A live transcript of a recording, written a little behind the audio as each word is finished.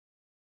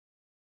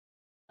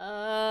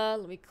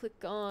Let me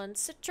click on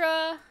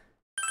Citra.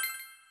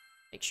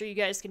 Make sure you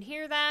guys can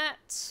hear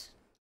that.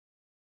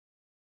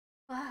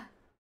 Ah.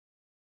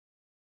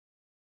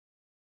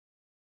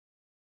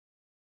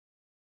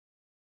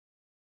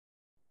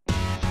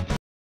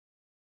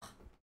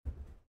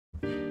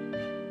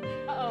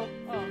 Uh-oh.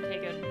 Oh, okay,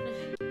 good.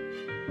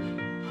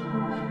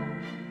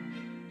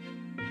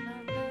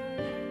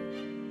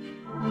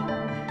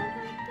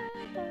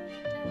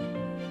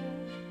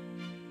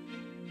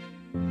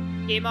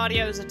 Game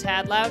audio is a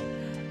tad loud.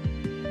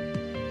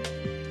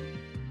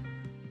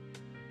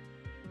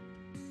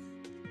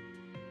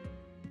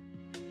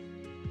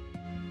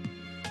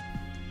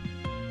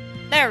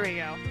 There we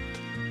go.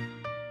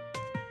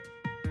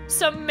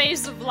 Some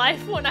maze of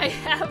life when I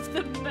have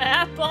the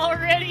map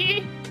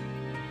already.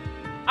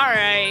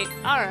 Alright,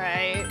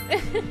 alright.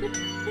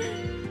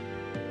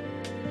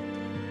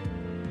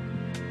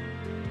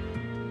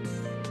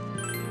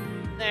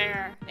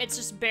 There. It's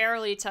just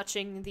barely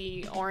touching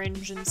the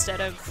orange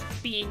instead of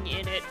being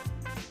in it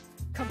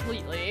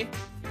completely.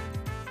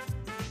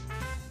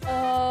 Did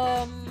I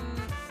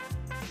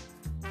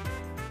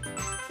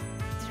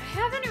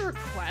have any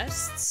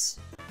requests?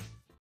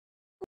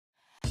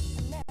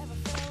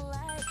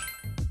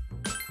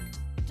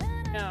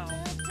 No.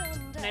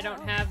 And I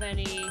don't have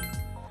any.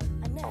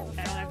 I don't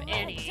have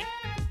any.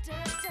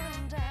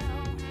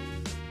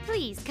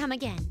 Please come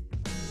again.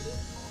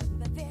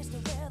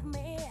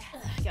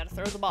 Gotta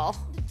throw the ball.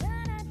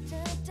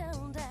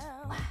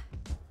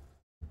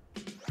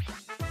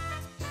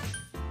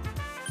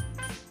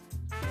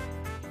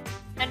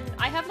 And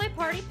I have my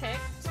party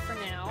picked for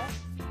now.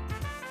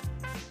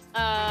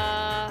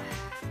 I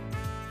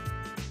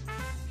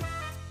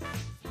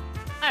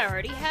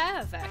already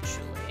have,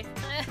 actually.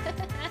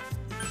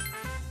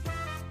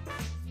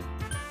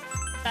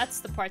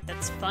 That's the part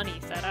that's funny,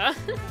 Feta.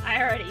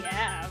 I already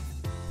have.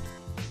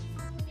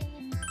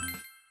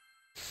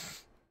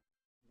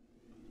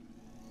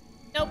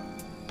 Nope.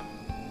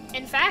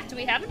 In fact,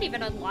 we haven't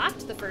even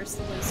unlocked the first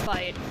Liz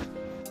fight.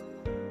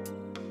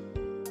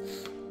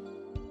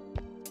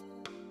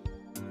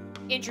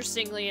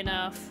 Interestingly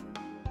enough.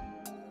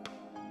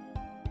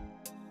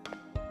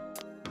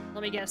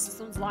 Let me guess, this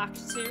one's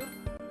locked too?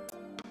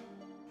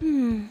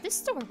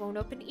 This door won't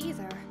open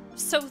either.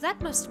 So that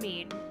must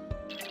mean...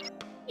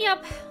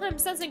 Yep, I'm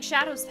sensing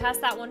shadows past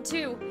that one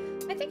too.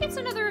 I think it's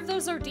another of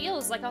those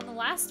ordeals like on the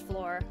last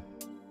floor.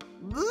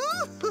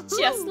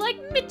 Just like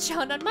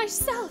Michan and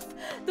myself.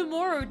 The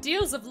more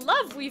ordeals of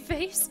love we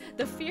face,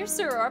 the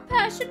fiercer our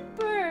passion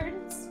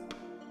burns.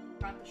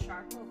 Brought the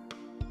shark over.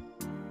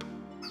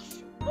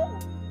 Oh.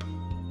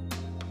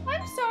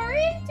 I'm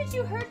sorry. Did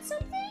you hurt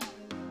something?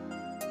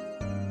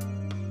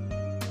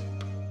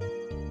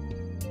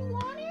 You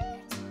want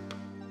it?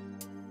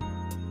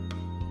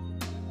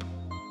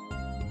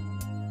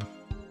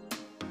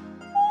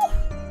 Oh.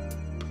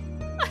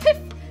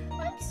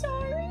 I'm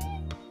sorry.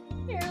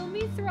 Here, let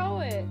me throw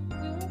it.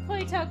 We won't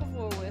play tug of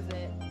war with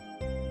it.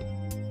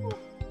 Oh.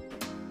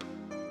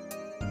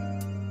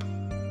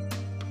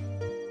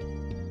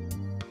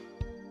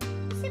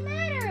 What's the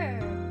matter?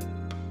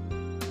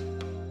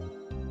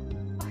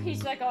 Oh,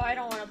 he's like, oh, I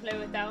don't want to play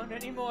with that one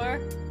anymore.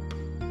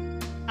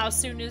 How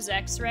soon is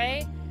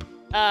X-Ray?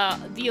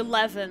 The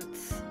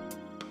 11th.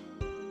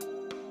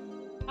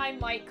 I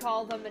might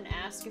call them and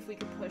ask if we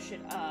could push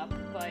it up,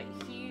 but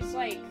he's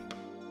like...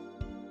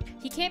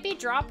 He can't be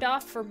dropped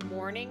off for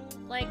morning,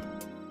 like,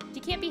 he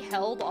can't be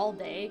held all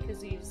day,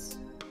 because he's...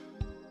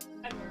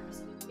 I'm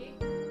nervous with me.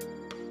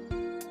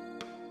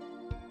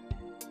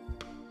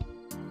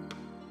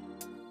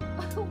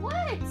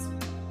 What?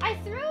 I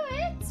threw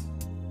it!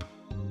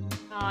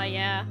 Aw,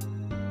 yeah.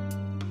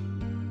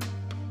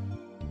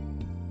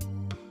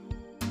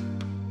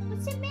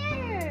 What's the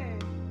matter?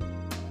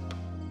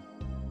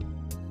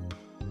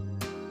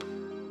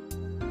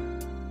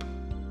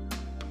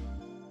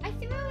 I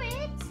threw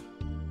it!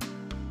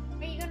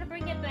 Are you gonna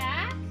bring it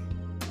back?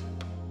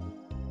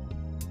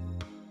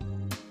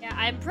 Yeah,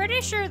 I'm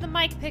pretty sure the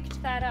mic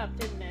picked that up,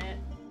 didn't it?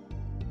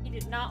 He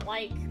did not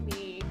like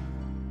me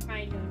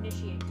trying to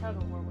initiate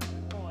tug-of-war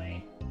with the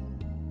boy.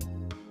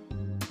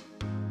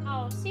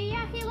 Oh, see,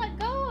 yeah, he let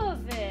go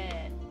of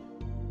it.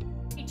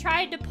 He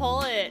tried to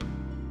pull it.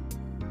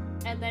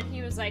 And then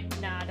he was like,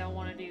 nah, I don't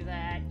want to do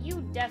that.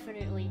 You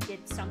definitely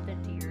did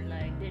something to your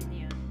leg, didn't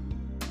you?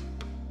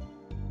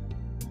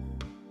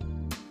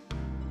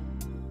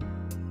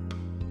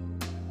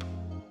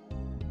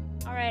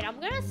 Alright, I'm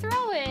gonna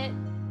throw it.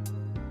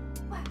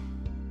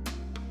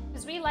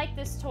 Because we like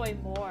this toy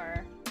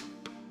more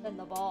than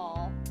the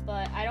ball,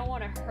 but I don't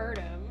want to hurt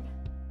him.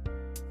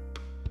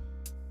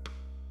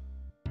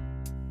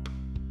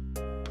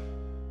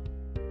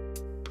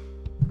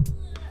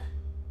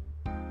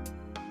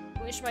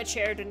 Wish my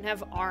chair didn't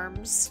have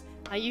arms.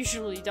 I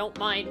usually don't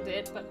mind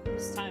it, but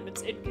this time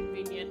it's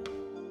inconvenient.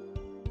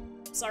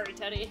 Sorry,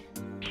 Teddy.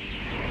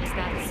 Is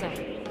that so?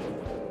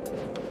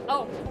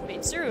 Oh,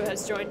 Mitsuru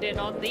has joined in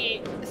on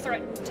the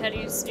threatened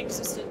Teddy's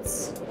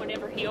existence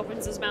whenever he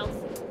opens his mouth.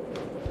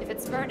 If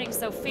it's burning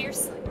so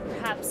fiercely,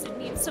 Perhaps it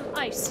needs some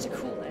ice to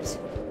cool it.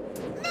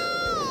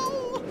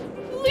 No!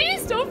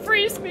 Please don't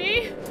freeze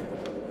me!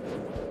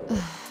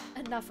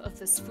 Enough of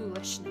this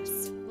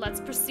foolishness.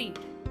 Let's proceed.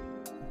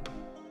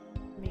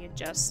 Let me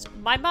adjust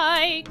my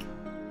mic.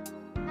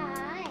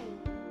 Hi.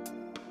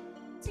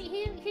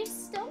 See, he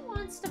still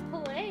wants to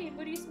play,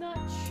 but he's not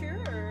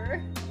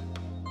sure.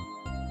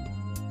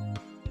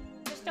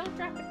 Just don't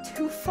drop it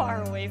too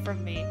far away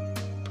from me.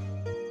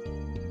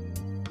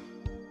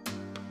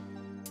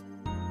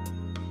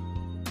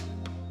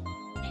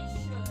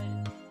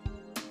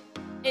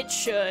 It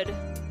should.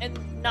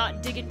 And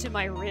not dig into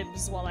my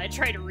ribs while I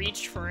try to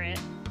reach for it.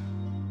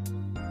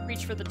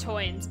 Reach for the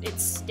toy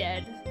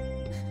instead.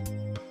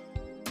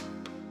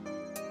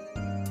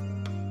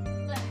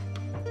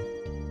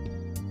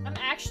 I'm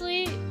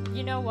actually,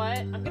 you know what?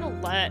 I'm gonna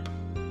let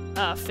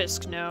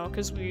Fisk know,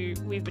 because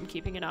we've been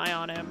keeping an eye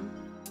on him.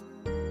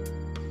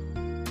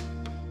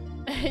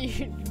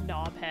 You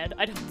knobhead.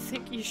 I don't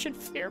think you should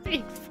fear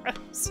being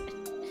frozen.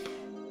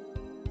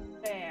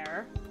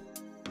 Fair.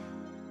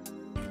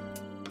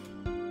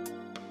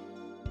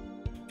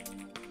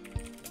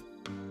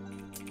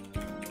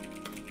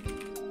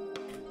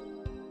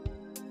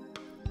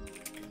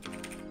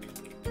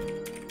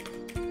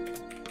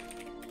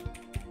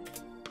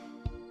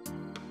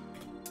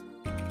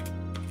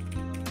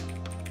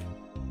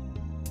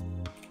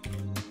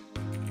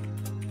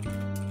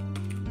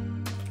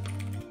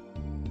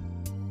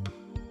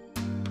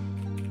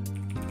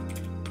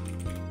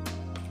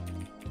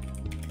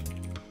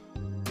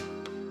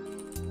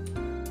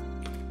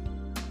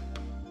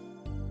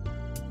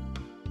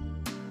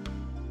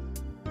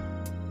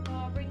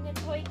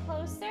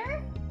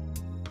 Closer?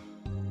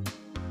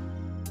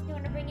 You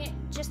want to bring it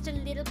just a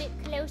little bit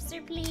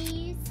closer,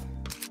 please?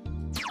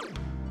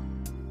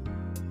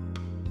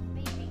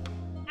 Baby.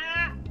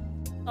 Ah!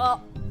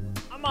 Oh,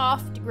 I'm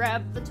off to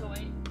grab the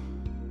toy.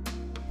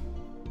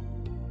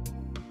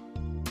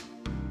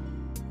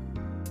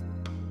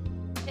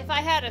 If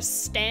I had a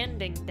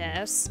standing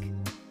desk,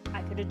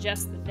 I could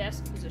adjust the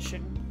desk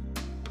position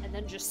and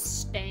then just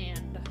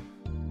stand.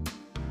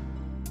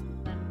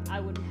 Then I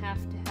wouldn't have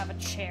to have a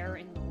chair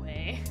in the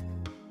way.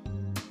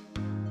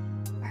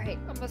 Alright,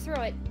 I'm gonna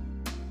throw it.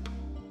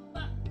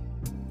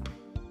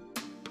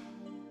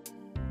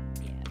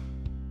 Yeah.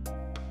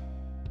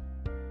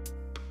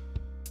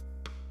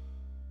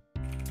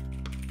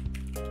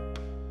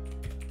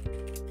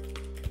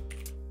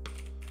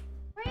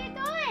 Where are you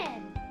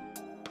going?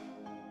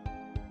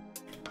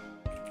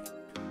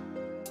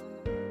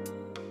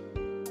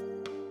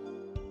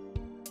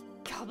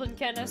 Goblin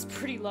Ken has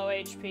pretty low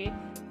HP.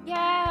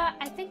 Yeah,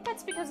 I think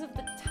that's because of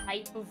the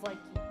type of, like,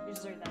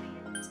 user that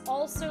he is.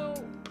 Also,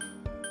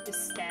 his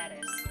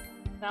status.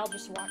 Val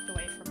just walked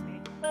away from me.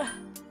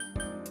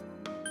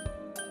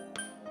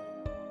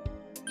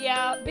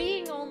 Yeah,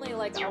 being only,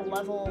 like, a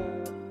level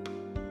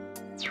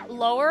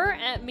lower,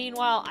 and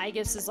meanwhile, I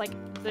guess is, like,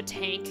 the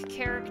tank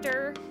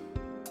character.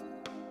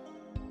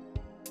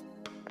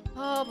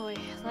 Oh boy,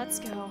 let's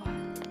go.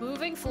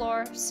 Moving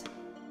floors.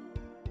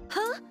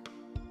 Huh?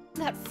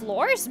 That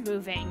floor's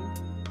moving.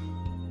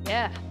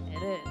 Yeah,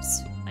 it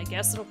is. I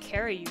guess it'll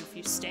carry you if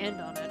you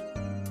stand on it.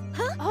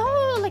 Huh?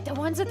 Oh, like the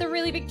ones at the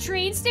really big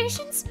train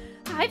stations?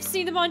 I've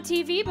seen them on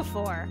TV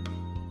before.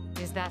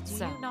 Is that Do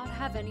so? you not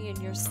have any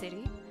in your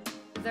city?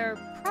 They're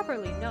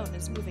properly known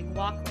as moving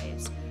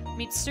walkways.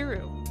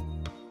 Mitsuru.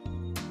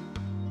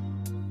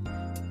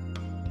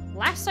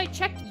 Last I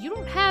checked, you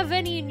don't have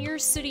any in your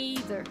city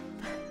either.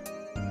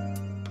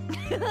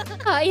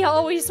 I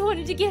always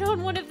wanted to get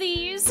on one of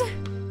these.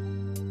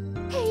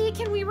 Hey,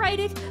 can we ride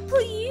it?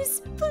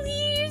 Please?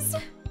 Please?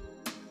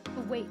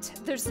 Wait,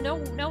 there's no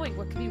knowing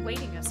what could be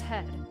awaiting us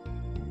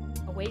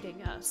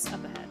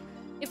up ahead.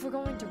 If we're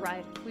going to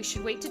ride it, we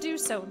should wait to do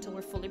so until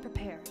we're fully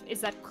prepared.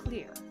 Is that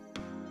clear?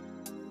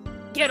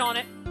 Get on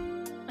it!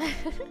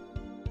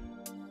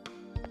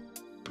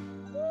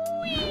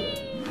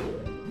 Whee!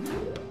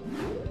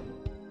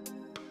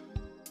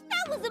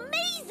 That was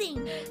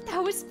amazing!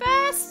 That was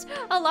fast!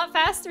 A lot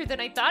faster than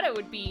I thought it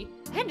would be.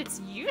 And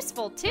it's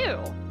useful, too.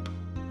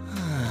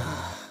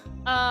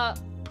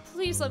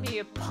 Please let me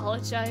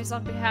apologize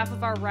on behalf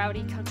of our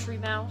rowdy country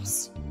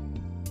mouse.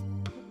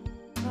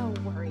 No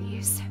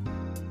worries.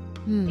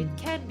 It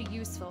can be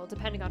useful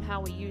depending on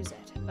how we use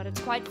it, but it's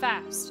quite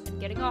fast, and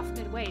getting off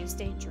midway is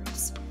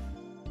dangerous.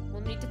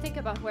 We'll need to think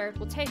about where it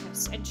will take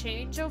us and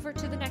change over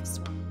to the next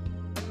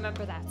one.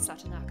 Remember that,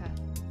 Satonaka.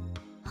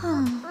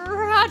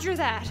 Roger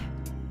that!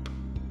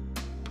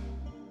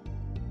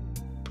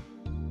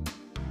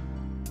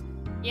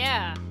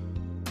 Yeah.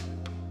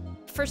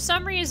 For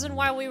some reason,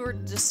 while we were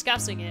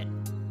discussing it,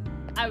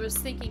 I was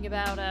thinking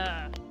about,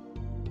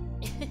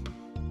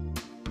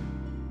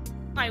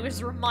 I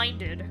was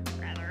reminded,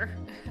 rather,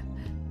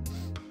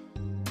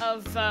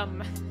 of,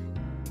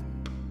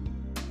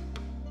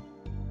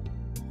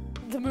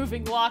 the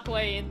moving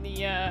walkway in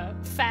the,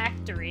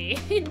 factory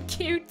in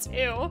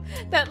Q2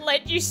 that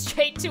led you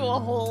straight to a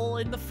hole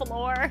in the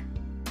floor.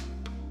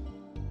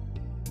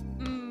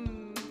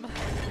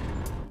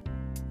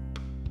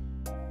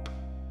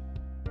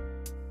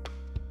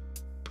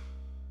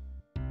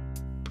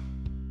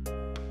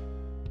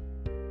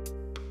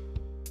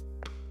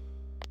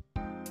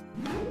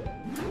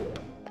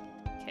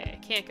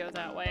 can't go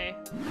that way.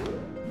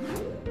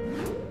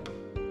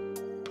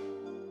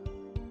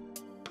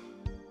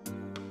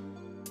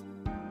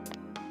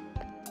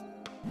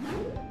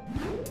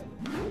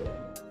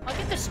 I'll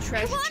get this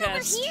treasure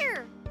chest. Over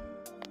here.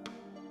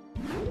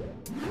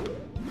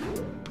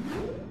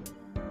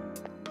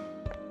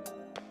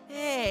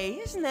 Hey,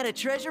 isn't that a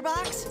treasure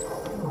box?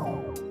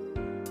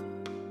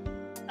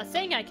 A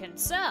thing I can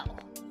sell.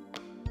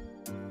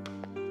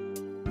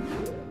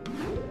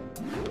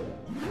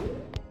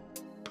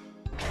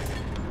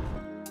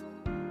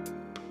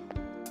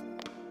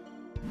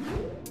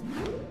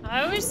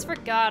 I always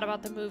forgot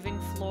about the moving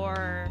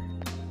floor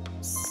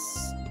stage.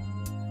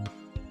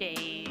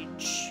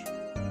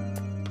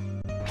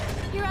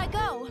 Here I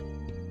go.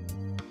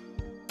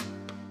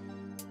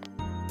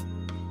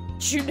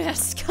 June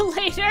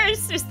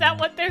escalators? Is that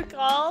what they're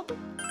called?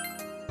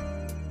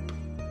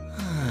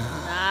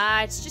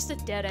 Nah, it's just a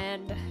dead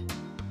end.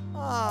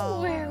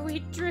 Oh. Where we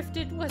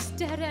drifted was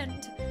dead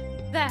end.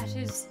 That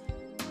is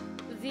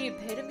the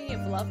epitome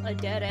of love. A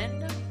dead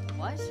end?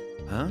 What?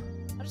 Huh?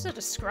 How does that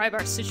describe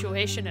our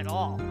situation at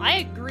all? I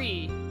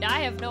agree. I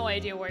have no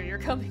idea where you're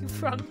coming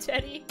from,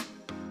 Teddy.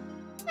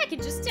 I can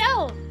just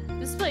tell.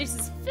 This place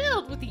is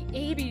filled with the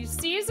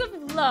ABCs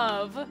of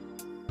love.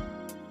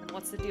 And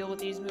what's the deal with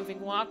these moving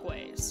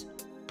walkways?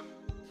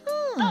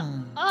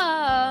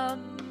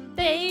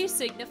 They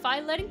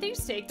signify letting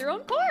things take their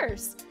own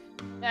course.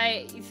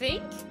 I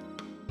think?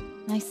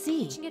 I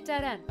see. Reaching a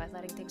dead end by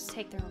letting things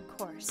take their own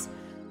course.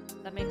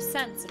 That makes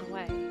sense in a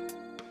way.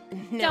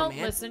 No, Don't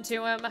man. listen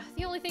to him.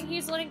 The only thing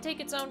he's letting take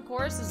its own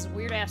course is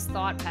weird-ass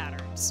thought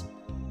patterns.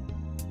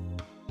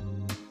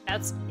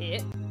 That's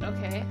it?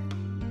 Okay.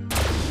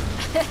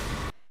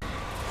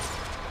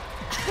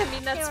 I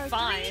mean, that's there are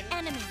fine. 3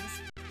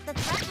 enemies. The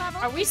threat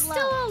level Are we is still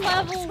low. a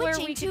level where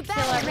we Switching can to kill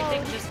battle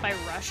everything mode. just by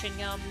rushing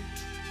them?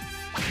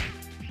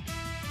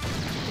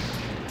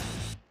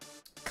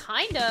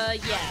 Kinda,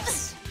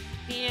 yes.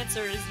 The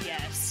answer is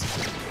yes.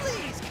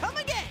 Please, come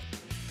again!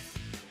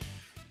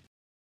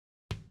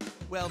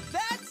 Well,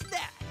 that's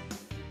that!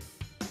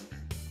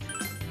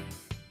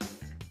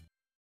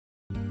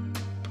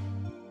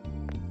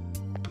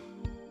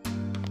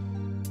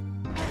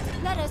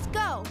 Let us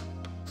go.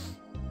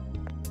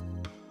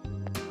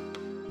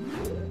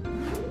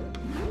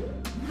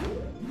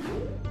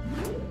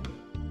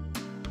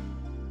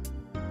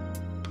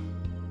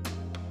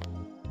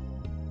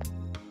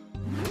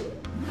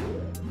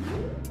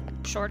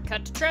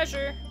 Shortcut to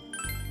treasure.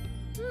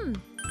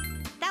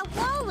 That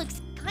wall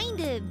looks kind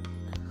of...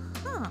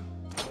 Huh.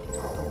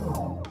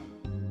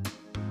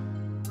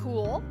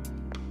 Cool.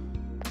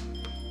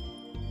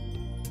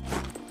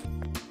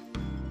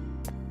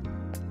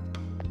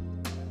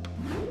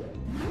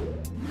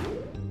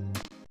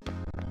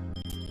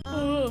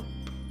 Ugh.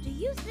 Do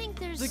you think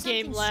there's The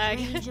something game lag.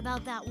 strange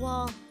about that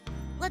wall?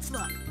 Let's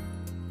look.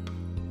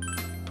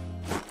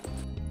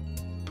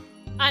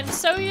 I'm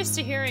so used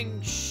to hearing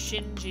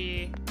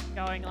Shinji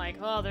going like,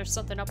 oh, there's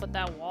something up with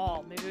that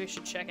wall. Maybe we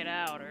should check it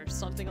out or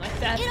something like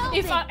that.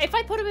 It If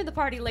I put him in the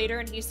party later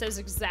and he says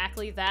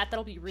exactly that,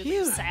 that'll be really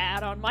Phew.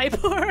 sad on my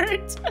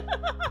part.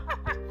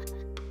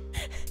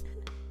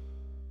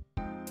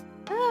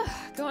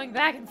 Going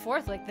back and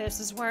forth like this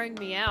is wearing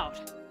me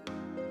out.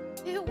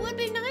 It would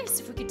be nice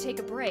if we could take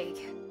a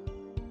break.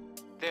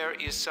 There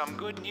is some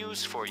good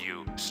news for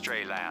you,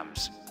 stray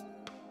lambs.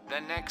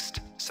 The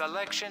next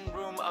selection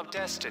room of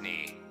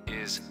destiny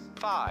is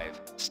 5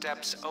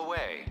 steps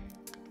away.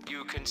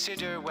 You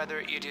consider whether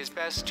it is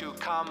best to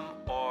come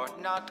or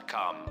not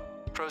come,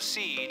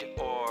 proceed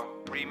or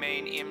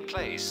remain in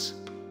place.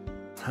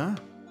 Huh?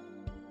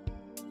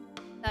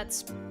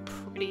 That's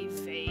pretty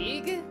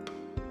vague.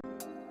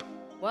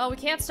 Well, we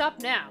can't stop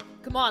now.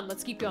 Come on,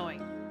 let's keep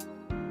going.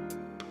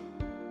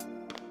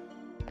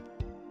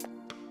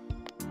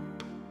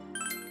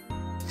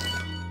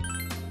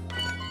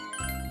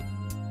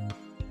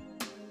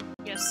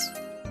 Yes.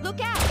 Look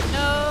out!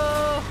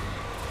 No!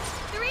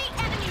 3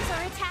 enemies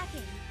are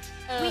attacking.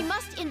 We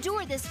must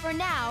endure this for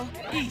now.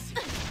 Easy.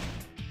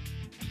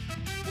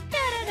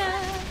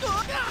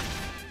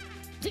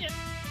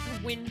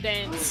 Wind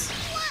dance.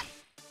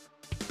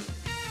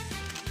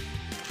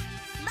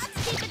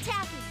 Let's keep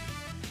attacking.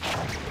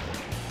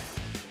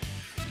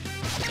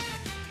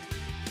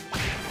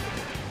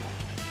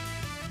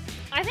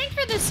 I think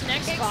for this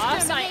next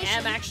boss, I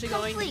am Extermination actually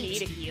going to complete.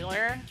 need a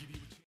healer.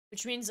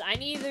 Which means I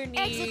either need,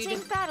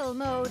 Exiting battle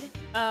mode.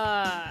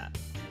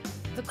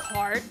 the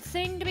card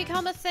thing to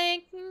become a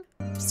thing,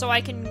 so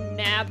I can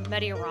nab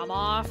Mediarama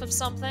off of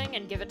something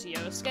and give it to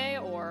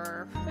Yosuke,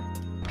 or...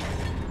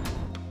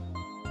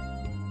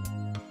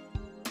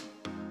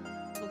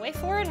 The way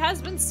forward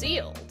has been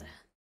sealed.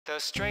 The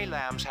stray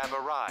lambs have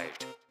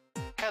arrived.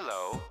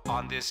 Hello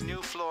on this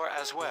new floor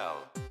as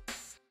well.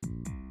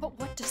 But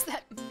what does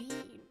that mean?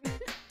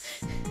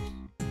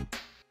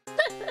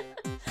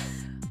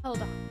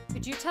 Hold on.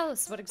 Could you tell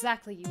us what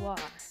exactly you are?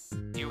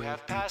 You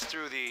have passed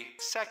through the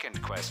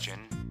second question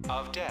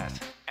of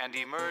death and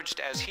emerged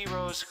as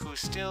heroes who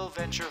still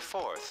venture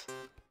forth.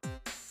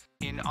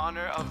 In In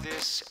honor of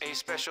this, a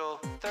special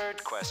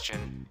third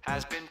question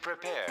has been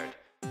prepared.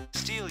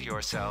 Steel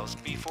yourselves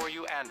before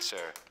you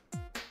answer.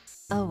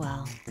 Oh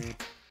well.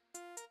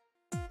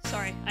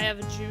 Sorry, I have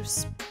a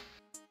juice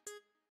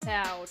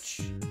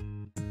pouch.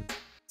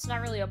 It's not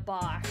really a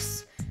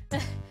box.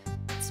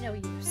 It's no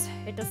use.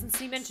 It doesn't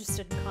seem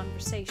interested in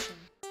conversation.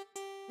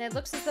 And it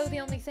looks as though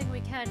the only thing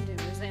we can do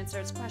is answer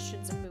its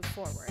questions and move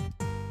forward.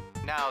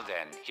 Now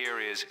then,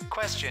 here is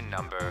question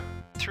number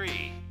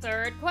 3.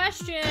 Third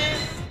question!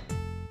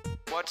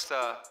 What's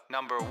the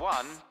number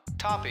 1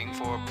 topping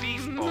for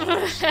beef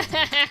bowls?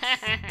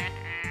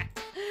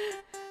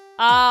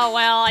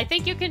 Well, I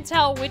think you can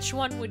tell which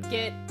one would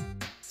get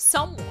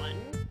someone.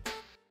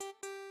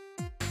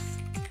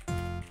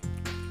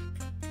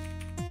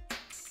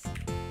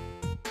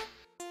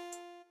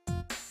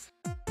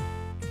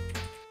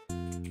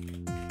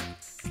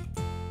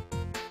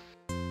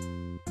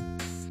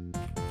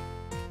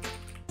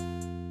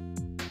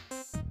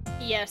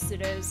 Yes, it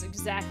is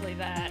exactly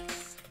that.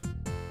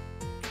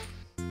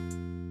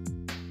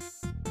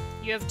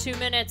 You have 2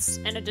 minutes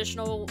and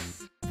additional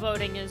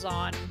voting is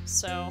on,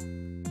 so...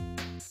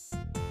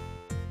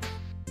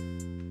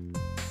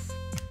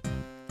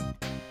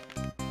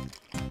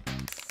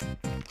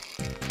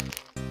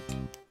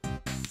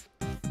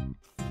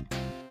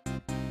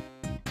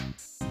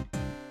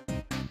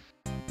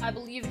 I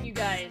believe in you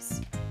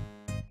guys.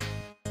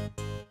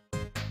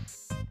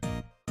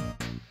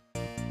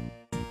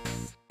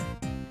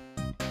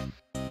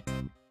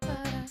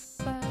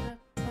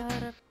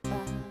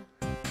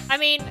 I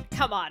mean,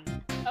 come on.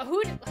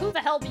 Who the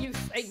hell do you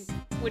think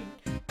would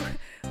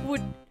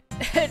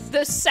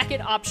the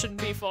second option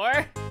be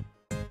for?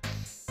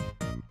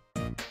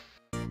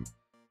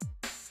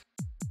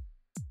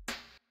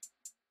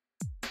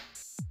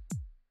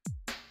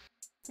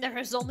 There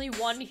is only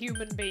one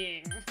human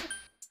being.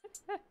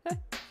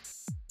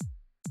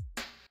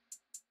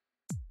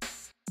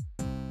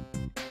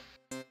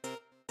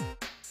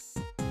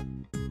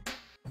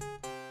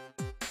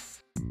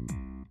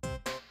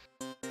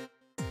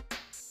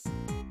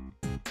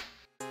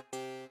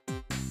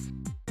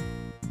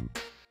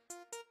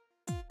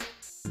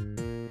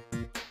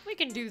 We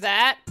can do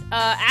that.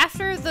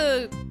 After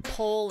the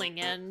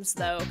polling ends,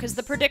 though, because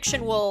the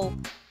prediction will...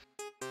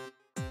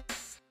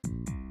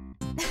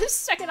 The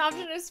second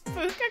option is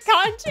Fuka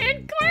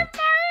Content Corpo!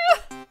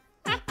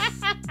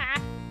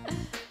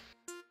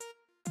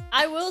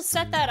 I will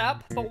set that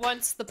up, but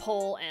once the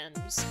poll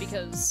ends,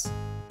 because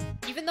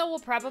even though we'll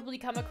probably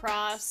come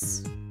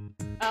across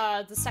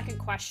the second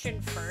question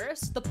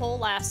first, the poll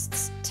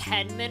lasts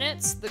 10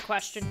 minutes, the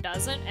question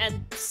doesn't,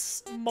 and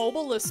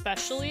mobile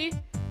especially,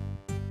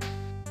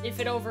 if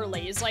it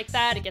overlays like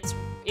that,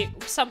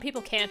 some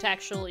people can't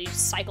actually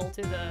cycle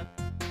to the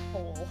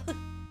poll.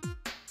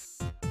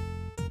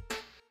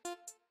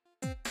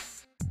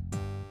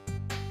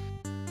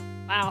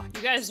 Wow,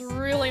 you guys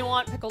really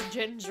want pickled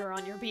ginger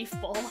on your beef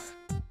bowl.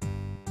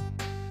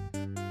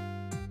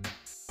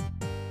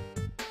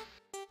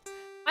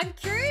 I'm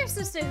curious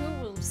as to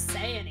who will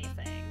say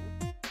anything.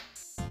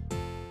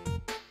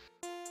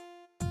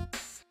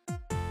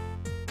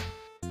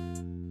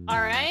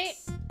 Alright.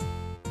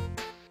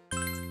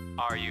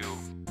 Are you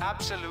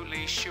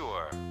absolutely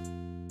sure?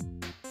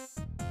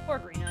 Or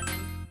green onion.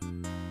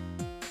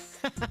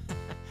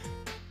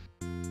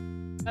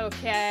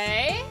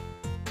 Okay.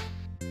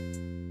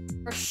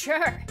 For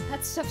sure.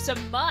 That stuff's a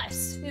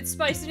must. Its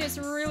spiciness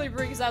really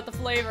brings out the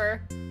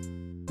flavor.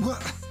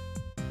 What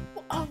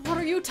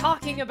are you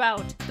talking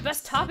about? The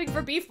best topping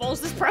for beef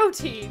bowls is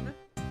protein.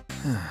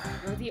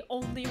 You're the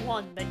only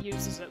one that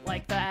uses it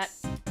like that.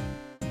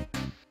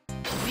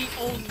 The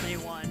only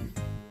one.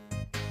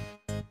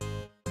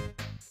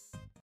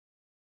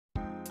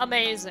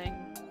 Amazing.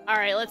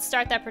 Alright, let's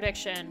start that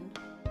prediction.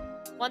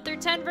 1 through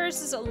 10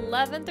 versus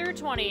 11 through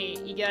 20.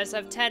 You guys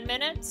have 10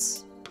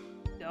 minutes.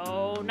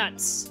 Go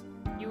nuts.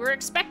 You were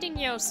expecting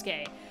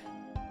Yosuke.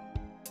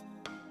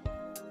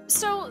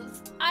 So,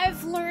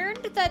 I've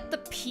learned that the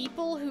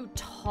people who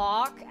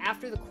talk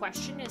after the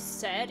question is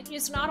said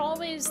is not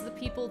always the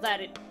people that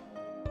it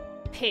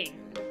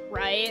pinged,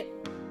 right?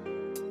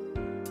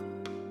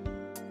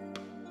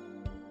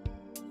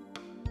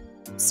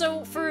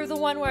 So, for the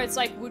one where it's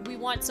like, would we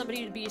want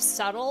somebody to be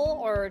subtle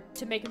or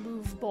to make a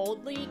move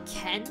boldly,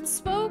 Ken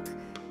spoke?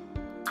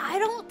 I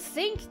don't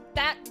think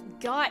that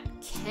got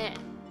Ken.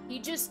 He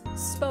just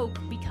spoke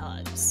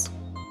because.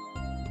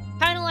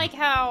 Kind of like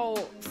how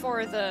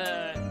for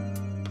the...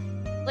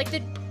 Like,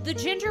 the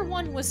ginger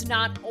one was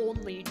not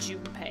only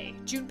Junpei.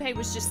 Junpei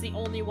was just the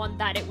only one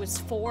that it was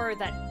for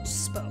that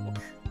spoke.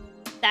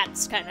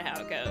 That's kind of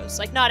how it goes.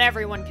 Like, not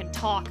everyone can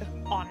talk,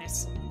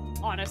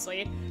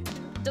 honestly.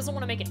 It doesn't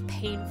want to make it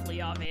painfully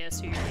obvious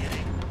who you're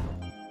getting.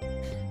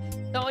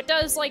 Though it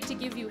does like to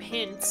give you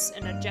hints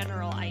and a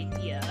general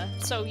idea.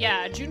 So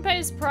yeah,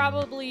 Junpei's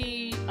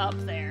probably up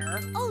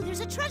there. Oh, there's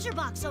a treasure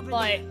box over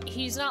but there. But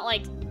he's not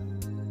like...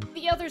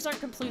 The others aren't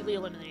completely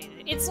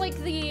eliminated. It's like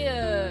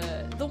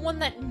the one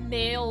that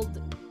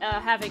nailed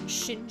having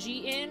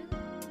Shinji in.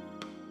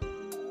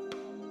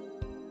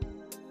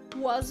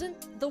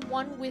 wasn't the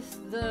one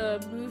with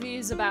the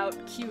movies about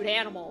cute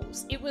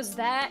animals. It was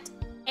that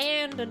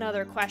and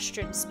another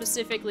question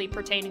specifically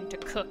pertaining to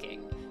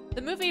cooking.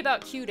 The movie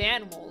about cute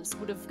animals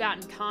would have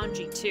gotten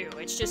kanji too.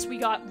 It's just we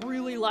got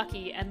really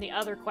lucky, and the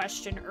other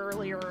question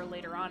earlier or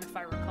later on, if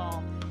I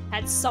recall,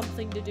 had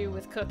something to do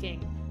with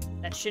cooking.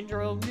 That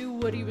Shinjiro knew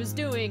what he was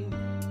doing.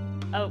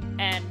 Oh,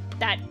 and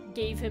that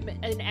gave him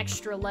an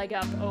extra leg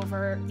up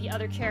over the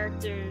other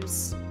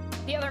characters,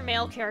 the other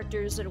male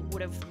characters that it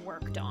would have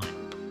worked on.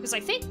 Because I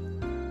think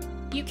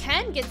you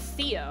can get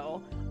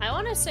Theo. I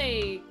want to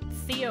say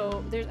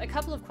Theo, there's a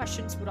couple of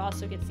questions would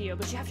also get Theo,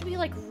 but you have to be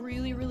like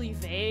really, really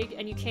vague,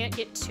 and you can't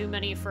get too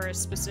many for a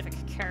specific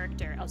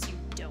character, else you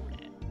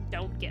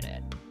don't get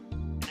it.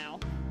 You know?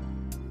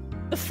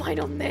 The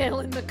final nail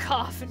in the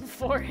coffin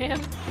for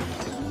him.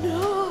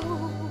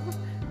 No!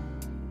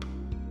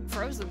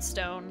 Frozen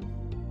Stone.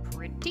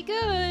 Pretty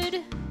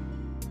good.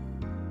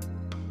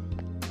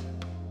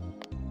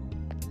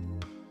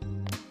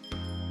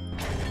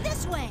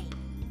 This way!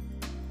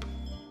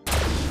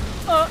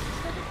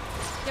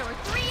 There were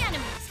 3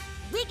 enemies.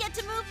 We get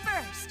to move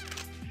first.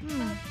 Go,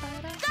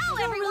 I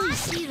don't everyone! really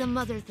see the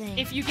mother thing.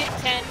 If you get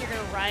Ken, you're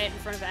gonna riot in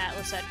front of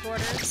Atlus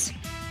headquarters.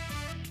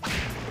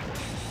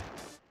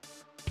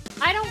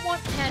 I don't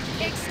want Ken.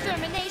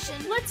 Extermination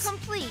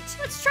complete.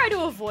 Let's try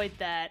to avoid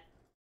that.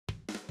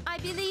 I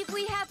believe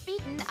we have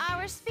beaten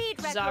our speed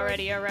record. There's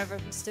already a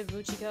reference to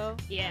Buchiko.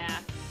 Yeah.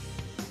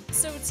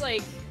 So it's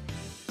like...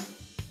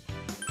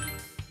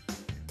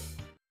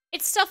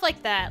 It's stuff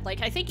like that.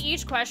 Like, I think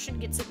each question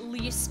gets at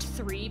least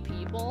 3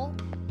 people,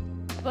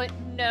 but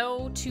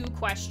no 2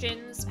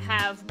 questions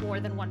have more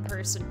than 1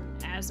 person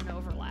as an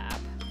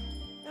overlap.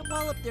 That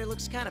wall up there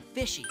looks kind of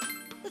fishy.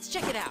 Let's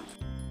check it out.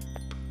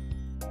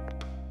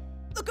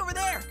 Look over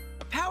there!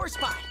 A power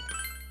spot!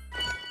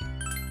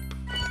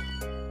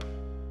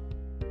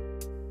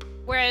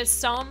 Whereas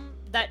some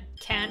that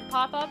can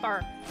pop up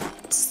are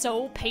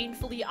so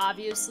painfully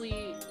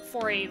obviously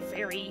for a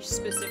very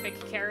specific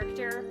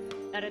character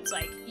that it's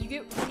like,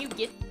 when you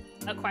get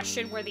a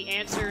question where the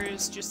answer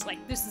is just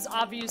like, this is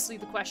obviously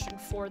the question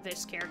for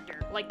this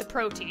character, like the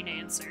protein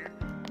answer.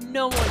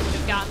 No one would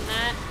have gotten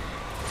that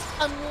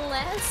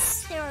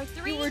unless there are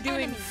 3 you were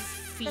doing enemies.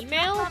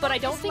 female, but I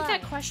don't think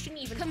that question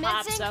even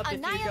pops up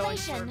if you're going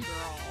for a Annihilation.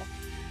 girl.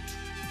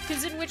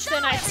 Because in which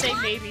then I'd say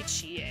maybe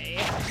Chie.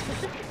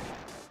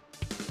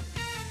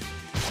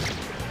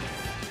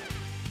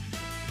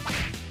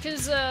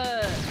 Because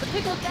the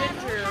pickled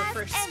ginger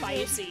for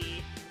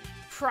spicy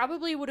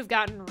probably would have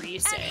gotten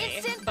Rise,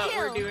 but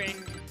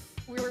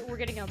we're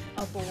getting a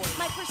boy,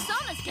 My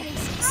persona's getting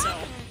so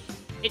stronger.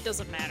 it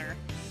doesn't matter.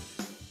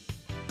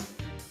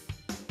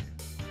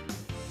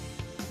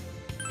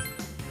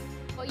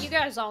 Well, you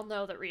guys all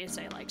know that Rise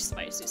likes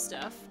spicy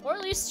stuff, or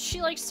at least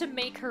she likes to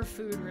make her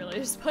food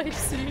really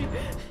spicy.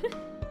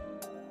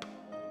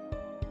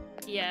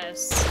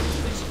 Yes,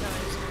 Buchiko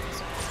is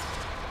Rise.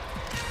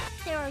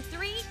 There are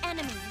 3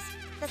 enemies.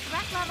 The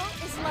threat level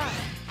is low.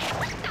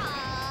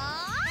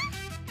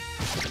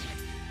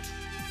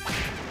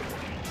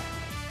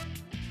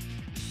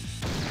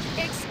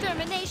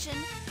 Extermination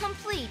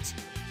complete.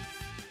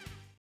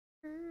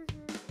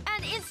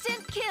 An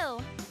instant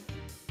kill.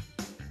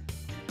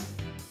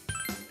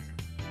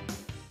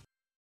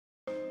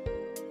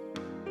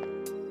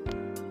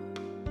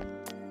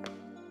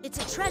 It's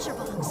a treasure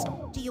box.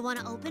 Do you want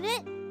to open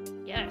it?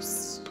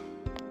 Yes.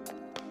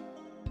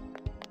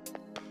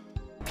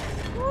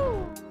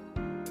 Woo.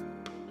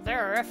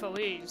 There are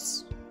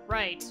FOEs.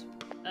 Right.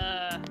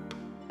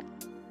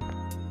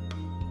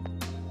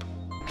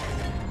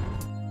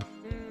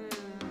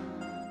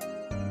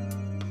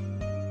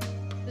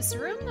 This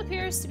room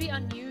appears to be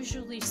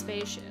unusually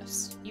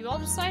spacious. You all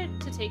decided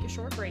to take a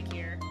short break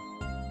here.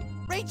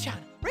 Ray-chan,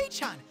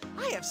 Ray-chan,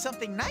 I have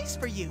something nice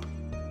for you.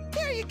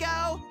 There you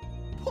go.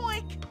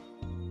 Poink.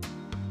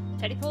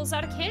 Teddy pulls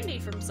out a candy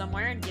from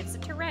somewhere and gives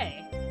it to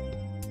Ray.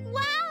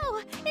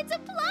 Wow! It's a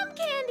plum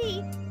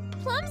candy!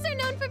 Plums are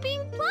known for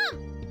being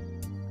plump.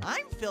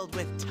 I'm filled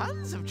with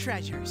tons of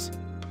treasures.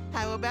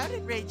 How about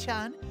it,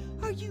 Ray-chan?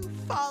 Are you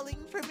falling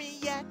for me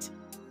yet?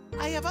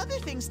 I have other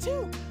things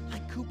too,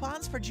 like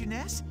coupons for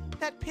Juness,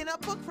 that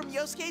pin-up book from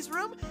Yosuke's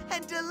room,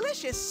 and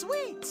delicious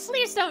sweets.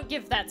 Please don't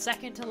give that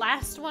second to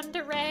last one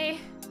to Ray.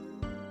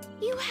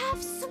 You have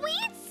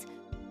sweets?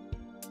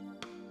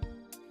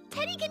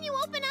 Teddy, can you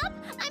open up?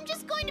 I'm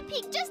just going to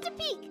peek, just to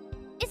peek.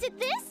 Is it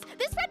this?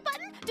 This red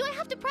button? Do I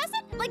have to press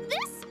it? Like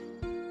this?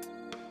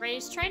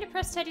 Ray's trying to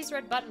press Teddy's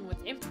red button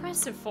with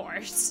impressive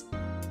force.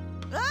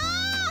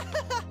 Ah!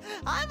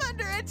 I'm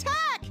under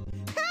attack!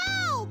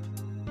 Help!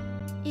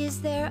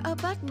 Is there a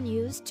button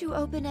used to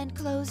open and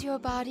close your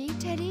body,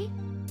 Teddy?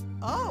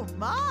 Oh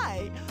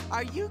my!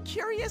 Are you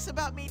curious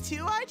about me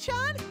too,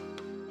 Ai-chan?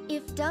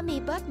 If dummy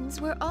buttons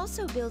were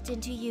also built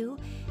into you,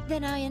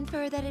 then I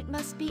infer that it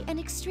must be an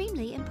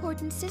extremely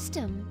important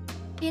system.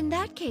 In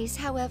that case,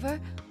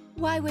 however,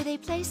 why were they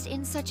placed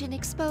in such an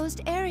exposed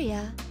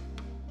area?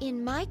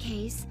 In my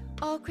case,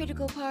 all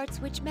critical parts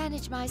which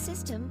manage my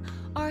system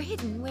are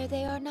hidden where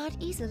they are not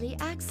easily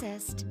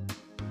accessed.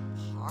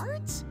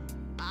 cards?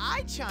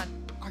 Ai-chan,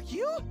 are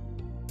you?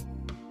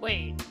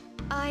 Wait.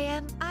 I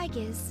am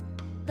Aegis,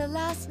 the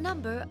last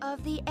number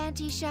of the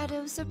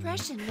anti-shadow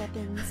suppression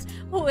weapons.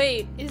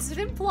 Wait, is it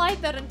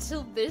implied that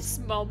until this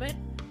moment,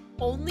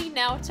 only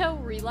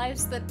Naoto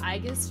realized that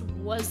Aegis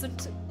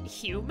wasn't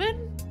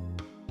human?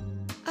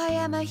 I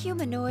am a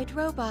humanoid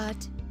robot.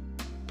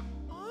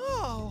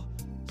 Oh,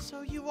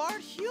 so you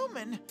aren't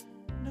human.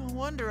 No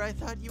wonder I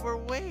thought you were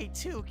way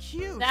too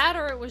cute. That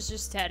or it was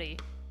just Teddy.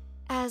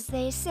 As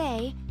they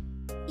say,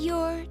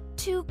 you're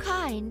too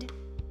kind.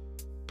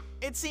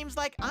 It seems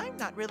like I'm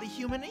not really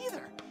human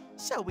either,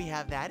 so we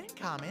have that in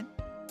common.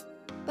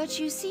 But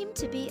you seem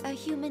to be a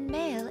human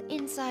male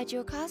inside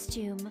your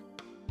costume.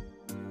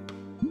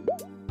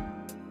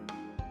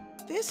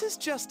 This is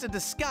just a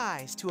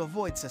disguise to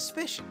avoid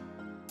suspicion.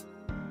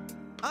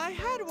 I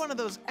had one of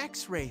those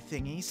X-ray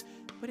thingies,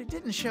 but it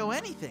didn't show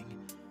anything,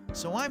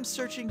 so I'm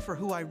searching for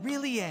who I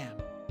really am.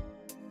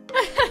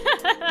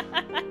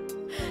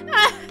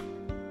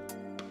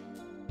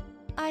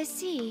 I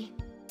see.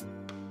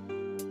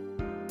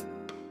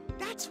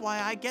 That's why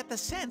I get the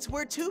sense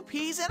we're two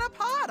peas in a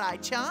pod,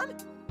 Ai-chan.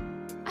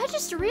 I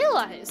just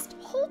realized.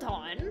 Hold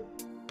on.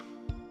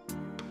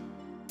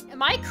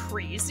 Am I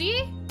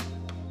crazy?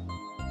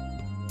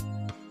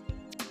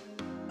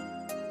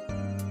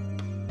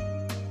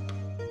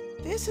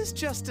 This is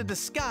just a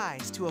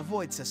disguise to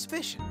avoid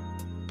suspicion.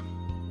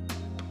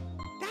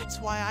 That's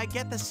why I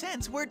get the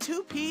sense we're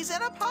two peas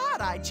in a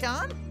pod,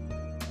 Ai-chan.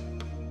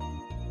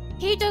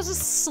 He does a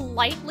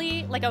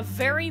slightly, like a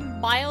very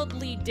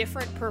mildly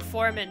different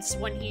performance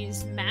when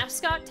he's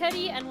mascot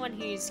Teddy and when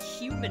he's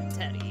human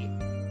Teddy.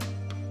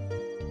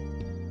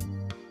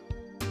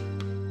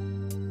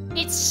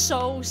 It's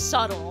so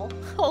subtle.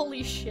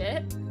 Holy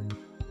shit.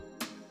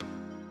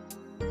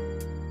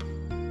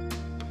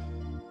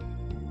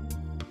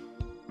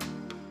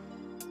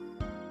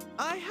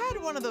 I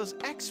had one of those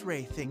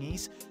X-ray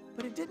thingies,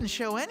 but it didn't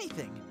show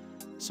anything,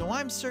 so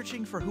I'm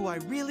searching for who I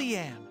really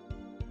am.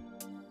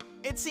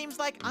 It seems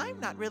like I'm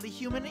not really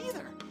human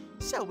either,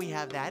 so we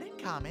have that in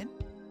common.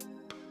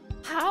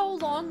 How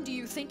long do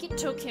you think it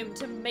took him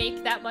to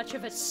make that much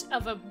of a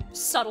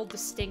subtle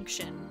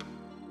distinction?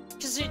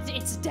 Because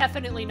it's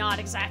definitely not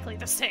exactly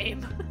the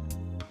same.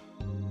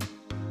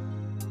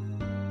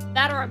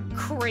 That or I'm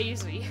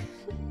crazy.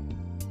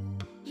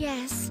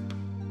 Yes,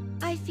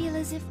 I feel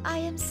as if I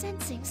am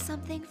sensing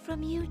something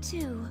from you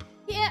too.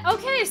 Yeah,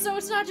 okay, so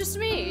it's not just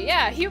me.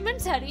 Yeah, human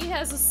Teddy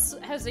has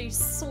a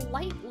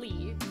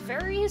slightly,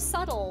 very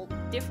subtle,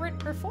 different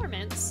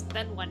performance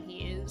than when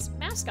he is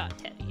mascot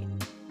Teddy.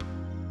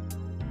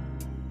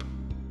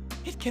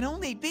 It can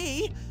only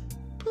be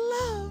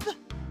love.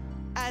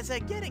 As a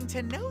getting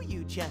to know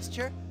you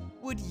gesture,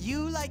 would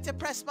you like to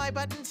press my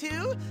button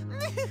too?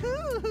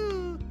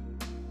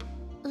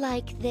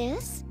 Like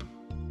this?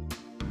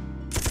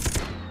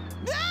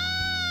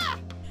 Ah!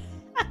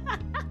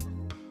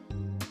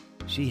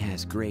 She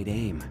has great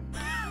aim.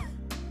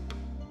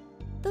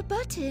 The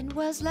button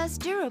was less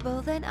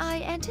durable than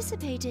I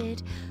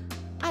anticipated.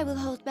 I will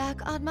hold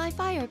back on my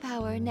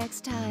firepower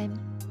next time.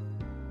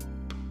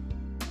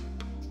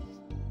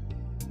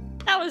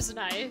 That was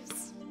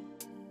nice.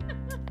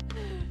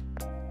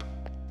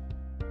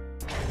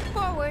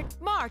 Forward,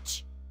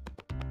 march!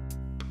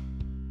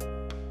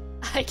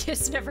 I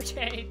guess never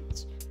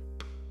changed.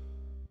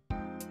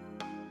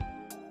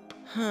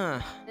 Huh.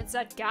 It's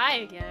that guy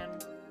again.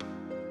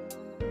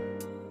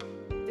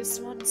 This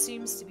one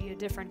seems to be a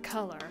different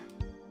color.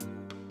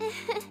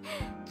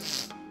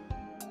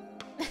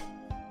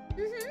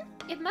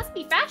 It must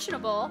be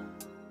fashionable.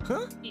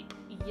 Huh?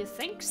 You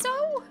think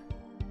so?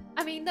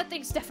 I mean, that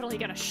thing's definitely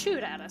gonna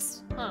shoot at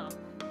us, huh?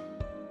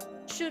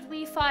 Should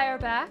we fire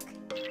back?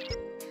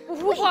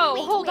 Whoa,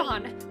 hold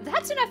on.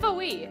 That's an FOE.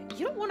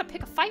 You don't want to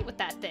pick a fight with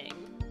that thing.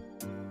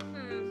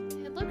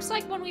 It looks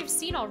like one we've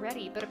seen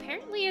already, but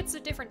apparently it's a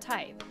different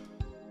type.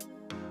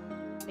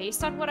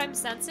 Based on what I'm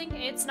sensing,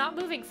 it's not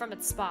moving from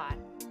its spot.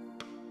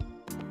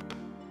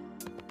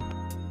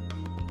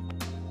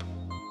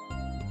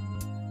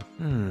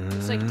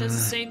 Looks like it does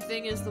the same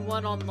thing as the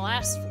one on the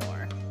last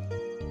floor.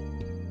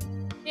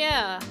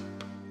 Yeah.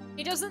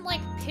 He doesn't,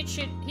 like, pitch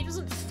it, he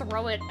doesn't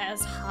throw it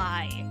as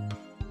high,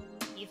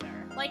 either.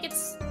 Like,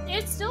 it's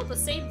still the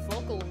same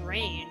vocal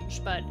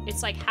range, but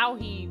it's like how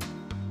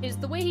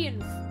the way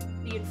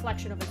the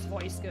inflection of his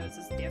voice goes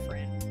is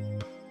different.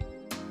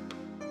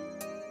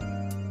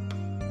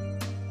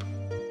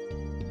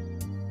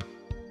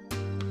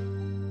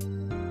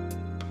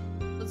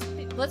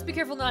 Let's be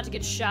careful not to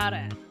get shot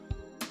at.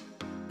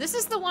 This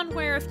is the one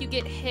where if you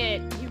get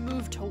hit, you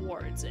move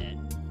towards it.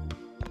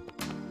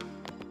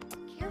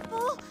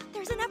 Careful!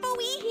 There's an FOE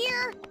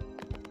here!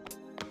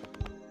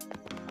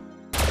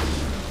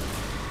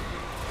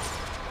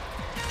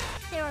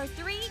 There are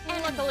 3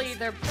 enemies. Luckily,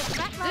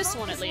 this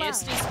one at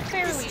least is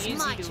fairly easy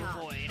to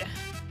avoid.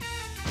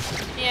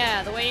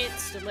 Yeah, the way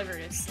it's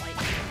delivered is like...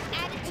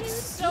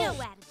 Attitude,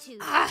 no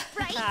attitude,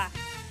 right?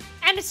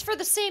 And it's for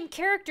the same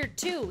character,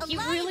 too. A He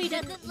lion really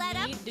doesn't didn't let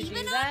up need to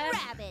even do a that,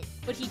 rabbit.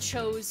 but he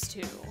chose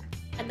to.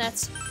 And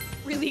that's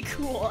really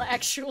cool,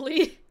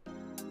 actually.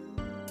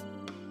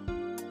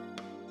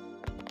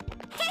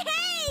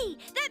 Hey!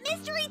 That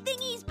mystery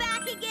thingy's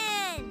back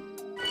again!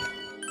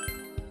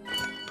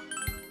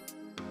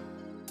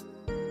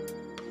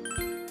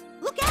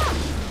 Look out!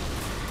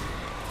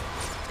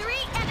 3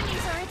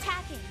 enemies are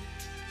attacking.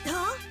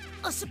 Huh?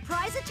 A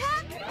surprise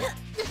attack?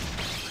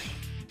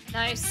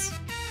 Nice.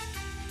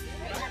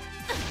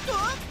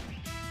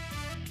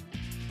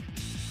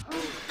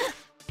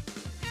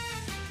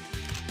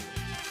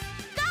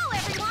 Go,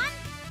 everyone!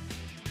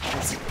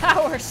 It's a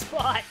power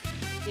spot.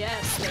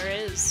 Yes, there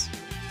is.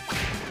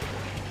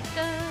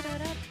 The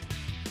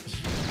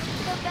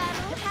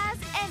battle has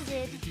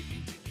ended.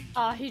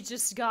 Ah, he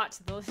just got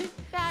to the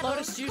Battle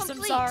Lotus Juice,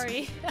 complete. I'm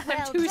sorry. Well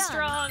I'm too done.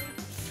 strong.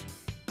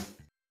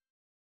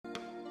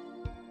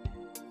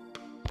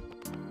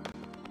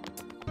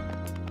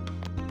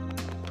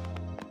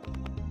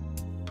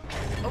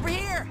 Over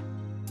here!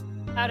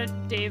 How did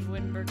Dave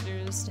Wittenberg do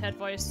his head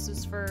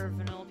voices for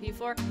Vanilla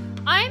P4?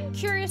 I'm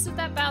curious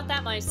about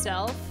that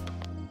myself.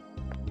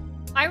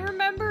 I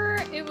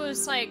remember it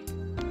was like,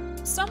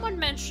 someone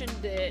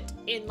mentioned it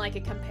in like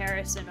a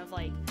comparison of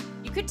like,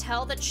 you could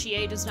tell that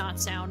Chie does not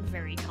sound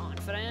very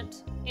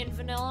confident in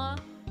Vanilla.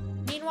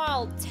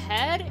 Meanwhile,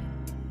 Ted,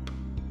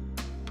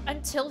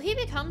 until he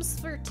becomes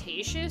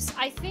flirtatious,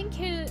 I think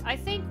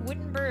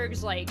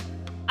Wittenberg's like,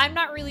 I'm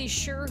not really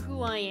sure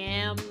who I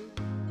am.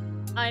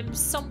 I'm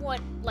somewhat,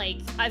 like,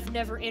 I've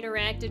never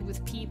interacted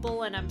with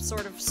people and I'm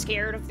sort of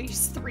scared of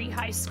these 3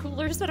 high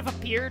schoolers that have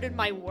appeared in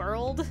my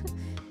world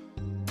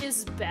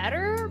is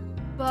better,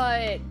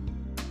 but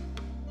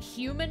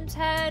human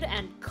Ted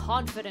and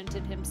confident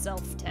in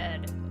himself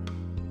Ted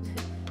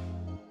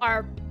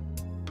are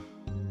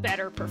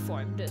better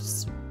performed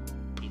as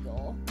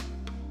Regal.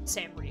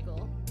 Sam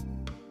Regal.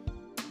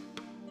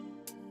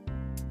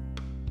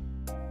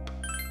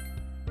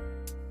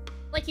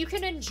 Like, you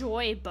can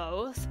enjoy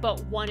both,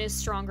 but one is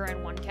stronger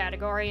in one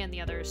category and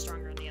the other is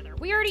stronger in the other.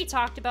 We already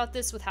talked about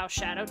this with how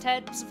Shadow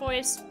Ted's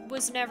voice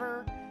was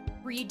never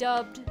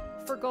redubbed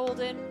for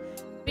Golden,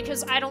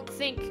 because I don't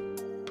think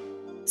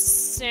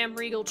Sam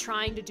Riegel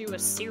trying to do a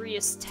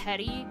serious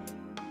Teddy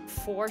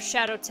for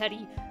Shadow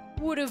Teddy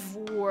would have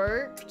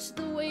worked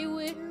the way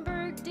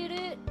Wittenberg did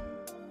it.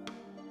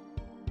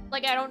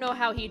 Like, I don't know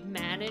how he'd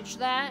manage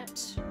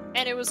that.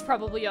 And it was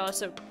probably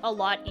also a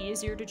lot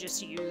easier to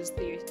just use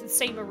the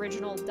same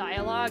original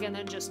dialogue and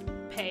then just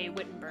pay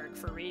Wittenberg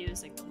for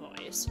reusing the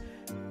voice.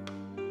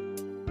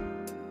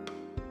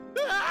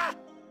 Ah!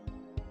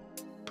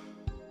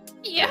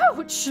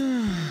 Ouch!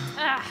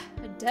 Ah,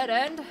 a dead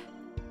end. I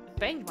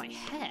banged my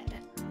head.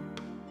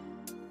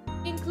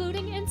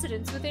 Including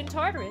incidents within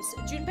Tartarus,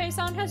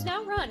 Junpei-san has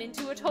now run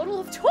into a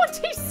total of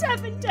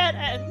 27 dead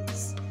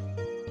ends.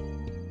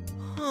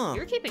 Huh.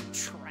 You're keeping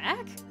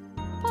track?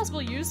 What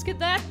possible use could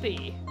that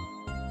be?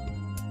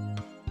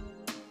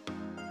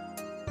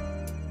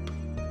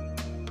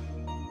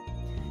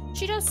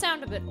 She does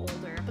sound a bit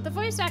older, but the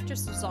voice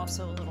actress was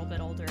also a little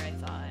bit older, I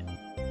thought.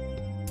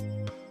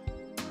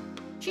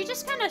 She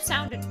just kind of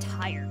sounded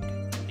tired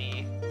to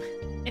me,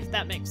 if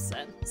that makes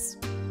sense.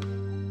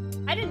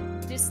 I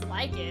didn't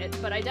dislike it,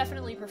 but I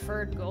definitely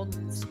preferred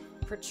Golden's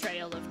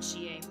portrayal of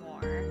Chie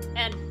more.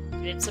 And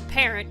it's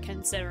apparent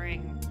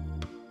considering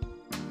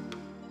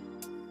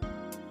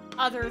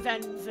other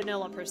than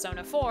Vanilla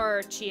Persona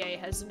 4, Chie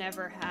has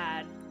never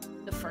had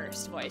the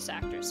first voice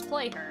actress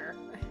play her.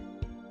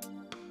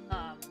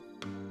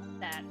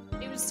 That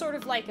it was sort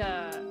of like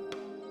a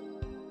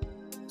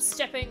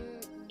stepping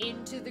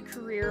into the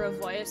career of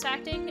voice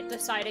acting,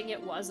 deciding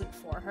it wasn't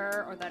for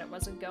her or that it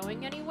wasn't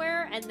going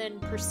anywhere, and then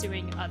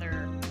pursuing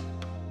other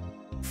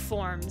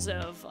forms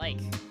of like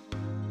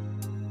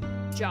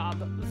job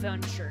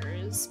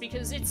ventures,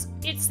 because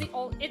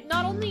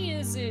not only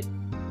is it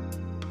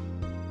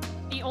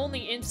the only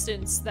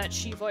instance that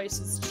she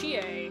voices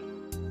Chie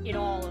in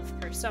all of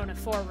Persona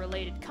 4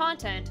 related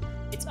content,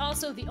 it's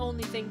also the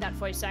only thing that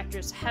voice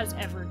actress has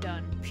ever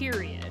done,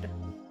 period.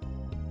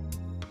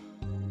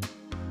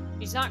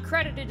 She's not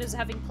credited as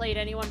having played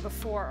anyone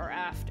before or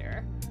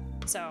after,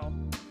 so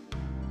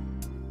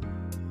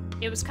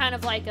it was kind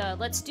of like a,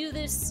 let's do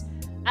this,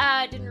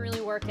 it didn't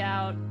really work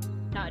out,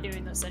 not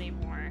doing this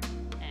anymore,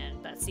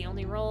 and that's the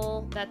only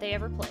role that they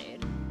ever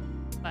played.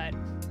 But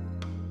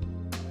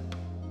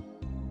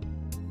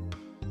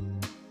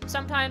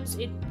sometimes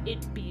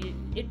it'd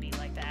be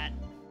like that.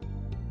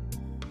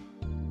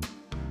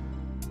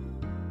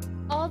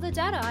 All the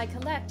data I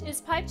collect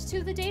is piped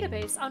to the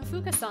database on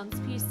Fuka-san's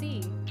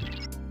PC.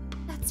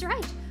 That's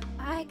right.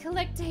 I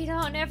collect data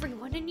on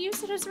everyone and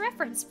use it as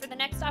reference for the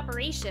next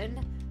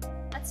operation.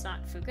 That's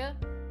not Fuka.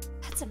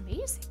 That's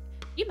amazing.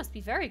 You must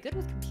be very good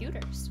with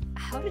computers.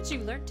 How did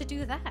you learn to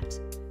do that?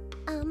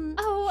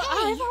 Oh,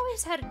 hey. I've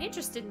always had an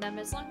interest in them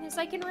as long as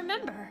I can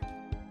remember.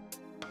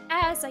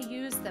 As I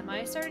used them,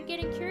 I started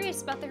getting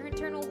curious about their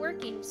internal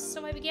workings,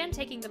 so I began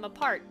taking them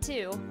apart,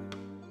 too.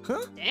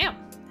 Huh? Damn,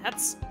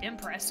 that's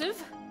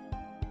impressive.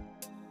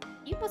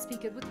 You must be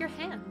good with your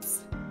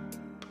hands.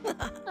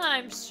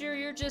 I'm sure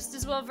you're just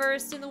as well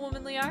versed in the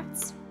womanly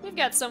arts. We've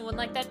got someone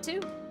like that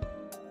too.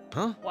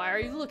 Huh? Why are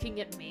you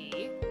looking at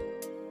me?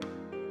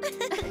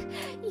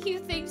 You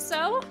think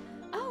so?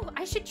 Oh,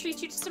 I should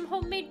treat you to some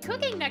homemade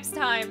cooking next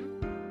time.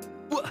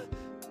 What?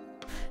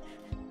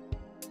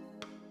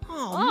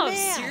 Oh,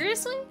 man.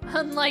 seriously?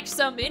 Unlike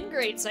some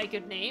ingrates I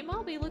could name,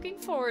 I'll be looking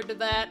forward to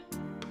that.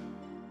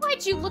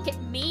 Why'd you look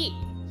at me?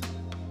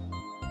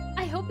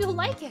 I hope you'll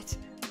like it.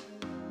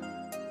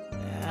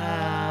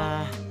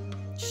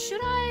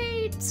 Should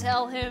I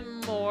tell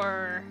him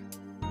or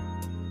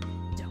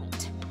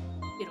don't?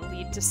 It'll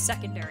lead to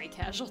secondary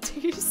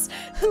casualties.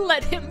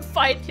 Let him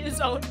fight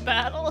his own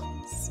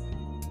battles.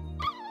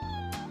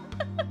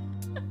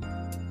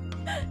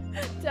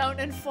 Don't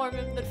inform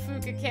him that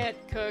Fuka can't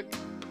cook.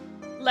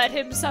 Let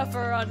him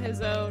suffer on his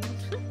own.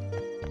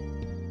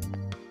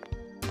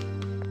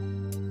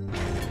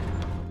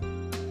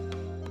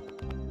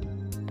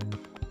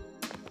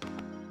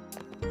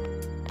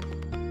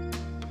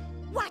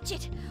 Watch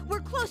it! We're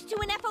close to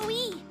an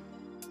FOE!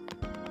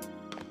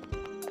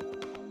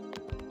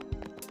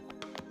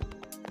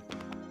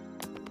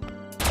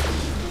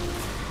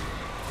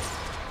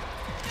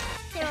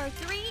 There are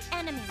 3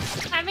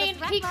 enemies. I mean,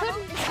 The he threat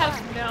level couldn't is have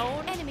high.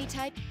 known, Enemy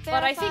type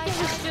but I think it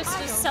verified was as just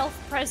a idle.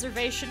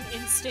 self-preservation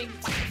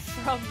instinct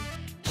from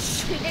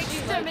Shinji.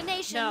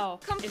 Extermination No,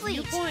 if complete.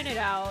 you point it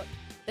out,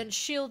 then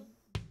she'll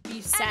be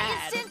An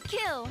sad. instant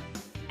kill!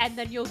 And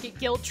then you'll get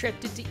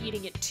guilt-tripped into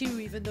eating it too,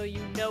 even though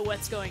you know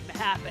what's going to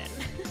happen.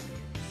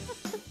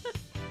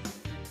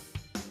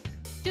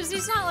 Because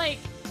he's not like...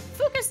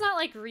 Fuka's not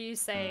like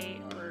Ryusei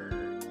or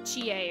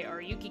Chie or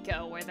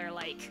Yukiko, where they're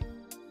like,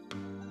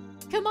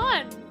 come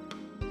on!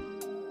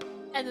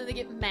 And then they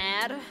get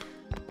mad.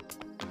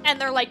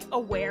 And they're like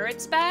aware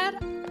it's bad.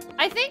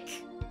 I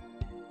think...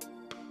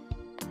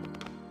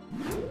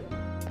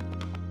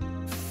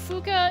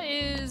 Fuka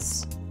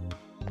is...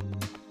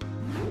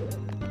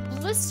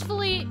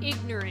 blissfully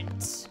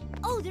ignorant,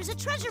 Oh, there's a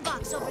treasure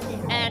box over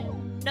there!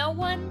 and no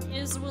one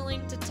is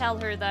willing to tell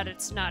her that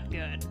it's not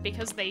good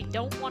because they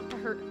don't want to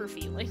hurt her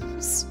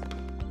feelings.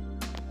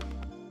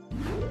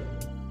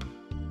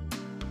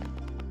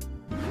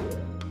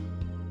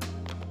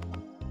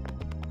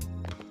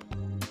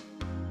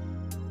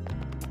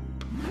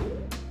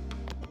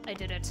 I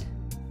did it.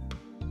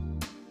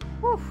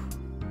 Whew.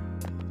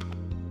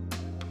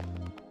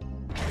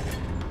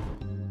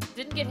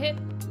 Didn't get hit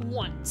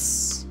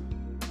once.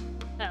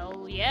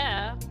 Hell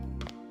yeah.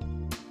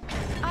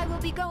 I will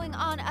be going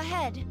on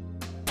ahead.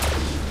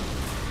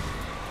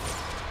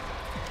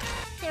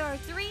 There are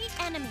 3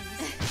 enemies.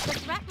 The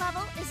threat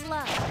level is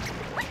low.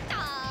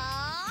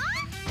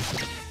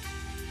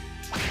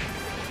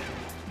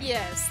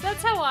 Yes,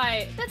 that's how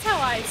I see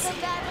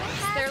The battle it.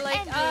 has They're like,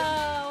 ended.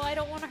 oh, I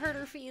don't want to hurt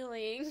her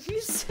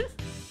feelings.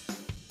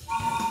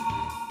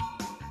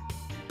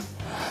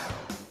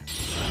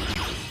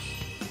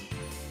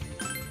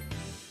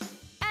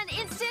 An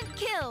instant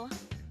kill!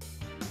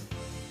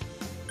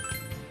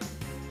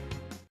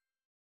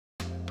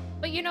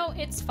 But you know,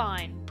 it's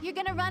fine. You're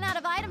gonna run out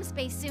of item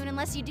space soon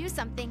unless you do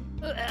something.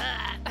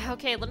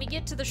 Okay, let me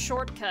get to the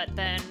shortcut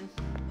then.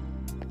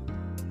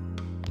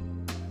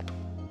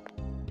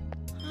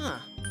 Huh.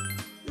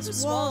 This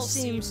This wall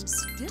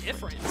seems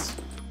different.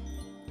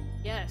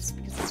 Yes,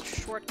 because it's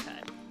a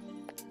shortcut.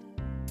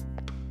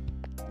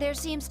 There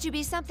seems to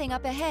be something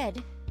up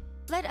ahead.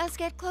 Let us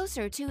get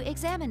closer to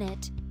examine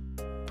it.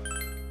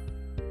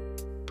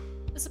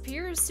 This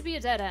appears to be a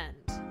dead end.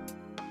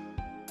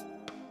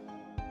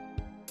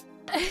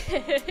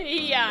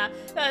 Yeah,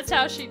 that's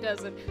how she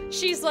does it.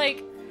 She's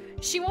like,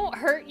 she won't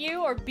hurt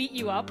you or beat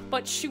you up,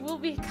 but she will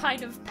be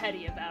kind of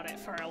petty about it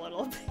for a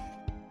little bit.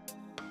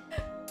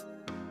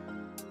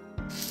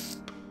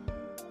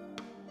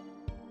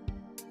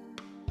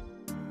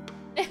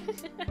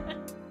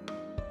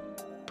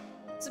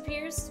 This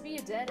appears to be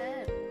a dead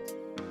end.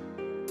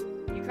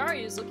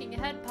 Yukari is looking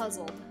ahead,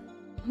 puzzled.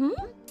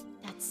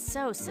 That's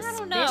so suspicious. I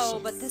don't know,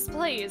 but this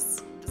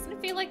place, doesn't it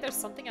feel like there's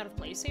something out of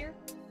place here?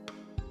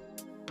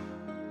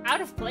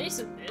 Out of place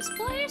in this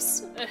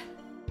place?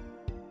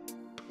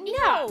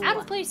 Yeah, out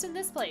of place in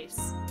this place.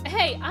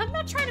 Hey, I'm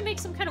not trying to make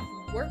some kind of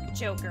work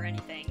joke or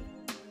anything.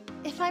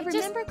 If I It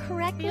just remember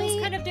correctly,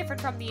 Feels kind of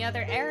different from the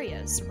other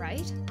areas,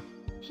 right?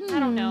 I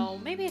don't know,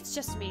 maybe it's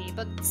just me,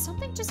 but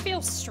something just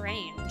feels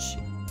strange.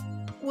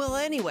 Well,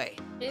 anyway,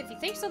 If you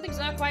think something's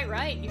not quite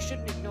right, you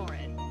shouldn't ignore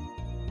it.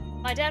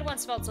 My dad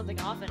once felt something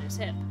off in his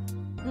hip.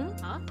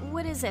 Huh?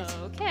 What is it?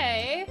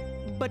 Okay.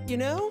 but you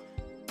know,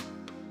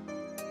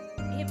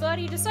 But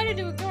he decided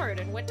to ignore it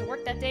and went to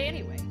work that day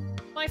anyway.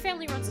 My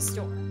family runs a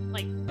store,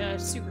 like a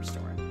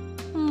superstore.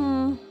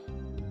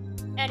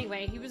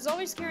 Anyway, he was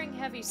always carrying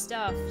heavy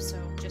stuff, so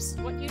just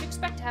what you'd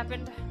expect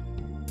happened.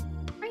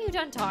 Are you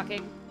done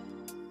talking?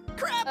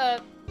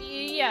 crap!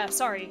 Yeah,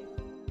 sorry.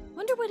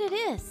 Wonder what it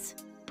is.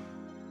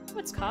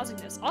 What's causing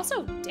this?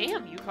 Also,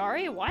 damn,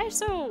 Yukari, why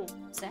so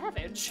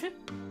savage?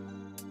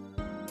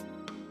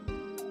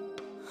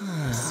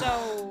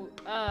 So,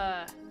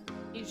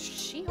 is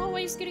she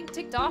always getting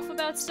ticked off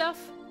about stuff?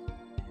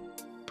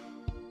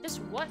 Just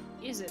what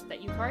is it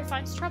that Yukari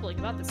finds troubling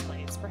about this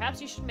place?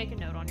 Perhaps you should make a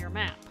note on your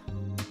map.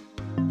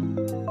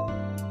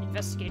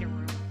 Investigator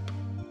room.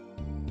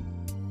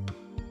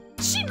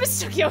 She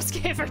mistook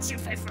Yosuke for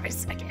Junpei for a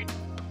second.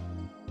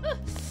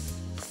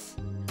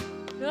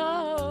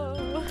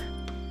 No.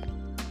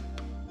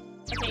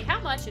 Okay, how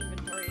much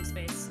inventory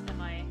space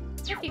am I?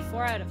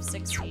 54 out of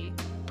 60.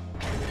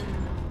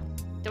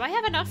 Do I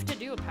have enough to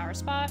do a power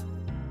spot?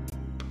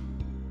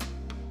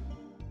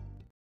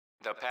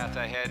 The path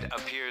ahead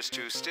appears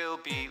to still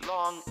be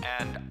long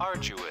and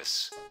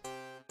arduous.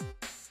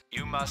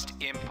 You must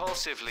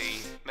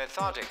impulsively,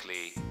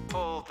 methodically,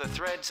 pull the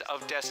threads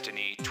of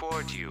destiny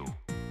toward you.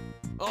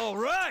 All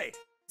right.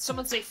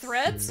 Someone say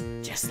threads?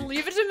 Just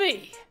leave it to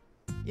me.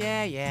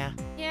 Yeah.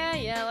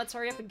 Yeah, let's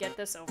hurry up and get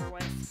this over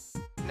with.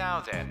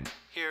 Now then,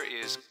 here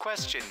is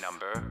question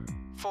number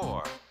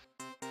 4.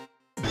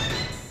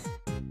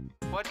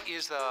 What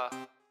is the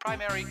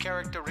primary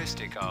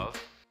characteristic of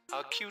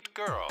a cute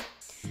girl?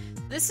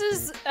 This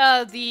is,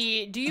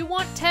 the do you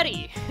want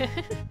Teddy?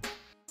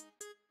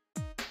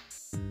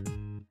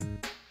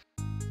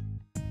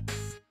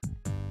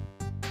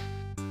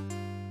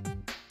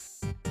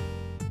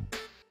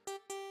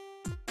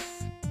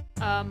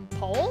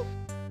 Poll?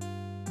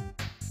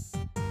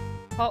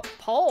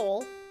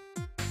 Poll?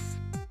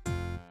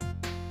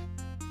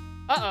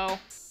 Uh-oh.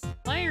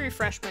 Let me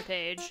refresh my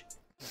page.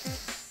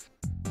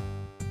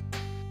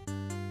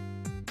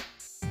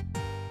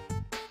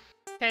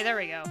 Okay, there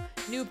we go.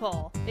 New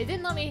poll. It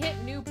didn't let me hit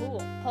new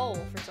poll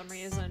for some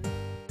reason.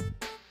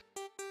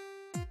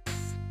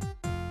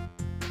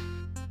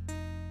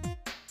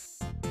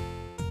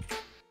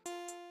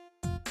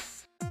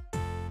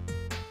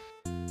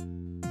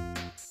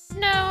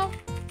 No,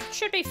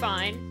 should be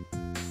fine.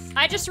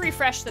 I just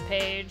refreshed the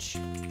page.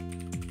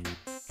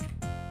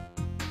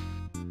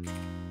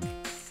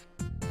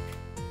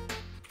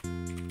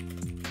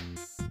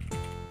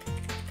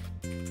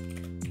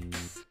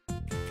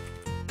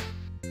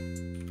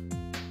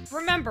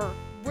 Remember,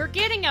 we're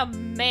getting a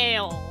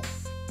male.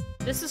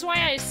 This is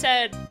why I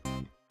said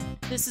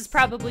this is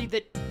probably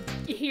the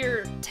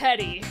here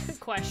Teddy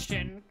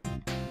question.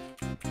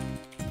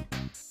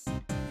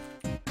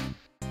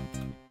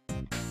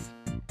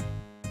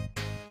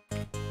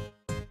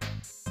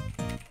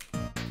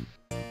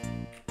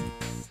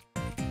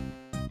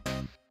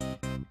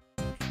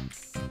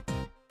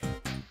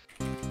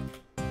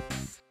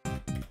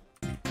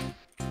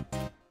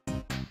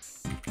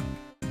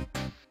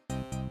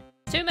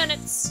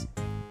 Minutes.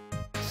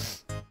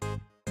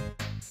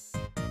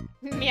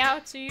 Meow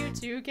to you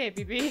too,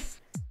 KPB.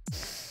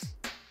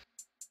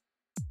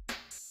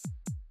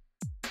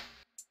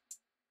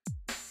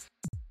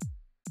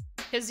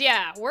 Cause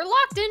yeah, we're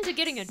locked into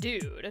getting a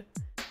dude.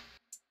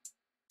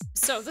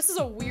 So this is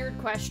a weird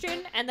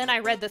question, and then I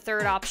read the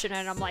third option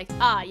and I'm like,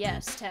 ah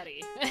yes,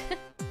 Teddy.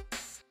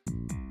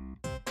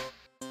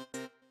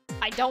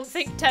 I don't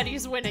think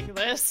Teddy's winning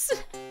this.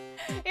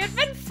 It'd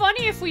been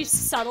funny if we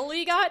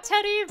subtly got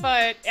Teddy,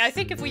 but I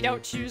think if we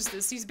don't choose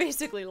this, he's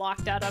basically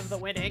locked out of the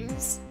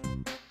winnings.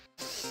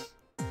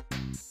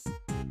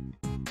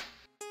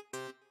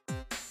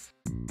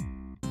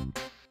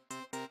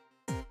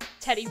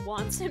 Teddy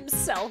wants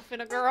himself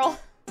in a girl.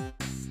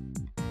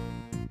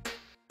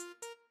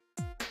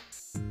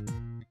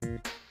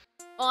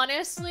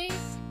 Honestly,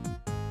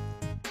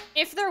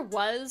 if there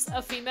was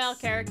a female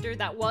character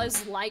that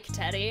was like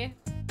Teddy,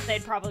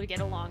 they'd probably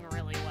get along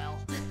really well.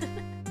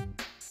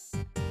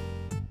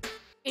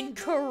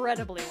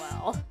 Incredibly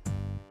well.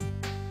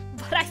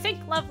 But I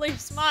think Lovely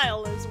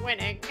Smile is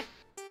winning.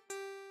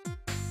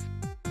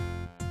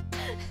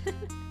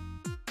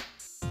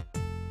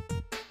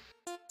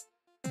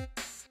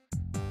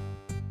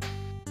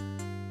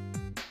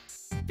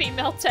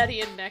 Female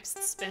Teddy in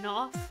next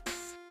spin-off.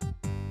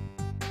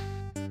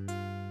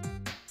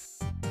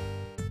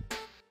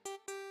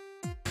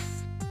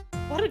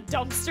 What a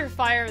dumpster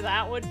fire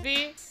that would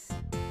be.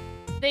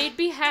 They'd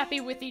be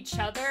happy with each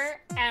other,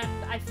 and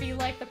I feel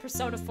like the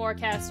Persona 4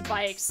 cast,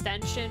 by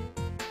extension,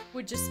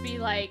 would just be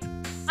like,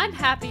 I'm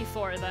happy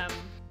for them.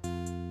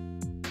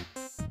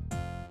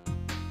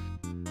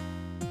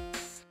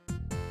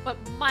 But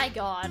my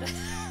god.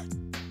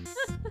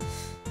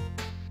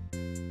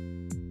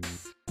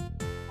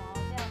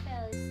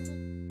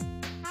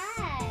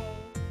 Hi.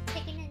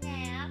 Taking a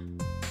nap?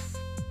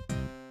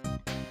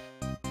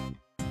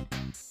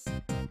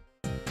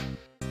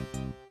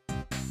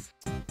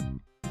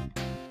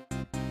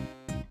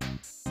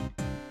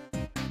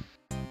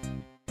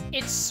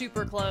 It's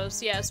super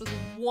close, yes, with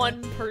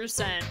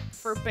 1%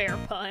 for Bear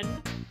Pun.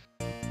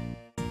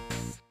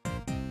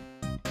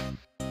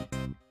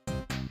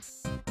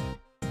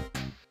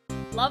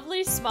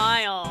 Lovely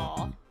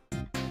Smile.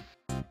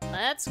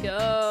 Let's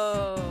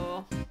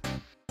go.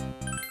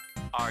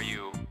 Are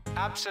you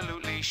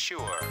absolutely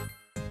sure?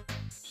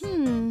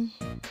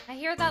 I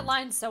hear that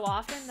line so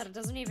often that it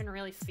doesn't even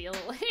really feel,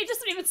 it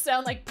doesn't even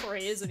sound like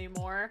praise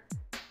anymore.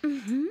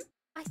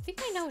 I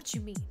think I know what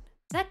you mean.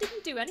 That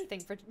didn't do anything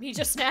for me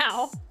just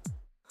now.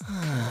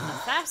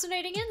 A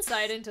fascinating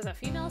insight into the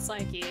female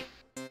psyche.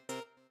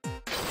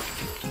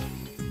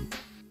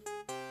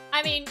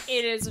 I mean,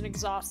 it is an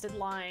exhausted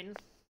line.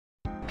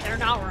 They're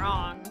not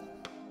wrong.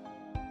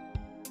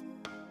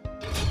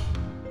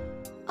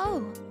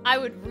 Oh, I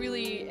would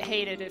really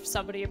hate it if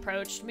somebody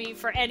approached me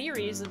for any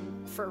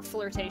reason, for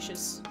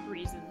flirtatious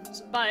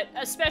reasons. But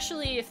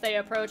especially if they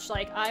approach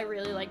like, I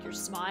really like your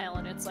smile,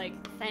 and it's like,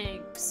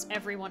 thanks,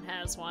 everyone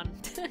has one.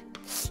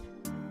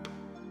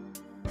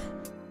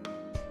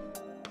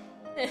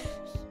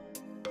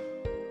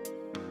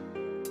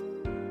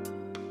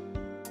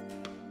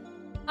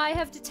 I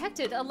have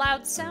detected a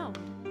loud sound.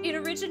 It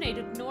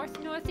originated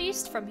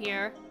north-northeast from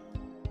here.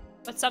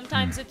 But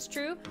sometimes it's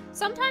true.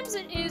 Sometimes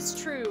it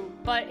is true,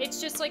 but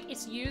it's just like,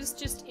 it's used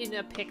just in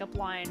a pickup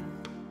line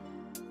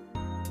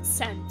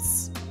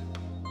sense.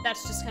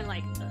 That's just kind of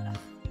like,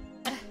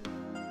 ugh.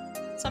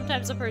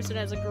 Sometimes a person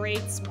has a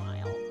great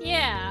smile.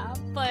 Yeah,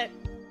 but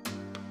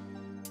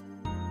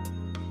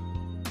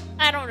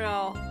I don't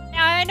know.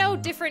 I know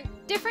different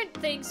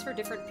things for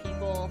different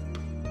people.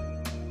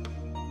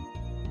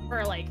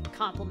 For like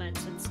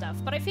compliments and stuff,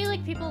 but I feel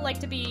like people like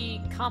to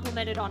be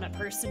complimented on a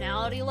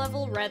personality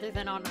level rather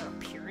than on an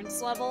appearance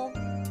level.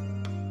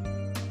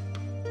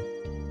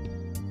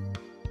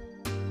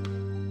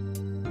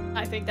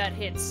 I think that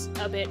hits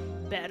a bit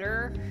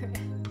better.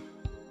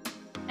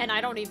 And I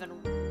don't even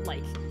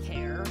like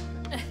care.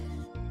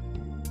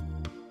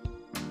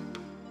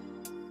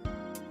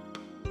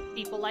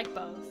 People like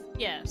both.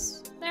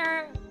 Yes.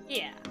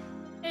 Yeah.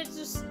 It's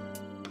just,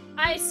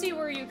 I see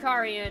where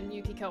Yukari and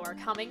Yukiko are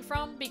coming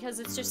from, because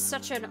it's just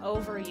such an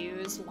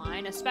overused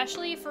line,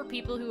 especially for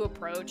people who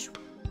approach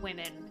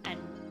women and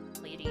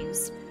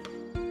ladies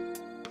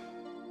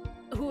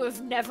who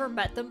have never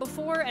met them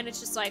before, and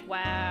it's just like,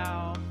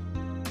 wow.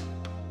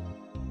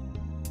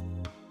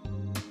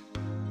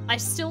 I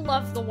still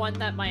love the one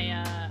that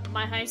my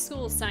high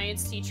school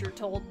science teacher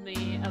told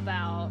me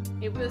about.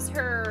 It was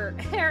her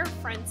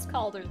friends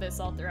called her this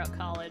all throughout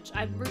college.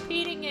 I'm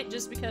repeating it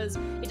just because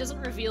it doesn't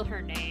reveal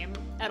her name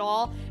at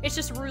all. It's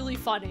just really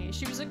funny.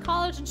 She was in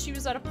college and she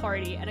was at a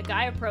party and a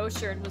guy approached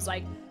her and was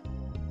like,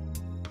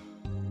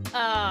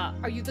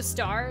 are you the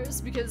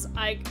stars? Because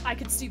I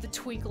could see the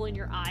twinkle in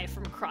your eye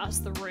from across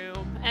the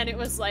room. And it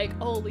was like,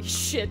 holy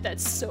shit,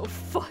 that's so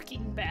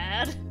fucking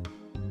bad.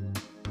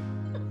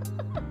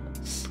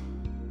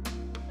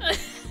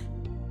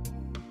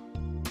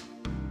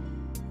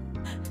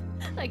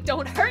 Like,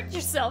 don't hurt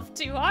yourself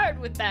too hard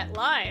with that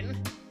line.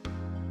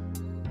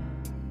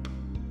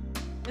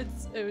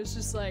 It was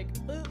just like,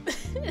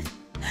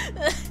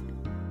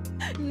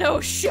 no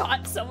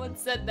shot someone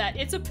said that.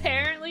 It's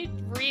apparently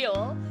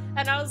real.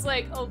 And I was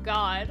like, oh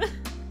god.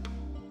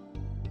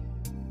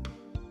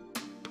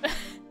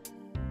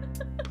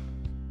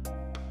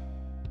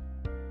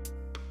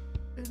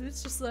 And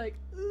it's just like,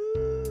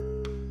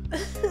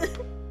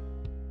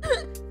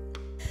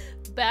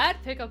 bad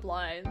pickup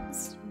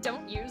lines.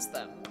 Don't use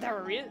them.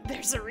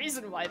 There's a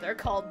reason why they're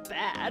called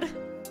bad.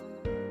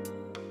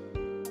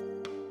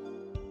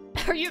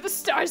 Are you the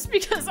stars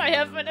because I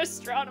have an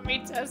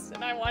astronomy test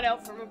and I want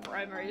help from a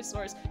primary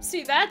source?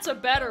 See, that's a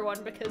better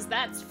one because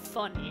that's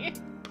funny.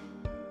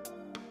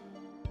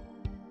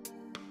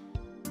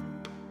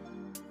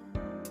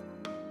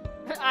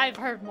 I've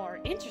heard more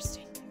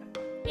interesting.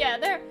 Yeah,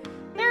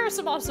 there are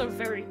some also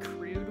very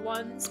crude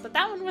ones, but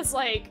that one was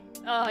like,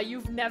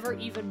 you've never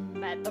even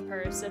met the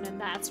person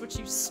and that's what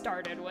you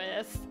started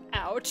with.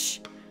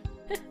 Ouch.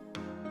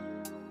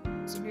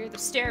 So near the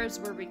stairs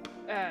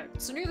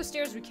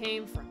we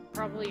came from.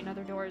 Probably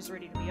another door is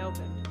ready to be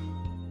opened.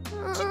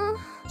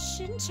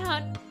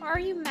 Shin-chan, are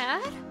you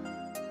mad?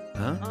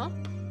 Huh? Huh?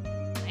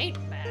 I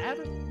ain't mad.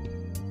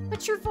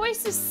 But your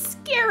voice is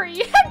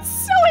scary, and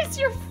so is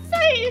your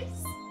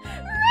face!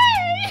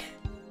 Ray!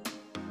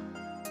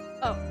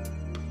 Oh.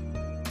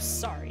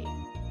 Sorry.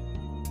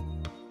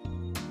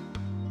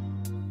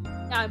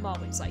 I'm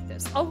always like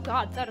this. Oh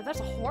god, that's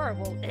a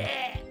horrible...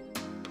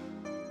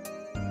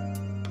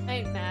 I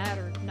ain't mad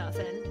or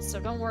nothing, so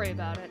don't worry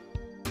about it.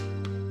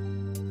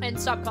 And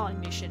stop calling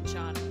me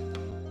Shin-chan.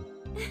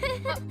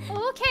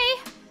 Okay.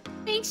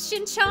 Thanks,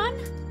 Shin-chan.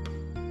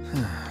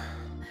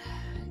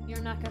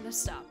 You're not gonna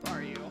stop,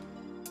 are you?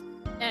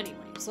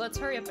 Anyways, let's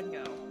hurry up and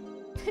go.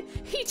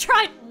 He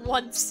tried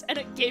once, and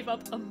it gave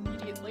up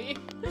immediately.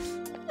 Do you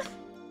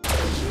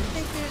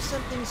think there's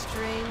something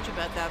strange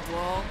about that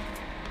wall?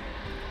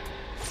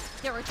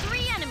 There are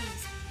 3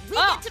 enemies. We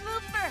get to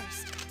move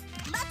first.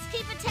 Let's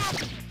keep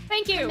attacking.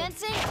 Thank you.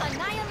 Commencing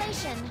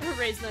annihilation.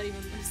 Ray's not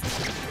even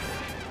listening.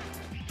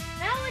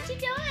 Now what you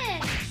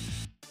doing?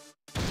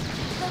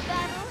 The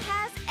battle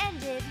has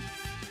ended.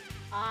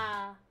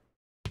 Ah.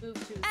 Move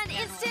to An panel.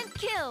 instant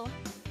kill.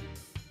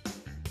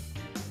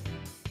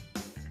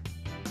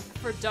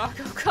 For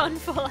Darko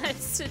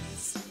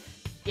convalescence.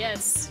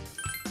 Yes.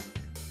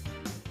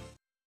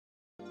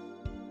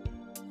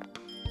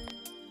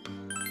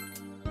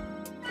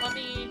 Let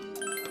me...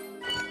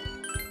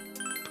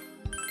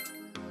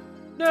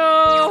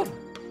 No!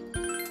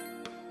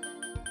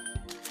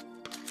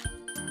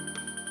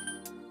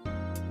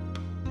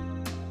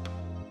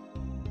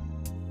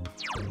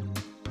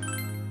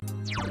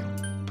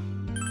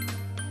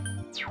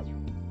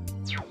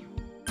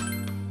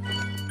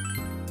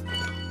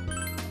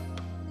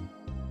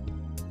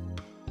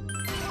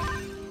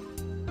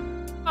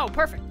 Oh,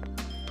 perfect.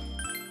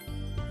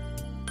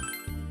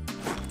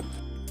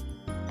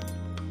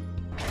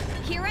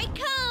 Here I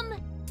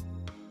come!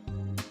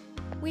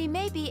 We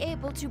may be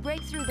able to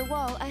break through the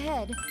wall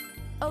ahead.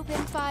 Open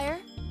fire.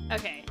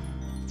 Okay.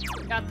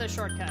 Got the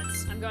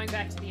shortcuts. I'm going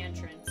back to the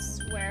entrance.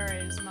 Where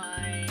is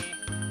my...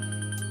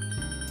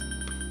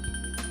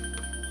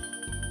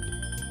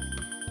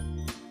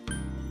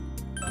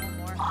 One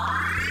more.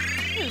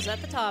 Who's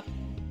at the top?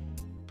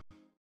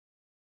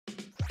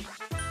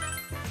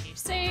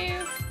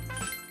 Save.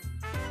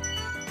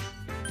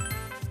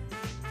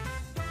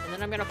 And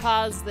then I'm gonna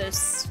pause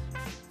this.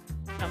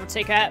 I'm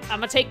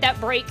gonna take that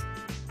break.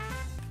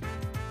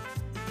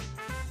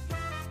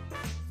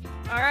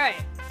 Alright.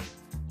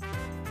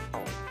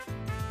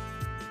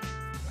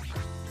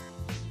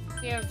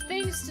 We have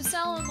things to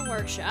sell in the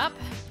workshop.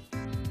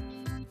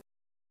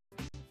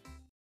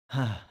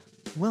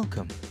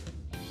 Welcome.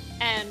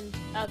 And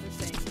other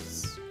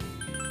things.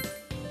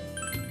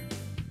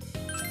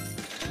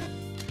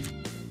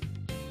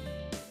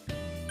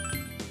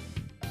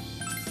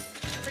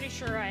 Pretty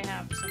sure I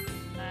have something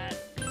for that.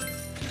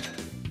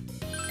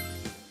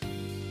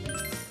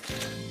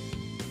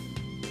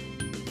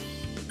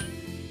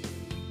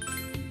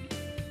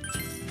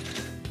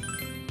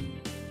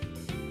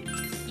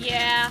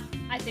 Yeah,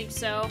 I think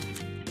so.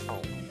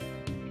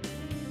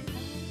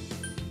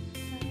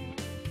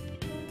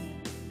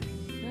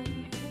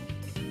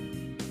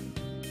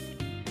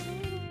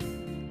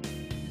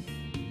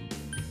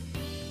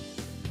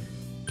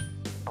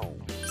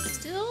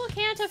 Still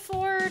can't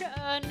afford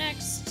a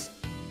next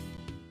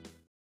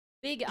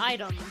big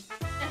item.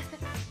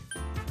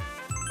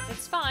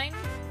 It's fine.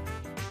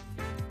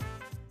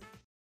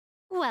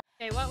 Well,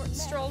 Okay, what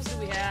strolls do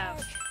we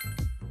have?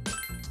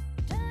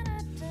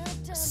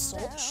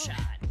 Assault shot.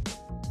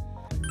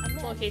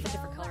 Locate the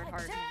different colored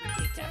heart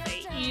in the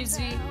Café.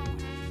 Easy.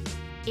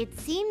 it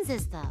seems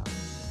as though...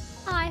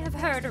 I have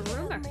heard a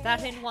rumor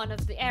that in one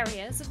of the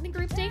areas of the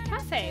Group Date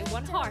Cafe,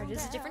 one heart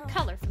is a different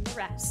color from the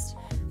rest.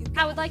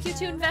 I would like you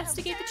to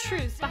investigate the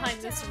truth behind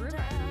this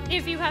rumor.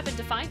 If you happen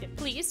to find it,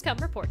 please come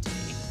report to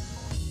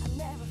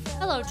me.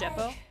 Hello,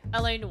 Jeppo.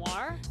 LA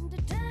Noire?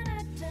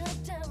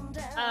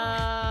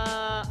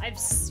 I've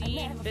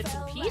seen bits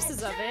and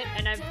pieces of it,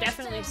 and I've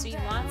definitely seen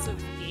lots of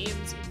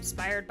games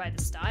inspired by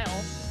the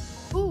style.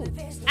 Ooh,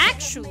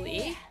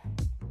 actually,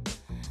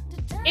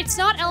 it's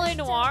not LA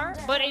Noire,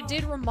 but it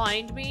did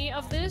remind me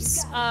of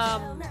this.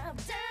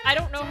 I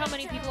don't know how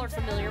many people are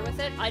familiar with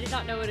it. I did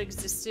not know it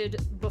existed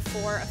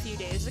before a few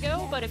days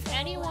ago, but if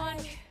anyone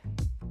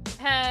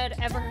had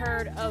ever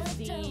heard of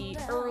the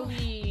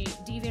early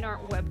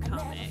DeviantArt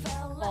webcomic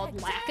called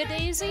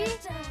Lackadaisy,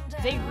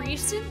 they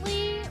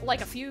recently,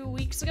 like a few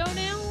weeks ago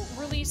now,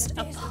 released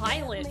a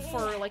pilot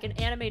for like an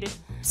animated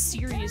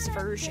series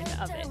version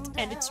of it,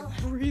 and it's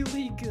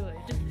really good.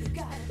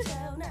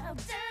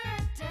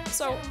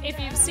 So if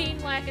you've seen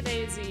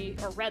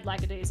Lackadaisy, or read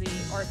Lackadaisy,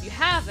 or if you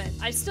haven't,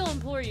 I still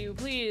implore you,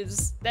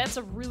 please, that's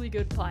a really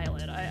good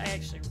pilot. I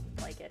actually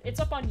really like it. It's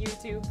up on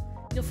YouTube.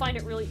 You'll find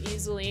it really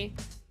easily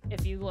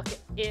if you look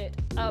it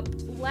up.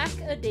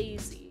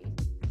 Lackadaisy.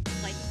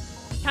 Like,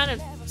 kind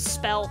of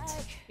spelt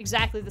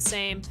exactly the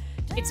same.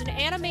 It's an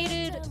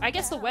animated, I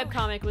guess the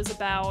webcomic was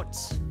about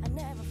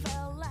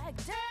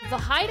the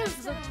height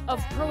of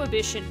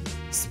Prohibition,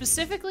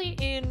 specifically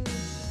in,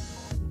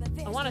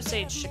 I want to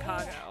say it's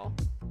Chicago.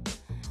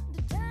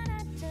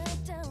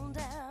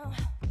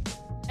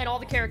 And all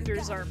the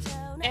characters are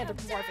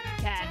anthropomorphic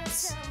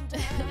cats.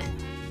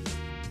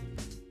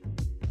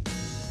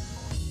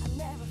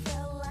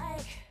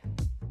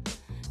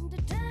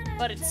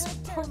 But it's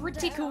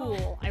pretty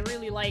cool. I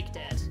really liked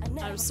it.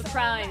 I was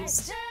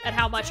surprised at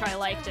how much I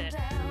liked it.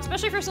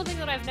 Especially for something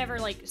that I've never,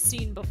 like,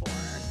 seen before.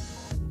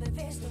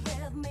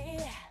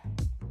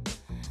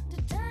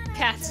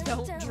 Cats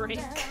don't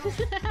drink.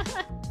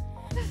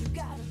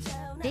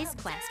 This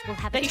quest will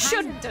have They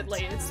shouldn't, at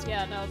least.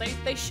 Yeah, no,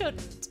 they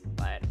shouldn't,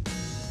 but...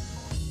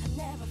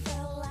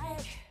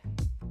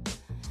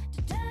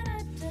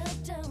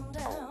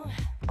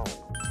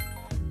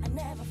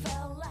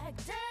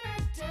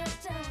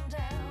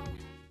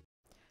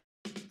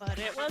 But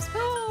it was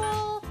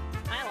cool!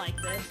 I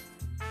liked it.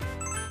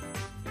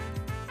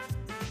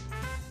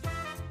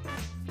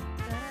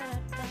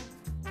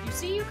 You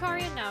see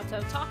Yukari and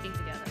Naoto talking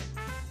together.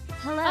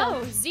 Hello.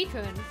 Oh,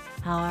 Zikun.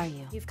 How are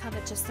you? You've come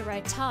at just the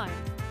right time.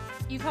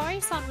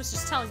 Yukari-san was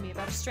just telling me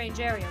about a strange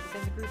area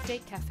within the Group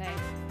Date Cafe.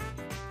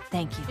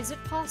 Thank you. Is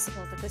it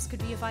possible that this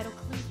could be a vital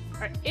clue?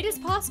 It is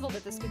possible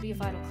that this could be a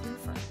vital clue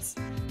for us.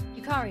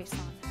 Yukari-san,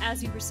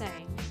 as you were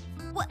saying...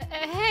 What?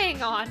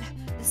 Hang on.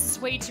 This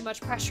is way too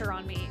much pressure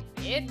on me.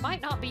 It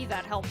might not be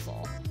that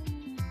helpful.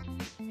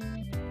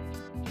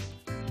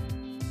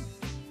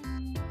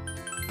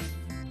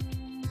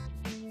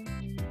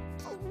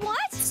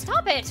 What?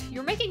 Stop it!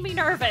 You're making me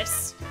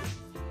nervous!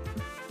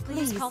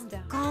 Please calm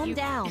down. Calm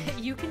down.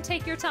 You can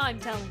take your time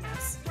telling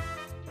us.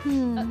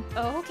 Hmm,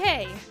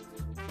 Okay.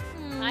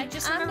 I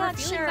just I'm remember not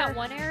feeling sure. that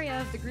one area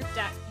of the Group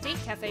Date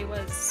Cafe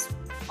was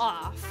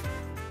off.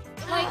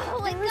 Like,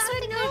 Oh, I there was gotta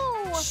something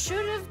know. that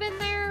should have been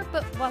there,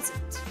 but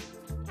wasn't.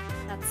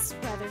 That's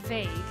rather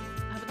vague.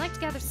 I would like to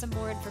gather some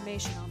more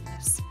information on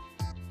this.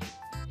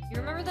 You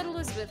remember that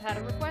Elizabeth had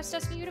a request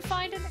asking you to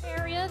find an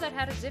area that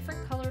had a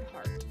different colored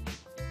heart.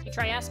 You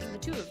try asking the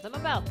two of them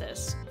about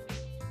this.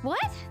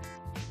 What?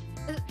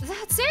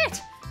 That's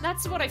it!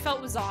 That's what I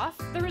felt was off.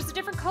 There was a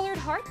different colored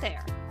heart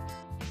there.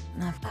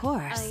 Of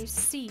course. I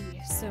see.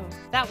 So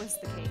that was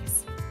the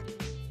case.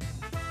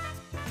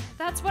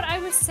 That's what I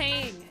was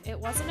saying. It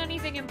wasn't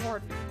anything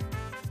important.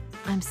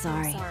 I'm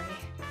sorry. Sorry.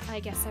 I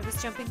guess I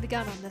was jumping the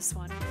gun on this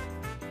one.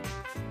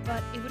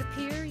 But it would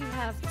appear you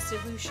have the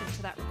solution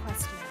to that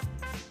request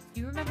now.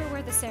 Do you remember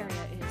where this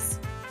area is?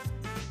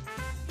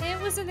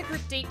 It was in the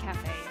group date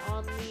cafe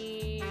on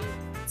the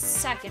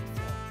 2nd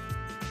floor.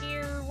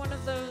 Near one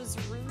of those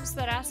rooms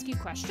that ask you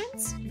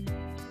questions?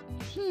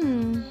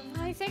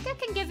 I think I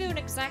can give you an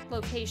exact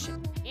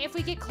location. If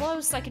we get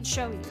close, I can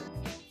show you.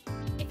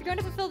 If you're going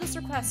to fulfill this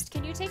request,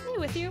 can you take me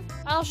with you?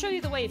 I'll show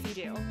you the way if you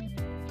do.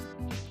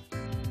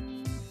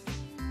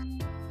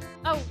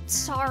 Oh,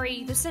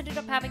 sorry. This ended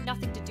up having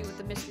nothing to do with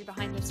the mystery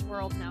behind this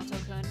world,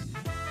 Naoto-kun.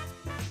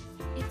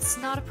 It's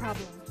not a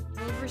problem.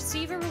 You'll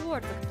receive a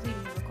reward for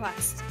completing the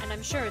request, and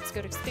I'm sure it's a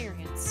good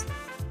experience.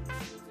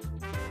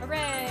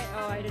 Hooray!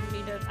 Oh, I didn't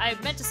mean to. I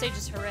meant to say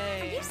just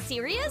hooray. Are you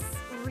serious?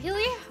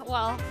 Really?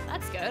 Well,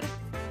 that's good.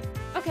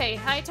 Okay,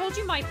 I told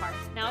you my part.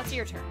 Now it's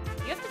your turn.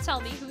 You have to tell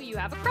me who you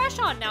have a crush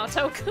on,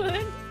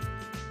 Naoto-kun.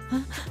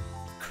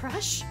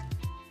 Crush?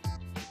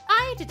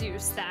 I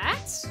deduced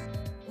that.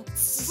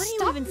 What are you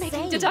Stop even making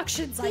saying?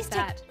 deductions Please like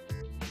that.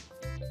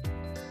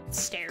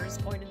 Stares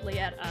pointedly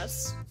at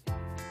us.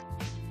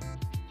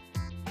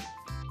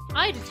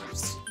 I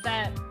deduced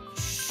that.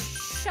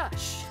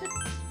 Shush.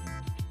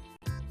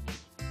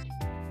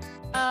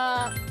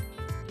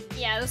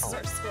 Yeah, this is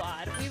our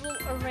squad. We will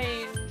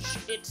arrange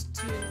it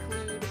to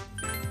include.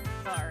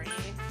 Sorry.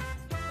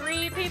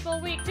 3 people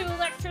weak to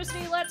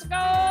electricity. Let's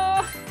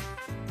go.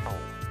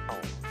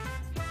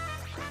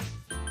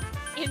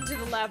 Into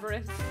the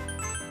labyrinth.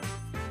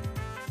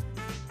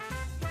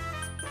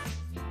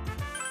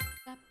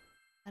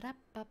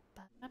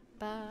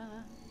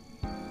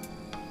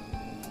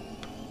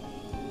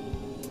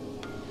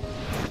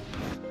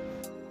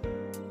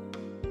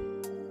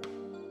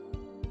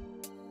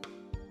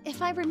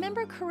 If I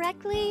remember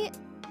correctly,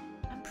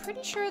 I'm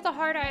pretty sure the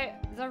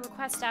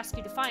request asked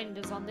you to find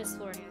is on this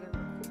floor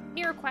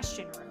near a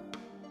question room.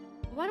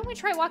 Why don't we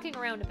try walking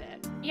around a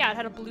bit? Yeah, it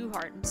had a blue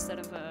heart instead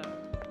of a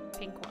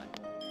pink one.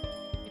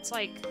 It's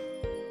like...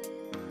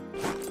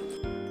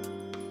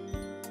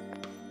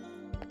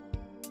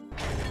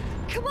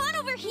 come on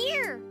over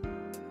here!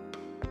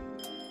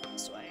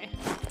 this way.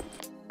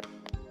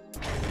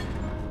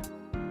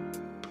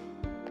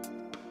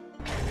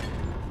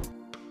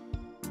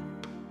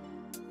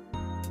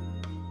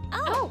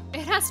 Oh,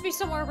 it has to be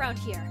somewhere around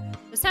here.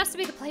 This has to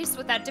be the place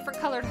with that different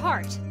colored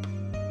heart.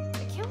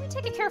 Can we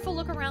take a careful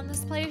look around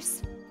this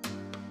place?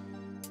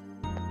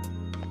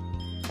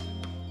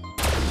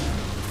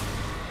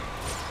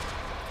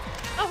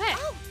 Oh, hey!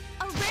 Oh,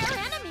 a rare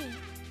enemy!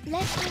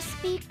 Let us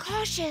be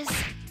cautious.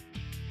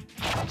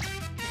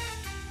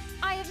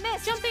 I have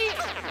missed! Jumpy!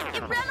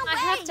 It ran away! I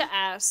have to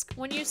ask,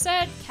 when you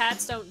said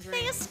cats don't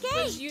drink, They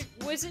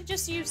escaped! was it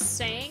just you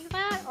saying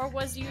that, or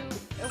wasn't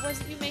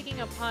you making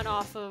a pun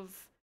off of,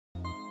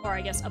 or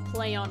I guess a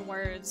play on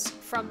words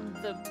from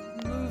the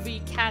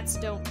movie Cats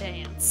Don't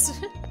Dance?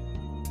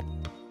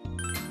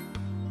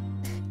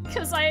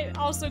 Because I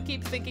also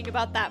keep thinking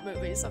about that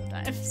movie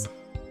sometimes.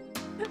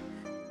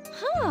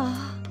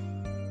 Huh.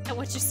 And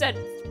what you said,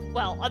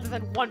 well, other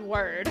than one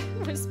word,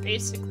 was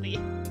basically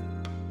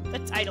the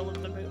title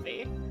of the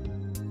movie.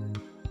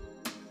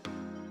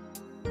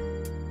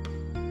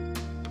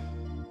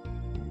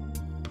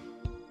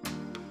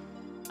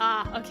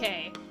 Ah,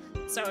 okay.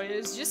 So it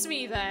was just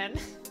me then.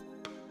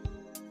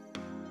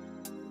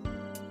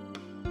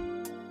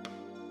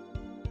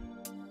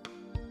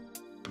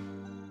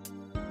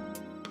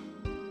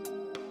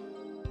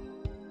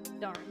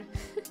 Darn.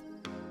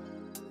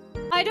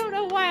 I don't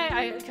know why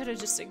I could have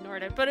just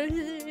ignored it, but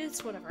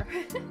it's whatever.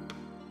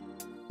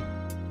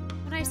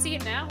 When I see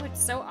it now,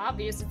 it's so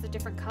obvious it's a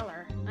different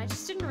color. I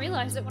just didn't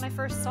realize it when I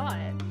first saw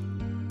it.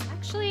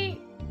 Actually,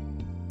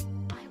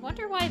 I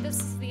wonder why this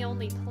is the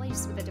only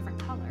place with a different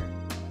color.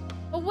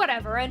 But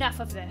whatever, enough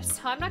of this.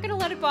 I'm not gonna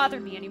let it bother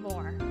me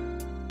anymore.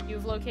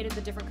 You've located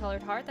the different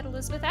colored heart that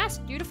Elizabeth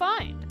asked you to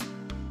find.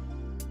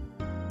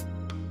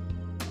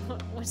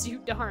 Was you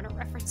darn a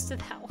reference to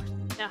that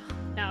one?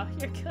 No,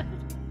 you're good.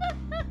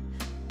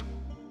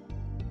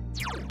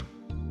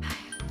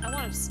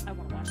 I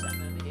want to watch that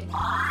movie.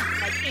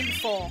 Like, in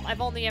full.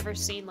 I've only ever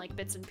seen, like,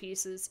 bits and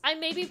pieces. I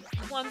maybe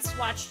once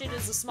watched it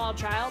as a small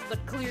child,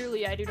 but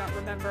clearly I do not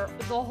remember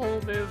the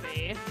whole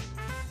movie.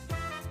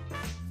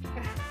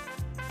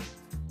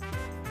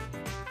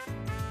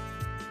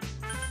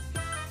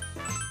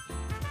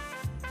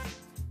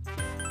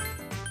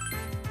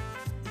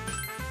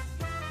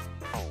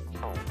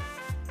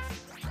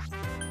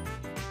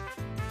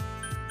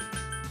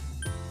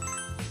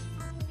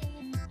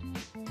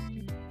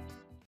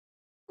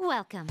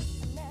 Welcome.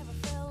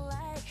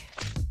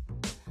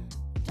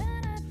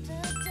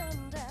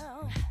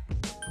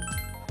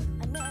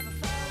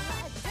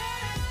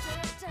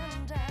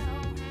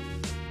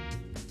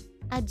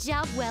 A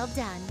job well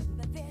done.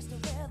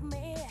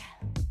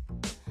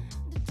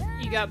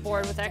 You got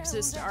bored with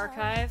Exist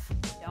Archive?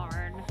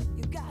 Darn.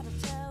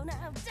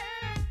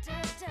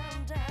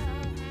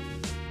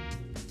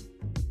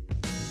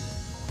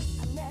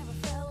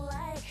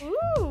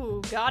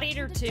 Ooh, God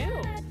Eater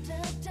 2.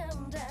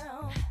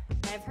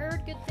 I've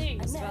heard good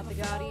things about the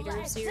God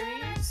Eater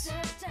series.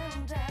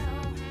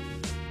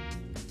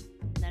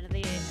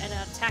 And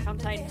Attack on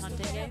Titan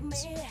hunting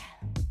games.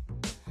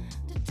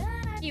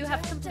 You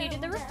have completed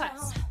the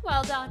request.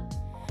 Well done.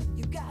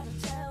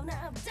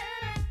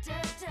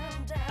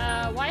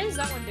 Why is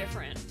that one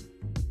different?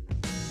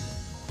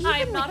 I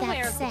am not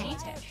aware of the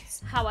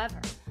details. However,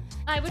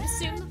 I would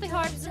assume that the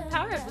heart is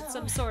empowered with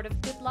some sort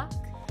of good luck.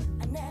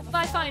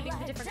 By finding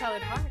the different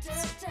colored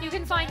hearts, you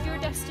can find your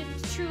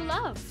destined true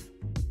love.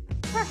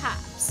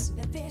 Perhaps.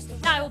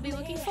 I will be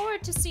looking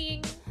forward to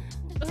seeing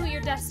who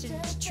your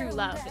destined true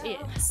love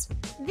is.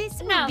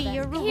 This Now will be then,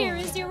 your reward. here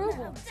is your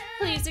reward.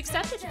 Please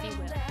accept it if you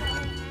will.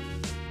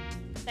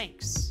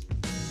 Thanks.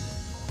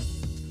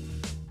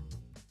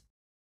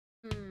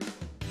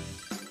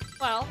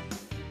 Well,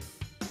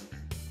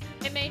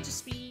 it may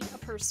just be a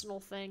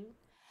personal thing.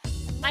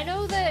 I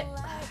know that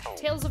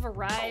Tales of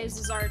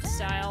Arise's art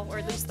style, or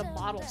at least the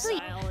model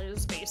style,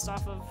 is based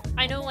off of...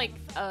 I know, like,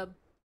 the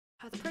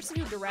person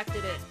who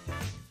directed it,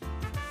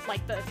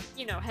 like the,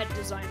 you know, head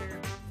designer,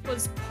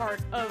 was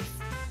part of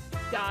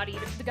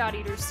the God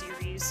Eater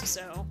series,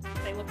 so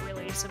they look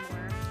really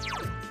similar.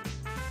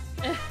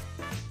 But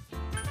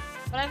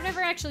I've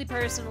never actually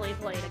personally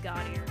played a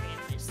God Eater game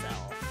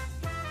myself.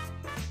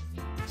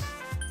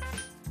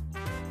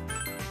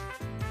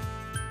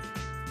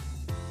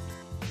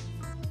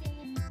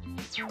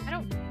 I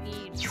don't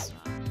need some.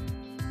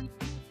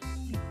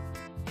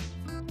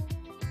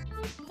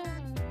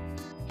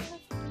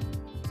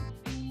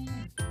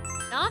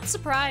 Not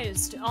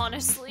surprised,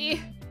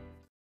 honestly.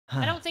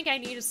 I don't think I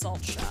need a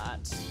salt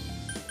shot.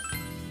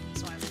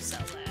 So I will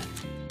sell that.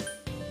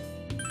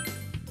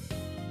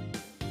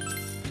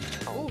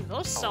 Oh,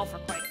 those sell for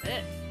quite a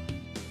bit.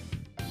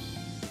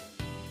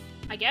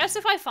 I guess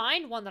if I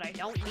find one that I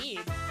don't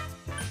need,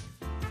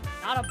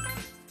 not a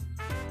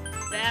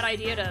bad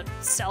idea to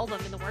sell them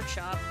in the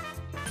workshop.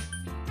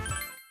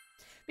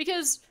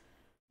 Because,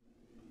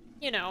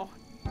 you know,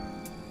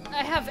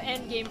 I have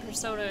endgame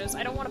personas.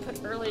 I don't want to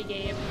put early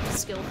game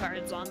skill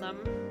cards on them.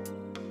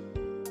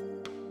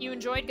 You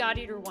enjoyed God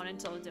Eater 1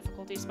 until the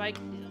difficulty spike?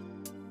 Yeah.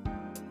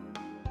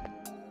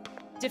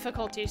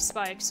 Difficulty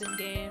spikes in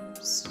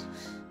games.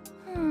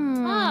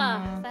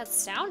 Ah, that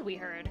sound we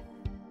heard.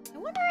 I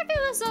wonder if it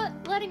was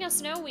letting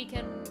us know we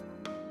can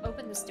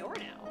open this door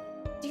now.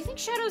 Do you think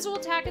shadows will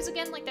attack us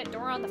again like that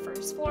door on the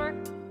first floor?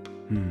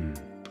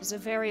 It's a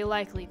very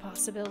likely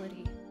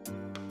possibility.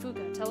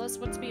 Fuka, tell us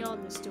what's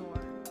beyond this door.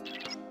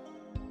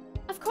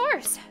 Of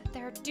course!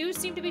 There do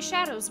seem to be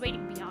shadows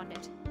waiting beyond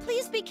it.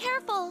 Please be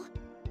careful.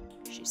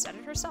 She said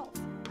it herself.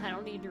 I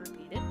don't need to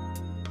repeat it.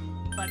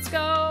 Let's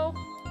go!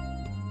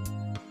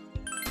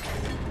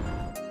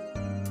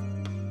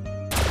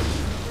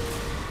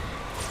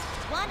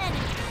 One enemy.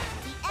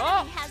 The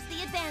enemy has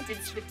the advantage.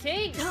 It's the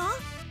king! Huh?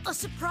 A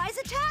surprise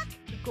attack?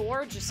 The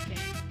gorgeous king.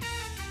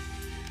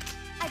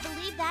 I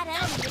believe that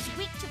enemy is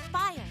weak to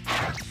fire.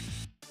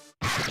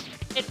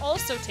 It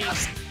also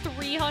takes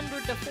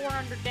 300 to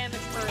 400 damage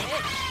per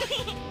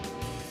hit.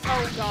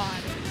 Oh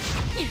god.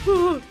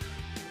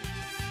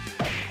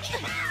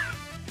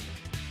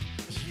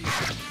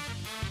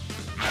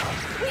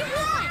 We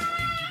won!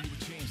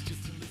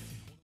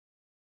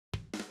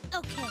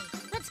 Okay,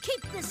 let's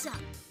keep this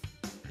up.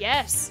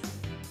 Yes!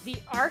 The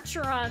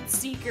Archeron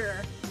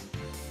Seeker.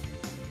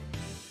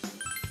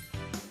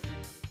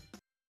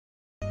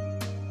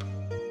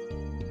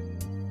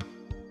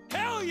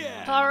 Hell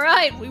yeah!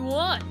 Alright, we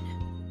won!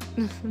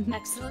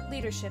 Excellent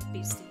leadership,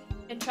 Beastie.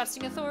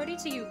 Entrusting authority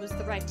to you was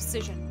the right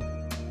decision.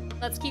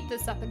 Let's keep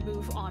this up and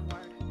move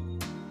onward.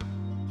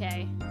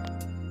 Okay.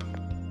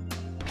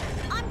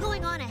 I'm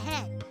going on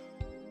ahead.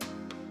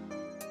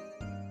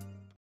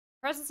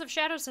 Presence of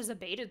shadows has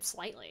abated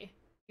slightly.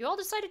 You all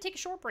decide to take a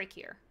short break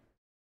here.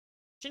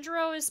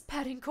 Shinjiro is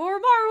patting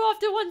Koromaru off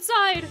to one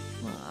side!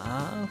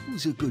 Ah,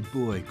 who's a good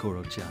boy,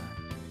 Koro-chan?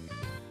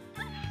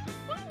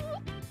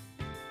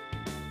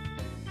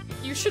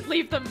 You should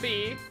leave them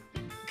be.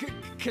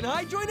 Can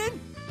I join in?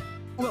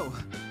 Well,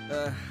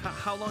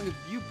 how long have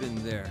you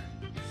been there?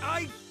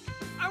 I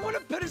want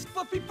to pet his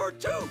fluffy fur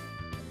too!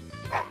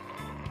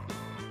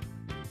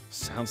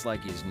 Sounds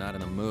like he's not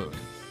in the mood.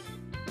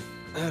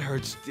 That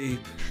hurts deep.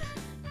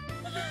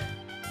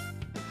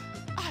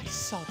 I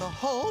saw the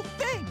whole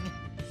thing!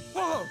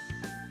 Whoa!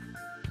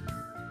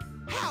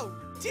 How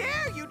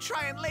dare you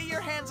try and lay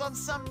your hands on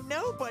some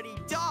nobody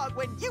dog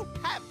when you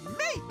have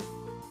me!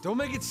 Don't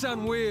make it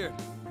sound weird.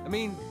 I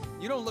mean,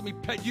 you don't let me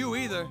pet you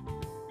either.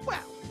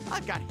 Well,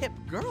 I've got hip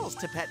girls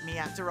to pet me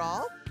after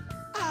all.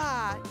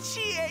 Ah,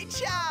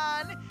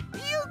 Chie-chan!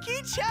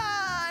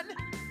 Yuki-chan!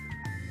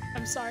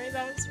 I'm sorry,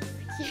 that was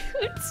really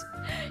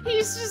cute.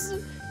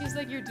 He's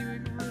like, you're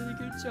doing a really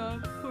good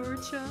job,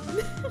 Koro-chan.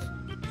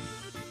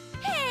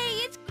 Hey,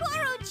 it's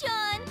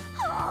Koro-chan!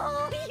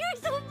 Oh,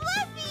 you're so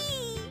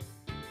fluffy!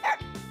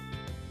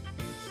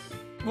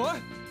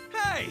 What?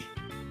 Hey!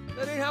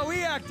 That ain't how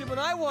he acted when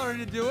I wanted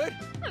to do it.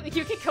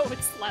 Yukiko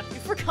would slap you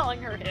for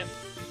calling her him.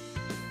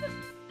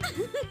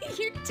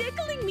 You're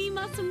tickling me,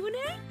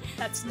 Masamune.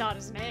 That's not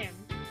his name.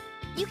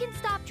 You can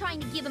stop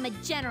trying to give him a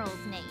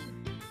general's name.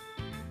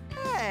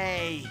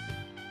 Hey,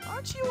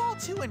 aren't you all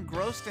too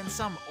engrossed in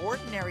some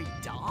ordinary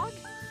dog?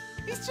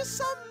 He's just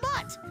some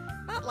mutt.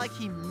 Not like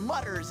he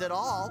mutters at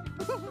all.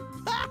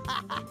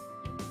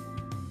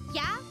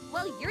 Yeah?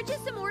 Well, you're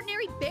just some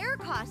ordinary bear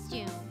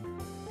costume.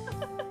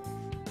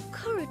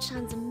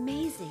 Koro-chan's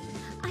amazing.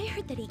 I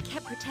heard that he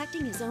kept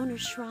protecting his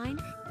owner's shrine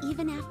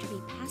even after he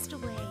passed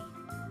away.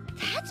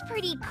 That's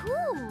pretty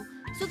cool.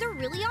 So there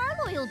really are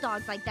loyal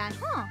dogs like that,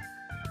 huh?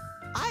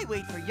 I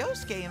wait for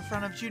Yosuke in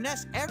front of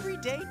Junes every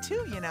day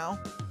too, you know.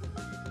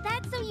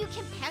 That's so you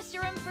can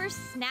pester him for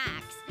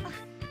snacks. Ugh,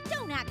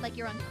 don't act like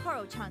you're on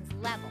Koro-chan's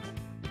level.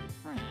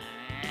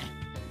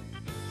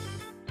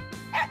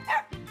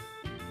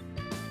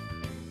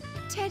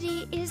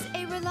 Teddy is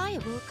a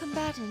reliable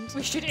combatant.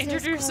 We should says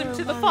introduce him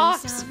to the Koromaru-san.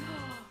 fox.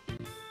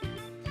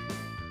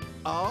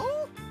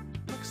 Oh?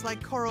 Looks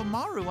like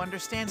Koromaru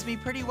understands me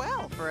pretty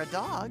well for a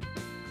dog.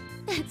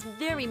 That's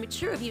very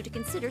mature of you to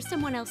consider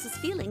someone else's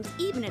feelings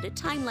even at a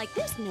time like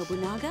this,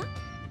 Nobunaga.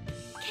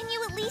 Can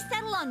you at least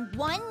settle on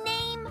one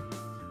name?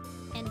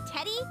 And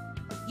Teddy,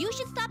 you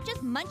should stop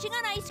just munching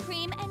on ice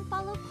cream and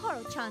follow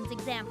Koro-chan's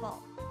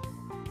example.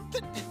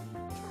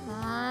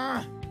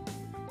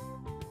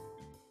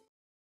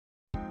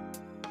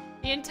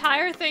 The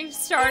entire thing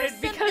started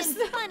There's because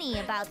something funny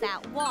about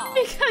that wall.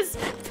 because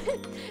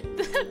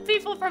the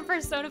people from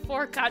Persona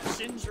 4 caught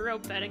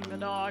Shinjiro petting the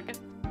dog.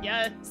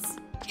 Yes.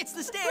 It's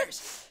the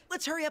stairs.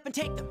 Let's hurry up and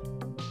take them.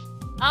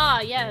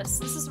 Ah, yes.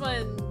 This is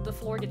when the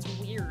floor gets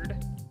weird.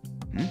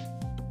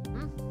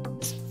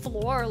 This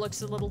floor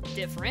looks a little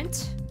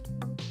different.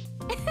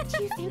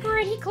 Do you think we're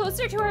any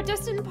closer to our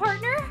destined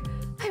partner?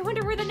 I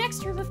wonder where the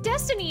next room of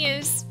destiny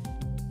is.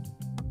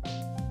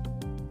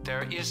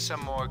 There is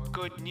some more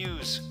good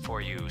news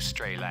for you,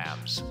 stray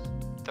lambs.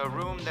 The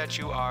room that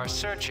you are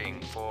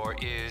searching for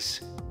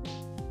is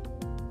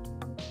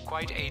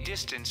quite a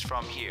distance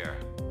from here.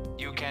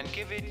 You can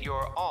give it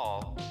your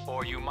all,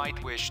 or you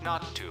might wish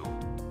not to.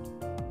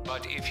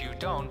 But if you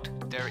don't,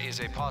 there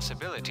is a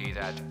possibility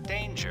that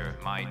danger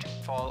might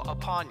fall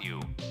upon you,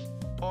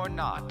 or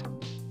not.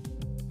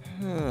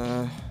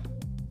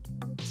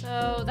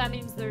 So that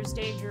means there's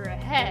danger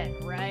ahead,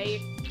 right?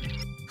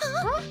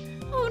 Huh?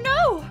 Oh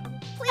no!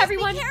 Please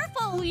Everyone, be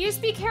careful! please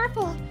be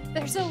careful.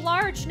 There's a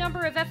large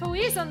number of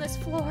FOEs on this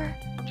floor.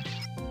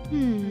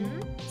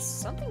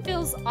 Something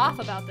feels off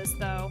about this,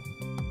 though.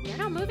 They're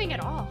not moving at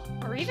all,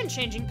 or even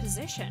changing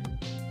position.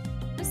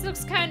 This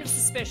looks kind of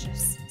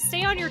suspicious.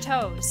 Stay on your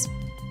toes.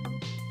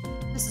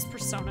 This is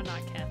Persona,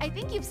 not Ken. I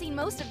think you've seen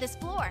most of this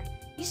floor.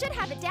 You should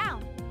have it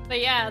down.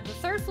 But yeah, the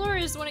third floor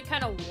is when it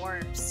kind of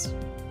warps.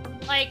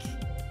 Like,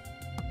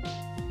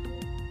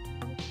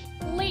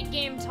 late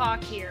game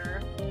talk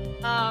here.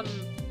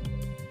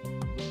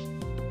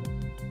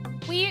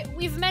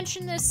 We've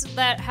mentioned this,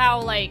 that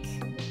how, like,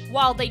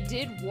 while they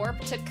did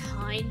warp to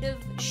kind of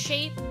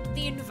shape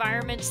the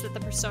environments that the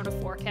Persona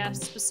 4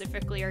 cast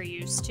specifically are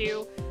used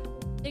to,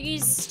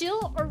 these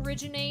still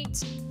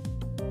originate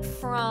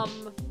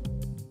from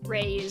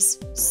Rei's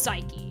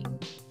psyche.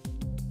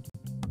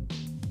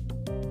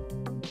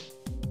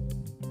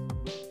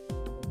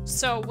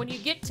 So when you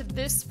get to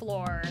this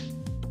floor,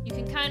 you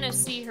can kind of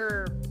see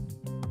her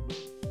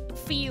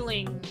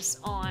feelings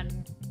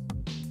on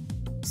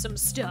some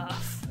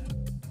stuff.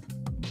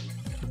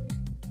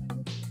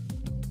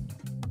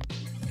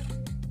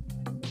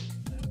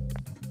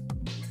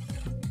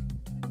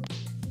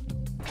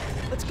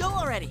 Let's go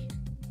already.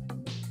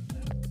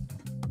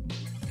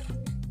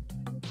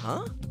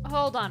 Huh?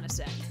 Hold on a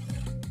sec.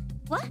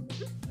 What?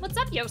 What's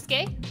up,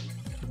 Yosuke?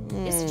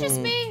 Is it just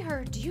me,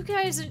 or do you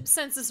guys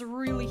sense this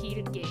really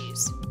heated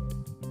gaze?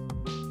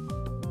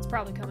 It's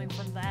probably coming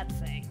from that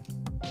thing.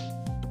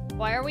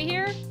 Why are we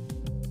here?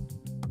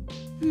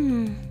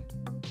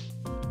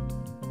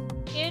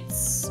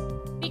 It's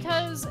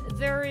because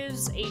there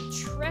is a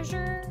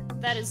treasure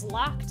that is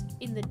locked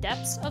in the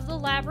depths of the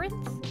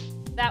labyrinth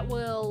that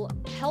will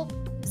help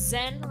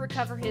Zen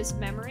recover his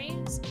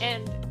memories,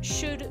 and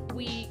should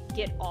we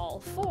get all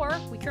 4,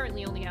 we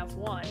currently only have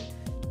 1,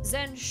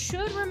 Zen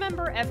should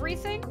remember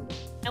everything,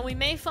 and we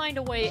may find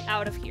a way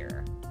out of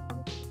here.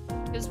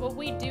 Because what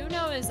we do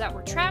know is that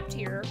we're trapped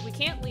here, we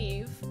can't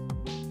leave.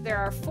 There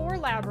are 4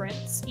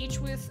 labyrinths, each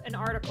with an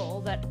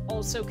article that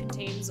also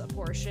contains a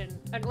portion,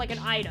 like an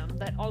item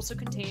that also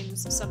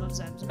contains some of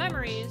Zen's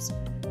memories,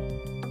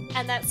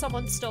 and that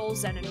someone stole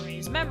Zen and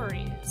Rei's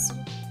memories.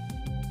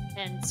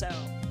 And so,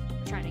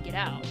 we're trying to get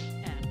out,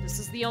 and This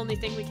is the only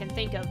thing we can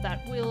think of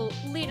that will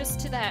lead us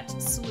to that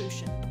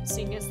solution,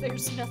 seeing as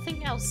there's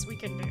nothing else we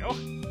can do.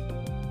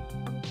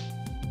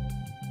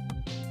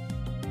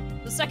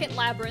 The second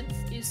labyrinth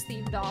is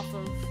themed off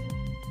of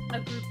a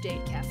group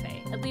date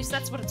cafe. At least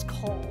that's what it's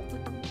called.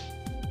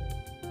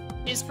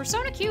 Is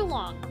Persona Q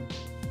long?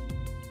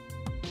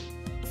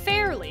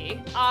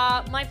 Fairly.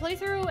 My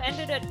playthrough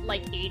ended at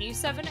like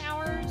 87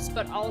 hours,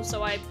 but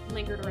also I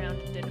lingered around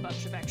and did a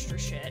bunch of extra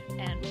shit,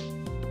 and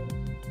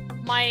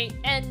my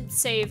end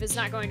save is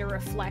not going to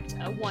reflect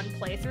a one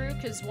playthrough,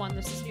 because one,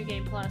 this is New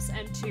Game Plus,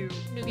 and two,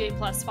 New Game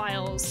Plus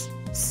files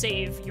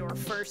save your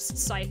first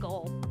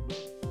cycle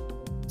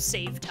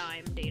save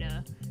time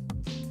data.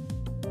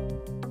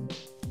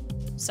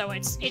 So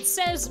it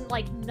says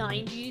like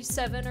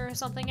 97 or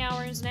something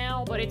hours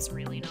now, but it's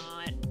really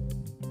not.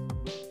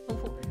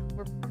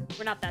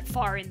 We're not that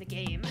far in the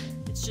game.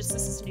 It's just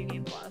this is New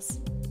Game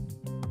Plus.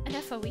 An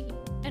FOE,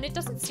 and it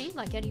doesn't seem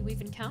like any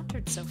we've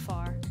encountered so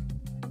far.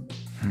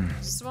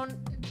 Is this one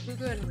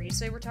Fuga and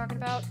Rise we're talking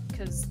about?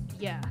 Because,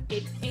 yeah,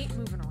 it ain't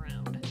moving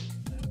around.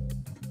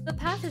 The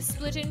path is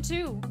split in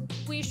two.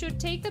 We should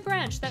take the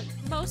branch that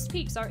most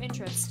piques our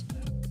interest.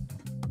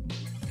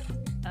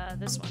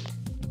 This one.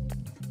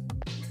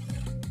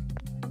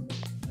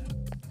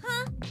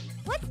 Huh?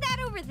 What's that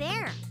over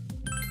there?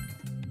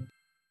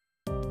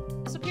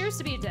 This appears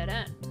to be a dead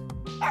end.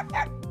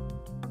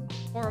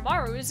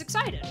 Oromaru is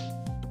excited.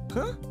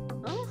 Huh?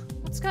 Oh,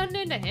 what's gotten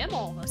into him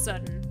all of a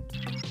sudden?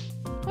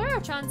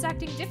 Koro-chan's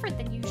acting different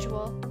than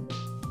usual.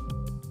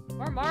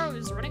 Oromaru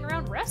is running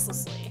around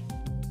restlessly.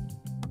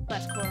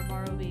 Let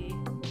Oromaru be.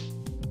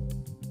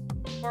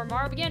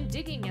 Oromaru began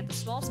digging at the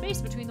small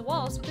space between the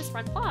walls with his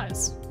front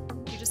paws.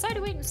 You decide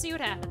to wait and see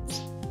what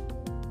happens.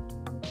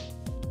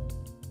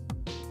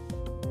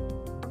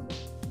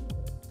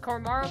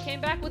 Oromaru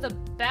came back with a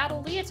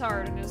battle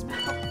leotard in his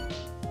mouth.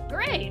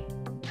 Great!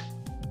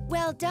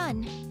 Well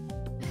done.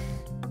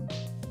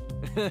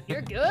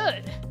 You're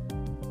good.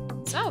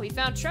 So, he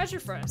found treasure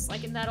for us,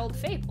 like in that old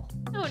fable.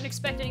 I wouldn't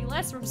expect any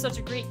less from such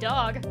a great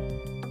dog.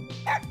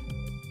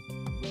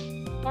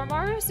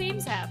 Oromaru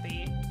seems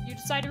happy. You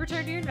decide to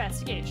return to your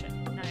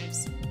investigation.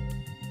 Nice.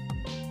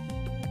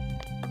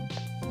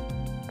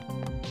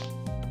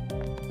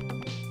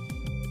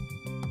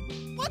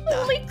 What the?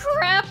 Holy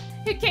crap!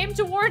 It came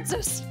towards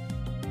us!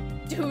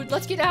 Dude,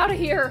 let's get out of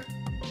here!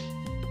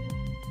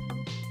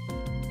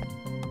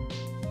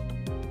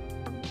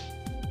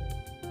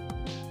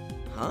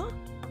 Huh?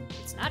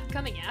 It's not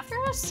coming after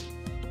us?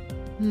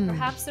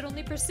 Perhaps it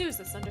only pursues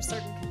us under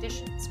certain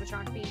conditions, which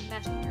aren't being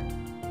met here.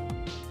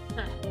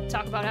 Huh,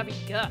 talk about having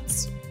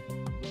guts.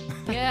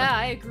 Yeah,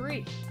 I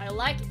agree. I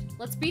like it.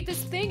 Let's beat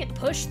this thing and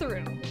push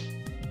through.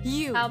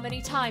 You. How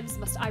many times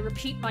must I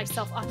repeat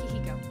myself,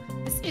 Akihiko?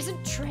 This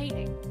isn't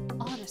training,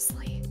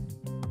 honestly.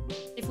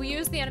 If we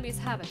use the enemy's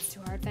habits to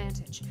our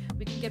advantage,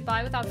 we can get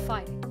by without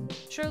fighting.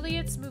 Surely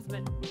its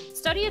movement.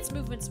 Study its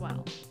movements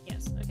well.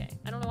 Yes, okay.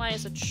 I don't know why I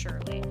said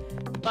surely,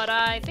 but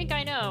I think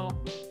I know.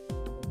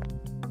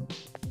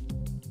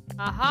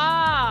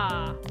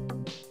 Aha!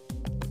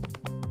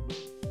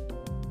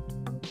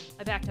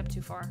 I backed up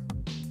too far.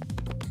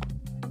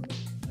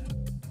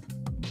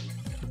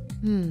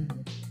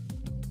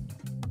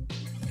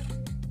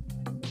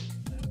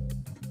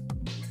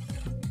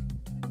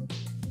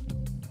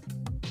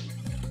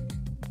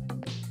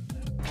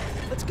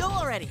 Let's go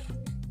already.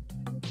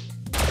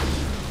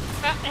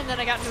 Ah, and then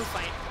I got into a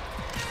fight.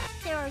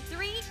 There are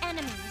 3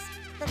 enemies.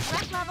 The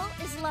threat level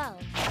is low.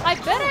 I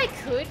bet I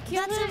could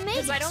kill That's him,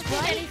 because I don't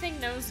think right? anything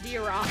knows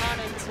Diarahan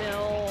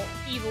until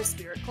Evil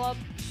Spirit Club.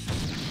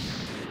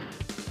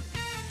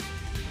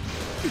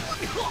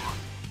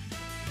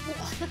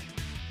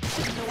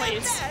 And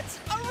Noise. that's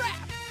a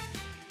wrap.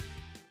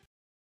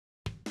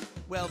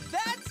 Well,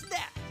 that's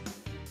that.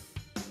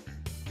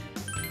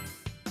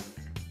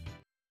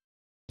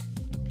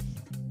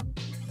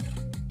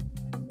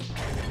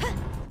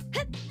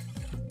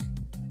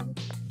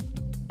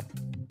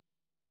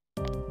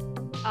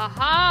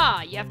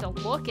 Aha! You have to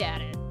look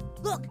at it.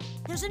 Look,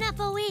 there's an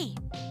FOE.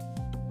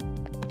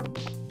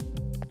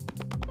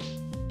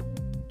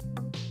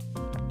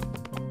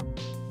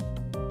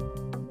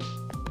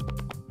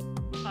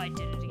 I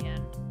did it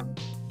again.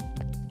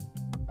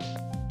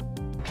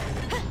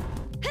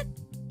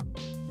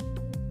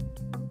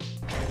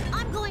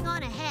 I'm going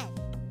on ahead.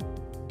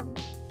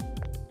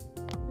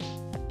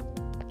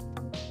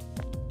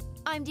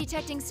 I'm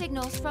detecting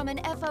signals from an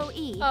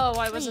FOE. Oh,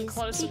 I wasn't Please,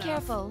 close be enough.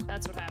 careful.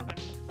 That's what happened.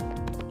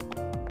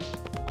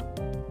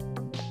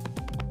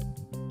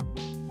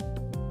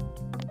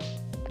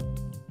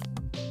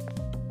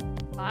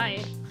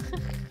 Bye.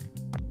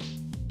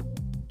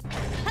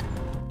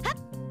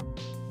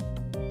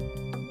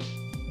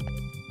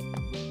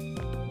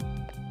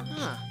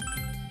 Huh.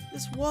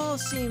 This wall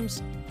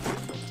seems...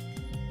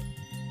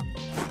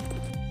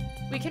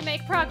 We can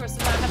make progress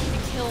without having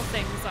to kill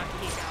things,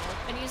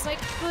 Akihiko. And he's like,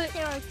 but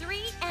There are 3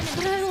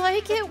 enemies. I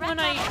like The it threat when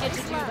I level get is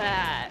to do low.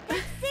 that.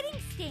 Sitting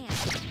stand.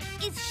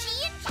 Is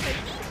she in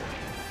training?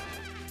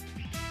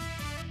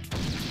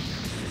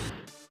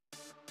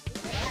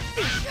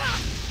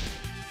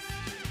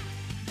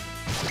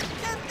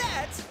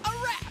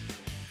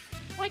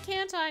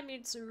 time,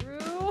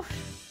 Mitsuru.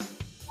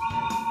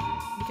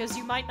 Because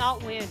you might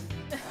not win.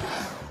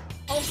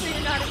 Also,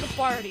 you're not in the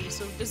party,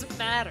 so it doesn't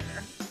matter.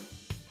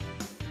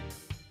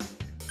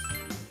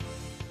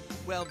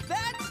 Well,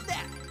 that's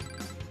that!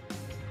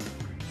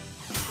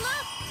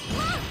 Look!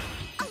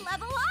 A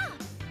level up!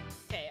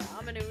 Okay,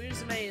 Amano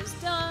Uzume is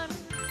done.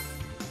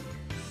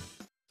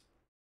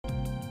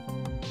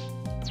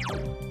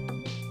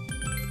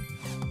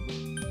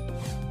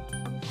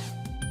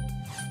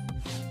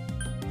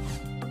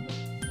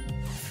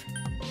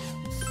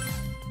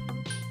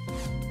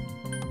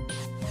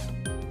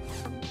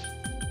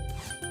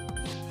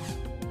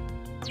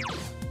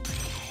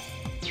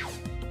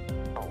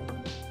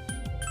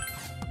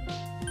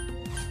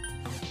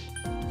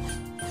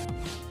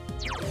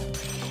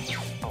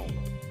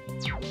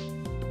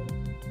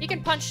 You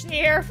can punch the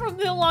air from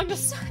along the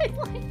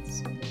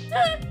sidelines.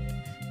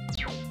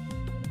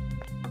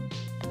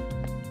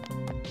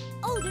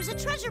 Oh, there's a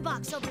treasure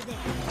box over there.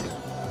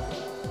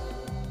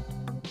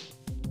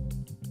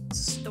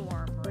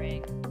 Storm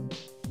ring.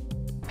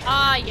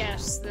 Ah,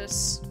 yes,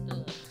 this.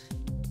 Ugh.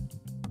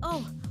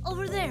 Oh,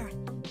 over there.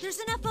 There's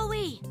an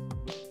FOE.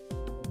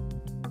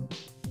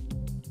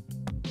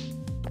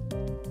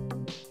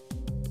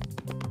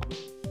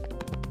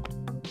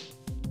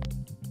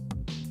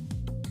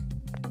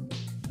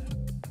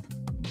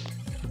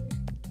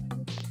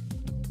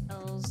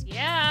 Hells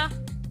yeah.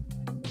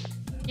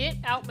 Get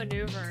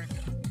outmaneuvered.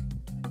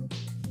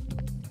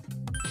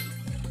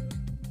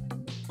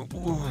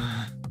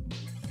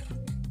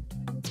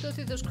 Let's go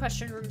through those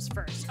question rooms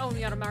first. Oh, we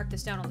gotta mark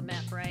this down on the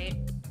map, right?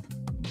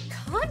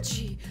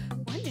 Kanji,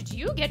 when did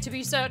you get to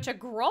be such a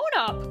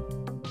grown-up?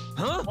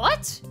 Huh?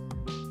 What?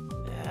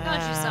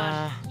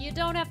 Kanji-san, you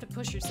don't have to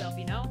push yourself,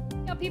 you know?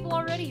 You got people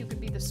already who can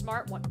be the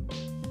smart one.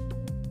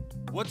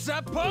 What's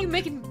that, What are you punk?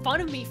 making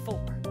fun of me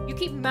for? You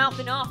keep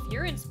mouthing off.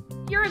 You're in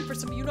for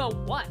some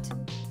you-know-what.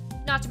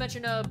 Not to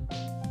mention,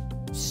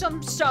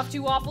 some stuff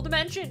too awful to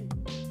mention.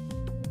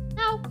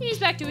 Now, he's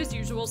back to his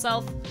usual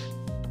self.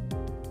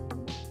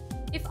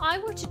 If I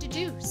were to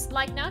deduce,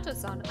 like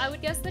Nato-san, I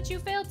would guess that you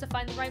failed to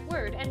find the right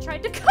word and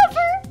tried to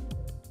cover.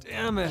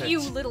 Damn it. You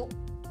little...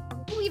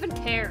 Who even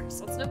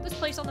cares? Let's note this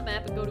place on the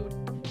map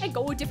and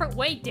go a different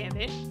way, damn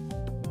it.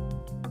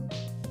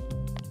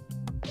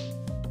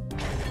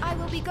 I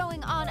will be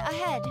going on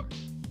ahead.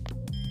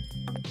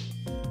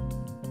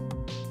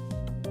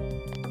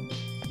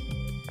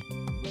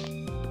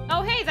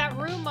 Oh, hey, that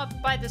room up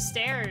by the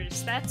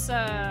stairs. That's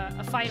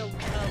a Fight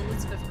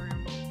Elizabeth room.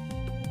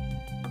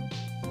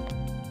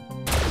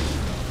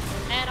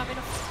 And I'm in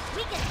a...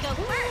 We get to go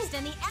first,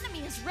 and the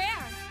enemy is rare.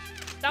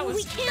 That was...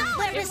 We can't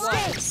let it her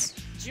was.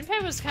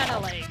 Junpei was kind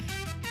of like...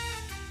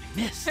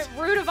 Missed.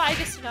 rude of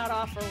Igus to not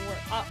offer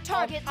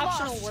Target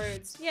optional lost.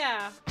 words.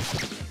 Yeah.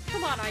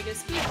 Come on,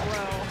 Igus, be a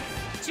bro.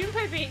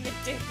 Junpei being a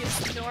dick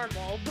is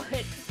normal,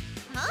 but...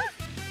 Huh?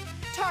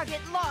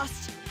 Target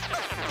lost.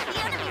 The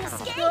enemy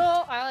escaped.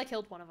 Oh, I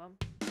killed one of them.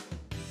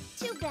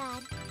 Too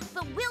bad,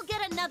 but we'll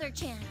get another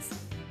chance.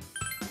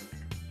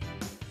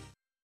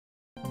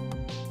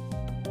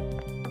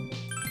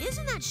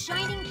 Isn't that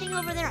shining thing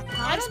over there a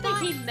power I don't spot?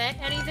 think he meant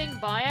anything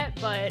by it,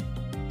 but...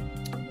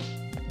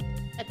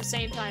 At the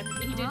same time,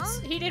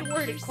 he did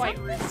word it quite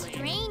Something rudely.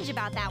 strange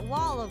about that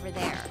wall over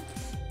there.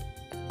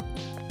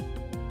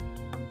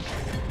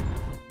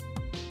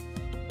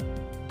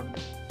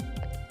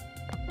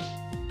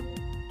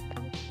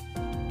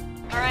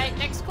 Alright,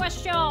 next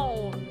question.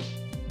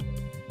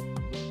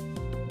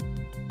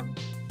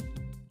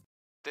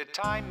 The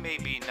time may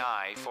be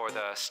nigh for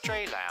the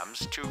stray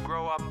lambs to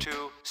grow up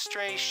to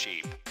stray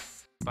sheep,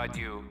 but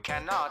you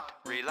cannot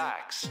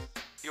relax.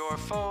 Your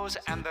foes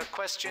and the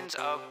questions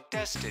of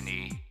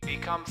destiny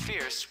become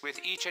fierce with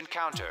each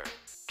encounter.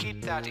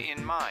 Keep that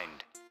in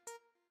mind.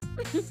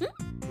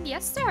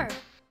 Yes, sir.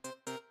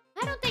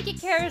 I don't think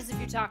it cares if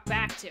you talk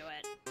back to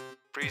it.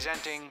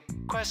 Presenting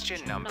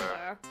question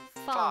number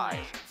 5.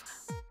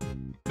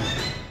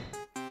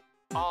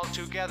 All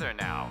together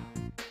now.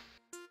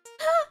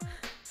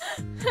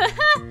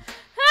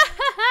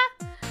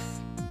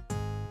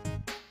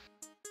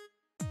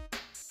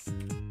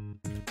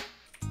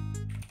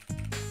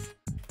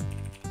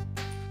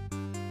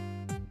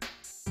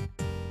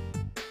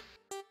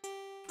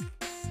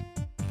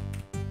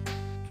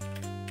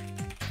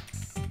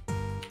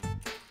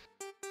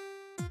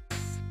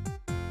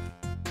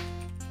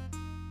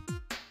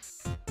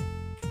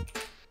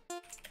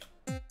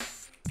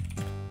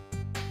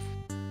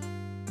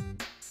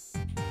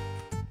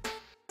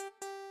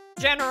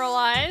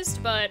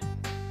 Generalized, but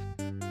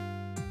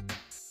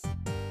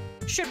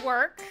should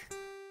work.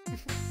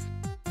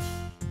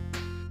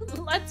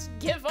 Let's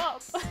give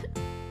up.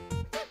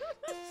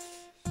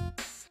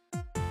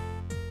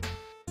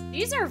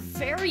 These are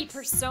very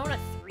Persona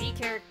 3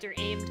 character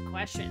aimed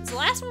questions. The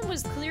last one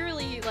was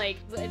clearly like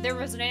there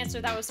was an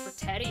answer that was for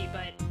Teddy,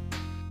 but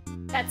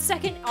that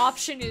second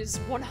option is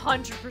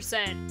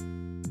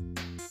 100%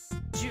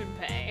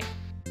 Junpei.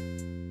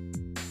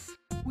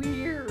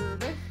 Weird.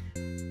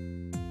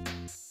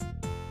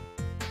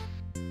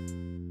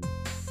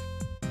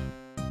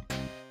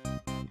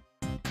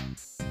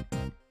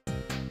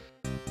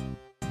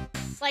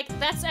 Like,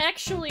 that's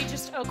actually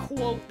just a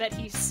quote that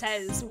he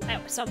says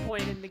at some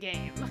point in the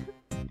game.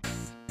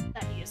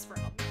 That he is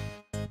from.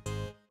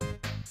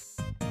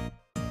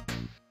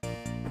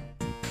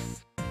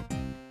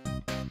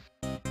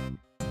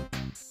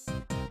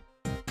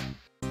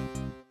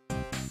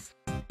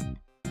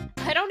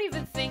 I don't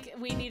even think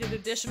we needed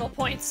additional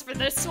points for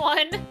this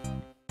one.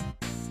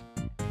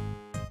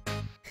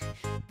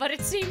 But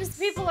it seems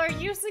people are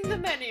using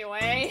them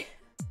anyway.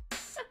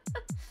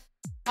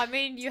 I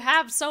mean, you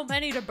have so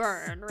many to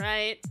burn,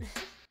 right?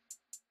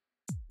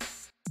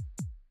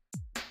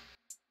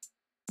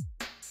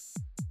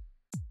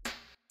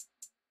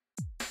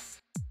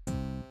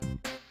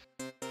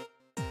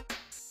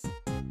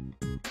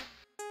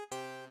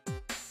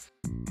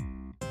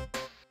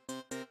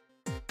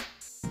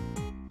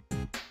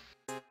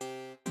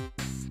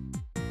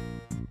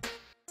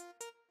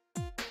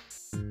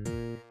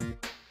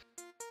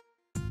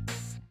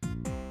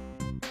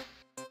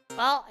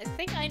 Well, I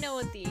think I know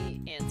what the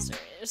answer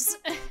is.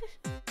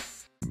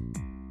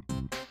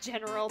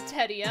 General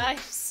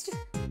Teddy-ized.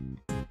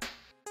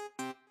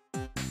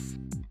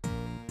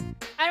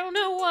 I don't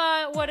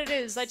know what it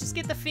is. I just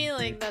get the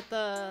feeling that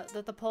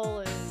the poll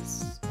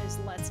is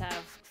let's have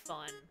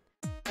fun.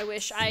 I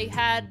wish I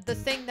had the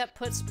thing that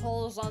puts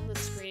polls on the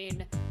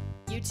screen.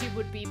 YouTube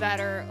would be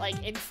better,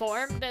 like,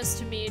 informed as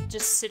to me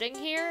just sitting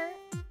here,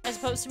 as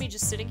opposed to me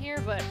just sitting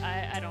here, but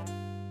I don't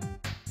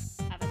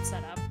have it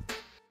set up.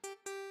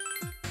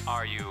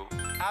 Are you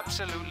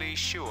absolutely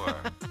sure?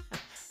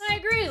 I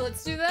agree,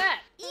 let's do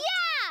that!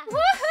 Yeah!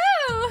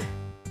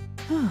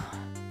 Woohoo!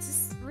 This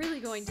is really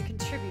going to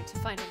contribute to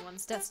finding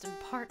one's destined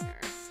partner.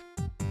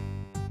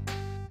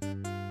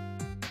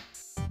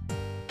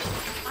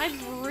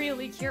 I'm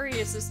really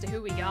curious as to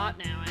who we got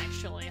now,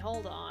 actually.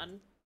 Hold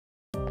on.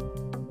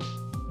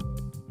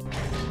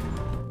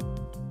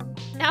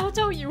 Now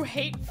don't you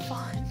hate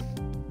fun?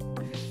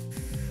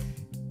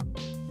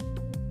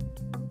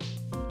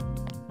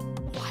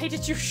 Why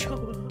did you show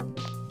up?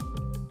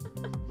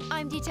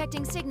 I'm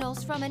detecting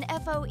signals from an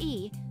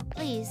FOE.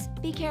 Please,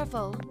 be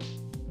careful.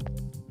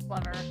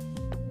 Clever.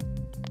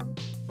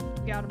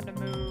 Got him to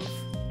move.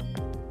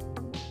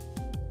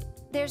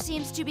 There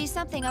seems to be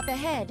something up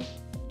ahead.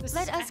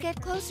 Let us get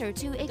closer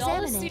to The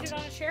doll is examine seated it.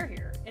 on a chair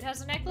here. It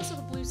has a necklace with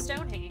a blue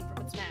stone hanging from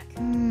its neck.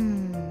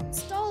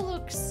 This doll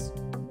looks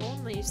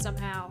lonely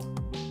somehow.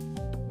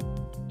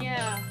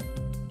 Yeah.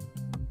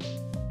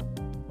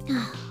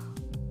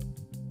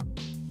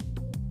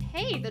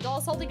 Hey, the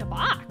doll's holding a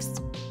box.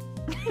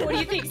 What do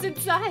you think's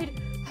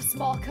inside? A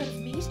small cut of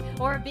meat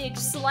or a big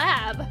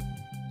slab?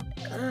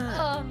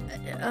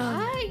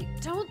 I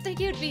don't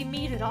think it'd be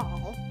meat at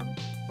all.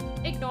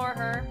 Ignore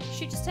her.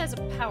 She just has a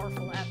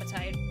powerful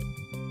appetite.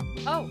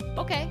 Oh,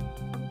 okay.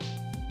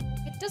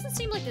 It doesn't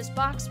seem like this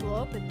box will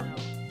open, though.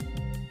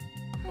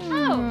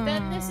 Oh,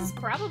 then this is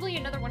probably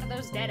another one of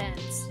those dead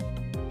ends.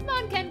 Come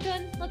on,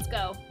 Ken-kun, let's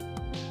go.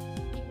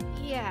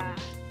 Yeah.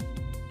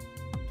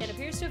 Ken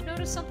appears to have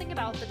noticed something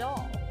about the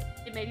doll.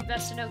 It may be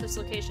best to note this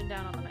location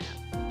down on the map.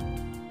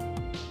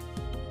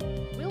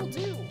 Will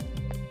do.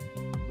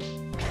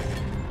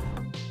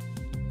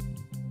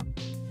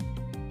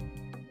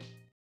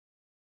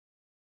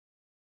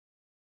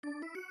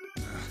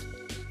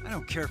 I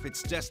don't care if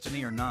it's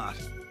destiny or not.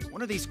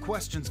 When are these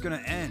questions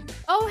gonna end?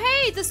 Oh,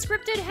 hey, the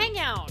scripted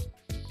hangout.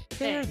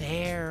 There,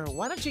 there.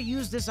 Why don't you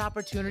use this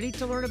opportunity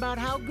to learn about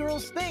how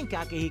girls think,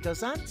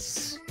 Akihiko-san?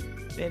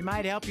 It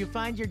might help you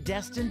find your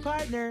destined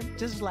partner,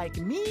 just like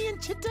me and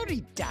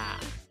Chitorita.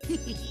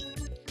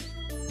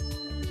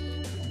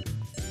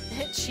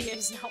 She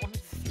is not one of the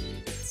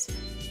favorites.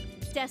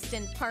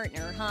 Destined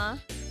partner, huh?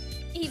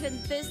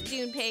 Even this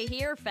Junpei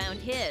here found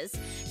his,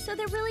 so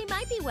there really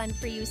might be one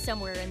for you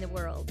somewhere in the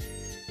world.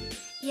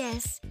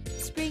 Yes,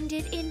 spring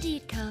did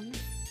indeed come,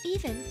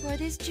 even for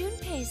this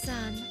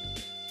Junpei-san.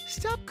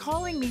 Stop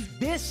calling me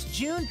this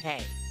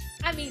Junpei.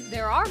 I mean,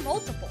 there are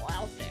multiple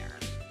out there.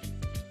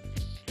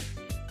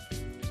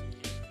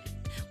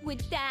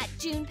 Would that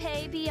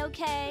Junpei be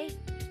okay?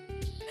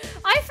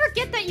 I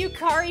forget that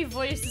Yukari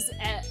voices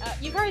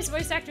Yukari's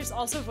voice actress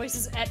also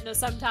voices Etna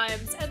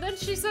sometimes, and then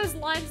she says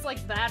lines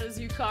like that as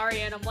Yukari,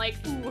 and I'm like,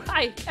 ooh,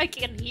 I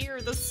can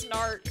hear the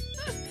snark.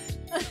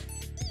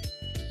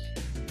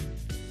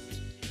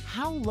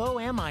 How low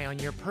am I on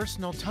your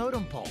personal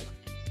totem pole?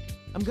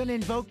 I'm gonna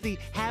invoke the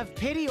Have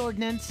Pity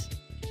Ordinance.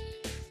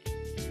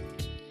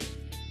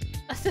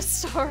 A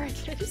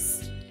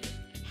thesaurus.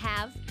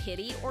 Have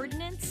pity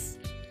ordinance?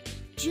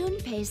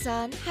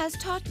 Junpei-san has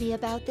taught me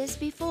about this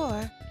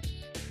before.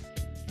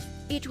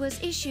 It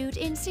was issued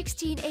in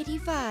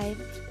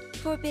 1685,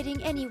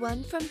 forbidding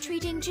anyone from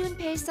treating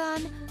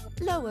Junpei-san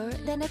lower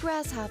than a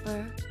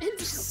grasshopper. In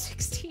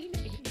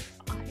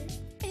 1685?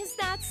 Is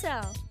that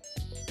so?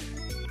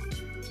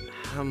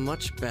 How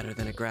much better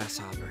than a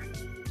grasshopper?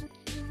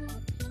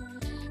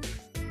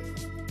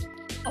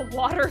 A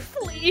water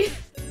flea?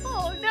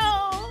 Oh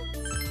no!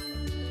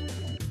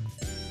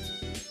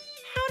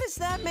 How does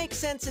that make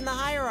sense in the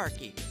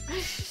hierarchy?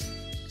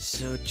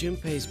 So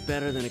Junpei's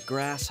better than a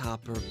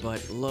grasshopper,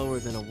 but lower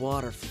than a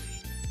water flea.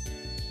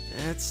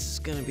 That's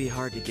gonna be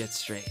hard to get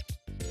straight.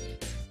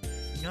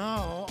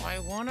 No, I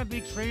want to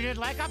be treated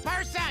like a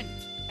person!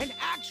 An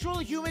actual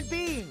human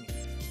being!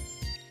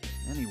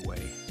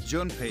 Anyway,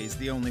 Junpei's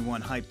the only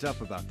one hyped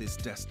up about this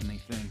destiny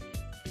thing.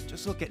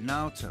 Just look at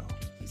Naoto.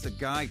 He's a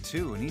guy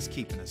too, and he's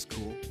keeping us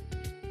cool.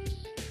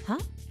 Huh?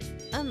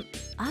 I'm...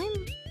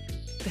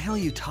 What the hell are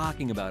you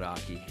talking about,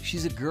 Aki?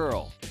 She's a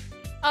girl.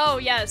 Oh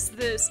yes,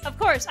 this. Of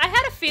course, I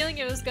had a feeling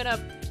it was gonna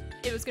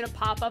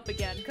pop up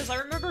again because I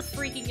remember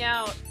freaking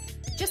out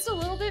just a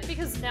little bit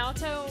because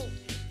Naoto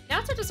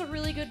does a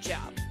really good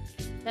job.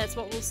 That's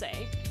what we'll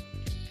say.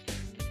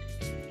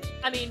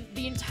 I mean,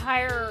 the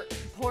entire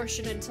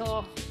portion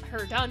until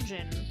her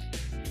dungeon,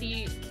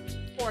 the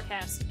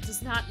forecast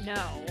does not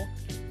know.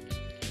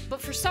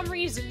 But for some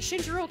reason,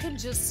 Shinjiro can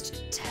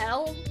just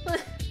tell.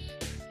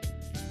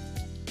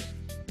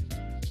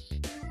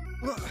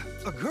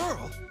 A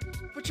girl?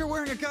 But you're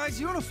wearing a guy's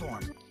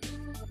uniform.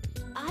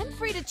 I'm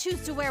free to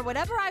choose to wear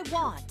whatever I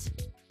want.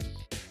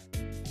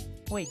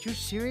 Wait, you're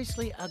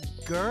seriously a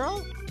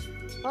girl?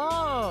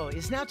 Oh,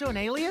 is Naoto an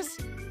alias?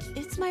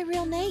 It's my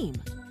real name.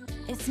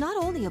 It's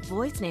not only a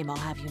boy's name, I'll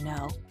have you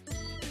know.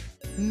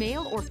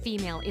 Male or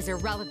female is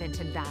irrelevant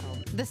in battle.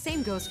 The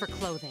same goes for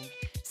clothing.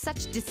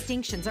 Such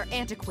distinctions are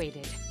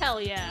antiquated.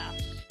 Hell yeah.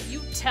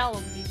 You tell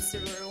him,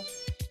 Mitsuru.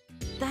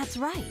 That's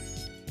right.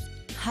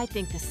 I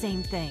think the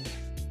same thing.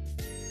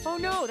 Oh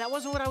no, that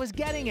wasn't what I was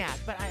getting at,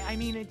 but I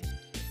mean,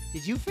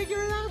 did you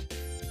figure it out?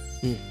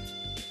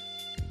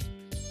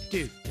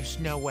 Dude, there's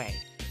no way.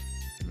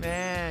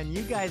 Man,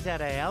 you guys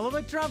had a hell of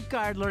a trump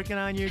card lurking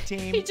on your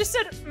team. He just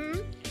said,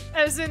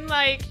 as in,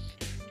 like,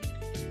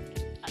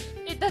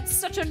 that's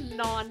such a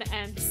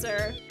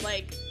non-answer.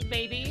 Like,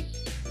 maybe.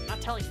 I'm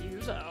not telling you,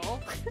 though.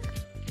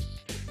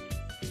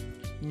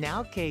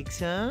 Now cakes,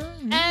 huh?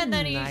 And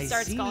then he I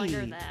starts see. calling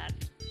her that.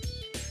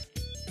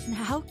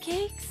 Now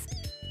cakes?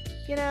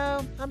 You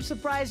know, I'm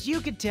surprised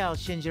you could tell,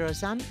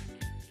 Shinjiro-san.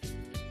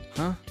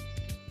 Huh?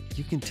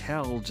 You can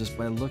tell just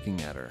by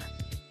looking at her.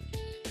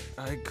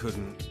 I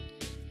couldn't.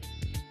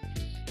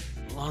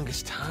 The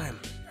longest time,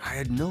 I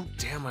had no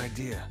damn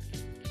idea.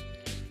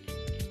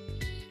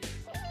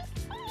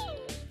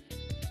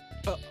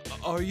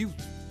 Are you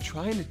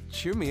trying to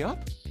cheer me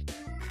up?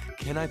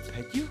 Can I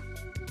pet you?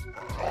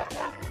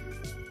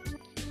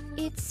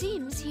 It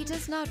seems he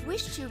does not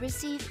wish to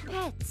receive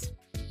pets.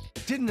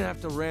 Didn't have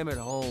to ram it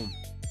home.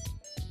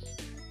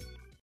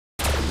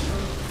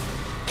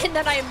 And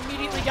then I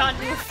immediately got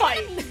into a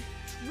fight.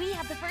 We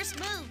have the first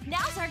move.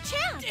 Now's our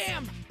chance.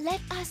 Damn!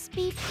 Let us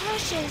be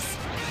cautious.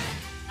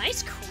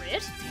 Nice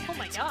crit. Oh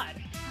my god.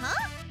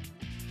 Huh?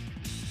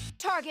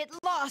 Target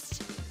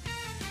lost.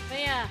 But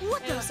yeah,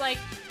 What it the- was like,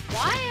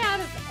 why out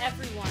of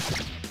everyone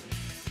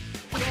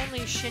would only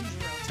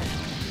Shinjiro tell?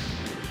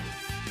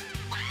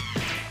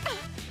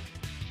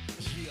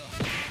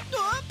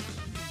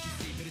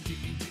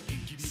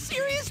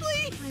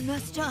 Seriously? I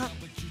messed up.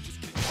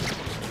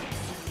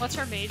 What's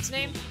her maid's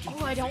name?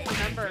 Oh, I don't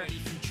remember.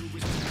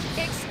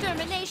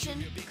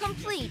 Extermination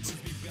complete.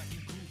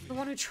 The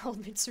one who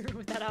trolled Mitsuru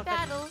with that outfit.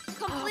 Battle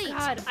complete. Oh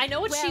god, I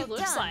know what she Well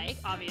looks done. like,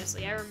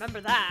 obviously. I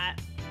remember that.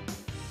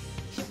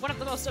 She's one of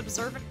the most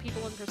observant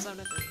people in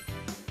Persona 3.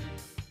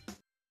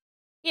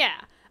 Yeah.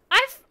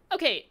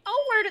 Okay, I'll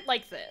word it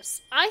like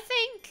this. I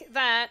think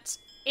that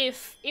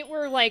if it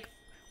were like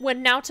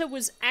when Naoto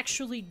was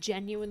actually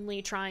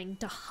genuinely trying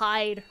to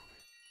hide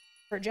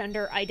her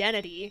gender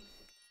identity,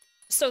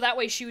 so that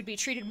way she would be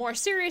treated more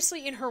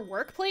seriously in her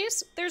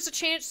workplace, there's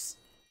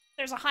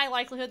a high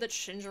likelihood that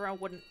Shinjiro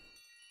wouldn't.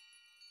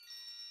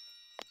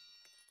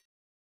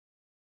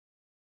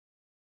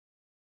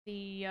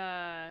 The,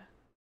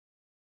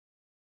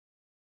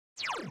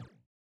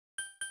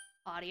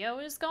 audio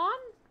is gone?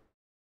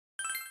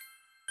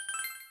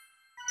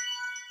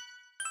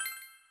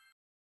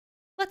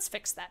 Let's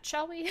fix that,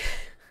 shall we?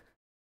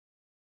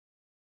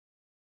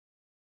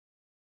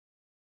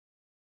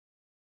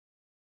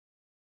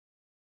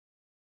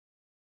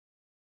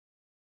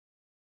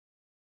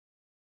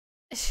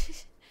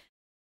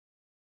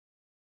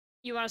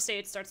 You want to say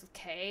it starts with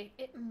K?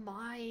 It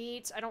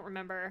might. I don't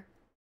remember.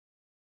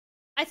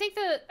 I think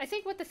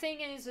what the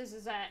thing is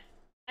that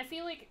I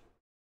feel like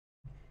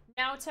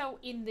Naoto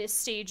in this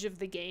stage of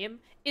the game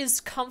is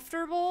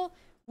comfortable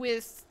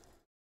with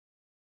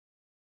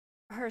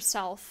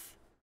herself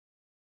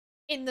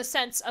in the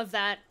sense of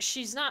that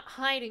she's not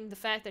hiding the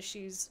fact that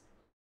she's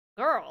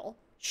a girl.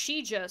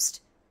 She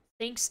just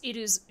thinks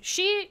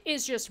she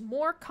is just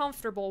more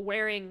comfortable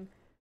wearing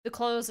the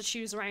clothes that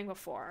she was wearing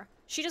before.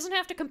 She doesn't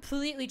have to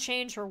completely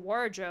change her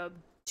wardrobe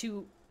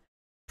to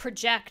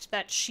project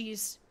that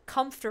she's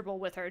comfortable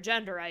with her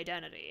gender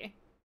identity.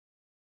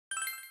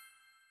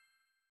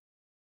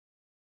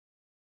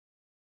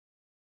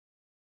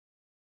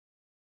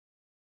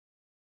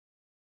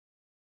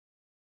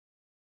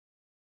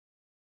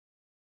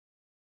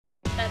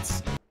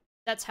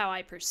 That's how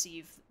I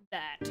perceive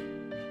that.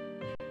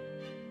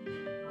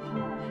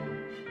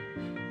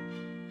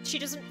 She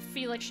doesn't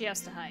feel like she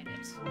has to hide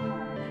it.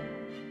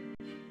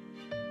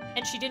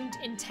 And she didn't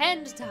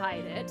intend to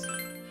hide it.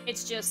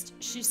 It's just,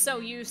 she's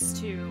so used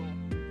to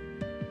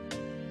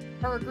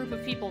her group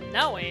of people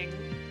knowing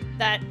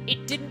that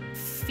it didn't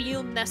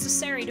feel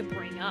necessary to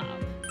bring up.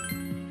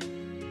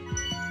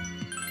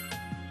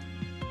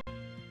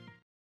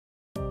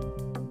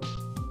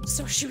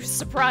 So she was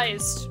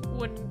surprised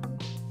when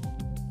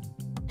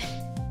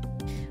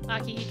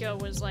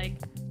Akihiko was like,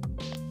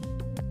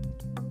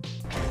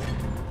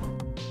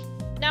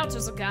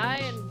 Naoto's a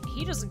guy and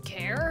he doesn't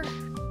care.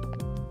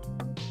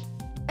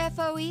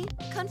 FOE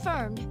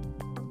confirmed.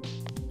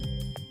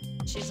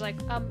 She's like,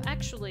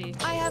 actually...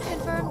 I have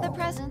confirmed the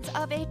presence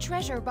of a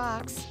treasure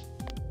box.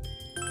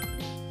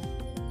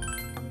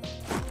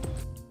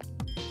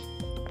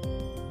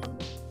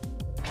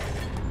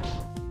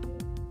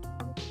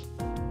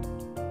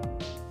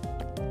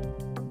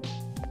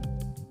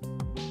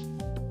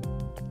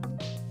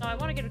 No, I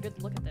want to get a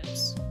good look at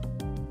this.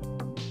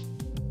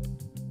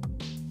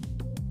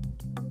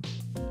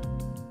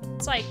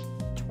 It's like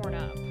torn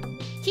up.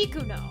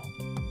 Kikuno.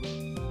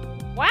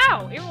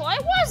 Wow, it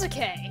was a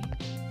K.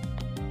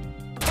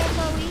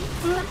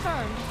 FOE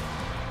confirmed.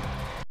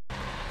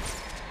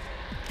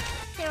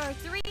 There are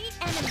 3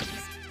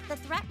 enemies. The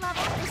threat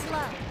level is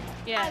low.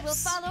 Yes. I will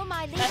follow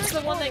my leader's That's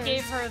the one that orders.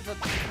 gave her the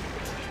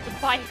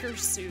biker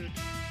suit.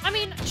 I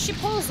mean, she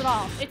pulls it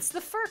off. It's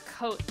the fur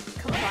coat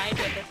combined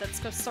with it that's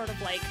just sort of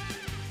like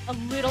a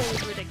little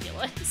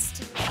ridiculous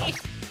to me.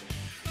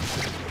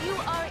 You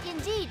are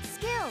indeed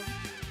skilled.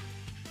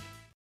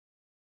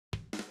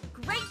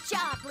 Great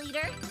job,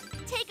 leader.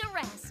 Take a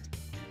rest.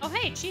 Oh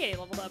hey, Chie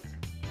leveled up.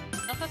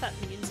 Not that that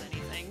means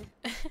anything.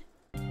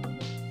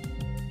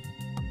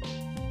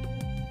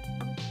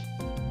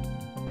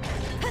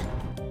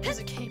 As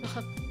it came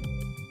up.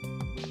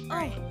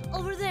 Oh,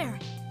 over there.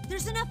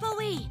 There's an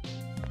FOE.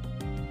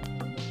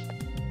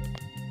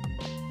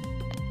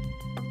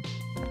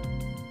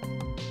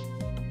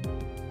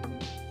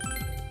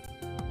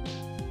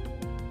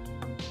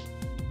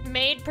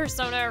 Maid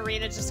Persona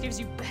Arena just gives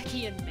you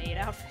Becky and maid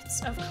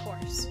outfits, of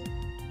course.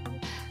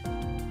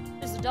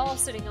 There's a doll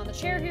sitting on the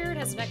chair here. It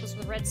has a necklace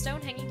with a red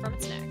stone hanging from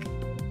its neck.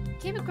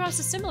 Came across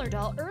a similar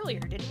doll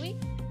earlier, didn't we?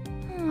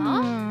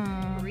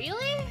 Huh?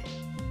 Really?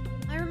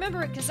 I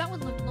remember it because that one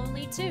looked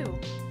lonely too.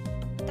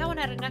 That one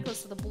had a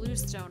necklace with a blue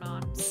stone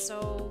on,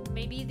 so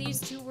maybe these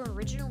two were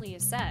originally a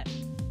set.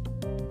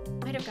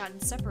 Might have gotten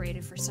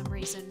separated for some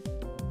reason.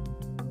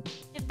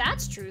 If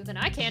that's true, then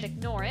I can't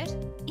ignore it.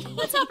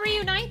 Let's help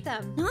reunite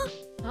them. Huh?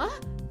 Huh?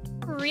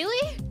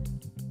 Really?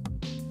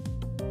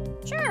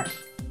 Sure.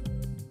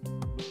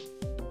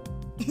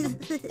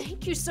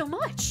 Thank you so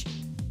much.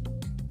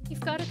 You've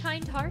got a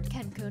kind heart,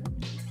 Ken-kun.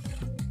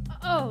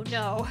 Oh,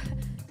 no.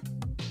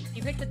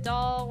 You picked the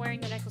doll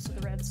wearing the necklace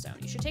with the red stone.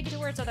 You should take it to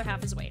where its other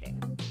half is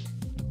waiting.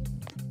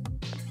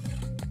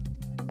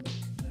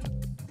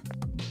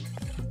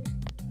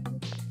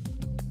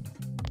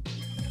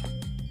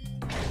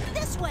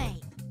 This way.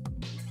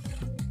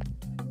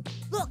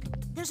 Look,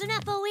 there's an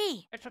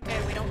FOE. It's okay,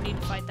 we don't need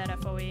to fight that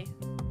FOE.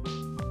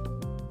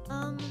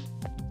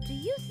 Do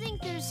you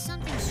think there's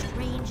something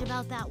strange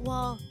about that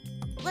wall?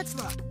 Let's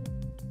look.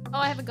 Oh,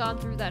 I haven't gone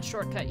through that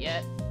shortcut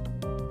yet.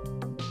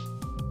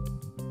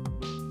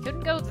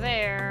 Couldn't go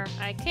there.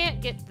 I can't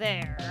get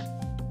there.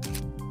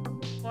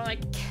 More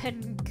like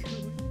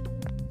Ken-kun.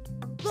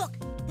 Look,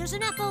 there's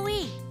an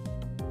FOE.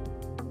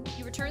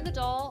 You returned the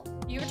doll.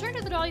 You returned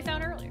to the doll you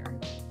found earlier.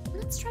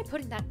 Let's try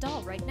putting that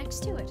doll right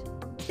next to it.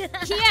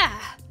 Yeah!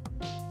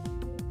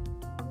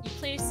 You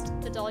placed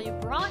the doll you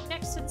brought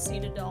next to the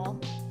seated doll.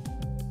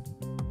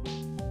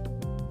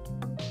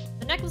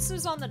 The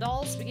necklaces on the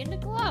dolls begin to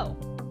glow.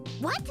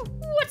 What?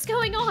 What's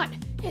going on?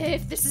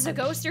 If this is a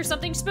ghost or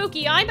something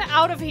spooky, I'm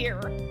out of here.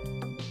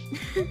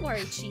 Don't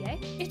worry, Chie.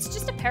 It's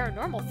just a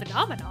paranormal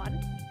phenomenon.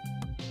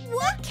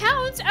 What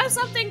counts as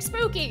something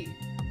spooky?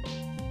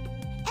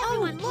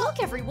 Everyone,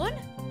 Look, everyone!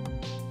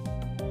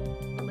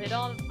 The lid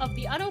of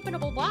the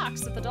unopenable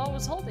box that the doll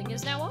was holding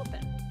is now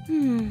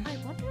open. I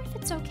wonder if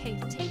it's okay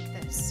to take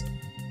this.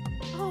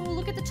 Oh,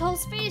 look at the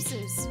doll's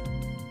faces!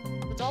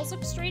 The dolls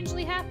look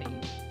strangely happy.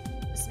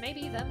 This may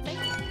be them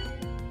thinking.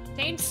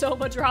 Contained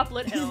Soma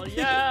Droplet Hill,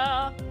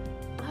 yeah!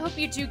 I hope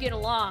you two get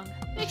along.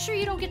 Make sure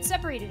you don't get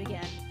separated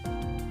again.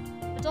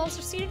 The dolls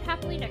are seated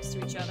happily next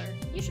to each other.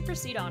 You should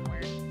proceed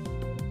onward.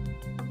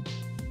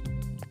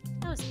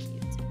 That was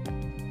cute.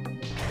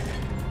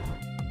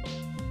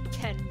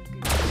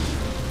 Ken-gun.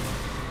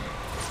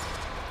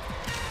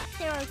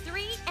 There are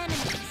 3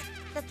 enemies.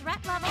 The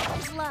threat level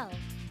is low.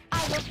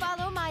 I will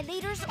follow my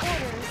leader's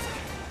orders.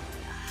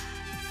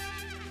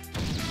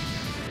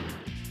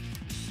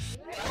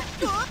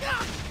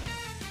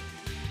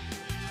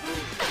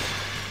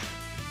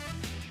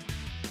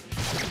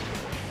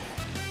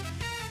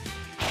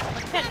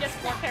 Ken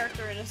gets more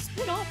character in a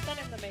spin-off than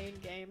in the main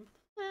game.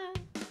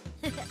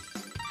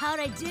 How'd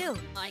I do?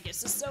 I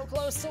guess it's so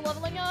close to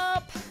leveling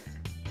up.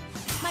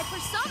 My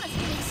persona's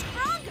getting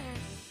stronger.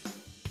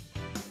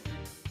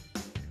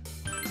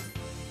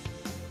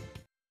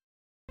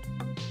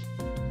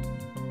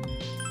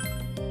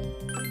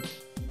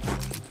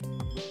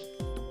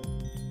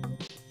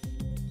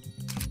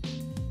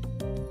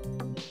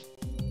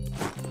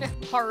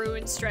 Haru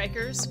and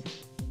Strikers.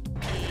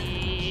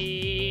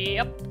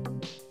 Yep.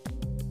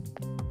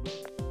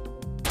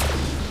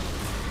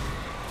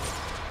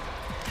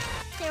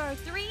 There are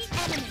 3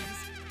 enemies.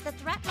 The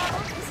threat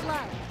level is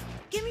low.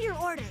 Give me your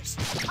orders.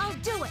 I'll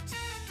do it.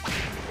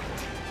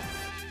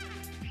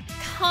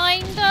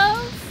 Kind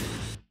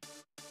of.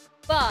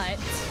 But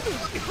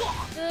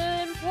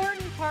the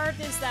important part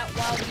is that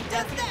while we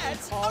definitely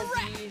call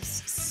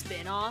these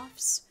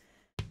spin-offs,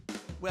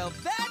 well,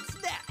 that's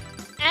that.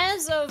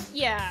 As of,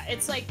 yeah,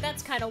 it's like,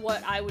 that's kind of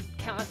what I would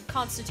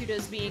constitute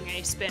as being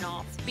a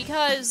spin-off,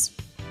 because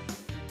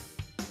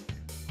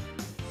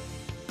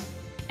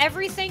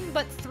everything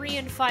but 3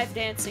 and 5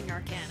 dancing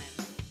are canon.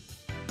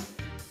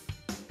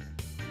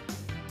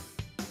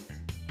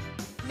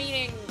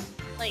 Meaning,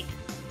 like,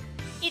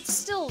 it's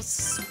still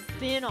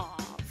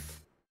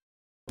spin-off,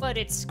 but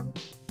it's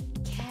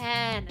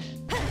canon.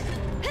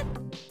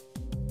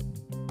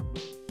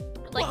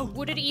 Like, whoa,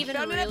 would it even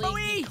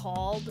really be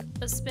called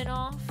a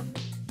spin-off?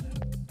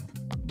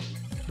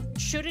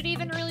 Should it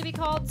even really be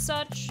called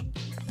such?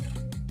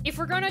 If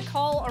we're gonna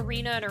call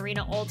Arena and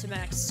Arena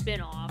Ultimax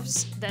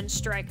spin-offs, then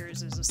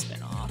Strikers is a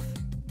spin-off.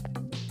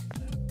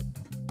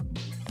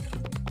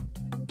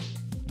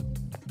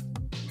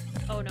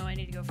 Oh no, I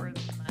need to go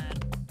further than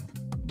that.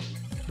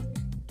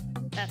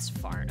 That's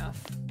far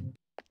enough.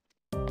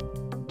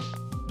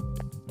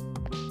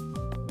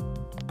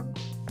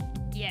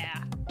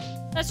 Yeah.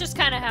 That's just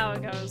kind of how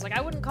it goes. Like,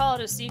 I wouldn't call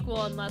it a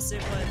sequel unless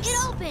it was... It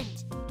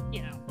opened!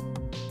 You know,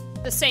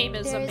 the same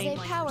as a mainline. There is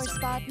a power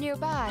spot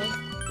nearby.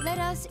 Let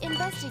us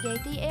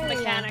investigate the area.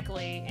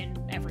 Mechanically, in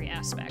every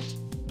aspect.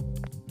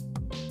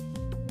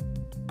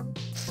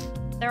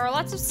 There are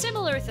lots of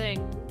similar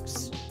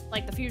things,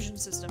 like the fusion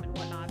system and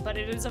whatnot, but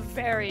it is a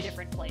very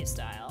different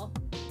playstyle.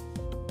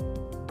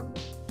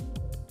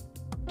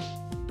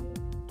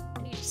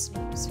 I need to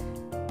sneeze.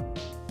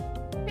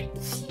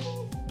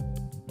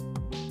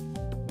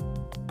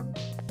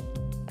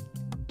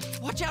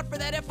 Watch out for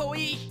that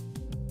FOE!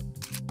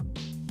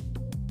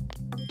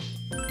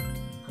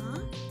 Huh?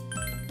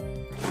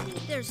 I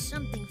think there's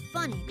something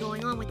funny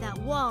going on with that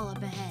wall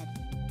up ahead.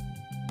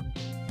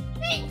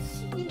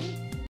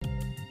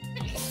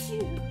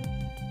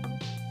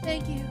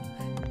 Thank you.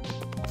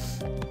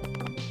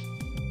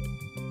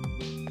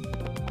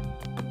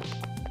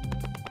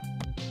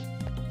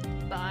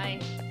 Bye.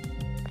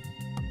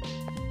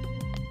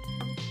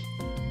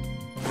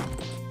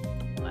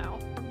 Wow.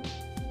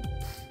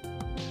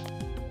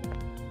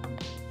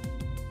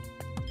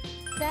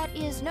 That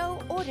is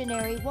no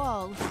ordinary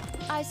wall.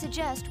 I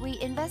suggest we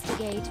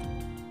investigate.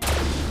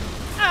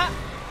 Ah!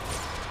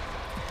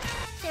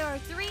 There are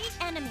 3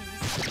 enemies.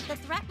 The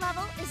threat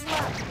level is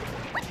low.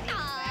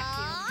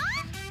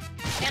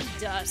 And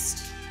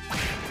dust.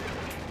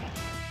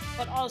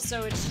 But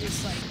also, it's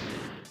just like,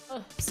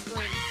 ugh,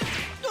 spring.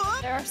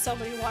 There are so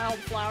many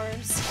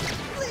wildflowers.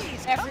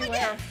 Please,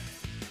 everywhere.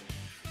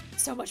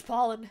 So much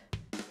pollen.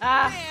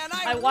 Ah, man,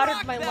 I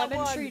watered my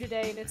lemon tree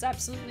today and it's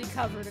absolutely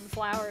covered in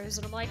flowers.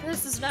 And I'm like,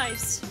 this is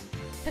nice.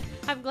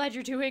 I'm glad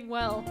you're doing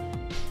well.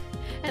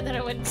 And then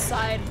I went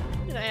inside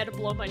and I had to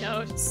blow my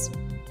nose.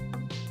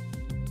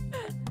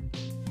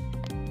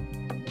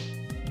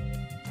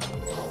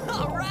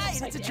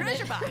 Alright, it's a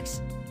treasure box.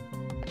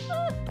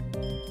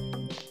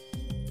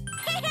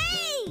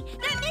 Hey!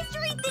 That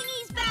mystery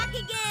thingy's back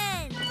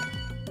again!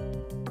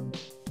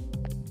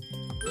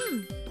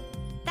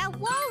 That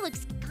wall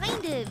looks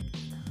kind of...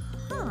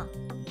 Huh.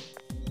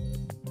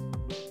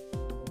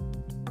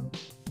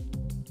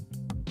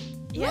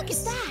 Yes. Look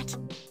at that!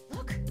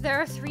 Look, there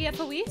are 3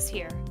 FOEs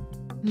here.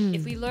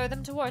 If we lure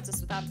them towards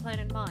us without a plan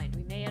in mind,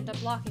 we may end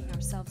up locking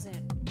ourselves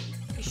in.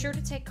 Be sure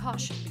to take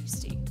caution,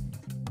 Beastie.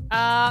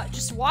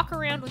 Just walk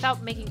around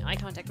without making eye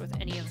contact with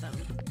any of them.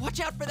 Watch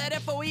out for that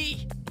FOE!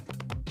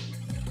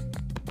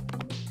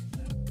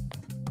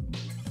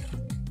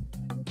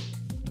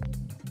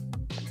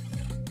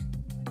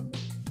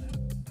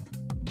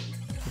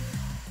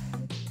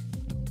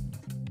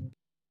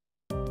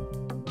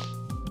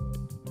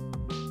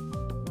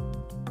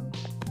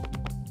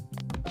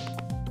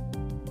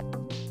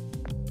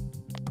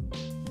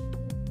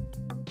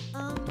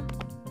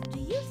 Do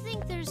you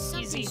think there's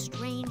something Easy.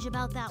 strange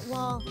about that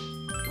wall?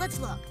 Let's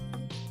look.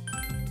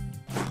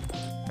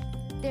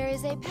 There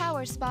is a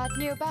power spot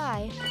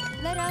nearby.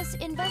 Let us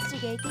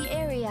investigate the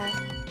area.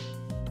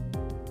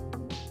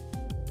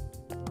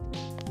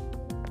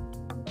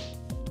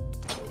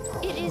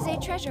 It is a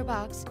treasure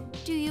box.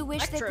 Do you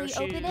wish that we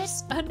open it?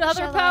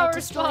 Another Shall I power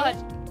destroy spot.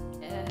 it?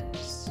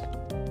 Yes.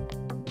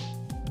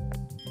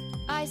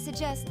 I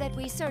suggest that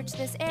we search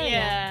this area.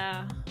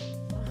 Yeah.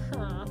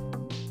 Uh-huh.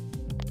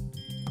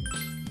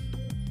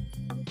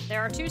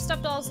 There are 2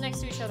 stuffed dolls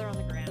next to each other on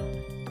the ground.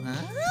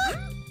 Huh?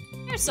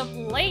 There's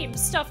some lame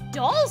stuffed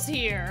dolls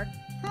here.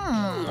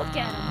 Look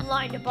at them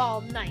lined up all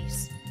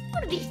nice.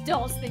 What do these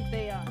dolls think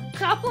they are?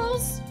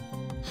 Couples?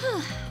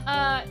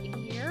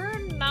 You're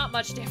not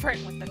much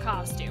different with the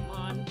costume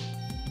on.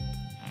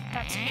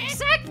 That's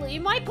exactly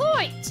my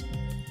point!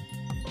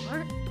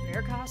 Aren't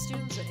bear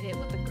costumes a hit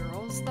with the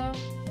girls, though?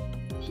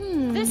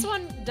 This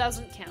one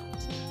doesn't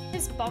count.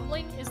 His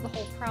bumbling is the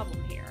whole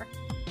problem here.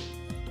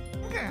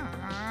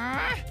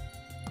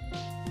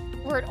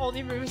 Or it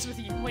only moves with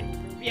you when you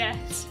move,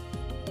 yes.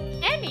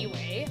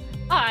 Anyway,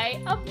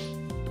 I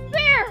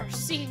bear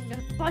seeing a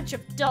bunch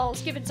of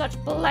dolls given such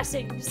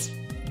blessings.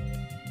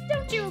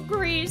 Don't you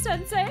agree,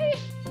 Sensei?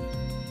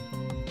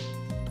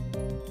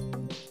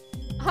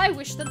 I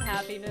wish them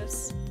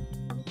happiness.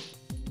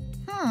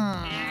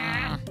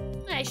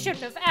 I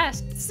shouldn't have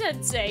asked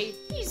Sensei.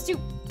 He's too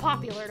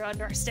popular to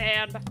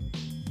understand.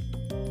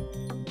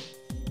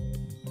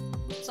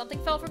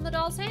 Something fell from the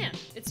doll's hand.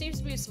 It seems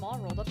to be a small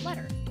rolled up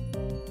letter.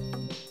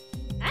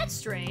 That's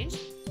strange.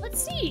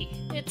 Let's see.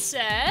 It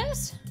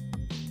says...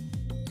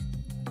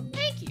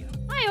 Thank you.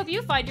 I hope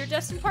you find your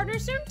destined partner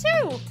soon,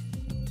 too.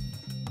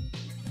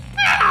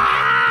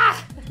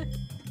 Ah!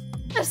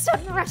 A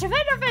sudden rush of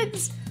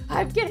endorphins!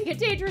 I'm getting a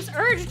dangerous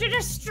urge to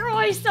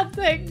destroy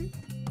something!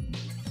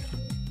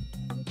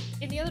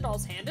 In the other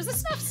doll's hand is a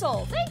snuff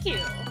soul. Thank you.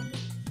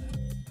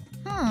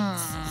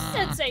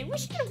 Sensei, we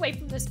should get away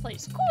from this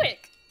place,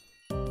 quick!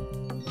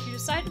 You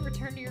decide to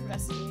return to your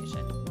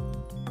investigation.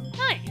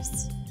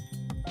 Nice.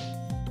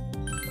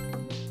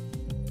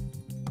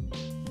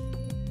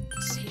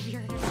 Save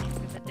your energy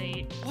for the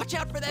date. Watch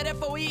out for that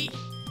FOE!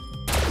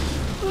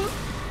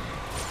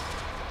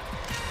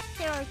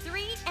 There are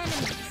 3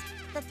 enemies.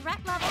 The threat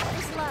level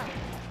is low.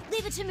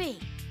 Leave it to me.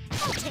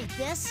 I'll take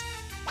this.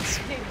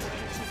 Save your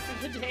energy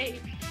for the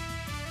date.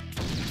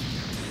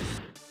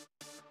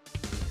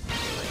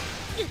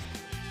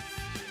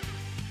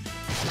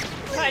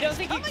 I don't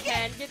think you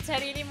can get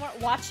Teddy anymore.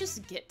 Watch us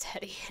get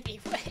Teddy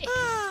anyway.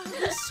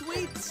 The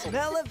sweet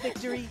smell of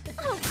victory.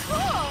 Oh,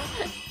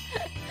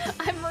 cool.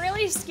 I'm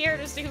really scared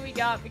as to who we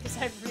got because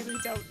I really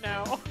don't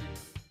know.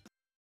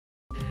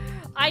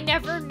 I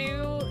never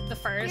knew the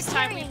first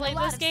time we played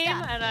this game,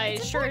 and I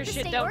sure as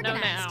shit don't know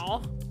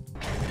now.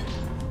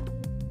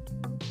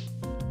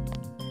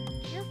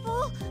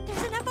 Careful,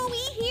 there's an FOE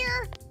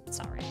here. It's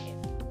alright.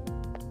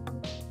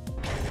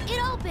 It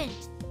opened.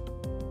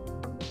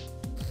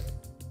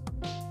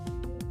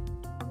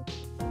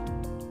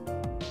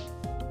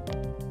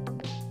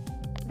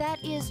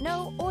 That is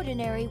no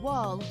ordinary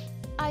wall.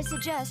 I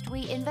suggest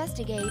we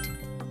investigate.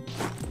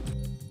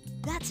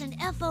 That's an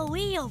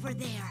FOE over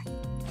there.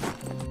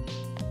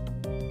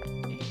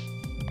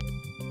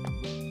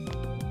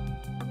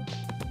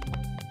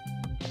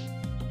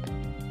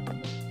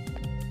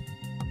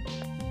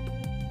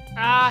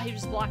 Ah, he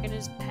was blocking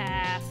his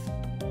path.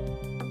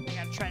 I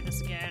gotta try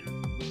this again.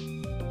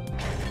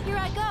 Here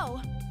I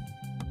go.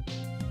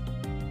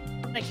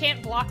 I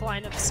can't block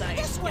line of sight.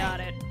 This way. Got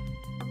it.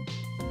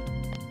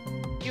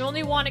 You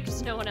only want it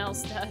because no one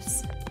else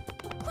does.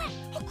 Oh crap!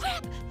 Oh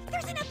crap!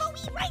 There's an FOE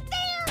right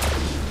there!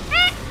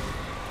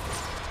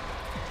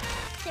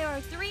 There are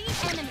 3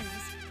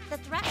 enemies. The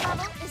threat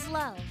level is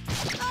low.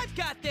 I've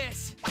got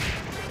this!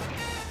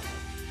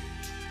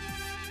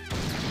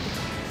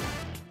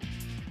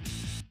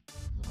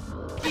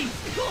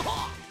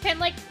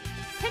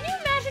 Can you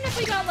imagine if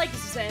we got like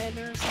Zen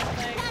or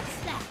something? That's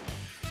that!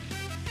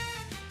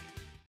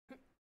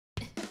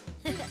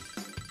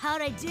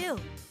 How'd I do?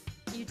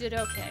 You did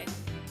okay.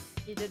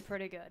 You did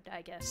pretty good,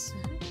 I guess.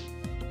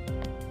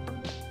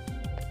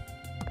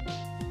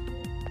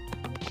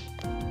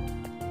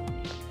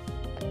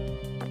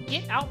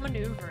 Get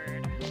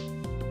outmaneuvered.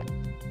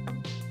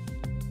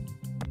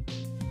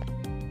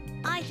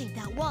 I think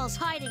that wall's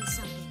hiding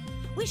something.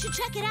 We should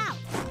check it out.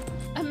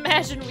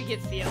 Imagine we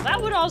get Theo. That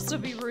would also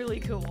be really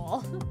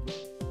cool.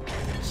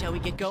 Shall we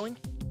get going?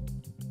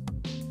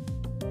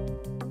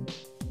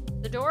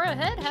 The door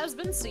ahead has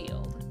been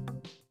sealed.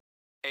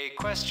 A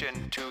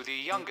question to the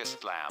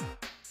youngest lamb.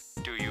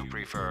 Do you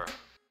prefer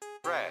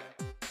bread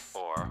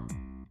or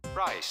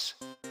rice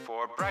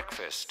for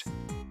breakfast?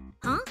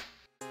 Huh?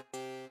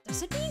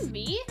 Does it mean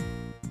me?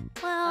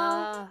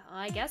 Well...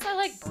 I guess I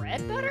like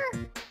bread better?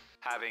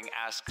 Having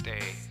asked a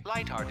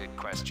lighthearted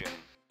question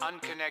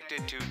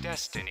unconnected to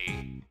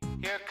destiny,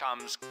 here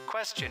comes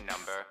question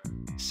number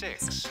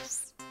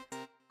 6.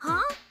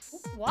 Huh?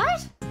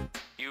 What?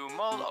 You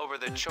mull over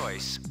the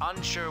choice,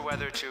 unsure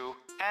whether to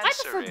I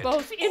answer prefer it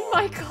both in or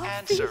my coffee.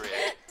 answer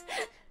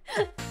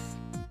it.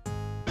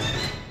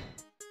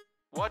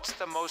 What's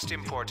the most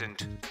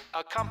important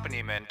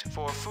accompaniment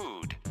for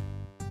food?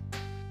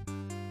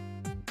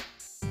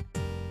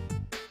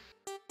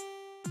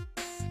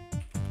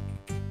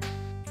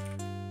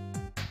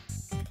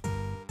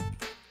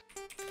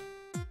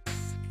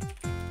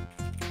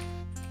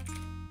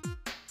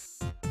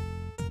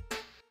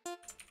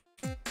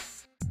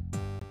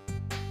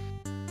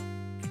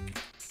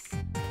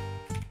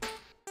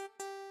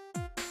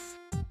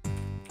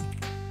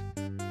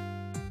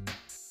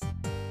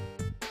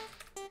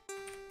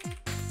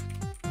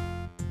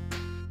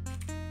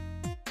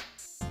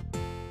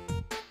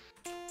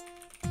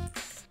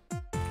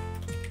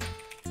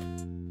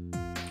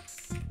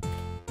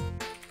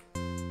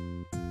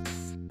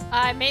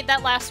 I made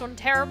that last one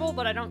terrible,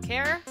 but I don't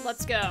care.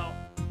 Let's go.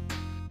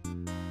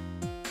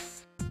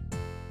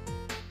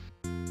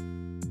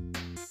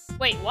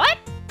 Wait, what?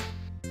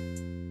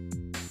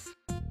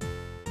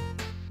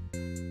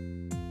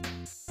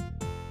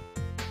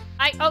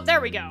 Oh,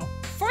 there we go.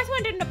 Fourth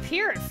one didn't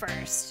appear at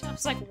first. I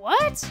was like,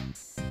 what?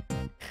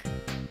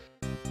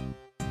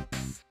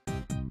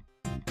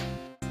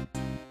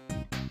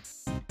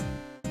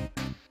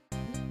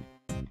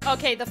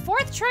 Okay, the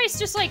fourth choice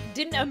just, like,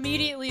 didn't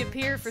immediately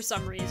appear for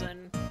some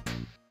reason.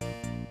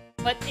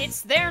 But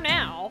it's there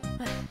now.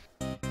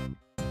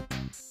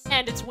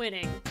 And it's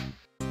winning.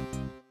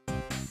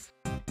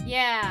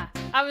 Yeah.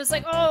 I was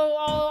like,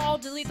 oh, I'll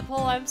delete the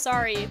poll, I'm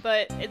sorry.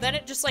 But then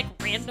it just, like,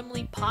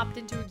 randomly popped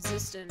into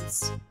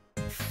existence.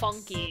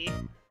 Funky.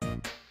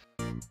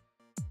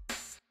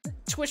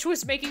 Twitch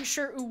was making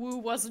sure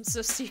uwu wasn't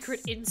a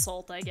secret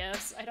insult, I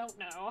guess. I don't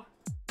know.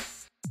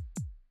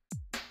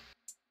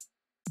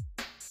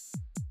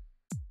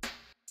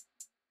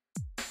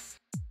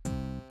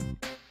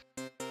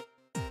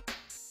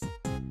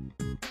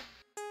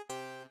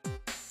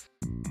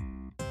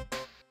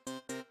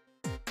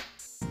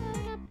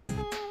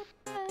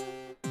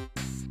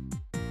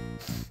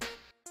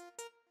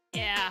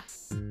 Yeah.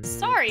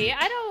 Sorry,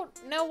 I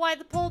don't know why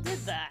the poll did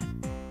that.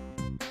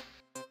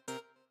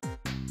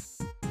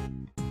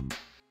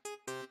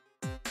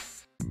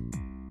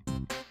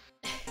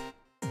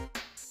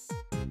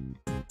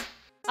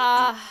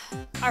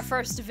 Our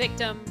first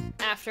victim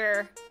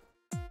after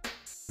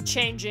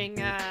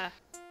changing,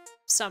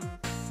 some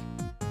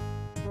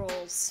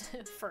roles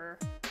for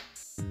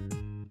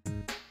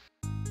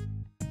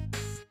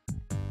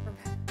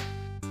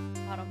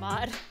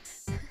Automod.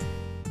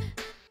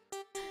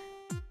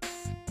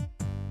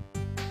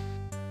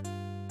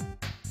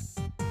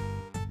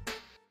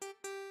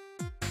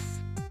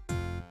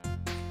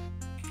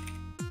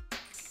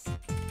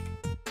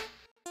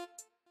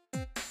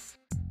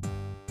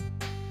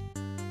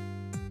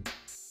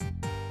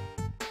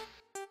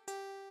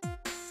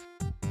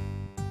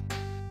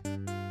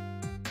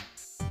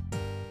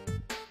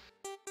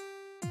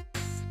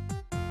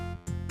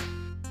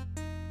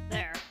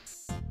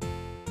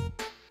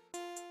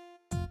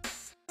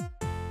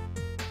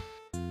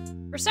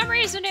 For some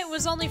reason, it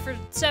was only for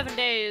 7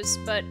 days,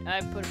 but I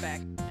put it back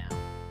now.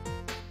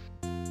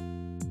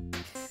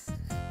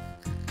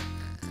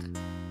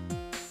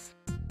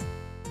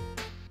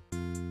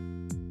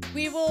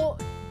 We will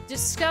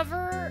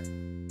discover,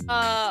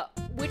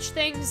 which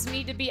things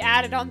need to be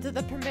added onto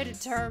the permitted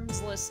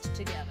terms list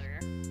together.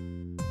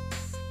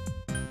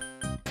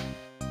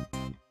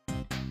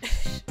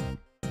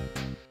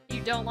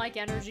 You don't like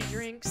energy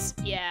drinks?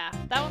 Yeah,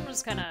 that one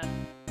was kind of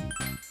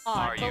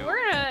odd, but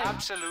we're gonna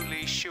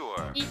absolutely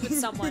sure eat with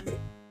someone.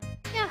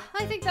 Yeah,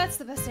 I think that's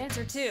the best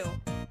answer too.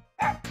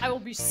 I will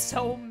be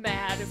so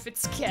mad if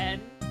it's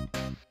Ken.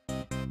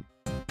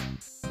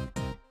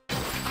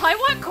 I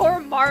want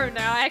Koromaru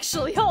now,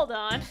 actually. Hold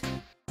on.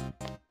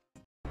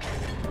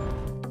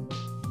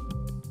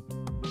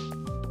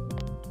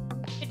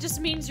 It just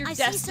means you're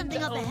destined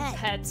to own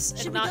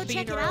pets and not be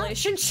in a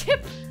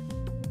relationship.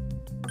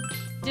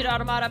 Did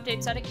Automod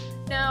update setting?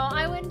 No,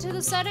 I went into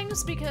the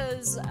settings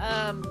because,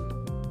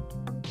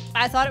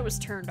 I thought it was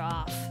turned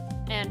off,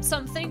 and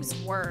some things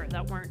were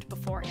that weren't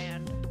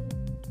beforehand.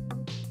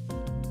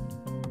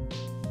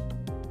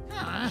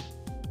 Huh.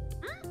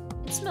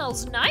 It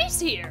smells nice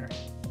here.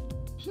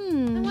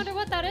 I wonder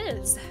what that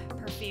is.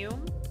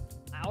 Perfume?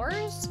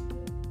 Flowers?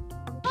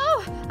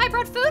 Oh, I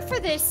brought food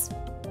for this.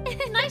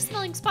 Nice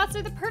smelling spots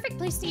are the perfect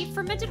place to eat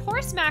fermented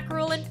horse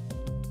mackerel and...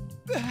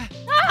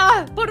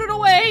 Ah! Put it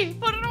away!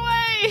 Put it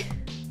away!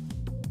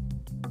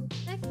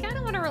 I kind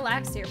of want to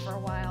relax here for a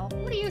while.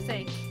 What do you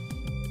think?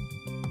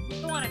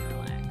 Go on and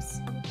relax.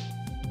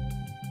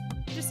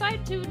 You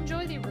decide to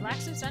enjoy the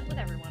relaxing scent with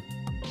everyone.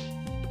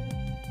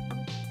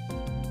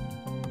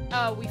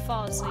 Oh, we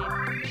fall asleep.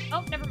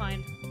 Oh, never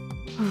mind.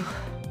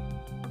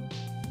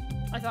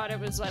 I thought it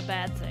was a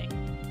bad thing.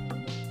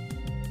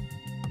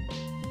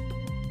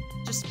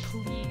 Just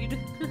plead.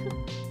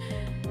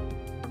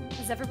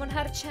 Has everyone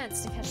had a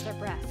chance to catch their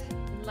breath?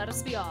 And let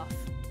us be off.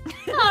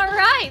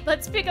 Alright,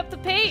 let's pick up the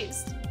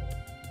paste.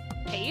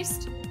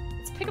 Paste?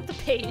 Let's pick up the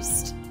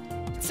paste.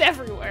 It's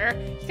everywhere.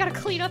 You gotta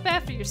clean up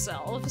after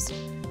yourselves.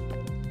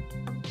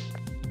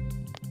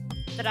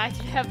 That I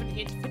can have an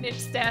infinite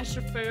stash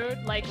of food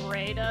like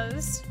Ray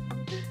does.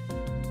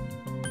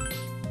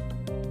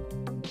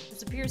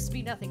 This appears to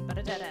be nothing but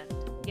a dead end.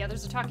 The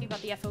others are talking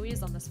about the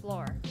FOEs on this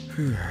floor.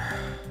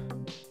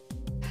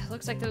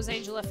 Looks like those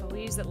angel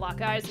FOEs that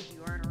lock eyes with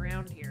you aren't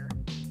around here.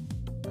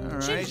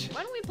 Alright.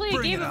 Why don't we play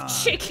a game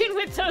of chicken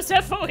with those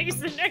FOEs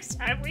the next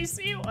time we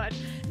see one?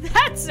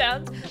 That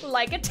sounds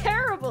like a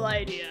terrible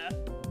idea.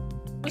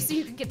 We'll see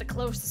who can get the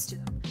closest to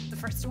them. The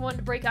first one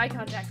to break eye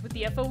contact with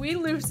the FOE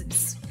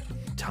loses.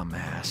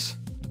 Dumbass.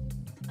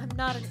 I'm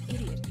not an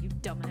idiot, you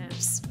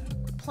dumbass.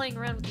 Quit playing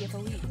around with the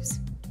FOEs.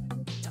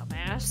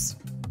 Dumbass.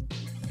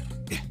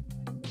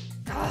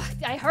 Ugh,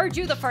 I heard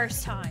you the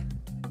first time.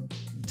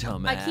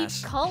 Dumbass. I keep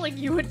calling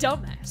you a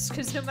dumbass,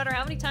 because no matter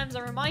how many times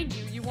I remind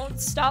you, you won't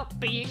stop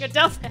being a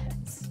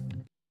dumbass.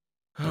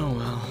 Oh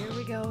well. Here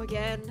we go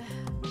again.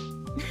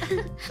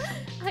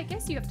 I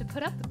guess you have to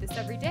put up with this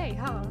every day,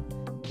 huh?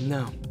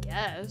 No.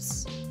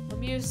 Guess.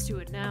 I'm used to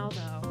it now,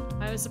 though.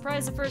 I was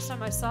surprised the first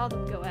time I saw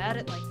them go at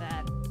it like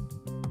that.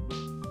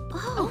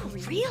 Oh,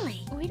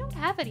 really? We don't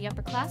have any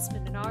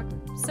upperclassmen in our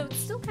group, so it's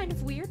still kind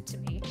of weird to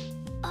me.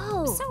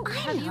 Oh, So, I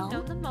have know. you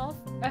known them all?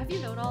 Have you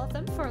known all of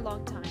them for a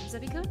long time,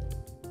 Zebikun?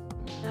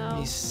 No, Let me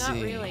not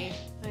see. really.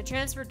 I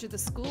transferred to the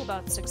school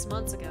about 6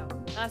 months ago.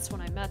 That's when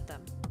I met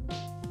them.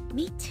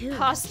 Me too.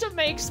 Pasta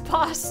makes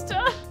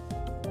pasta.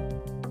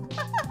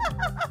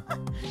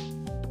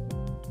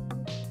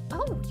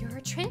 Oh, you're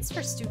a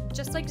transfer student,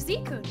 just like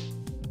Zikun.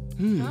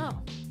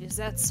 Oh, is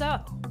that so?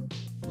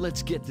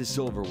 Let's get this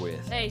over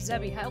with. Hey,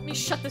 Zebi, help me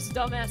shut this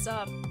dumbass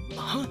up.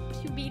 Huh? What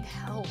do you mean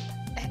help?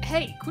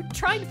 Hey, quit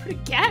trying to put a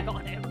gag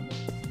on him.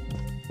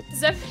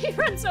 Zebi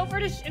runs over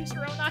to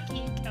Shinjiro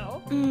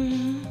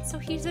Nakihiko. So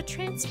he's a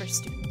transfer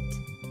student.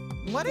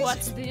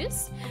 What's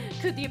this?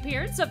 Could the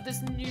appearance of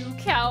this new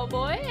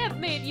cowboy have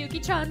made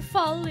Yuki-chan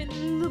fall in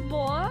love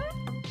more?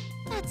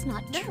 That's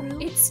not true.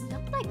 It's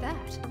not like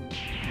that.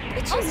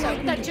 It's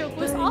Also, that joke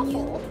was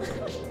awful.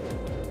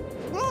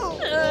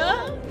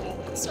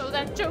 So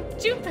that joke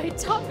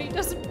Junpei taught me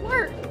doesn't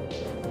work.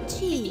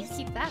 If you Jeez.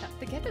 keep that up,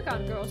 the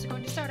Gedogan girls are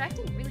going to start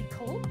acting really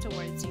cold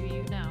towards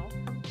you know.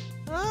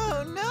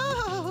 Oh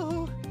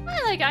no!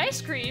 I like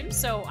ice cream,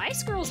 so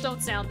ice girls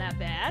don't sound that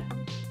bad.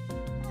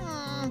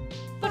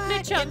 But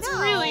Nichan's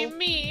really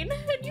mean,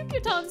 and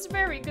Yuki-tan's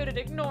very good at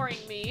ignoring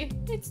me.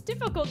 It's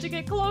difficult to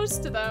get close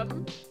to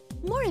them.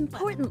 More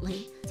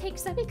importantly, Take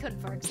Zebikun,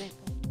 for example.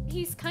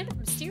 He's kind of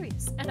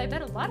mysterious, and I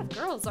bet a lot of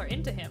girls are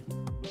into him.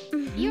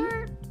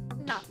 You're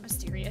not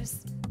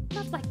mysterious.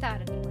 Not like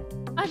that, anyway.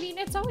 I mean,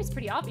 it's always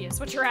pretty obvious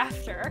what you're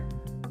after.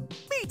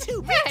 Me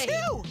too, me Hey,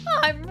 too!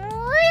 I'm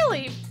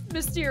really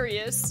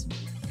mysterious.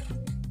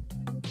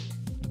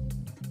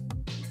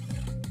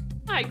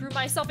 I grew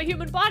myself a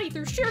human body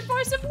through sheer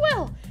force of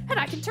will, and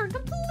I can turn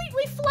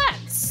completely flat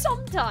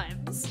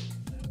sometimes.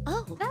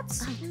 oh,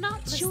 That's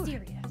not sure.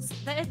 mysterious.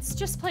 It's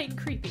just plain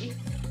creepy.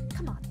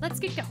 Come on, let's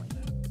get going.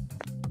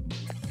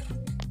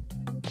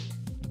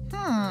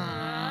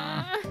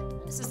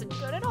 This isn't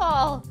good at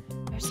all.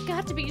 There's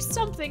got to be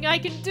something I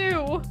can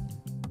do.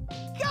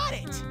 Got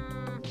it!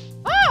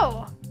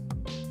 Oh!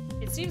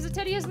 It seems that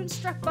Teddy has been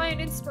struck by an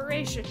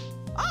inspiration.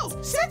 Oh,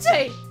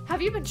 Sensei, have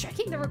you been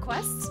checking the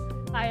requests?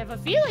 I have a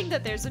feeling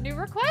that there's a new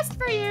request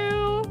for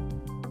you.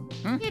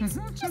 It's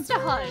just a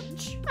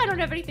hunch. I don't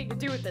have anything to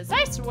do with this,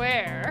 I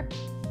swear.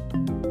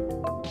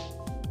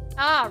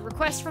 Ah,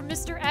 request from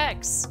Mr.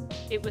 X.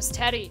 It was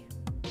Teddy.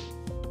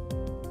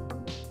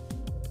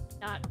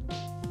 Not...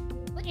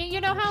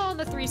 You know how on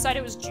the 3 side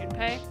it was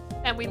Junpei?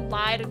 And we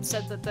lied and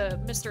said that the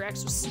Mr.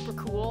 X was super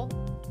cool?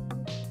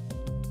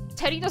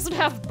 Teddy doesn't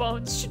have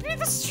bones should be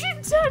the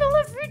stream title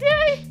every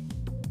day.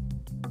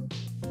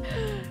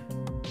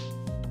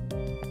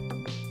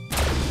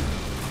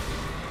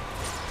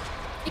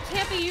 It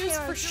can't be used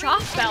for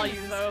shock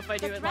value though if I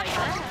do it like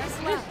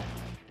that.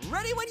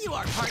 Ready when you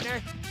are,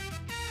 partner.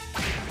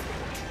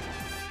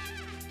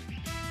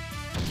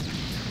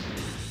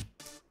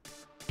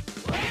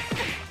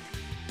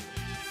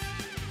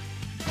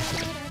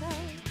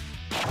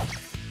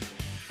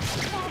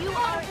 You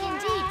are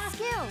indeed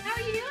skilled. How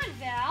are you doing,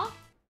 Val?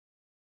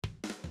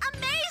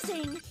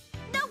 Amazing!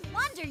 No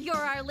wonder you're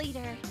our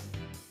leader.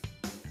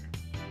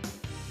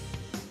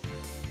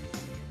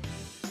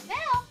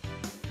 Val?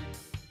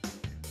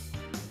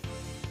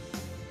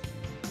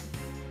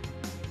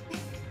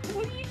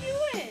 What are you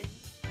doing?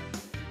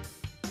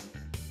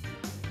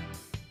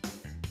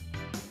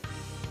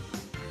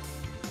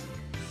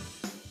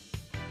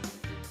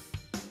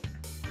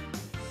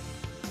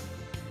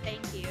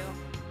 Thank you.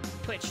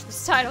 Twitch,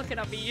 this title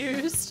cannot be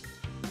used.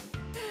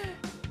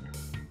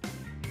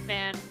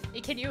 Man,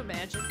 can you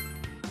imagine?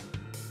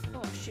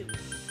 Oh, shoot.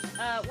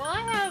 Well, I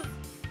have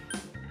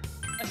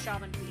a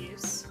shaman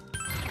piece.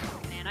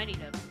 Man, I need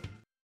a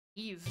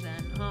Eve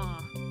then, huh?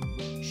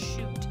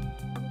 Shoot.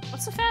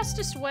 What's the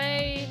fastest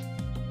way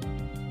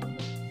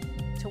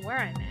to where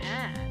I'm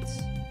at?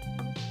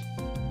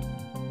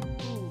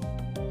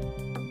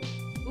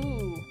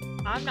 Ooh,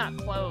 I'm not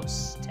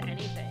close to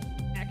anything,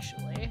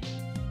 actually.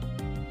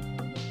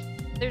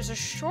 There's a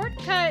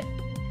shortcut.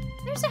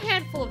 There's a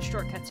handful of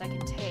shortcuts I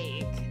can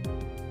take.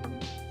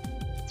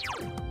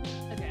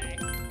 Okay.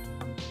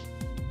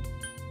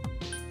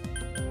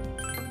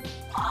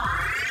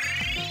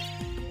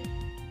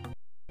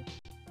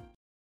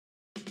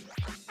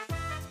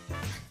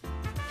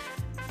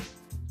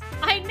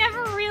 I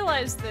never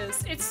realized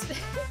this. It's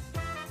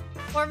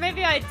or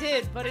maybe I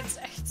did, but it's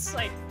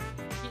like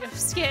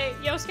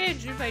Yosuke and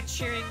Junpei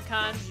cheering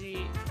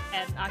Kanji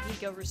and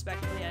Akihiko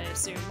respectively, I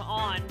assume,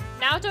 on.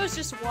 Naoto's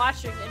just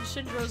watching and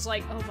Shinjiro's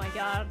like, oh my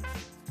god,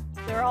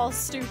 they're all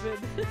stupid.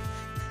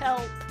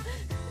 Help.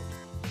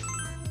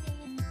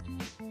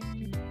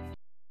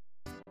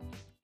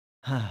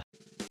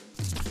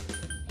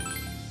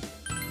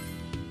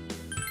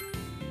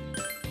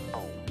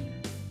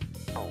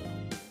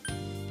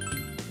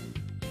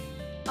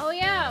 Oh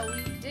yeah,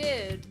 we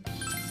did.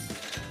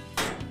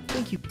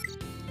 Thank you.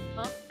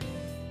 Huh?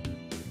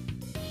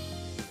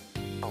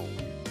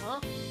 Huh?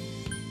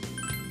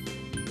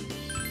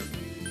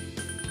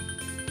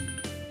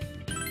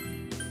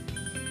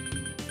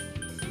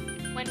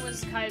 When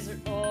was Kaiser?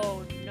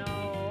 Oh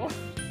no.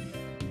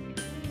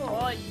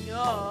 Oh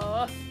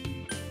no.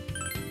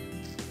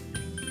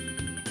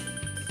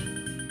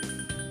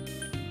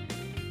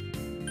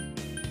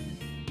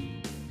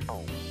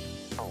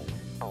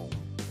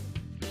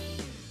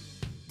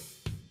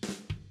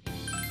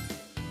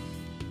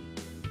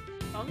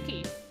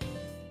 Funky.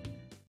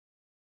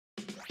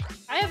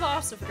 I have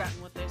also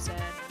forgotten what they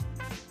said.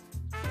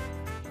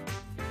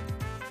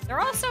 They're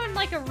also in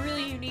like a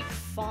really unique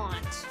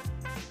font.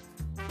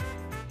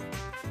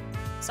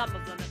 Some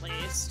of them, at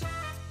least.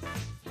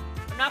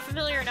 I'm not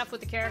familiar enough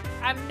with the character.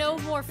 I'm no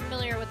more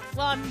familiar with.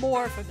 Well, I'm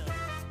more familiar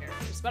with the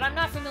characters, but I'm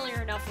not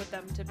familiar enough with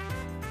them to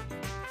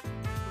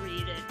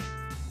read it.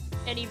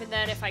 And even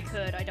then, if I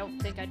could, I don't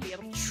think I'd be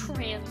able to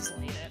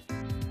translate it.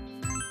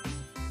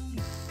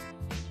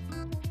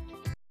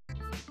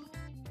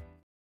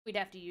 We'd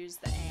have to use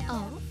the AM.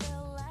 Oh?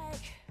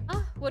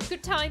 Ah, what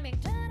good timing.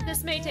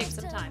 This may take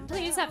some time.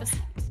 Please have a seat.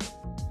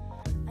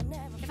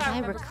 If I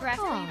remember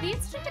correctly, the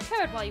incident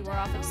occurred while you were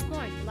off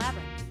exploring the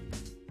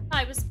labyrinth.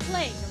 I was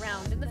playing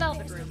around in the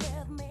Velvet Room.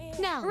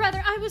 No. Or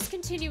rather, I was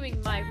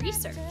continuing my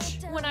research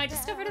when I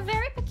discovered a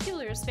very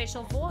peculiar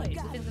spatial void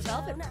within the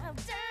Velvet Room.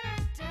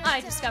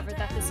 I discovered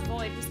that this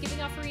void was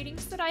giving off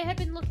readings that I had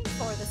been looking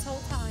for this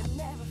whole time.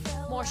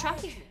 More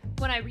shockingly,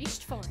 when I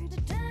reached for it,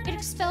 it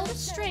expelled a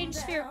strange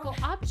spherical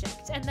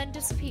object and then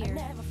disappeared.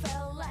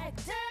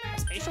 A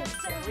spatial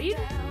void?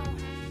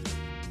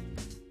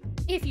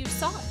 If you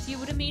saw it, you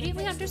would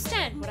immediately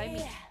understand what I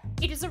mean.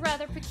 It is a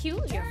rather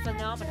peculiar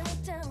phenomenon.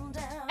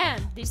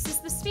 And this is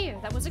the sphere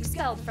that was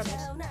expelled from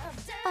it.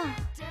 Ah,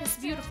 this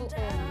beautiful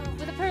orb,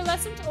 with a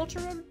pearlescent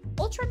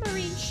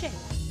ultramarine shade.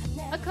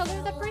 A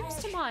color that brings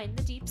to mind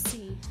the deep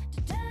sea.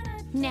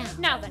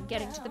 Now then,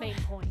 getting to the main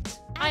point.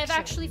 I have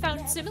actually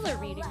found similar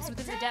readings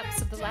within the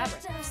depths of the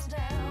labyrinth.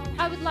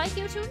 I would like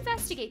you to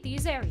investigate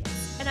these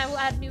areas, and I will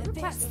add new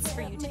requests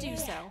for you to do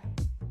so.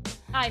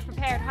 I've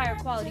prepared higher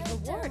quality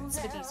rewards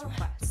for these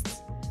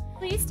requests.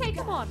 Please take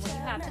them on when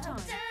you have the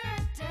time.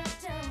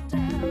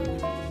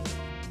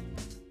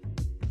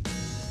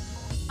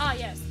 Ah,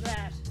 yes,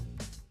 that.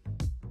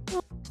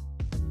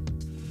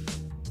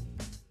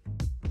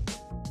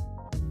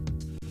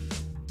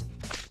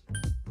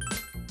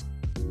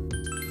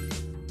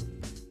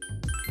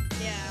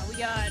 Yeah, we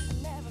got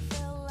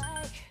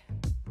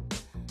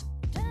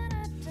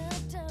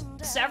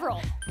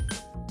several.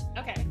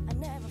 Okay.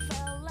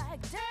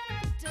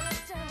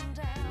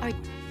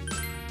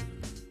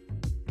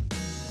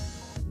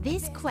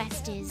 This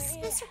quest is...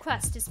 This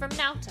request is from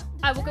Naoto.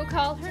 I will go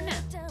call her now.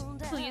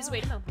 Please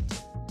wait a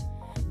moment.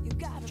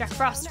 Jack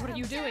Frost, what are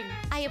you doing?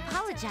 I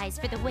apologize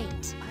for the wait.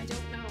 I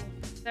don't know.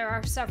 There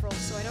are several,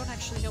 so I don't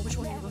actually know which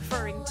one you're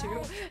referring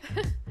to.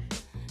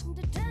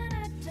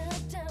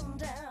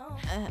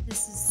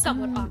 This is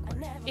somewhat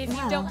awkward. If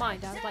you don't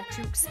mind, I would like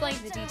to explain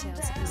the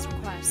details of this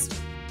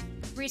request.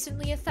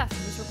 Recently, a theft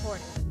was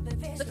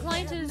reported. The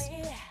client is...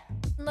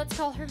 Let's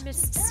call her Miss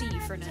C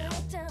for now.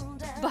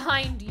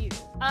 Behind you.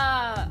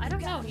 I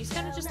don't know. He's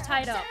kind of just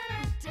tied up.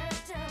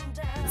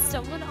 The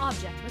stolen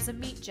object was a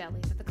meat jelly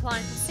that the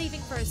client was saving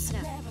for a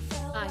snack.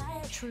 I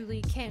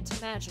truly can't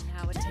imagine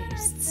how it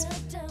tastes.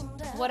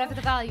 Whatever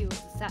the value of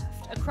the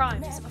theft, a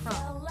crime is a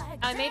crime.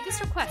 I made this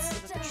request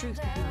so that the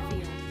truth can be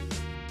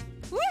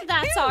revealed.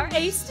 That's our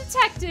ace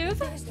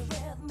detective!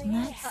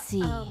 Let's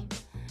see.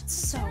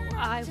 So,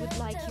 I would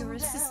like your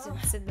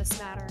assistance in this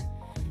matter.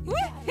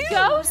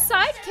 Go,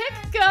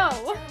 sidekick,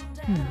 go!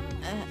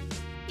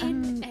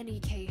 In any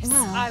case,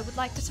 I would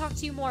like to talk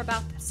to you more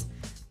about this.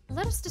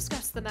 Let us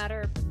discuss the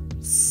matter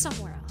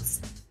somewhere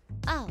else.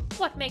 Oh.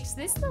 What makes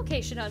this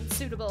location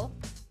unsuitable?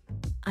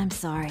 I'm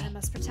sorry. I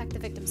must protect the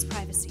victim's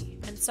privacy,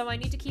 and so I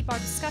need to keep our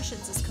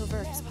discussions as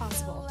covert as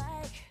possible.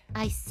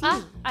 I see.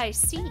 Ah, I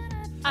see.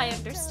 I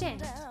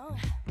understand.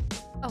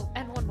 Oh,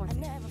 and one more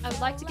thing. I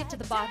would like to get to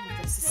the bottom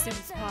of this as soon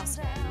as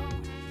possible.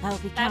 I'll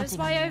be counting. That is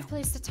why I have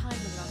placed a time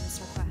limit on this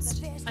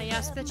request. I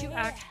ask that you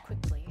act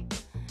quickly.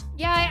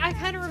 Yeah, I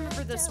kind of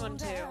remember this one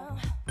too.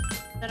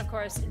 Then, of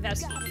course,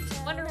 investigate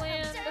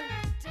Wonderland.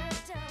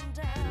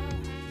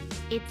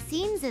 It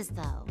seems as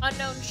though...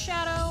 Unknown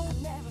Shadow.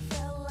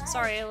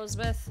 Sorry,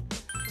 Elizabeth.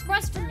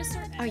 Request from Mr.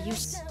 X. Are you...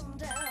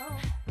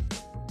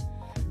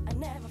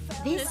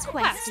 This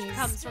quest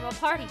comes from a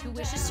party who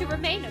wishes to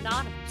remain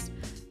anonymous.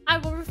 I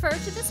will refer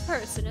to this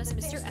person as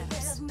Mr.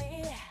 X.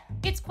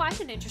 It's quite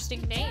an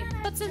interesting name,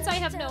 but since I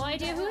have no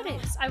idea who it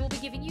is, I will be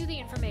giving you the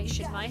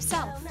information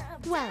myself.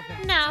 Well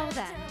then. Now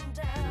then.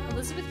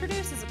 Elizabeth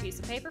produces a piece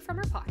of paper from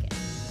her pocket.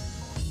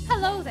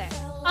 Hello there.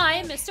 I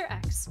am Mr.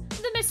 X,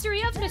 the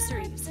mystery of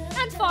mysteries,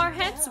 and far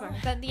handsomer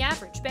than the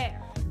average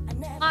bear.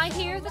 I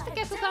hear that the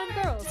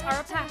Gekkoukan girls are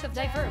a pack of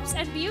diverse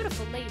and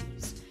beautiful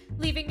ladies,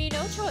 leaving me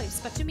no choice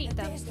but to meet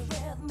them.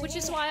 Which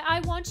is why I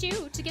want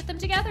you to get them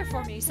together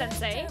for me,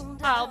 Sensei.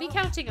 I'll be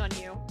counting on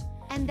you.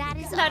 And that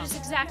is That is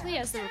exactly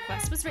as the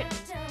request was written.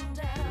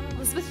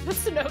 Elizabeth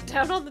puts the note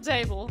down on the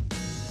table.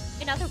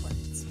 In other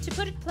words, To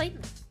put it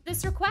plainly,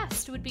 this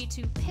request would be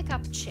to pick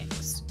up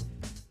chicks.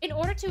 In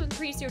order to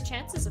increase your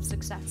chances of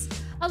success,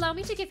 allow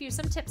me to give you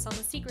some tips on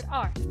the secret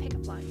art of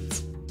pickup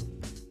lines.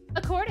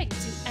 According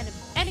to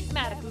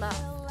Enigmatic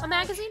Love, a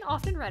magazine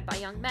often read by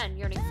young men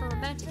yearning for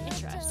romantic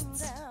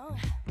interests,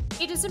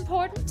 it is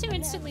important to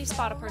instantly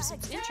spot a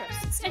person's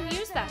interests and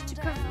use that to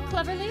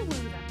cleverly woo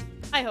them.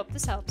 I hope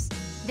this helps.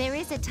 There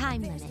is a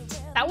time limit.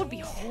 That would be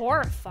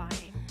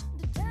horrifying.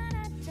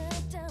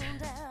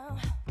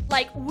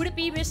 Like, would it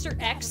be Mr.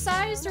 X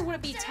sized or would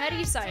it be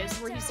Teddy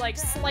sized where he's like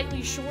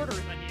slightly shorter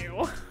than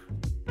you?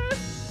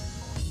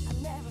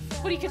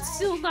 But he could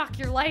still knock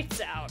your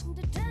lights out.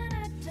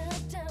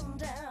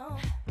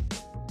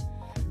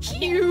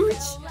 Huge!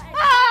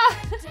 Ah!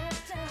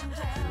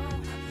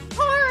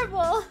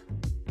 Horrible!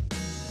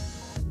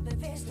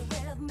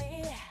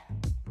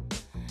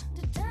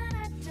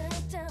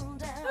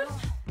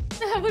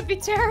 That would be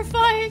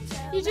terrifying.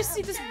 You just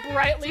see this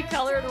brightly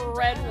colored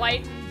red,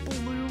 white,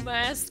 and blue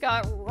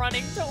mascot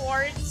running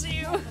towards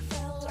you,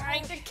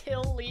 trying to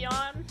kill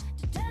Leon.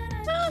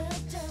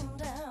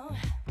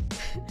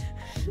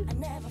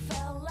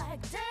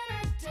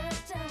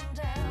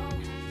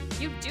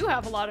 You do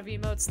have a lot of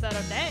emotes that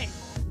are dang.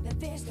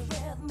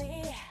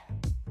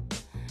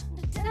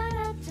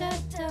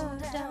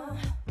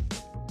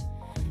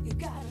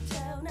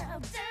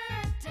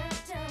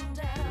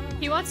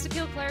 He wants to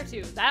kill Claire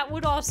too. That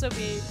would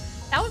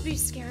be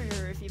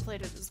scarier if you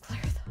played it as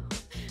Claire though.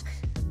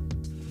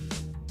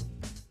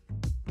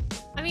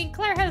 I mean,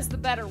 Claire has the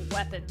better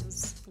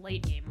weapons,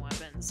 late game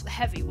weapons,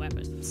 heavy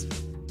weapons.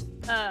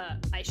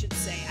 I should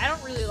say. I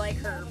don't really like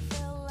her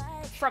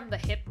from the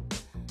hip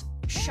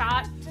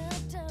shot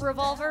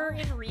revolver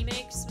in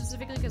remakes,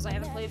 specifically because I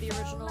haven't played the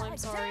original, I'm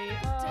sorry.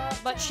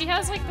 But she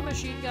has like the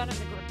machine gun and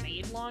the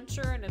grenade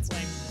launcher, and it's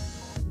like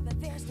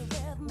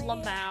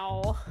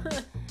Lamau.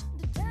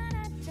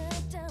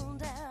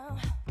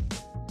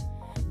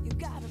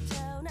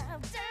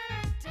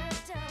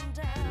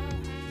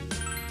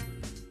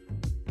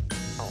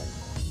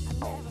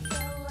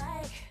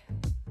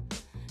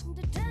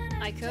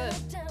 I could.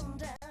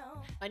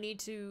 I need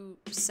to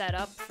set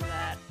up for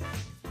that.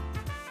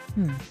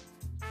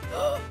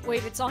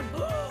 Wait, it's on.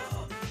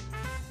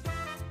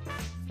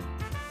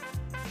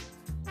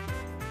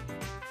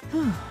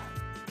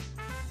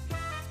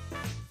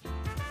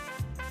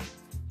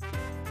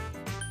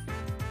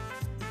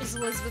 Is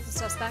Elizabeth a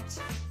suspect?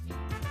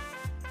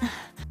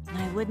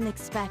 I wouldn't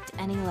expect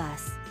any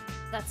less.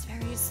 That's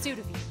very astute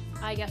of you.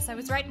 I guess I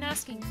was right in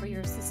asking for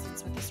your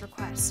assistance with this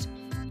request.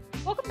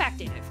 Welcome back,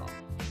 Day Nightfall.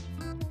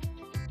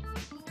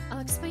 I'll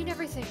explain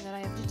everything that I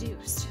have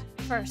deduced.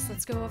 First,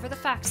 let's go over the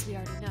facts we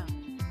already know.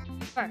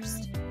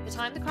 First, the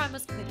time the crime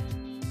was committed.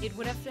 It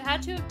would have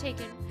had to have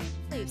taken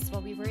place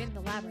while we were in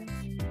the labyrinth.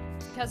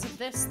 Because of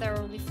this, there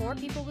are only 4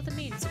 people with the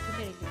means of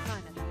committing the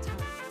crime at that time.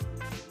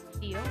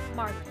 Theo,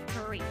 Margaret,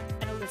 Marie,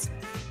 and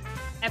Elizabeth.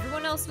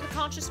 Everyone else with a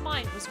conscious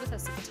mind was with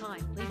us at the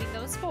time, leaving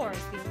those 4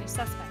 as the only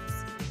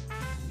suspects.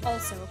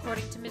 Also,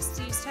 according to Miss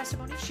C's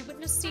testimony, she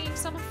witnessed seeing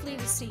someone flee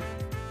the scene.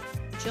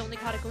 She only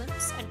caught a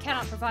glimpse and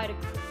cannot provide a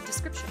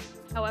description.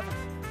 However,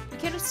 we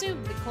can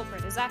assume the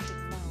culprit is acting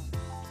alone.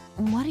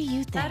 What do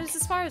you think? That is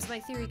as far as my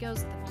theory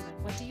goes at the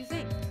moment. What do you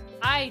think?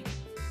 I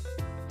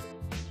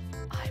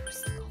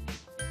was the culprit.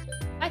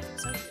 I think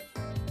so.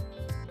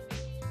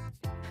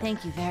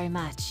 Thank you very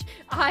much.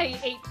 I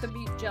ate the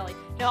meat jelly.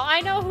 No, I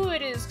know who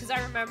it is because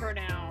I remember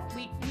now.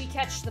 We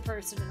catch the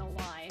person in a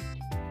lie.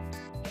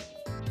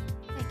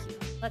 Thank you.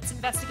 Let's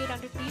investigate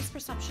under these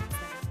presumptions then.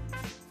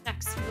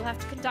 Next, we will have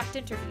to conduct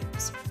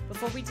interviews.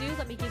 Before we do,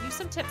 let me give you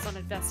some tips on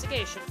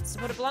investigations. To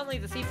put it bluntly,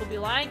 the thief will be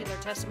lying in their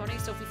testimony,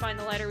 so if we find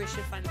the lighter, we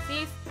should find the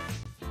thief.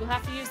 We'll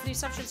have to use the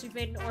assumptions we've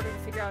made in order to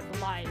figure out the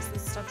lies.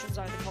 Those assumptions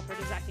are the culprit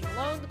is acting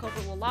alone, the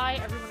culprit will lie,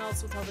 everyone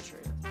else will tell the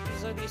truth.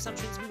 These are the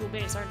assumptions we will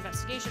base our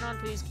investigation on.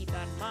 Please keep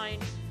that in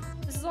mind.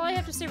 This is all I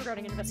have to say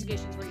regarding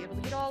investigations. Were you able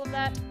to get all of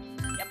that?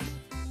 Yep.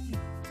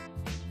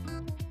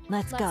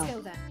 Let's go. Let's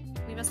go then.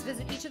 We must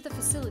visit each of the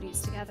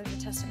facilities to gather the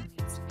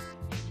testimonies.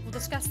 We'll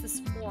discuss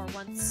this more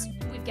once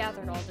we've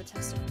gathered all the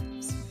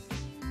testimonies.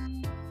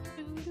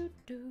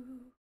 The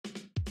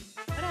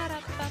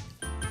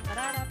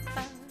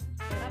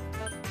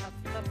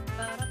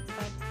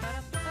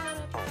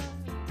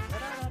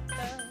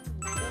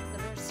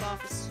nurse's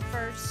office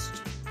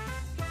first.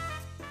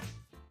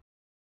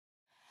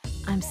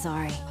 I'm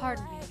sorry.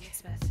 Pardon me,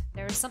 Elizabeth.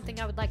 There is something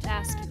I would like to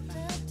ask you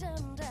about.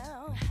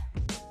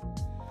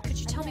 Could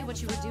you tell me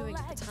what you were doing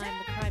at the time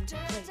the crime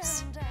took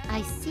place?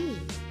 I see.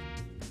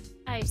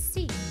 I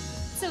see.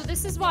 So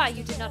this is why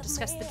you did not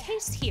discuss the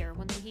case here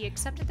when he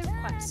accepted the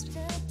request.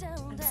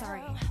 I'm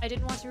sorry. I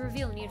didn't want to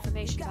reveal any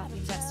information about the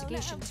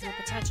investigation to a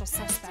potential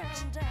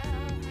suspect.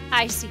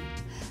 I see.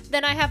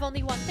 Then I have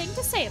only one thing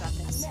to say about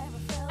this.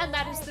 And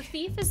that is the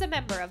thief is a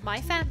member of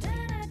my family.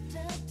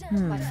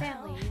 By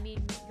family, you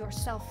mean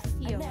yourself,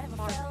 Theo, and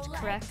Margaret,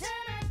 correct?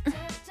 In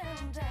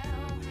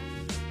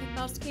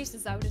most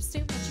cases, I would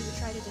assume that you would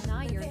try to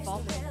deny your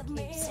involvement in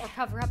the case or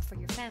cover up for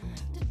your family.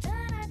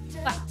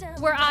 Well,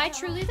 were I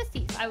truly the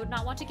thief, I would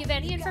not want to give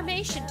any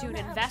information to an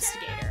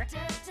investigator.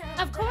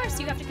 Of course,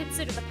 you have to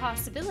consider the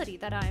possibility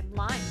that I am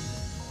lying.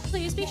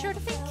 Please be sure to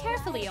think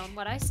carefully on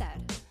what I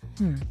said.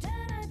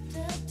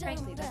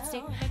 Frankly, that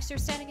statement makes your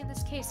standing in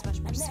this case much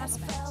more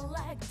suspect.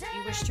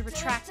 You wish to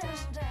retract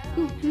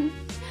it.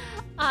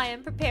 I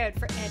am prepared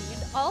for any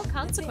and all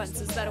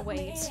consequences that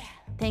await.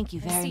 Thank you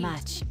very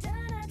much.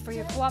 For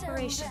your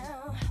cooperation.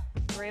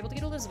 We're able to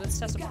get Elizabeth's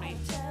testimony.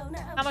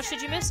 How much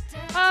did you miss?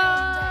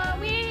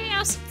 We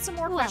asked some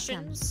more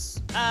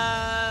questions.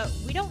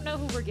 We don't know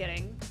who we're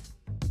getting.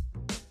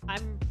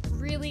 I'm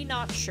really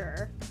not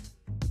sure.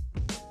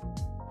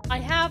 I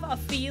have a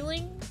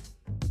feeling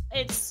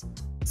it's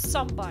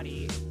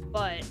somebody,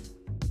 but...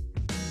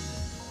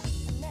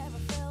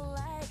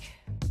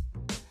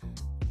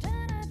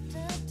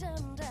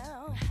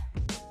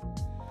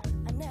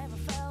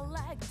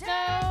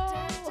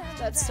 No!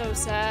 That's so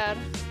sad.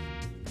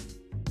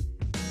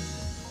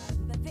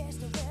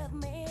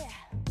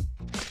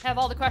 Have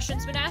all the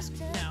questions been asked?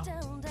 No.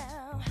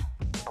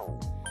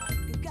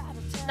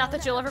 Not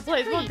that you'll ever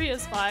play one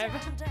PS5.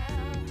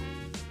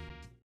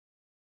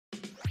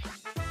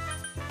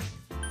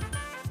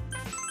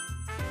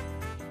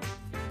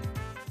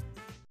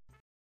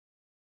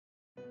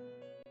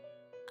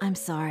 I'm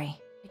sorry.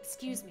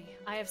 Excuse me,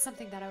 I have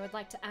something that I would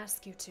like to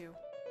ask you to.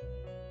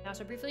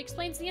 Naoto briefly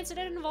explains the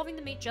incident involving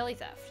the meat jelly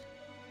theft.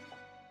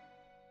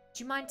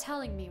 Do you mind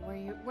telling me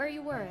where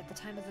you were at the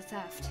time of the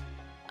theft?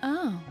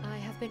 Oh. I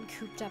have been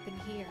cooped up in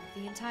here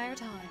the entire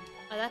time.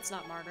 Oh, that's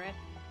not Margaret.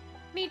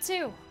 Me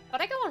too, but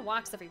I go on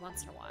walks every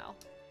once in a while.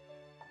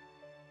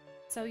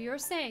 So you're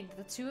saying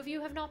the two of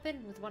you have not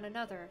been with one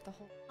another the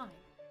whole time,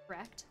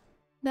 correct?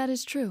 That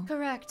is true.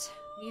 Correct.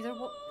 Neither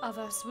of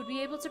us would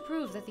be able to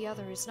prove that the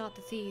other is not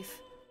the thief.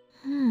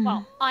 Hmm.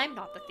 Well, I'm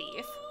not the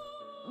thief.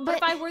 But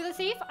if I were the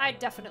thief, I'd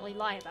definitely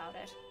lie about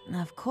it.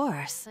 Of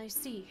course. I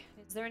see.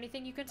 Is there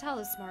anything you can tell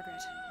us,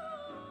 Margaret?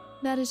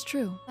 That is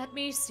true. Let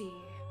me see.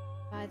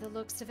 By the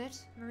looks of it,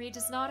 Marie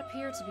does not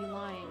appear to be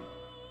lying.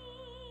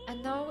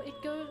 And though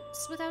it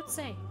goes without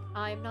saying,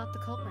 I am not the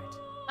culprit.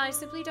 I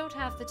simply don't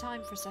have the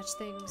time for such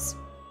things.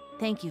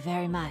 Thank you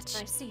very much.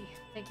 I see.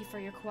 Thank you for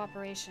your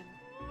cooperation.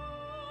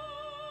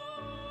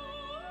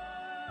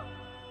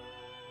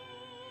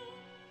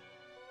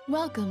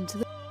 Welcome to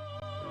the...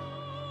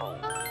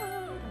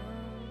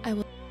 I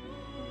will...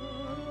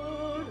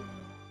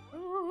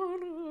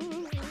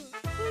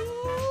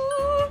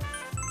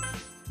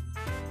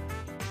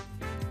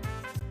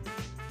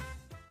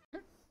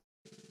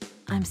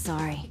 I'm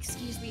sorry.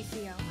 Excuse me,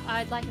 Theo.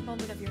 I'd like a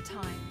moment of your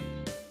time.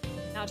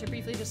 Naoto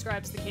briefly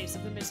describes the case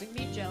of the missing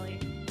meat jelly.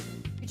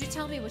 Could you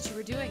tell me what you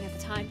were doing at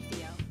the time,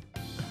 Theo?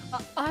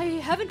 I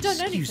haven't done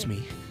anything. Excuse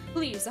me.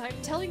 Please, I'm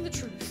telling the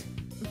truth.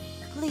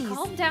 Please,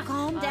 calm down.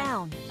 Calm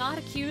down. I'm not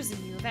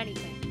accusing you of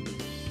anything.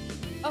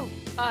 Oh,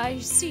 I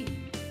see.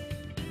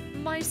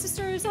 My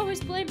sister is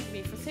always blaming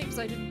me for things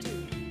I didn't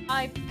do.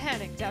 I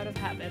panicked out of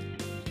habit.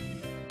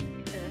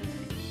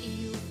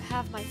 You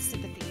have my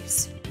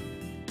sympathies.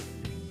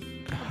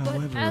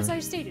 However... But as I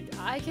stated,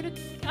 I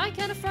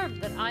can affirm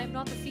that I am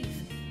not the thief.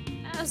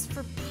 As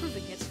for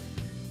proving it,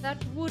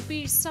 that would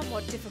be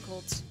somewhat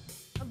difficult.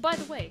 By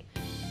the way,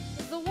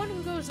 the one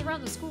who goes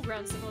around the school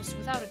grounds the most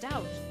without a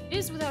doubt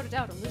is without a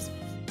doubt Elizabeth.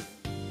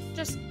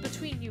 Just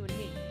between you and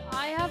me,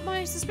 I have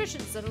my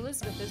suspicions that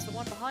Elizabeth is the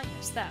one behind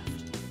this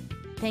theft.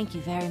 Thank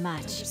you very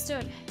much.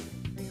 Understood.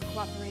 For your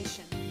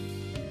cooperation.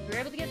 We were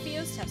able to get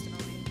Theo's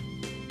testimony.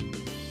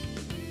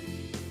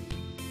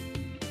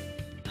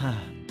 Huh.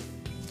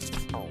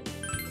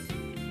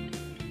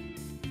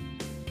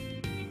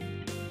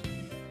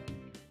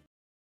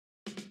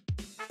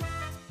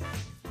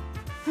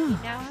 We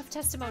now have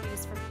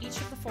testimonies from each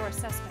of the 4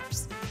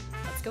 suspects.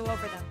 Let's go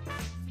over them.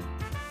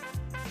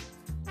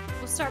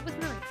 We'll start with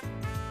Marie.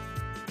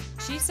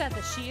 She said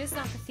that she is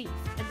not the thief,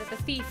 and that the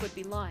thief would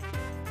be lying.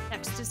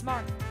 Next is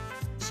Margaret.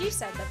 She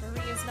said that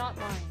Marie is not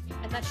lying,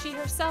 and that she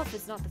herself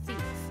is not the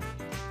thief.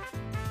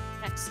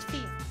 Next,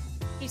 Theo.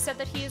 He said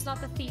that he is not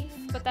the thief,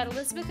 but that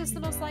Elizabeth is the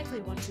most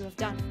likely one to have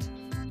done it.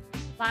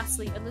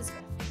 Lastly,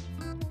 Elizabeth.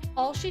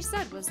 All she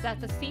said was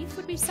that the thief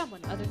would be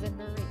someone other than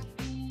Marie.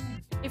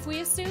 If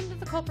we assume that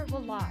the culprit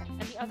will lie,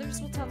 and the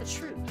others will tell the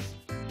truth,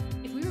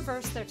 if we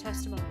reverse their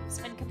testimonies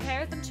and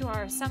compare them to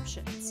our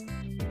assumptions,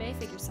 we may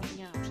figure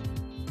something out.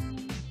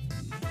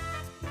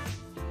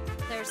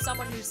 There's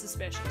someone who's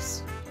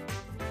suspicious.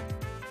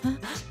 Huh?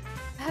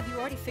 Have you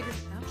already figured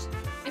them out?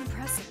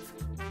 Impressive.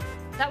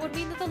 That would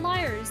mean that the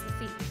liar is the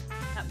thief.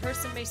 That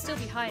person may still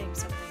be hiding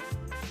something.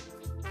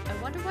 I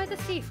wonder why the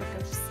thief would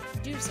go to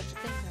do such a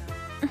thing,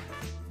 though.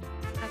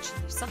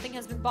 Actually, something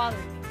has been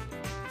bothering me.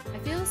 I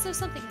feel as though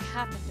something had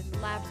happened in the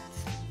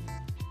labyrinth.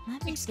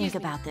 Let me Excuse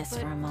think about this but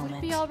for a moment. Would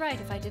it be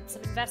alright if I did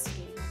some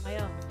investigating on my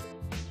own?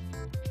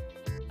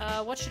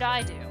 What should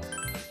I do?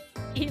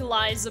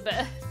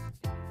 Elizabeth.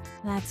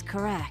 That's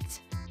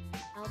correct.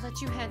 I'll let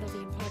you handle the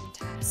important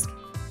task.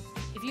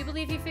 If you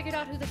believe you figured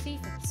out who the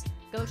thief is,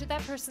 go to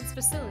that person's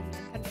facility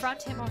and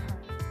confront him or her.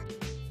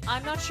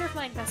 I'm not sure if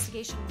my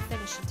investigation will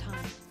finish in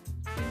time.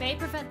 we may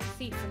prevent the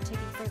thief from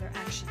taking further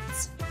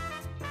actions.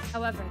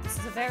 However, this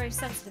is a very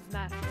sensitive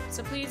matter,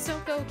 so please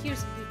don't go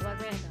accusing people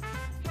at random.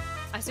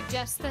 I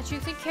suggest that you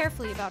think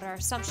carefully about our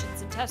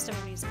assumptions and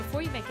testimonies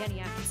before you make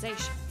any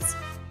accusations.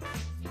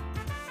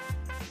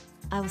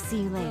 I will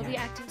see you later. We'll be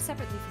acting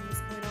separately from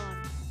this point on.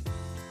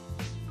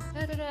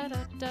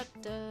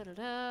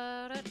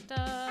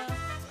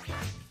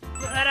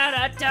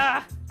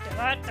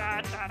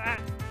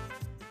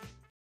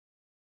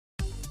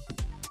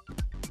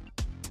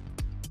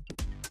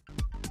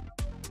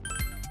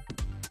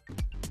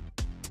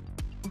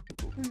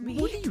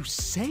 What are you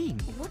saying?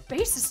 What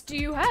basis do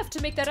you have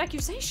to make that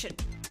accusation?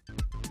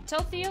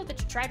 Tell Theo that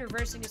you tried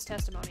reversing his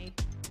testimony.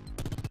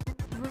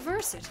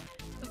 Reverse it?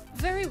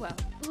 Very well.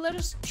 Let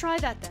us try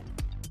that then.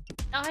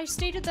 I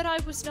stated that I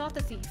was not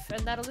the thief,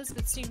 and that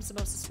Elizabeth seems the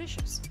most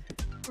suspicious.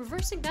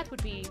 Reversing that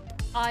would be,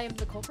 I am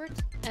the culprit,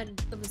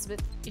 and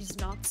Elizabeth is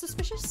not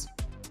suspicious?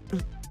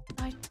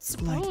 I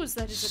suppose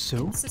that is a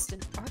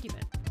consistent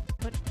argument,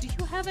 but do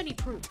you have any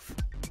proof?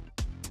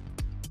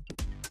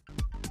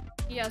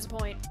 He has a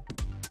point.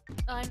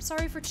 I'm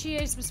sorry for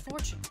Chie's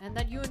misfortune, and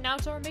that you and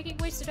Naoto are making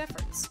wasted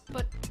efforts,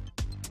 but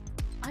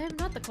I am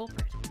not the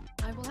culprit.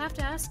 I will have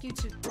to ask you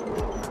to...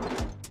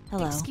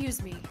 Hello.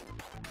 Excuse me.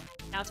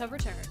 Naoto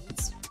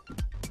returns.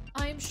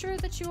 I am sure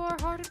that you are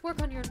hard at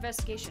work on your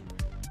investigation.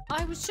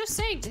 I was just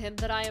saying to him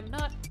that I am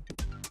not...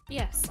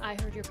 Yes, I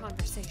heard your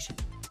conversation.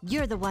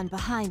 You're the one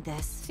behind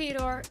this.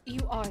 Theodore, you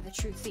are the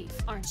true thief,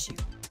 aren't you?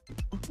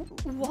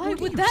 Why what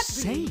would are you that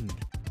saying? be?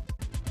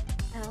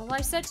 All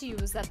I said to you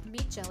was that the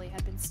meat jelly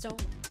had been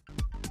stolen.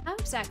 How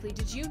exactly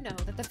did you know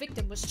that the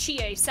victim was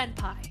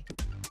Chie-senpai?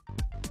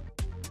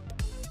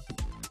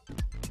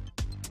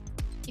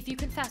 If you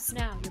confess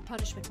now, your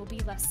punishment will be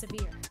less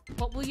severe.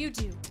 What will you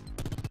do?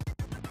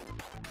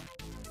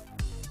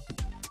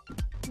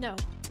 No,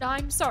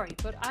 I'm sorry,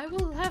 but I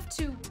will have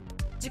to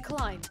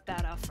decline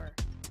that offer.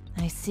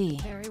 I see.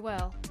 Very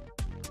well.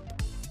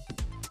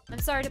 I'm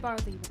sorry to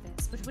bother you with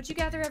this, but would you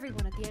gather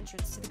everyone at the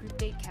entrance to the group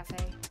date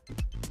cafe?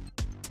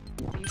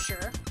 Are you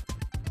sure?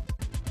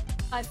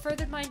 I've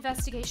furthered my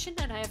investigation,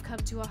 and I have come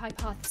to a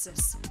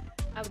hypothesis.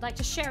 I would like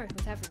to share it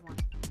with everyone.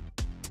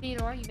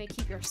 Theodore, you may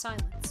keep your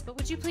silence, but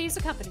would you please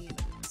accompany me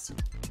with this?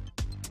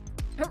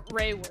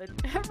 Ray would.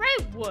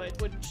 Ray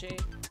would, wouldn't she?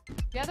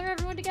 Gather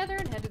everyone together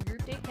and head to the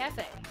group date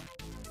cafe.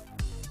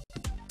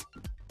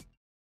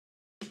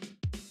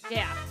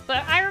 Yeah,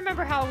 but I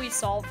remember how we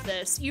solved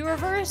this. You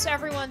reverse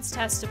everyone's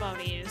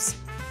testimonies.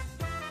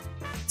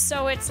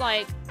 So it's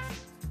like,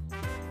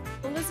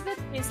 Elizabeth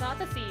is not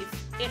the thief.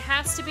 It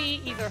has to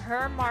be either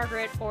her,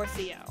 Margaret, or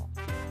Theo.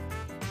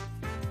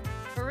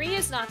 Marie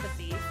is not the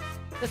thief.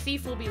 The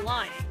thief will be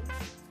lying.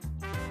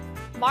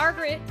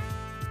 Margaret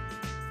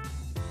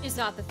is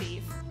not the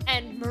thief,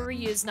 and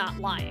Marie is not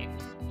lying.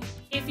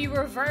 If you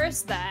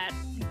reverse that,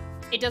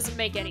 it doesn't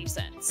make any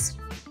sense.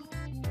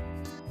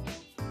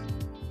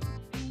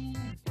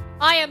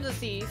 I am the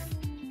thief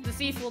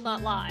will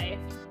not lie.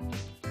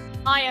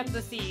 I am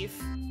the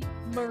thief,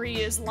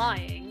 Marie is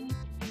lying.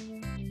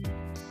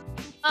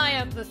 I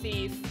am the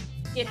thief,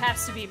 it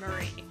has to be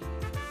Marie.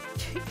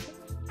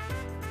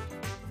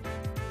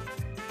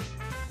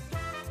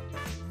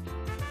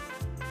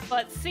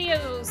 But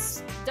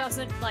Theo's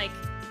doesn't, like,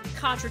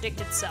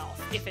 contradict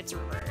itself if it's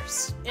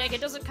reversed. Like,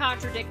 it doesn't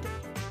contradict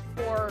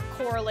or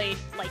correlate,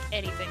 like,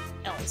 anything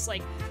else.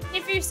 Like,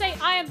 if you say,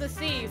 I am the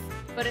thief,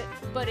 but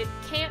it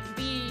can't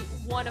be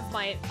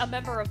a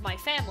member of my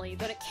family,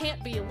 then it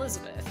can't be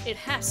Elizabeth. It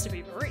has to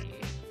be Marie.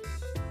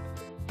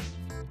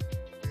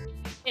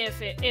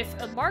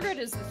 If Margaret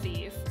is the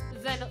thief,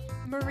 then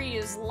Marie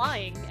is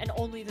lying, and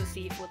only the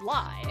thief would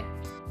lie.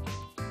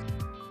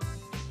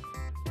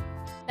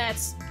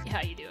 That's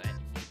how you do it.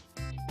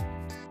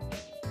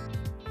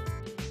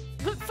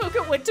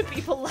 Fuka went to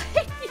be polite.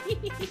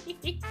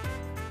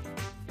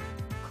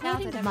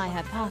 According to my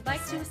I'd hypothesis.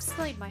 like to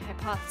explain my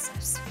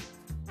hypothesis.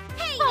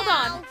 Hey, Hold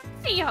now. on!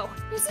 Theo,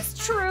 is this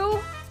true?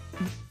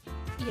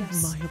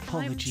 Yes. My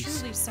apologies. I'm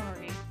truly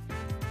sorry.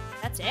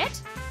 That's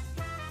it?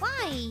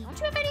 Why? Don't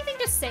you have anything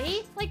to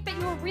say? Like that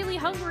you were really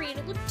hungry and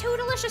it looked too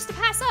delicious to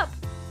pass up?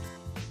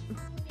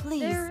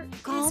 Please, There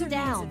is calm a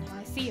down. reason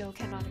why Theo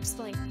cannot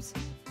explain it.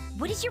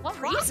 What is your What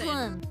problem?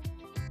 reason?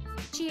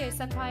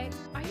 Chie-senpai,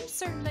 are you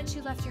certain that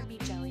you left your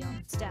meat jelly on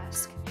its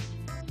desk?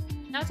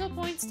 Naoto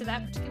points to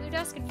that particular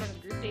desk in front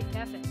of the group date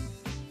cafe.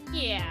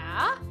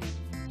 Yeah?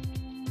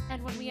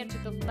 And when we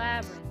entered the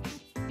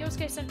labyrinth,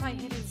 Yosuke-senpai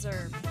hid his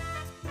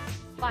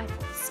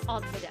vitals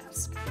on the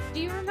desk.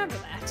 Do you remember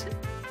that?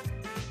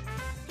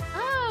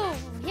 Oh,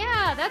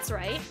 yeah, that's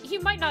right. You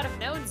might not have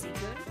known,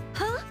 Zikun.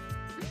 Huh?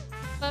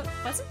 But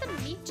wasn't the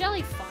meat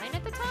jelly fine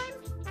at the time?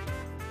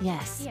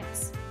 Yes.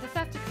 Yes, the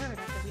theft occurred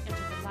after we entered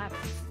the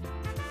labyrinth.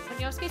 When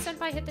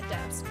Yosuke-senpai hit the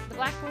desk, the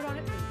blackboard on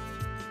it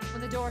moved.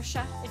 When the door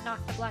shut, it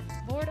knocked the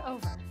blackboard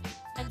over.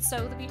 And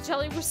so the meat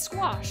jelly was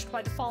squashed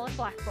by the fallen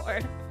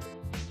blackboard.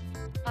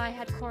 I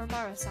had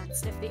Koromara-san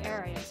sniff the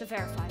area to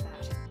verify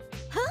that.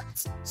 Huh?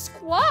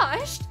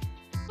 Squashed?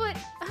 But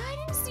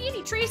I didn't see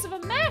any trace of a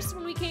mess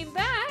when we came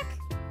back.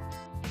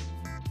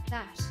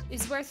 That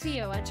is where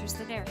Theo enters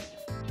the narrative.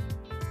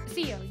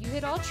 Theo, you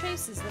hid all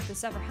traces that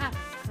this ever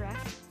happened,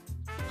 correct?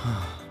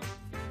 Have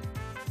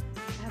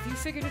you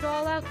figured it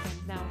all out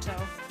then,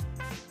 Naoto?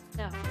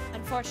 No,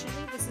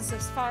 unfortunately, this is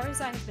as far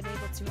as I have been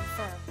able to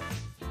infer.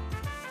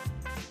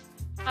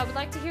 I would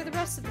like to hear the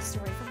rest of the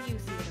story from you,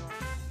 Theodore.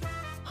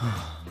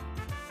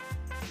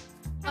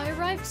 I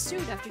arrived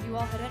soon after you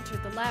all had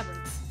entered the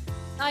labyrinth.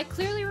 I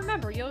clearly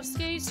remember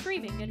Yosuke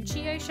screaming and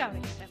Chie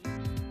shouting at him.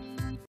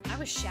 I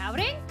was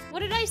shouting?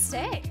 What did I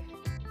say?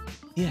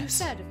 Yes. You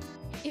said,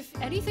 if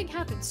anything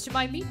happens to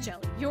my meat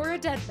jelly, you're a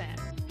dead man.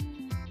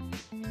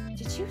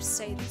 Did you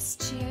say this,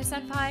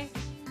 Chie-senpai?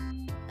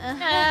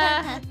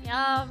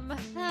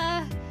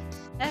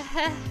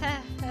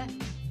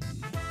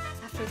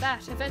 After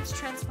that, events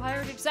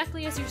transpired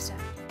exactly as you said.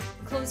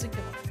 The closing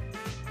door,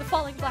 the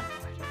falling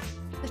blackboard,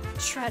 the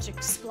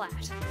tragic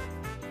splat.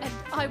 And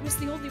I was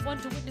the only one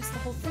to witness the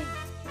whole thing.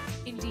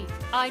 Indeed,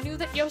 I knew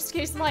that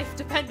Yosuke's life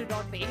depended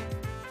on me.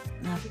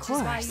 Of Which course.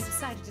 is why you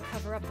decided to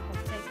cover up the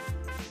whole thing.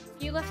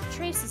 You left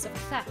traces of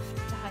theft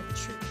to hide the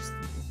truth.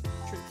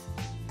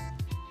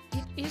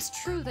 It is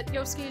true that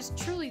Yosuke is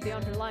truly the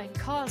underlying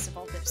cause of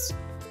all this.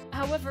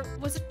 However,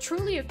 was it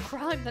truly a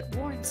crime that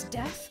warrants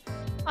death?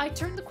 I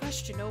turned the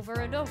question over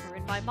and over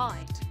in my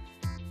mind.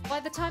 By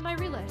the time I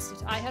realized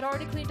it, I had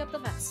already cleaned up the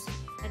mess,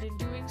 and in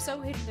doing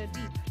so hidden a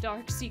deep,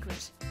 dark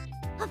secret.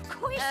 Of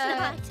course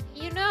not.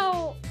 You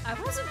know, I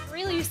wasn't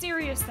really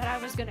serious that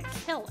I was gonna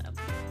kill him.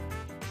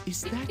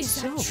 Is that Is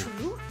so? that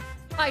true?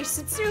 I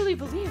sincerely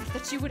believed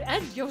that you would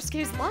end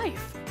Yosuke's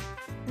life.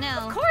 No.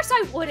 Of course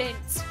I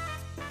wouldn't!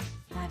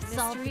 I've The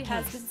solved the mystery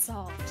has case. been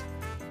solved.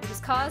 It was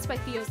caused by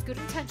Theo's good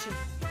intentions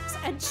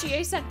and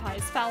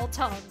Chie-senpai's foul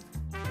tongue.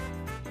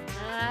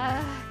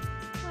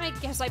 I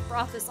guess I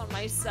brought this on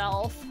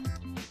myself.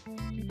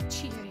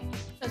 Chie,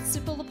 a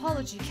simple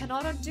apology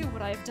cannot undo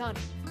what I have done,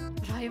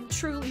 but I am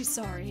truly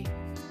sorry.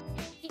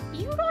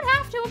 You don't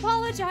have to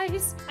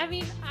apologize. I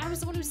mean, I was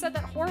the one who said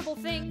that horrible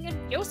thing,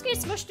 and Yosuke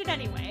smushed it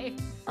anyway.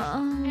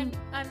 And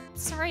I'm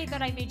sorry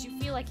that I made you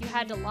feel like you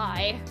had to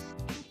lie.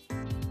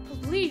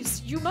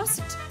 Please, you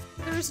mustn't.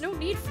 There is no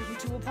need for you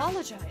to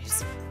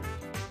apologize.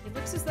 It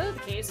looks as though the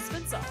case has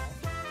been solved.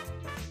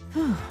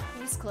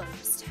 Case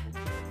closed.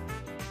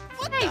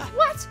 Hey,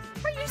 what?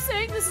 Are you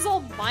saying this is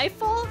all my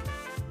fault?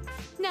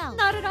 No.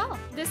 Not at all.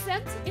 This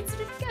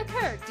incident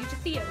occurred due to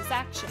Theo's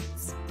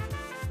actions.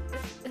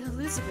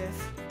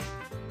 Elizabeth.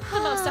 The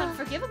most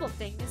unforgivable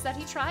thing is that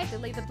he tried to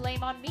lay the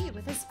blame on me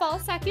with his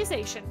false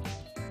accusation.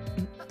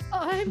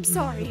 I'm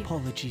sorry.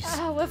 Apologies.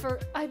 However,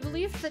 I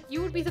believe that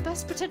you would be the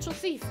best potential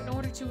thief in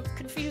order to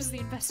confuse the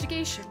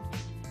investigation.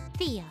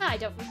 Theo. I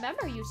don't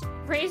remember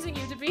raising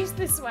you to be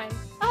this way.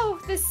 Oh,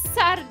 this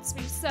saddens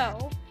me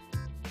so.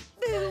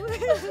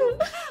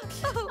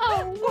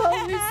 Oh,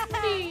 woe is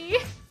me.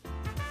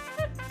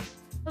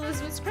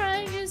 Elizabeth's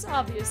crying is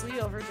obviously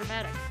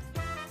overdramatic.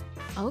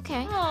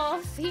 Okay.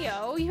 Oh,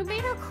 Theo, you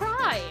made her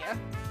cry.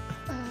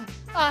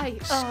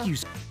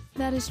 Excuse me.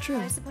 That is true.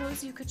 I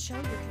suppose you could show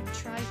your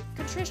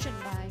contrition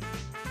by...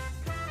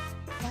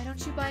 Why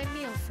don't you buy a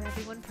meal for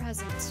everyone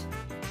present?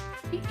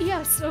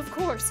 Yes, of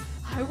course.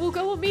 I will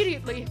go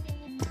immediately.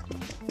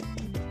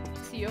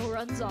 Theo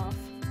runs off.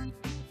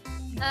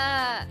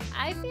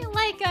 I feel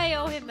like I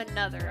owe him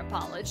another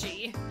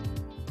apology.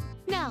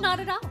 No. Not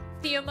at all.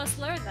 Theo must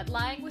learn that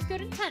lying with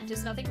good intent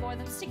is nothing more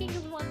than sticking to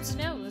one's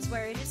nose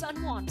where it is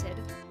unwanted.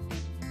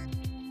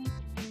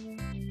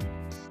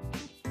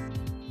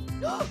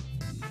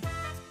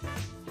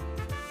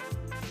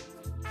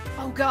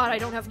 Oh god, I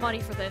don't have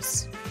money for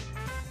this.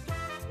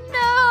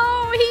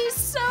 No, he's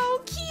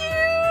so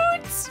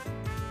cute!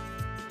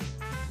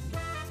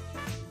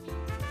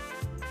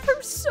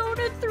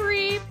 Persona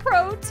 3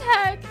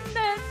 Protect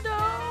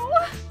Nendo!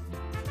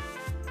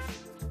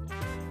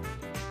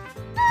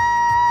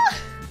 Ah!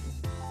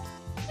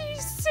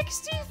 He's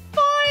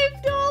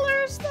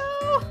 $65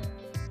 though!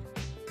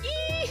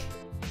 Eee!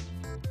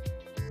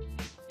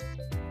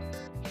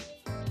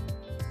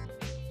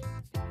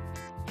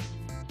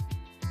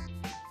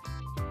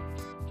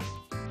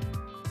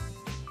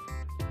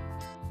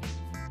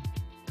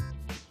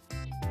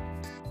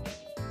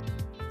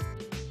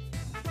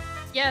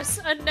 Yes,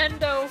 a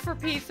Nendo for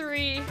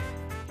P3.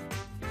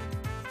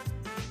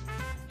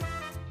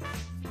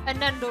 A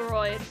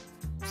Nendoroid,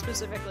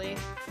 specifically.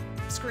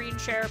 Screen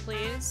share,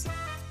 please.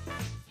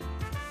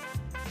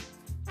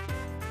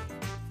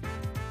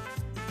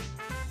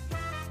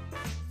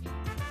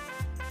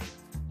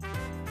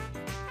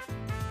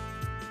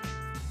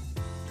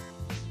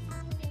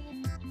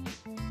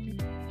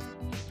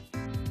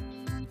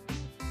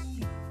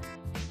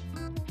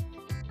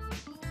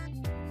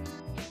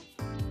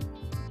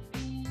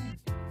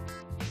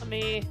 Let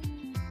me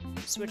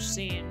switch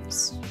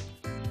scenes.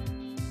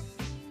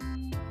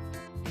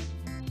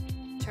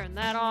 Turn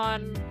that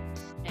on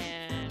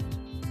and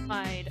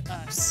hide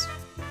us.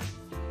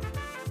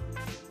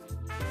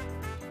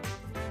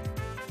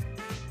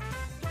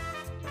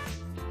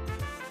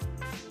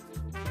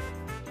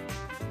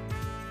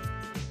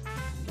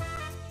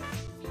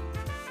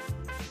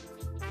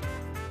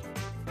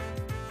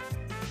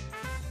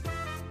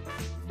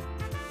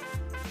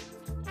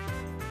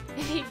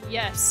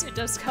 Yes, it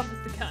does come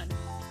with the gun.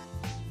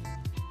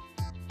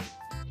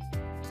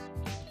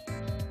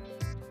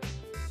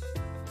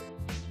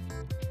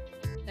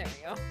 There we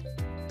go.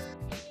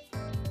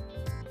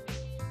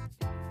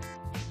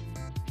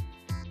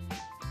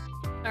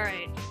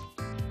 Alright.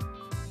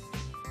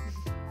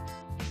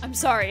 I'm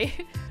sorry.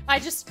 I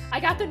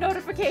got the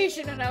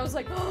notification and I was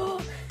like,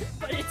 oh,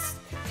 but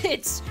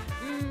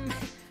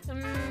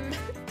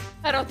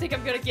I don't think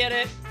I'm gonna get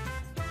it.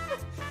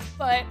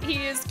 But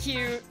he is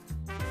cute.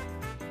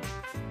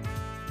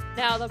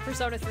 Now the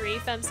Persona 3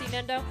 Femc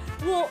Nendo.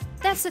 Well,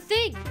 that's the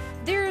thing.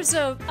 There's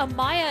a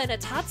Maya and a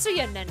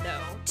Tatsuya Nendo,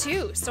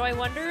 too. So I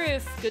wonder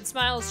if Good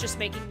Smile is just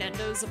making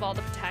Nendos of all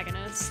the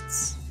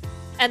protagonists.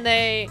 And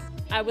I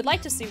would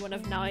like to see one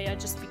of Naya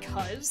just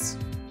because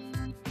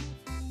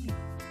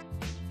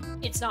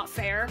it's not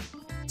fair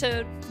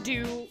to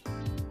do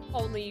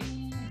only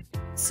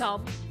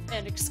some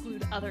and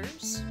exclude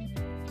others.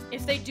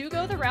 If they do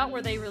go the route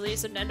where they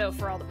release a Nendo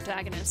for all the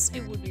protagonists,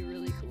 it would be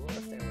really cool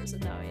if there was a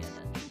Naya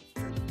Nendo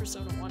for the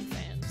Persona 1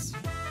 fans.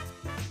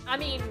 I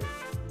mean,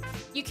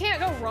 you can't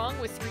go wrong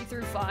with 3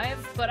 through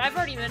 5, but I've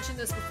already mentioned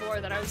this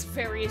before that I was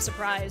very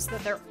surprised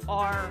that there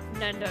are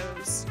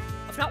Nendos,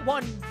 if not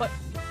one, but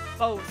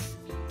both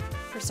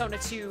Persona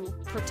 2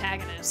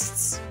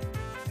 protagonists.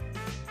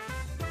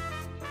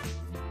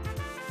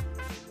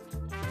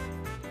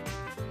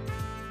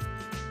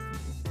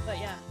 But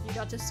yeah, you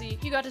got to see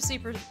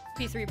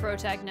P3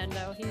 Protag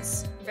Nendo.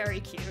 He's very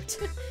cute.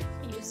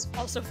 He's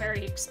also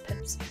very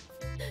expensive.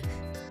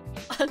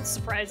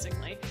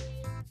 Unsurprisingly.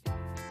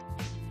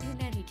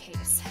 In any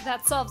case,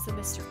 that solves the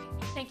mystery.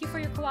 Thank you for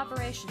your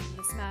cooperation in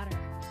this matter.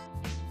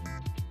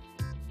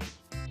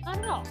 Not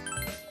at all.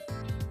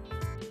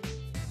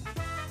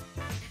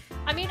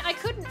 I mean, I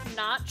couldn't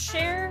not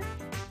share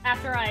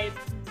after I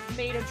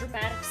made a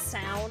dramatic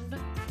sound.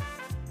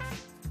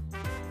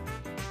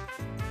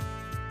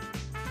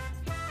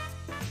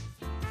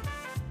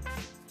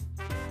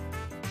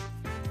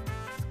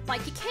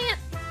 Like,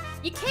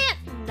 you can't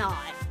not.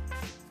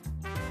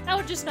 That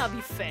would just not be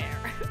fair.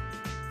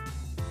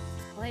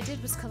 All I did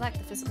was collect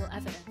the physical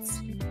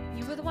evidence.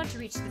 You were the one to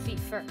reach the feet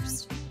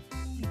first.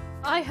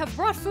 I have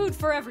brought food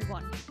for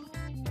everyone.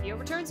 Theo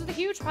returns with a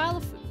huge pile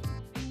of food.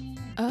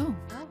 Oh.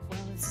 Oh,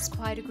 well, this is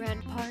quite a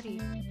grand party.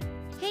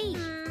 Hey,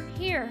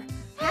 Here,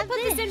 I'll have put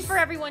this in this. for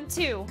everyone,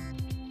 too.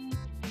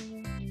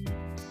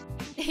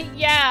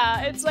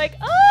 Yeah, it's like,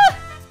 ah!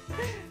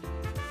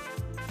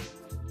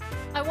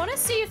 I want to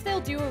see if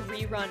they'll do a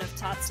rerun of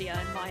Tatsuya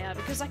and Maya,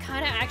 because I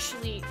kind of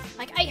actually,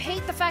 like, I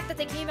hate the fact that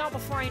they came out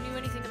before I knew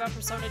anything about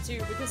Persona 2,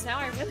 because now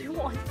I really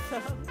want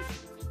them.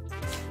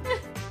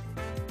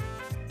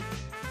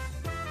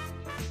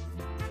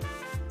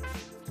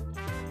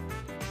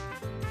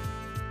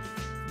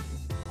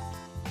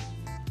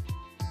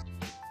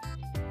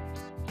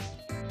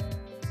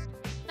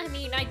 I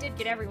mean, I did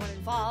get everyone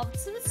involved,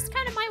 so this is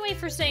kind of my way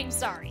for saying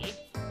sorry.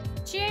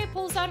 Chie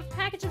pulls out a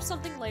package of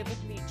something labeled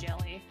meat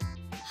jelly.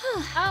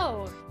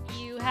 Oh,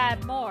 you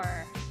had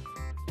more.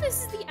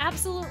 This is the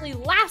absolutely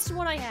last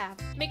one I have.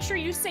 Make sure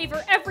you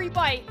savor every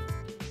bite.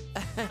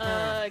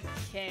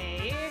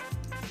 Okay.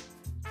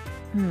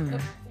 Well,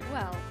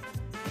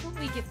 why don't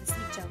we give this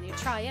meat jelly a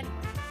try anyway,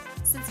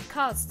 since it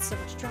caused so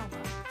much drama.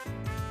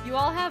 You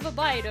all have a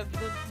bite of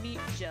the meat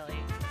jelly.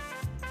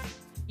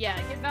 Yeah,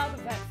 get Val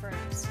the vet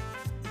first.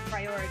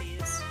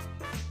 Priorities.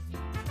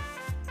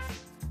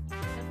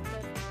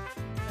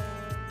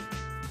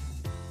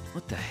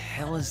 What the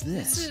hell is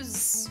this? This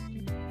is...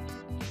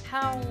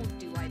 how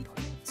do I put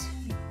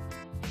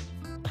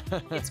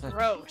it? It's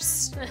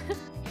gross.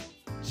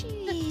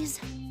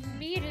 Jeez.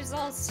 Meat is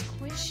all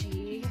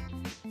squishy.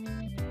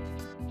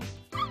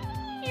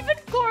 Even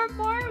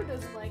Koromaru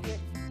doesn't like it.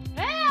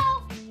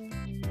 Val!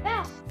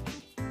 Val!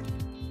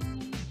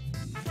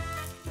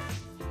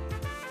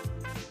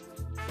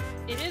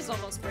 It is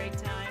almost break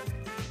time.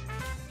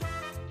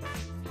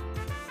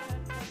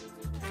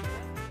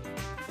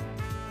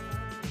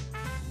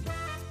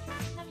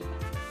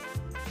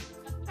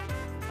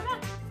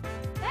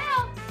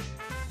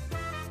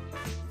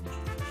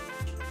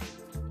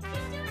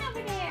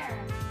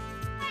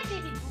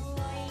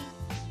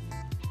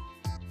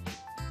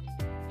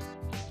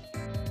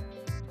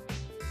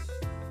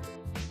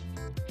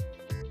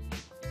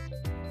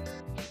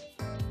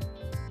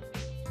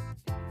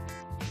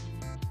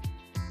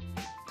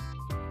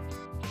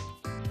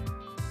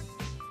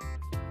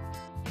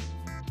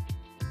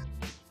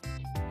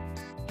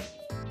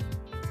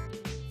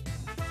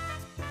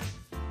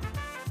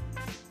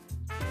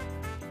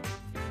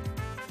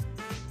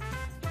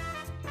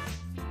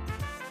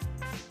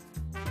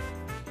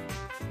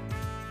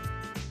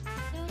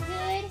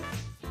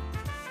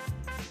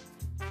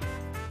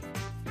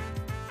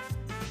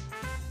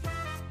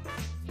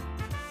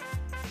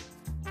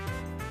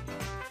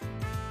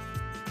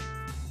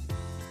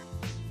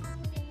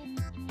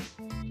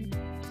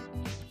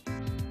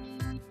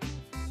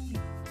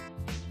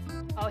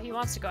 Oh, he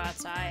wants to go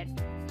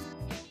outside.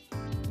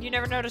 You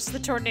never noticed the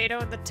tornado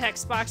in the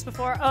text box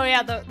before? Oh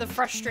yeah, the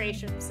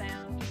frustration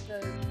sound.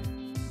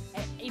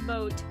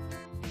 emote.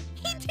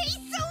 It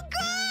tastes so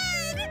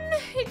good!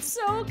 It's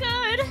so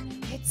good!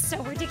 It's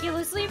so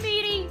ridiculously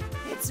meaty!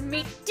 It's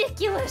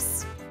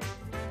ridiculous!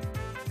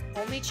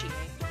 Only cheating.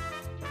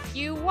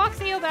 You walk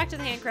Theo back to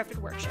the handcrafted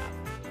workshop.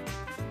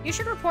 You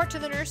should report to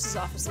the nurse's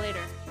office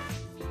later.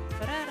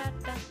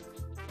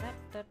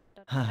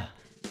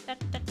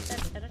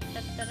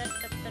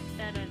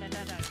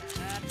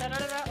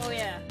 Oh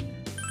yeah.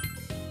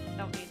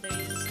 Don't need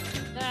these.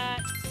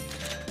 That.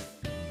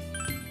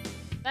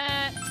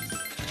 That.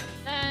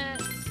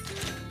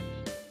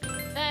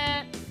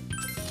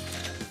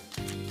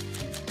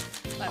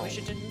 I wish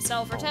it didn't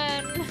sell for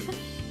 10.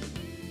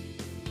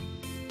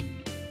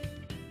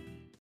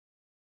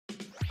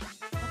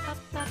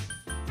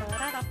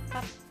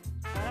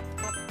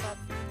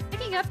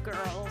 Picking up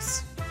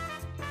girls.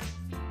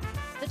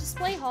 The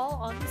display hall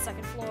on the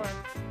second floor.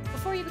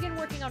 Before you begin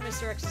working on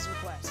Mr. X's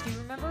request, you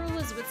remember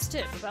Elizabeth's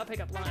tip about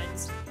pickup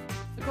lines.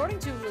 According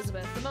to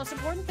Elizabeth, the most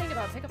important thing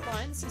about pickup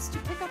lines is to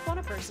pick up on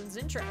a person's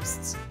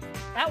interests.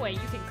 That way,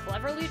 you can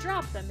cleverly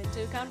drop them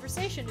into a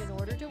conversation in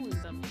order to woo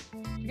them.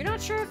 You're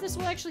not sure if this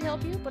will actually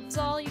help you, but it's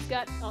all you've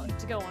got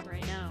to go on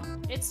right now.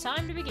 It's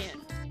time to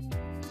begin.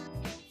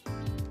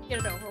 Get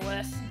it over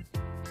with.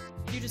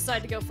 You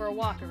decide to go for a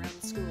walk around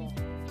the school.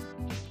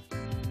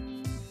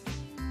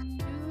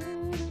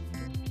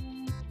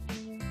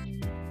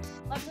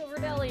 Leftover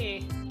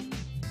deli.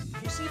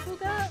 You see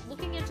Fuka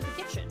looking into the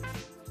kitchen.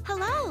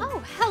 Hello!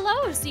 Oh,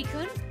 hello,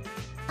 Zikun.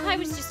 I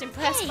was just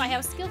impressed by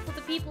how skillful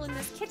the people in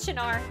this kitchen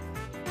are.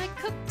 I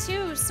cook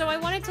too, so I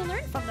wanted to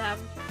learn from them.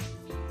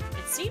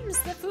 It seems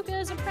that Fuka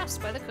is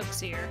impressed by the cooks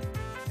here.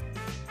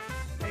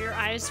 Are your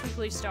eyes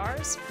twinkly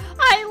stars?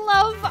 I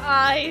love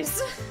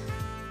eyes!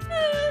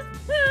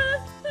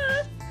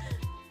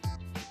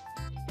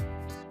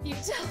 You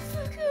tell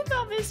Fuka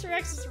about Mr.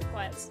 X's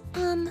request.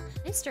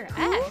 Mr.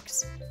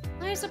 X?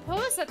 I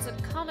suppose that's a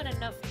common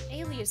enough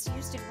alias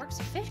used in works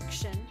of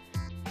fiction.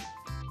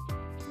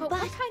 But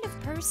what kind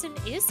of person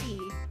is he?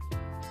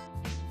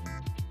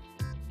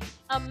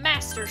 A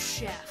master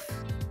chef.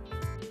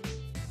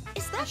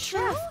 Is that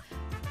chef?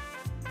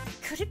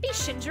 Could it be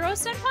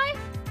Shinjiro-senpai?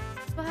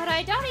 But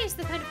I doubt he's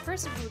the kind of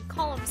person who would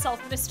call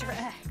himself Mr.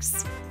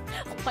 X.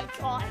 Oh my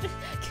god.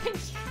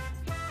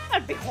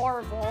 That'd be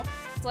horrible.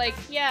 It's like,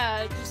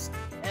 yeah, just,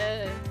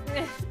 I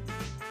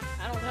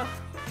don't know.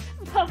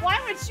 But why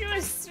would you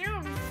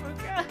assume,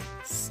 Fuka?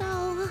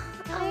 So,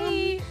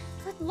 I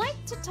would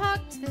like to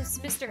talk to this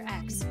Mr.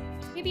 X.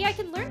 Maybe I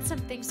can learn some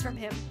things from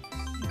him.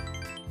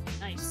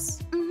 Nice.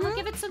 I'll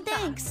give it some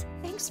thanks.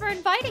 Thanks for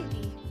inviting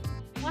me.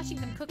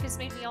 Watching them cook has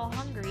made me all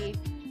hungry.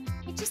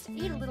 I just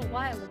ate a little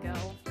while ago,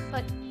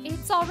 but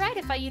it's alright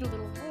if I eat a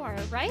little more,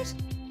 right?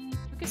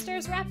 Fuka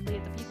stares rapidly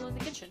at the people in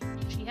the kitchen.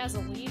 She has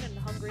a lean and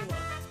hungry look.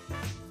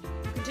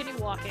 You continue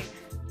walking.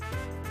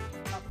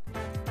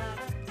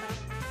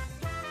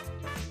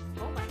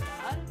 Oh my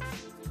god.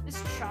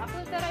 This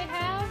chocolate that I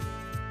have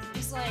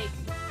is like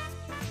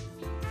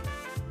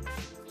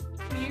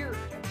weird.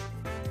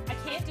 I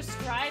can't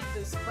describe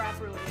this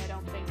properly, I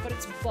don't think, but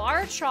it's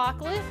bar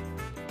chocolate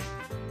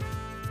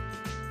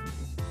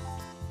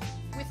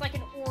with like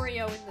an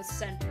Oreo in the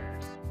center.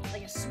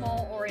 Like a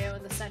small Oreo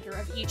in the center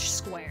of each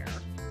square.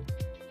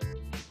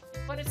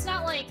 But it's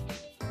not like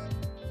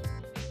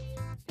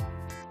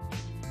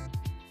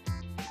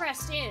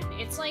pressed in.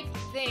 It's like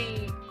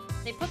they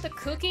put the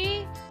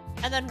cookie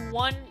and then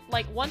one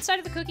side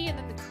of the cookie and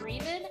then the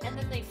cream in, and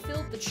then they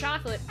filled the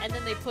chocolate and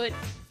then they put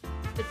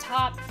the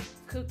top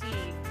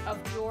cookie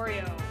of the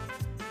Oreo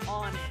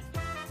on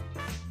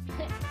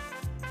it.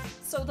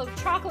 So the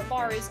chocolate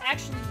bar is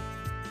actually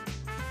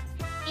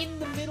in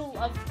the middle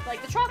of,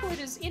 like, the chocolate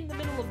is in the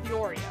middle of the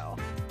Oreo.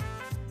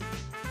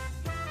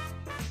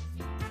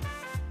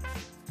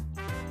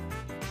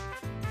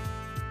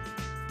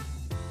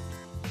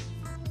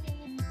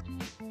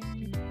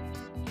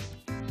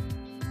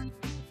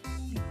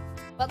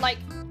 But, like,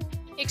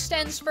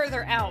 extends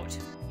further out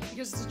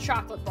because it's a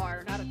chocolate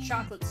bar, not a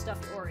chocolate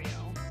stuffed Oreo.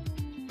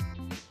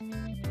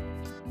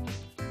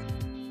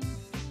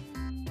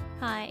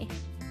 Hi.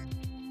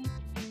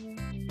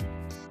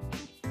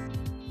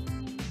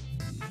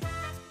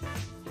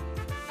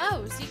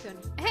 Oh, Zikun.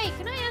 Hey,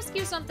 can I ask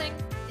you something?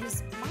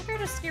 Is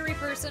Margaret a scary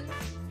person?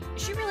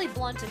 Is she really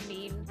blunt and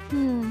mean?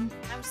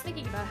 I was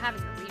thinking about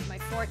having her read my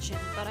fortune,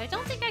 but I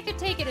don't think I could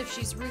take it if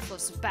she's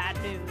ruthless with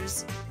bad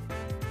news.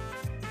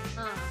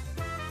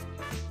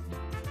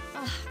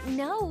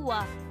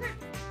 No.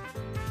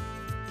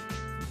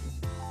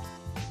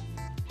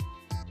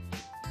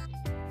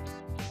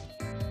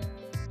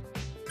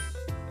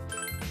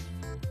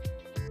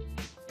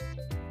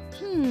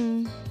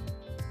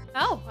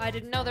 Oh, I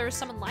didn't know there was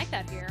someone like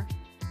that here.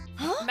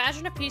 Huh?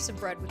 Imagine a piece of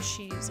bread with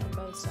cheese on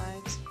both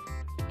sides.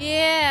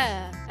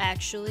 Yeah,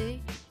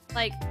 actually.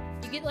 Like,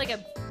 you get like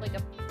a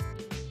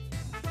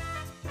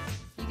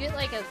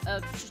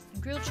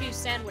grilled cheese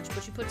sandwich,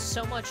 but you put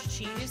so much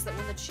cheese that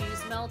when the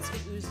cheese melts,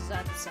 it oozes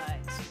out the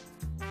sides.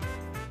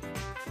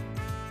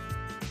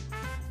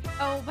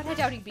 Oh, but I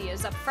doubt he'd be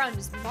as upfront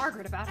as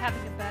Margaret about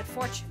having a bad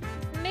fortune.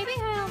 Maybe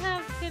I'll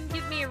have him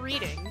give me a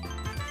reading.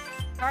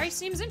 Kari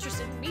seems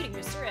interested in meeting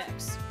Mr.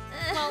 X.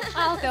 Well,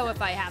 I'll go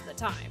if I have the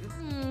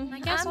time. I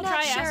guess I'll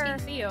try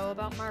asking Theo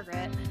about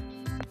Margaret.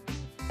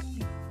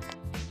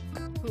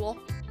 Cool.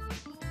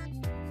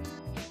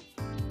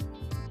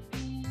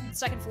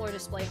 Second floor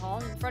display hall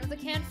in front of the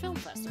Cannes Film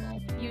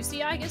Festival. You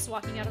see Aigis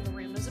walking out of the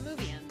room as the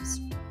movie ends.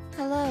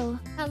 Hello.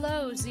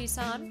 Hello,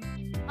 Z-san.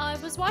 I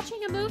was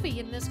watching a movie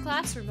in this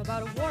classroom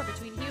about a war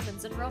between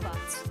humans and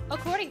robots.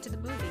 According to the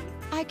movie,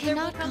 I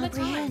cannot there will come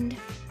comprehend. a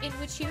time in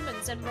which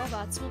humans and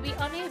robots will be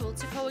unable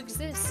to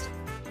coexist.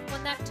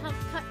 When that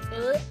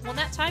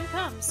time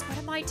comes, what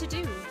am I to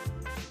do?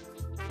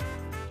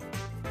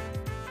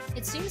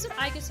 It seems that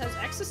Aigis has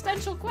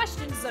existential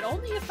questions that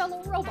only a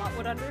fellow robot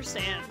would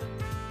understand.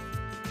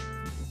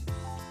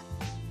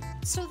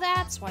 So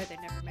that's why they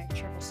never make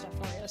triple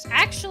stuffed Oreos.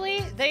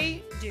 Actually,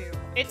 they do.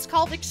 It's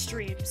called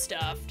extreme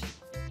stuffed.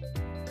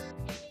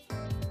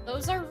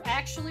 Those are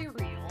actually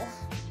real.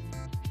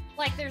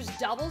 Like, there's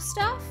double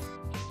stuff,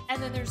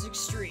 and then there's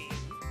extreme.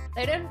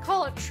 They didn't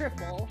call it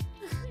triple.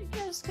 I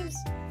guess because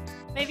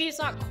maybe it's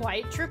not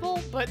quite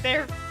triple, but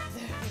they're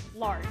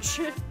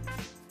large.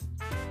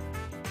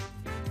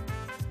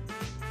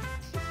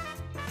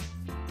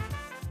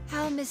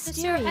 How Mr.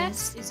 mysterious.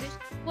 X, is it?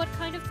 What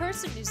kind of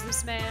person is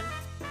this man?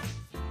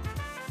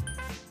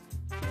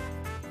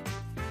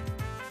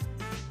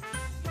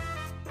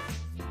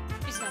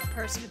 He's not a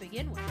person to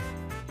begin with.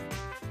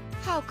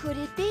 How could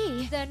it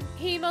be? Then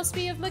he must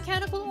be of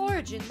mechanical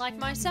origin, like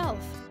myself.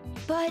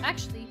 But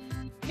Actually,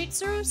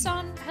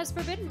 Mitsuru-san has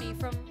forbidden me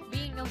from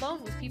being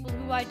alone with people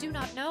who I do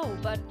not know,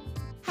 but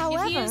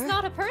however, if he is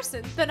not a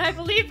person, then I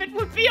believe it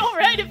would be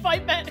alright if I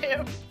met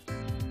him.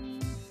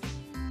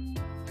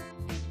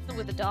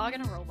 With a dog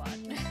and a robot.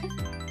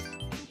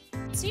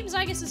 Seems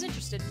Aigis is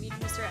interested in meeting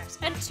Mr. X.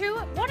 And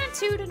 1 and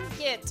 2 didn't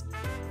get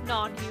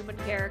non-human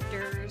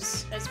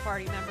characters as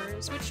party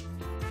members, which...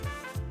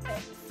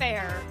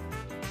 fair.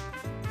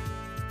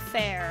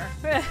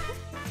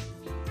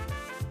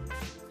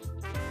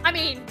 I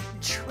mean,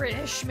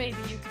 Trish, maybe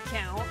you could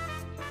count.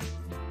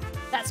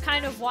 That's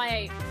kind of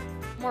why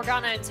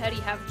Morgana and Teddy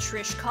have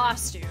Trish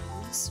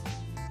costumes.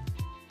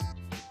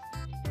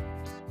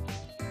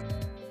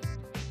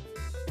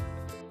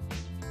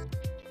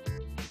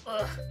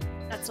 Ugh,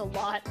 that's a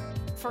lot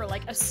for,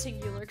 like, a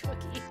singular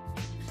cookie.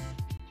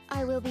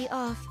 I will be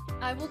off.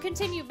 I will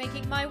continue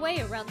making my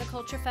way around the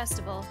Culture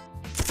Festival.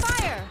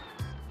 Fire!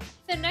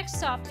 The next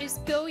stop is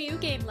Go You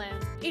Game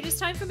Land. It is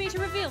time for me to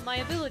reveal my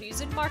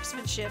abilities in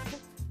marksmanship.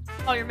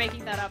 Oh, you're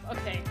making that up.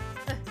 Okay.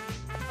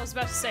 I was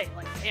about to say,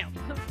 like, damn.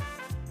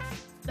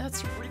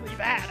 That's really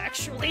bad,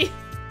 actually.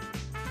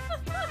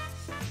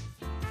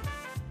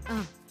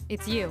 Oh,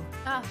 it's you.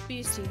 Ah,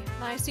 Beastie.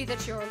 I see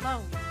that you're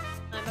alone.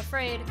 I'm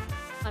afraid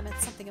I'm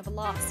at something of a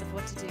loss of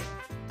what to do.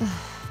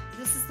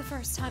 This is the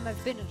first time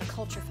I've been at a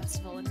culture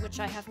festival in which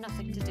I have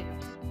nothing to do.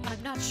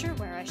 I'm not sure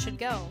where I should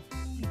go.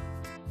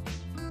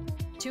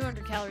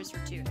 200 calories for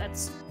 2.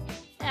 That's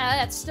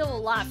still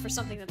a lot for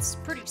something that's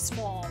pretty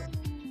small.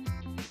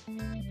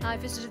 I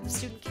visited the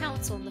student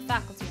council and the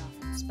faculty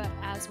office, but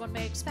as one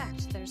may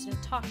expect, there's no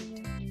talking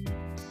to me.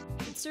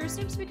 Mitsuru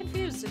seems to be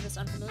confused in this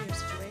unfamiliar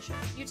situation.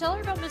 You tell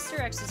her about Mr.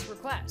 X's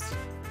request.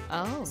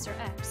 Oh. Mr.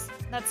 X.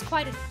 That's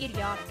quite an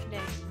idiotic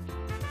name.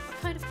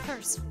 What kind of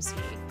person is he?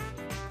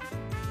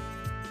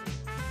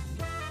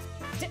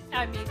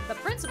 I mean, the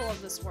principal of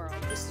this world,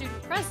 the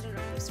student president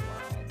of this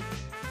world.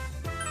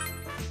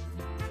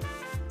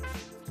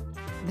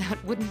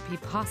 That wouldn't be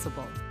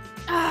possible.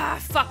 Ah,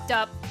 fucked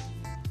up.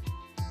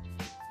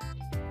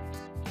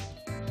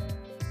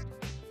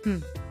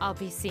 I'll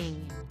be seeing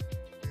you.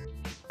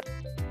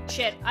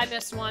 Shit, I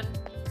missed one.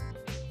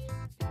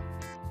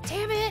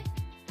 Damn it!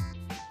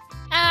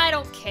 I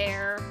don't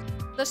care.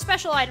 The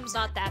special item's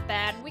not that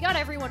bad. We got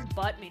everyone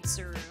but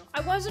Mitsuru.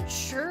 I wasn't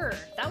sure.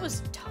 That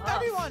was tough.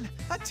 Everyone,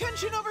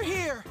 attention over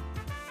here!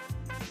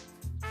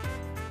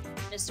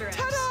 Mr. X.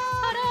 Ta-da!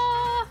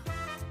 Ta-da!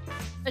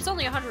 It's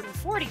only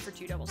 140 for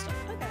 2 double stuff.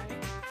 Okay.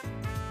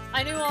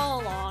 I knew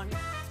all along.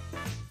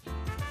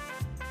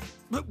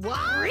 But what?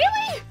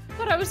 Really?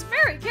 But I was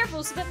very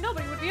careful so that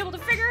nobody would be able to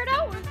figure it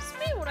out. It was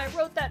me when I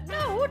wrote that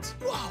note.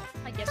 Whoa!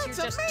 I guess That's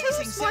you're just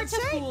amazing, too smart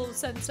Sensei. to fool,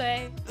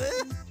 Sensei.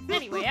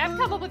 Anyway, I've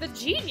come up with a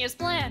genius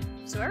plan.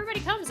 So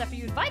everybody comes after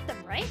you invite them,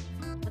 right?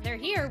 When they're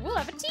here, we'll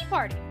have a tea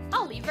party.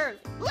 I'll leave early.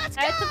 Let's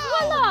Et go!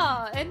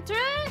 voila! Enter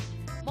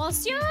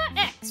Monsieur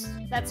X.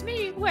 That's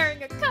me,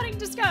 wearing a cunning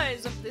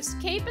disguise of this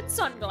cape and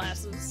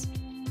sunglasses.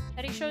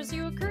 Eddie shows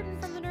you a curtain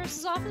from the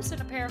nurse's office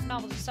and a pair of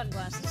novelty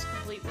sunglasses,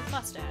 complete with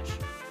mustache.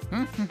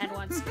 And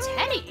once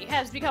Teddy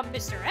has become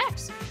Mr.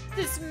 X,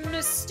 this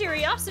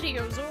mysteriosity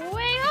goes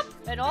way up,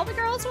 and all the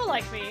girls will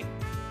like me.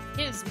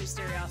 His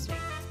mysteriosity.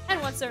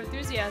 And once their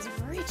enthusiasm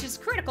reaches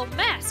critical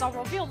mass, I'll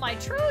reveal my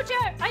true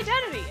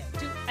identity,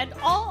 and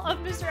all of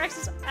Mr.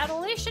 X's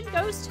adulation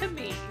goes to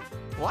me.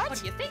 What? What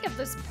do you think of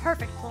this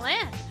perfect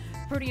plan?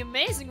 pretty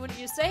amazing, wouldn't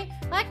you say?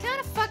 I kind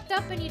of fucked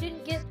up and you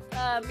didn't get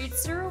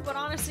Mitsuru, but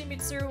honestly,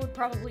 Mitsuru would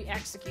probably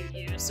execute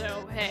you.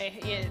 So, hey,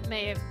 it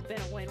may have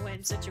been a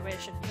win-win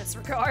situation in this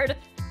regard.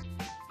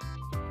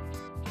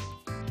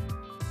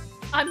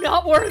 I'm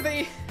not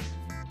worthy.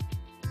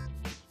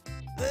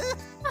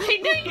 I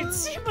knew you'd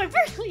see my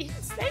brilliant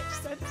stage,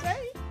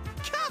 Sensei.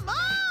 Come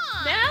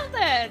on! Now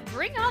then,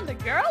 bring on the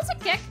girls at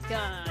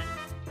Gekkan.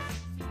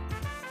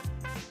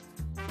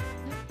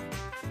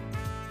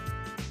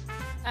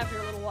 After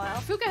a little while,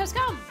 Fuka has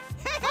come.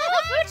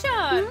 Oh,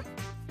 Fuchan!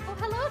 Oh,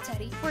 hello,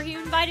 Teddy. Were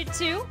you invited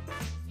too?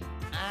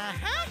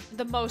 Uh-huh.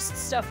 The most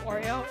stuff,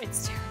 Oreo.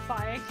 It's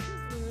terrifying.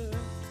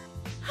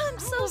 I'm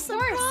so of course. For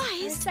a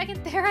surprised.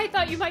 second there, I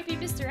thought you might be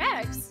Mr.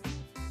 X.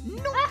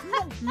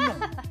 No.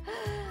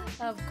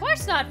 Of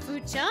course not,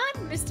 Fuchan.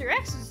 Mr.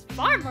 X is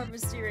far more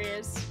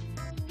mysterious.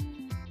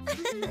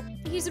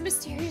 He's a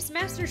mysterious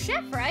master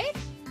chef, right?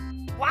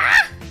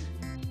 What?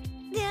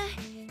 Yeah.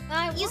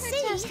 I You wanted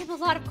see- to ask him a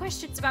lot of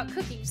questions about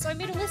cooking, so I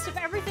made a list of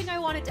everything I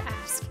wanted to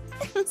ask.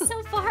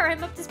 So far,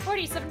 I'm up to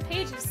 47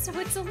 pages, so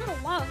it's a little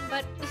long,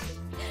 but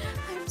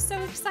I'm so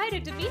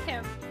excited to meet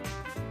him.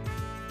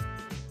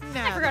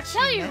 Now I forgot that to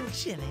tell you.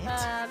 mention it.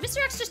 Mr.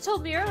 X just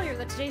told me earlier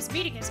that today's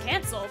meeting is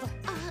canceled.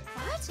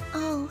 What?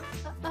 Oh,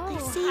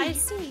 Oh, I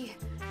see.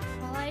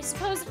 Well, I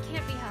suppose it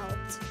can't be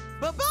helped.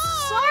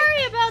 Bye-bye!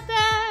 Sorry about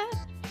that!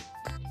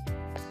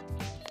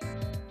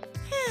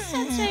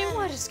 Sensei,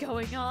 what is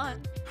going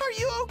on? Are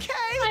you okay?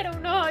 I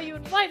don't know how you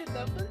invited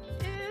them, but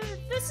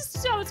if this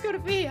is how it's gonna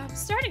be, I'm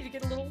starting to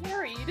get a little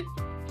worried.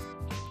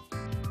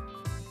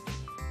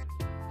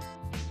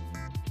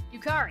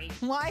 Yukari.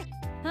 Why?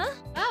 huh?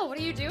 Oh, what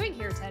are you doing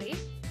here, Teddy?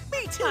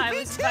 Me too, I me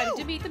was too! invited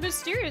to meet the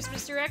mysterious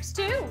Mr. X,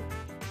 too.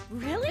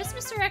 Really? This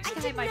Mr. X I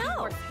guy didn't might be know.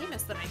 more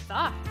famous than I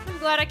thought. I'm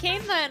glad I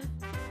came then.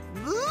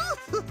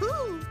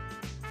 Ooh-hoo-hoo.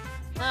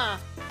 Huh.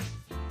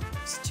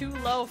 It's too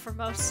low for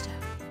most stuff.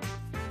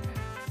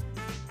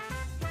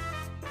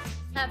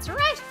 That's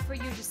right. For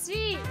you to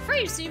see,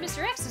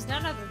 Mr. X is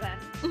none other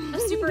than a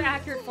super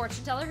accurate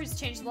fortune teller who's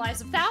changed the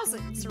lives of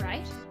thousands,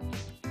 right?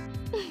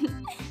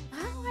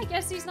 Oh, I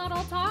guess he's not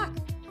all talk.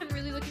 I'm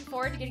really looking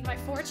forward to getting my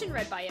fortune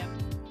read by him.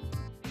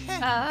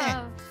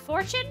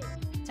 Fortune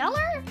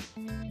teller?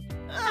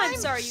 I'm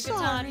sorry,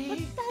 Yucatan, but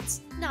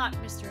that's not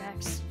Mr.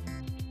 X.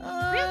 Real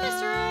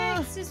Mr.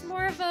 X is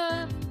more of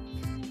a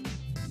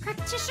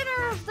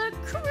practitioner of the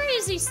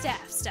crazy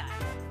staff style.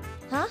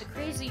 Huh? The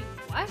crazy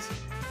what?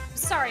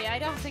 Sorry, I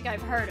don't think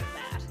I've heard of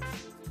that.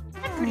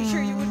 I'm pretty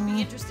sure you wouldn't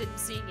be interested in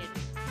seeing it.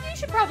 You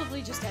should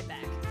probably just head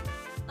back.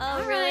 Oh,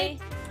 All really? right.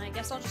 I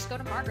guess I'll just go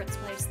to Margaret's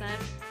place then.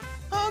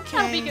 Okay.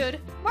 That'll be good.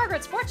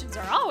 Margaret's fortunes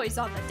are always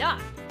on the dot.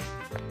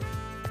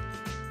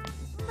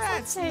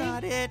 That's Sensei,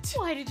 not it.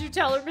 Why did you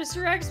tell her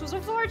Mr. X was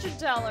a fortune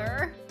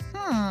teller?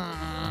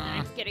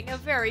 I'm getting a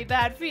very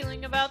bad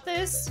feeling about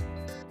this.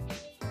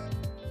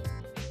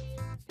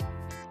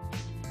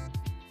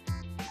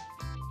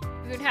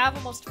 You can have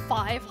almost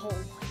 5 whole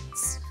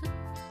ones.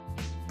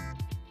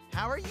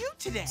 How are you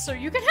today? So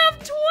you can have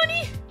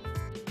 20?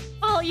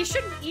 Oh, you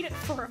shouldn't eat it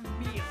for a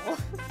meal.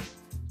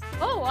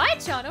 Oh,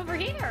 Ai-chan over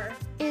here.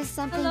 Is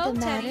something Hello, the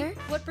Teddy. matter?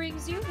 What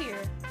brings you here?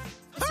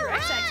 Mr.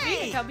 X asked me to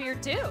Hooray! come here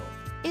too.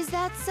 Is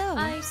that so?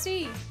 I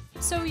see.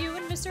 So you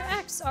and Mr.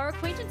 X are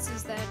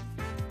acquaintances then?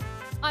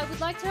 I would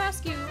like to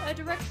ask you a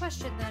direct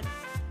question then.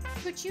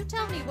 Could you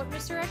tell me what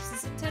Mr.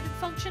 X's intended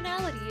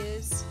functionality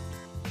is?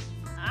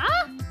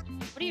 Huh?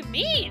 What do you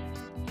mean?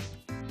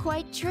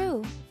 Quite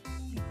true.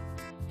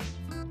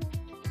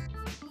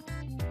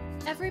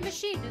 Every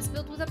machine is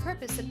built with a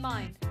purpose in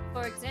mind.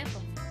 For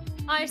example,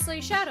 I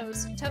slay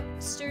shadows,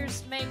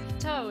 toasters make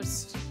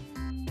toast,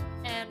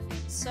 and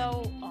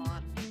so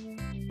on.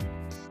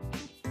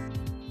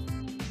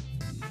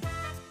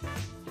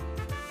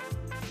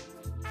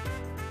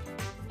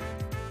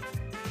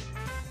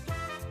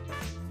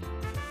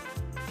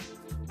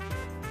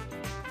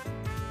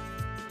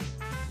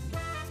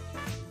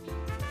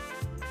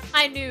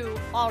 I knew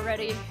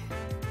already,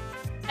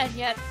 and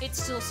yet it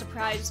still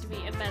surprised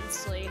me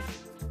immensely.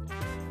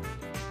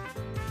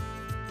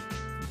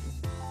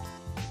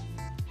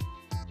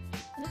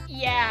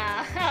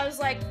 Yeah, I was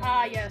like,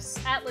 ah yes,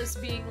 Atlus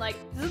being like,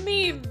 the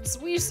memes,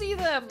 we see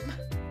them!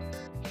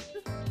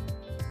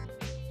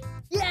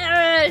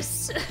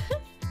 Yes!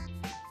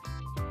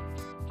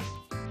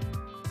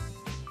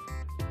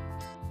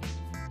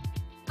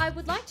 I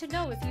would like to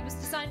know if he was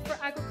designed for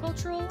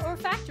agricultural or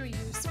factory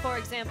use, for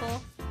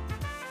example.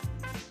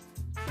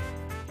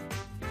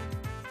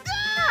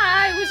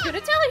 I was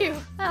gonna tell you!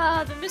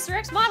 The Mr.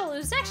 X model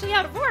is actually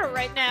out of order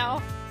right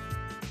now.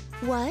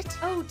 What?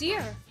 Oh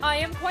dear, I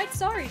am quite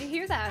sorry to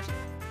hear that.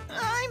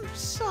 I'm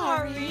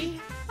sorry.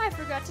 I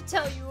forgot to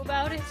tell you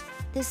about it.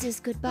 This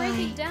is goodbye.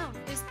 Breaking down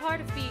is part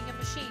of being a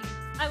machine.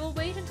 I will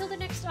wait until the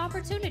next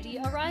opportunity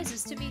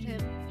arises to meet him.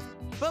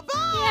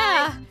 Bye-bye!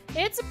 Yeah,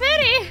 it's a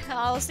pity.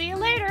 I'll see you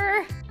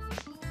later.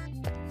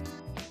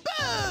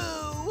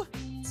 Boo!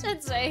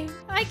 Sensei,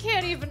 I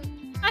can't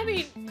even... I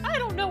mean, I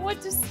don't know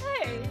what to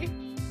say.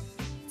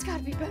 It's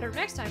gotta be better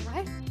next time,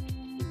 right?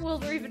 Will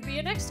there even be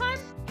a next time?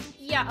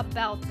 Yeah,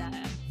 about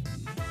that.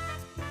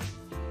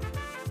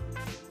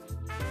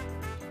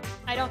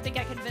 I don't think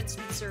I convinced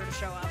Mitsuru to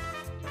show up.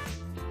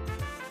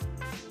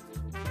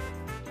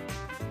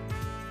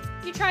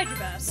 You tried your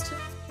best.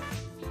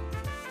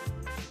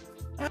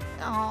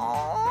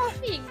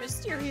 Aww. Being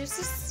mysterious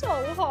is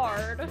so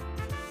hard.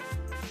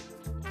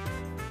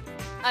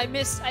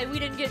 We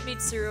didn't get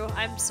Mitsuru.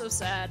 I'm so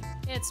sad.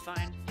 It's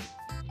fine.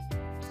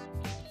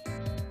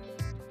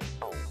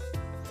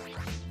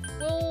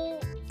 We'll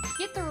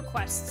get the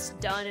requests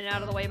done and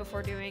out of the way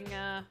before doing,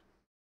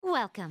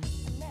 Welcome.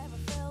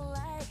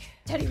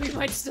 Teddy, we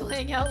might still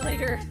hang out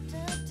later.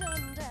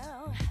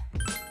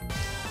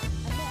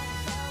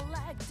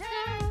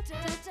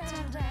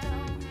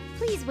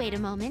 Please wait a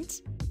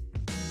moment.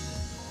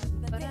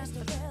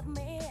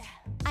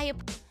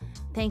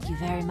 Thank you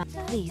very much.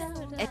 Please.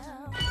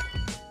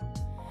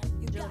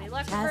 Agility As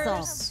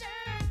leftovers.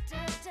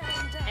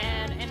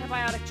 And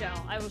antibiotic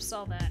gel. I will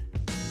sell that.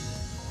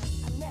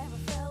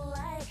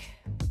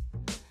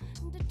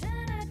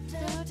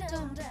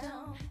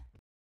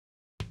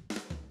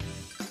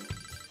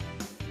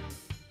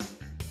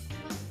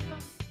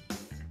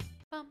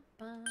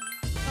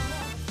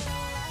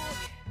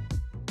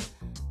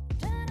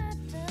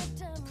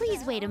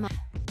 Please wait a moment.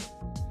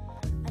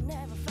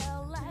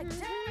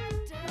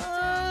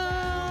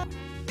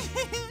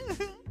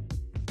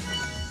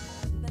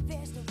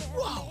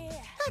 Whoa,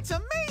 that's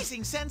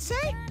amazing, Sensei!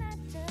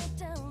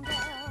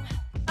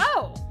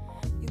 Oh!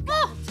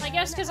 Oh, I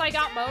guess because I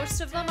got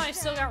most of them, I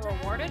still got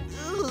rewarded.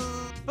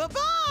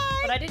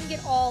 Bye-bye! But I didn't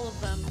get all of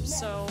them,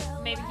 so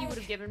maybe he would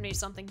have given me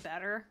something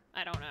better.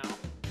 I don't know.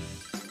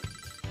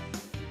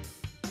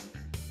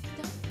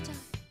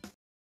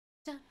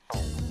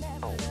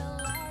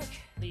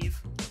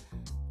 Leave.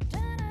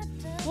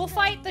 We'll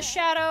fight the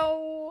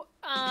shadow,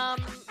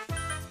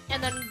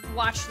 and then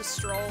watch the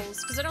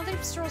strolls, because I don't think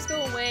the strolls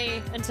go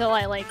away until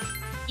I, like,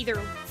 either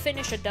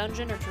finish a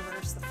dungeon or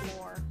traverse the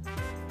floor.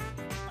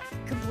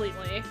 Like,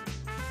 completely.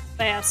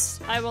 But yes,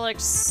 I will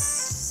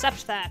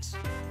accept that.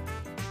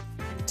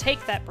 And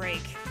take that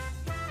break.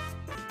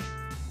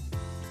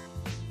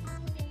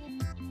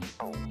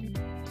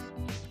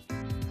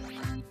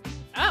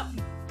 Oh!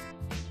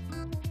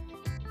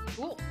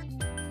 Cool.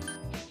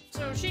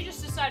 So she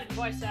just decided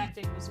voice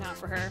acting was not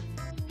for her.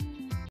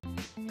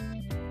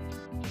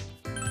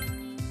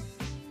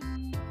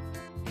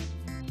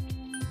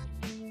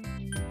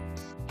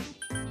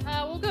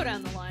 We'll go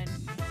down the line.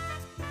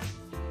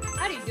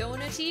 How do you go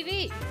in a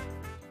TV?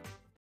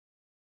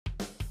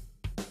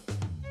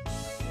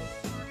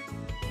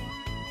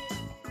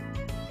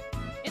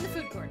 In the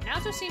food court,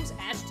 Naoto seems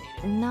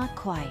agitated. Not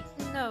quite.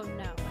 No,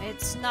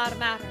 it's not a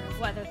matter of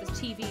whether the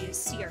TV is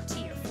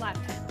CRT or flat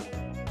panel.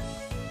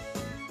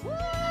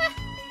 What?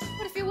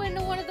 What if you went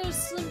into one of those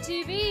slim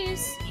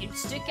TVs? You'd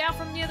stick out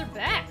from the other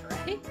back,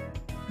 right?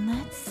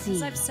 Let's see.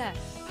 As I've said,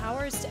 the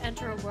power is to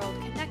enter a world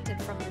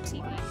connected from the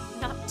TV,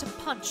 not to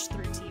punch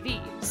through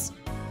TVs.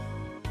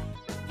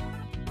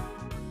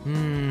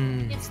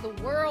 It's the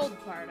world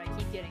part I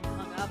keep getting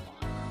hung up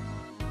on.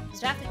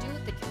 Does it have to do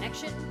with the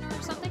connection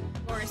or something?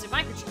 Or is it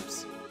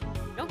microchips?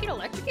 Don't get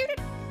electrocuted?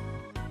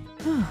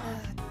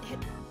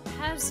 It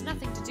has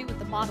nothing to do with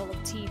the model of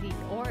TV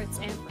or its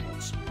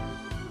amperage.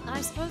 I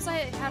suppose I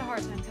had a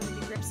hard time coming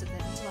to grips with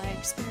it until I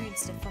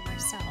experienced it for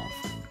myself.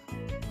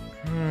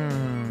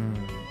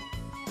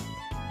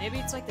 Maybe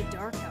it's like the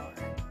Dark Hour.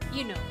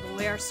 You know, the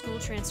way our school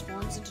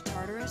transforms into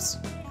Tartarus.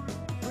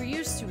 We're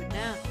used to it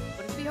now,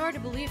 but it'd be hard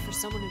to believe for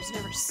someone who's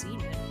never seen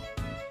it.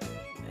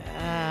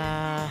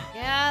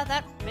 Yeah,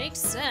 that makes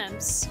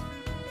sense.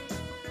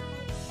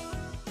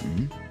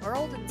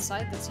 World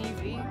inside the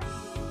TV?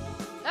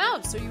 Oh,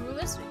 so you were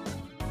listening.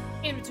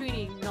 In between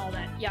eating all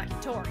that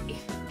yakitori.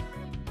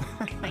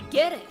 I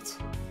get it.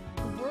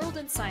 The world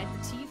inside the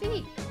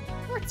TV.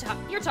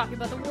 You're talking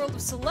about the world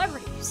of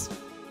celebrities.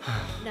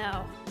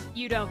 No,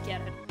 you don't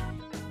get it.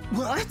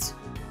 What?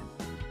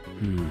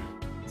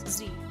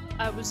 Z,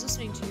 I was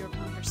listening to your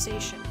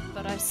conversation,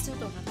 but I still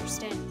don't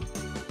understand.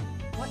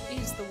 What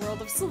is the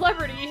world of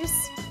celebrities?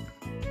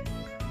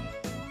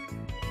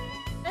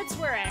 That's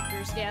where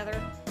actors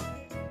gather.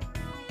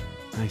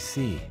 I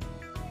see.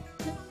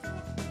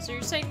 So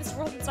you're saying this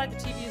world inside the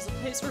TV is a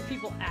place where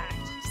people act.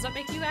 Does that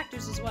make you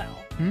actors as well?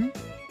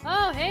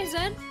 Oh, hey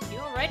Zen. You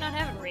alright not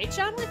having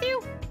Ray-chan with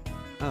you?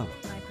 Oh.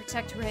 I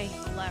protect Ray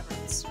in the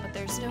labyrinths, but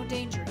there's no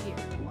danger here.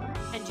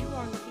 And you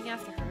are looking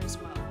after her as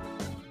well.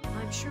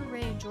 I'm sure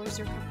Ray enjoys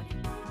your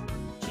company.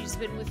 She's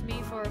been with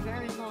me for a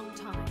very long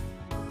time.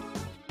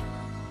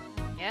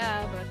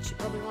 Yeah, but she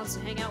probably wants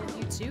to hang out with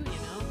you too, you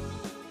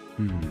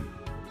know?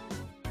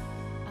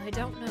 I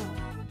don't know.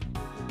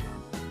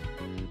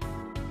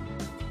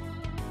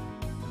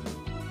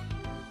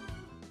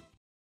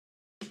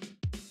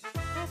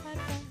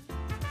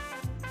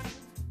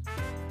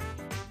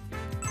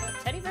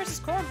 Teddy versus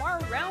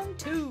Koromaru round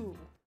 2.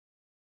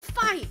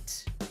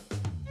 Fight!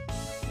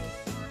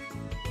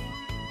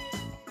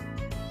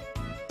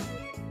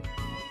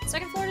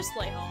 Second floor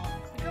display hall.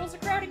 The girls are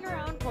crowding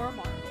around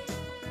Koromaru.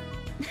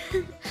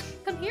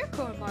 here,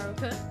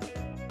 Koromaru-kun.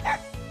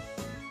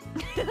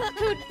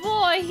 Good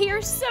boy,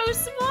 you're so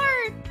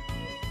smart!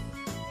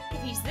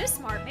 If he's this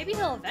smart, maybe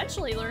he'll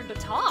eventually learn to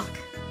talk.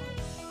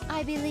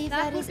 I believe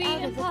That that would is be out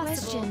of the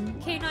impossible.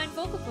 question. Canine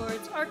vocal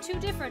cords are too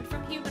different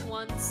from human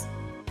ones.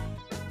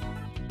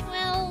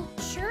 Well,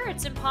 sure,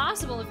 it's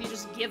impossible if you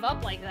just give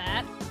up like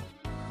that.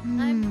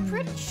 I'm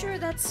pretty sure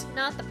that's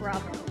not the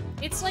problem.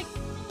 It's like,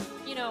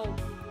 you know,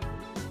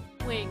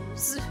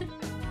 wings.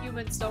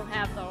 Humans don't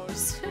have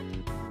those.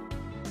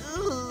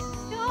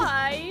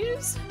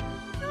 Guys!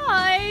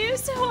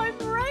 Guys! I'm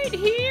right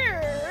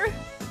here!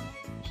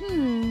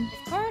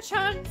 If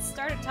Koro-chan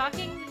started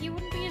talking, he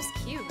wouldn't be as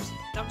cute.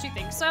 Don't you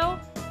think so?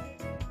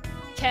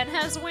 Ken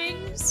has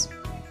wings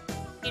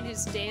in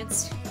his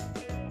dancing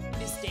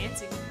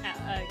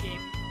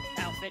game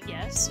outfit,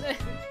 yes.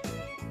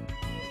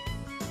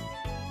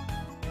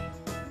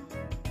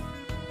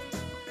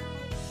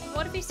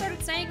 What if he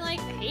started saying like,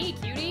 hey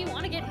cutie,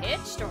 wanna get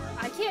hitched? Or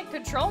I can't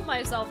control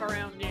myself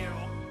around you.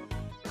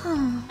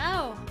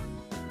 Oh.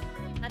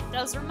 That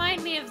does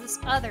remind me of this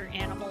other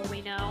animal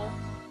we know.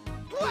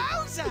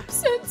 Wowza!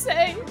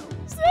 Sensei!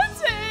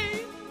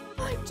 Sensei!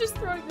 I'm just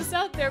throwing this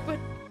out there, but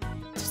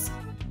does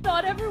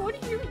not everyone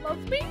here love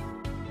me?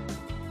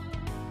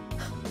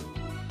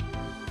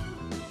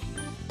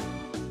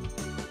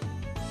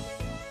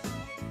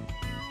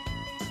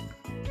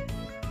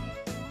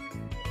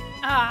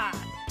 Ah,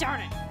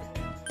 darn it.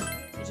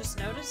 You just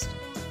noticed?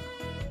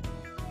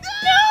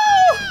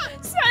 No!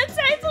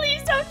 Sensei,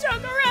 please don't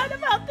joke around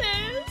about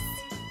this!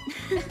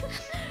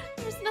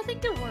 There's nothing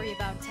to worry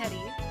about,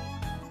 Teddy.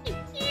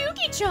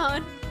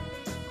 Yuki-chan!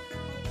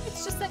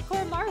 It's just that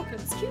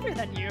Koromaru-kun's cuter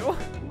than you.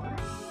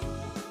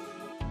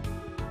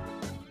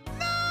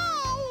 No!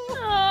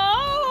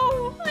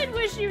 Oh, I'd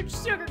wish you'd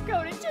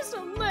sugarcoat it just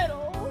a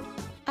little.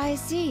 I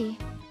see.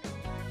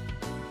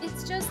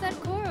 It's just that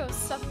Koro's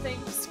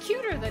something's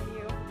cuter than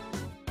you.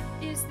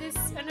 Is this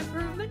an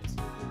improvement?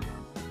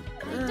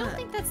 I don't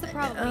think that's the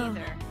problem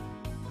either.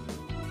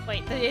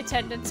 Wait, the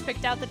attendants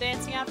picked out the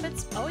dancing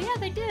outfits? Oh yeah,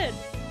 they did.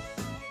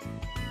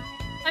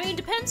 I mean,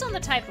 depends on the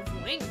type of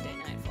wing, Day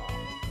Nightfall.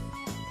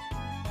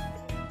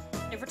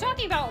 If we're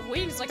talking about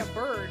wings like a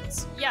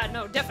bird's, yeah,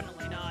 no,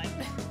 definitely not.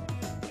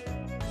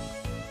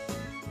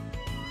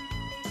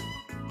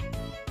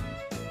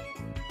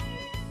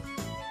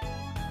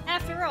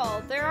 After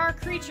all, there are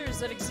creatures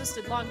that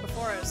existed long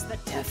before us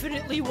that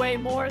definitely weigh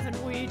more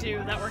than we do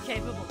that were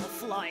capable of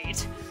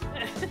flight.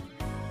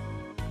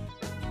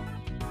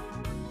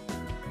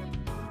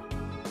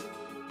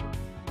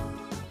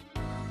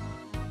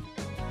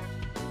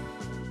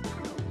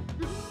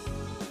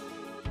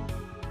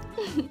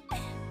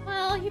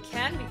 Well, you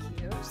can be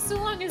cute, so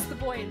long as the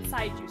boy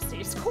inside you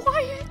stays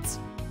quiet.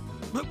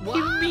 What?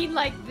 You mean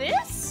like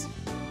this?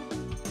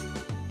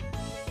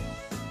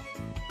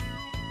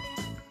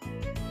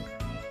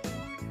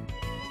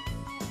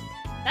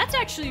 That's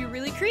actually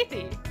really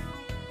creepy.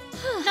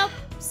 Nope,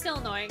 still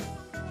annoying.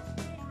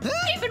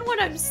 Even when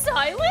I'm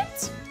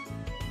silent?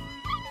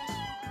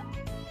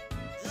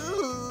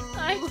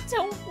 I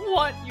don't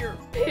want your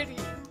pity.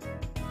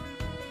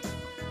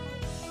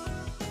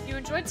 You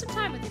enjoyed some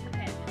time with your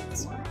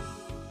companions.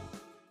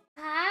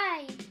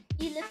 Hi,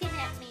 you looking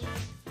at me?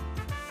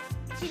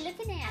 What you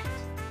looking at?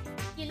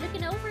 You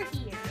looking over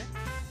here?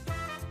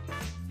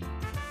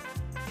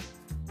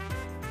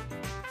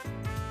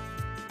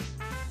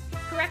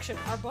 Correction,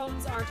 our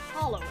bones aren't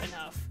hollow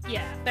enough.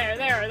 Yeah, there,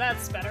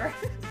 that's better.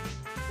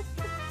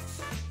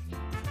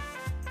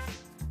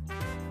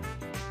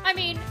 I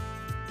mean,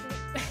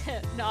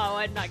 no,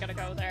 I'm not gonna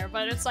go there,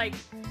 but it's like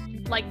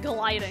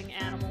gliding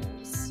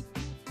animals.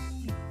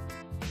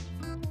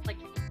 Like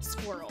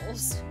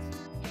squirrels.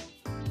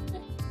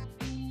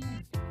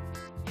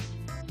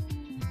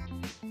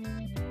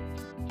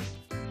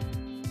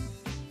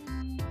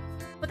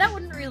 But that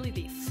wouldn't really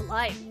be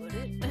flight, would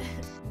it?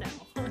 No.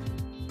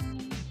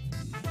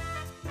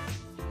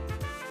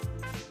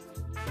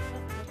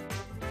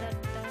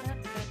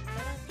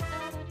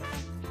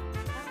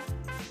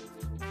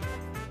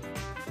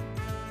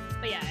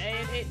 But yeah,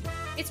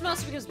 it's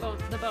mostly because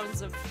the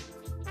bones of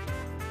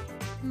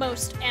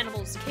most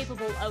animals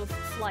capable of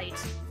flight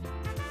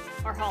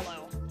are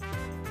hollow.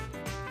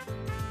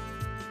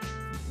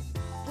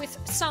 With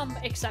some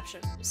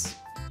exceptions.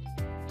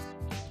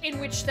 In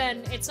which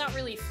then, it's not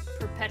really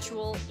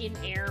perpetual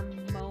in-air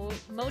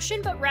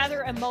motion, but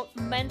rather a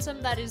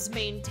momentum that is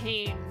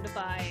maintained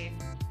by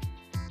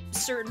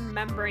certain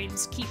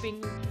membranes keeping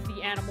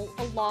the animal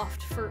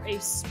aloft for a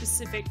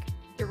specific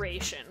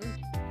duration.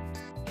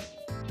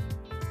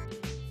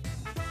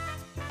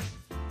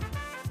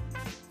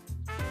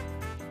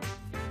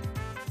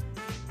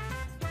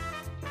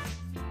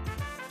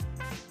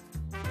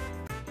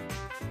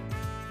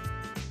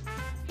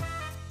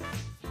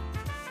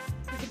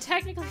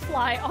 Technically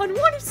fly on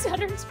one of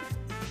Saturn's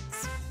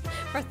moons.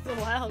 Breath of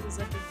the Wild is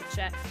under the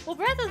chat. Well,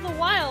 Breath of the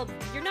Wild,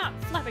 you're not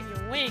flapping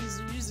your wings,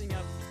 you're using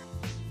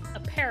a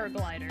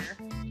paraglider.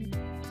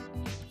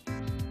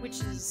 Which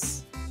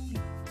is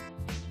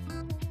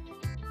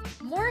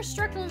more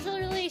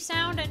structurally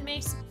sound and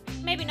makes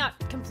maybe not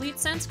complete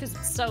sense because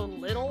it's so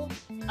little,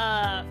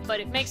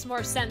 but it makes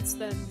more sense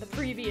than the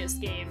previous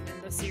game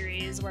in the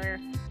series where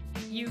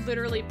you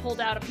literally pulled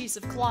out a piece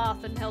of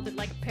cloth and held it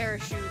like a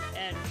parachute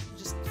and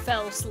just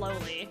fell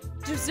slowly.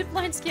 Do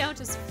ziplines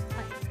count as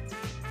flight?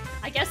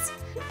 I guess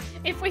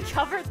if we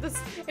covered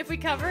if we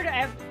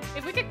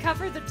could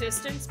cover the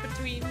distance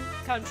between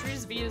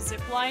countries via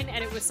zipline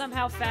and it was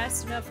somehow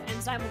fast enough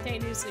and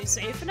simultaneously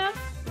safe enough,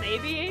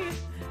 maybe.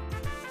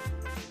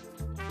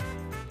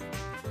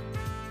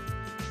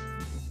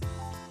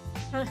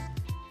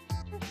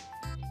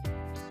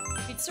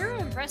 Mitsuru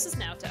impresses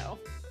Naoto.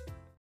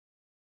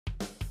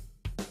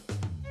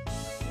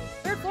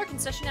 Third floor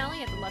concession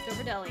alley at the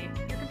leftover deli.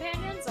 Your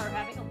companions are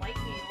having a light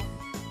meal.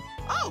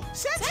 Oh,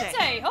 Sensei!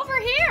 Sensei, over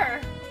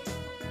here!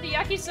 The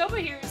yakisoba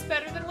here is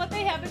better than what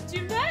they have at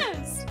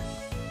Junes.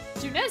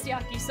 Junes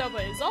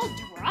yakisoba is all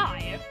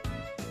dry.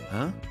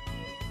 Huh?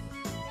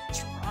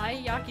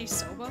 Dry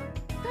yakisoba?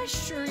 You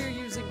guys sure you're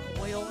using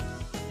oil?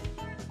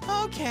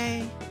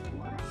 Okay.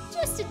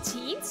 Just a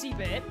teensy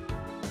bit.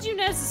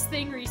 Junes'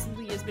 thing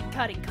recently has been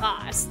cutting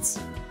costs.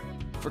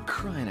 For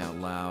crying out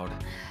loud.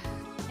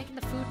 Making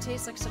the food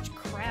taste like such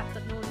crap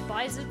that no one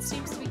buys it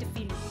seems to be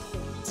defeating the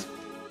point.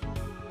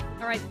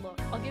 Alright, look,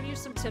 I'll give you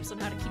some tips on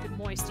how to keep it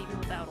moist even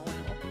without oil.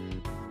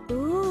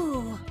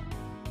 Ooh.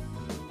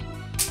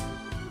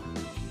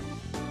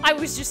 I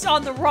was just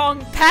on the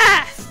wrong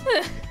path!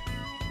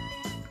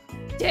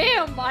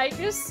 Damn,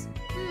 Micus.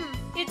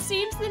 It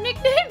seems the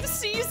nickname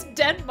C's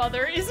dead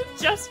mother isn't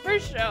just for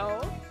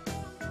show.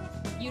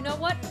 You know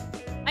what?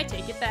 I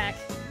take it back.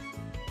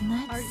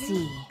 Let's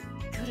see.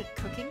 Good at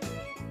cooking?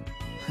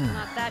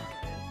 Not that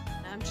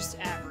good. I'm just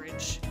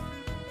average.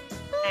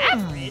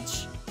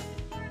 Average?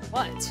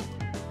 What?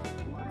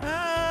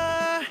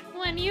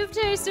 When you've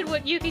tasted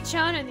what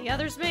Yuki-chan and the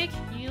others make,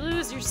 you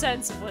lose your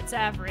sense of what's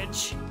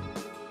average.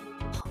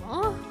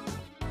 Huh?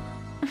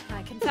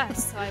 I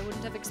confess, I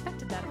wouldn't have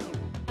expected that of you.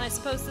 I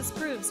suppose this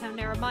proves how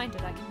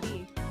narrow-minded I can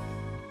be.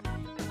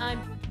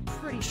 I'm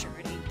pretty sure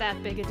it ain't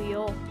that big a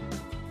deal.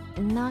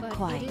 Not But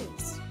quite. it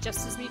is.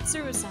 Just as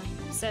Mitsuru-san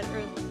said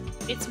earlier,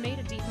 it's made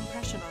a deep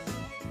impression on me.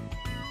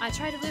 I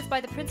try to live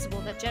by the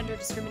principle that gender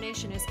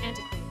discrimination is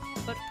antiquated,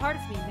 but part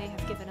of me may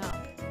have given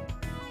up.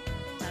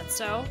 That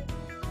so?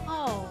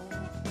 Oh.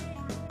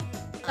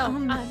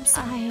 I'm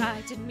sorry.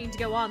 I didn't mean to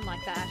go on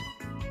like that.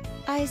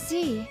 I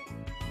see.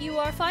 You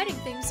are fighting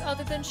things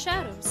other than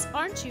shadows,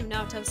 aren't you,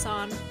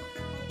 Naoto-san?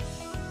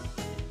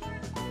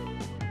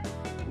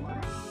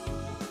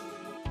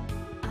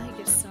 I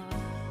guess so.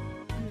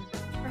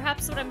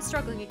 Perhaps what I'm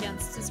struggling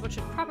against is what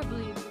should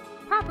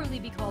properly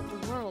be called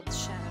the world's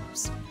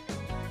shadows.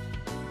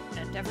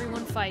 And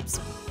everyone fights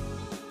them.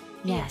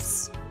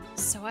 Yes.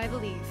 So I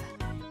believe.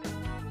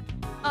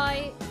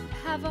 I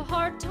have a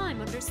hard time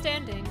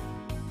understanding.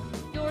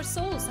 Your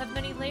souls have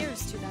many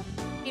layers to them.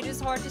 It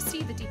is hard to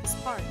see the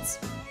deepest parts,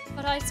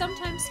 but I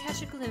sometimes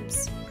catch a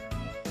glimpse.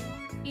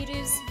 It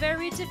is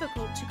very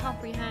difficult to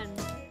comprehend.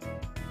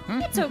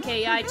 It's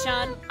okay,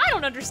 Ai-chan. I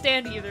don't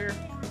understand either.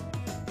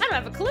 I don't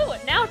have a clue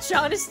what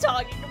Now-chan is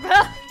talking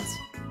about.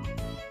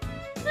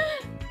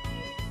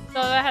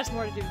 So that has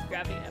more to do with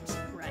grabbing abs,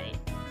 right?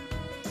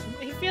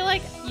 I feel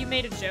like you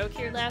made a joke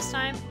here last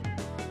time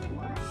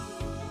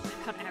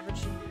about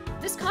average.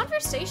 This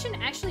conversation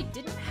actually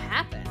didn't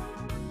happen.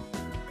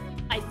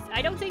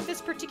 I don't think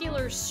this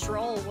particular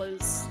stroll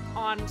was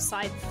on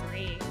side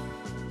 3.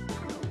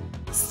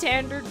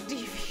 Standard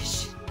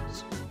deviation.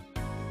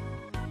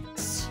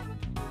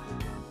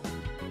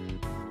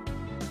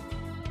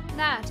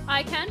 That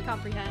I can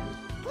comprehend.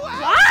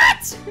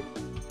 What?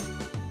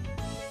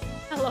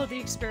 Hello, the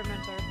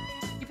experimenter.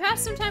 You pass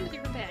some time with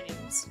your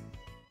companions.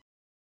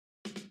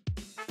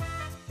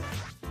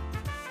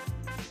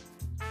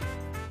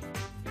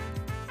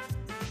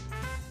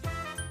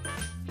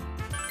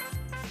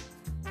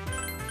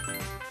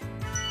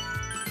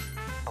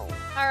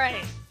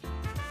 Alright.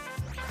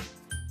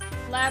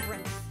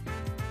 Labyrinth.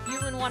 You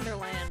in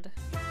Wonderland.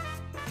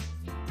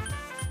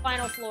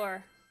 Final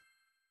floor.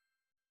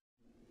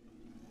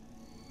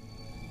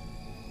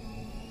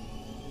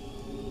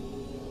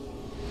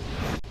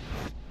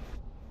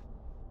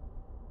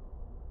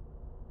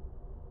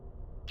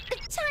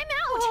 Time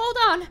out! Hold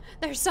on!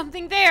 There's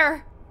something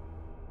there!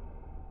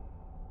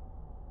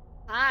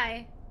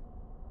 Hi.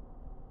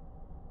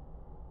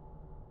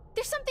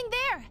 There's something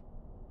there!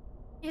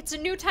 It's a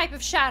new type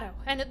of shadow,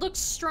 and it looks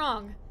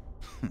strong.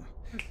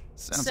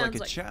 Sounds like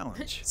a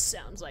challenge.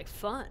 Sounds like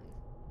fun.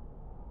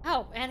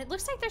 Oh, and it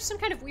looks like there's some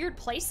kind of weird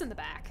place in the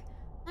back.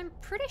 I'm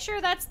pretty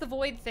sure that's the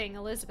void thing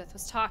Elizabeth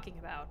was talking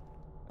about.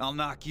 I'll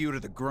knock you to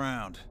the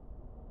ground.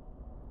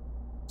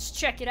 Let's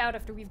check it out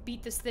after we've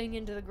beat this thing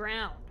into the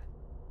ground.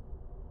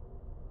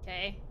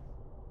 Okay.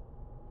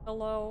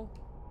 Hello.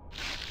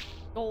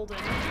 Golden.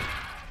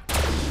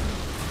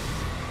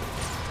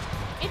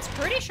 It's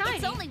pretty shiny.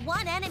 It's only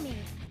one enemy.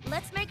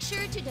 Let's make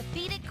sure to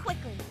defeat it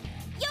quickly.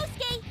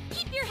 Yosuke,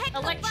 keep your head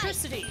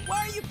Electricity. Why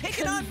are you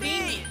picking on me?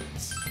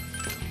 Convenience.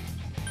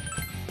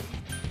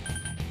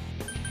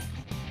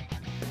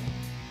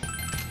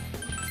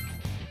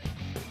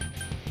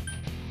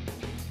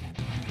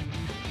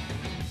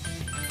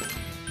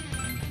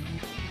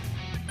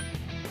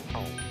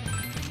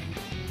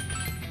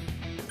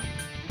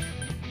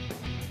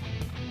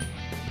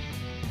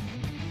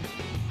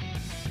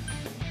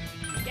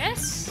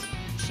 guess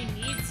she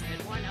needs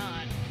it. Why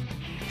not?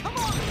 Come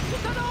on,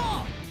 get that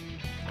off!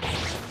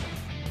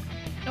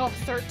 Oh,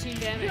 13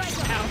 damage.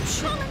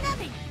 Ouch. Call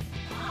nothing.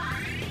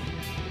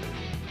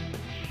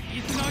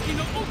 Izunagi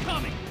no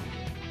Okami!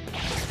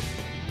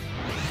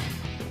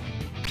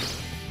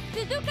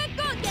 Suzuka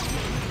Gogen.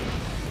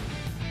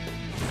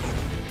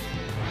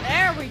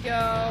 There we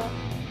go.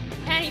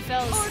 Penny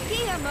fills.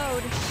 Orgia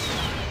mode.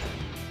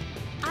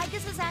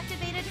 Igus has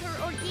activated her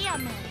Orgia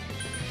mode.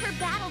 Her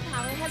battle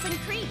power has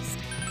increased.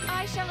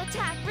 I shall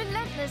attack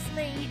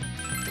relentlessly.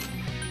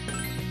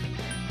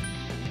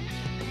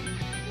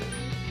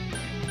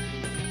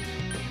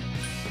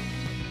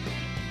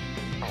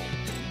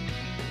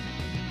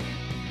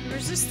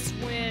 Resists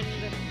wind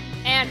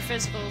and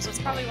physicals. That's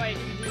probably why it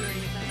didn't do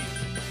anything.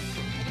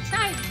 I can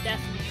try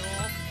Death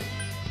Mule.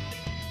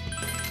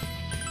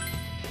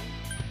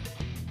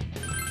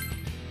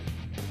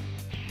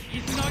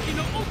 Izunagi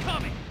no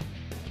Okami!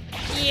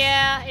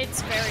 Yeah,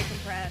 it's very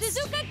compressed.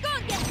 Suzuka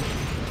Gogen.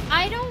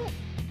 I don't...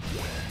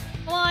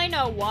 Well, I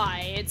know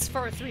why. It's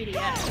for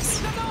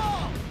 3DS.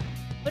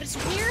 But it's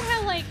weird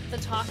how, like, the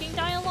talking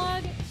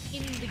dialogue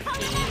in the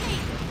game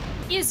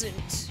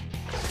isn't.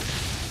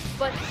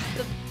 But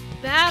the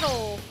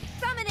battle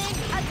Summoning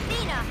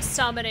Athena.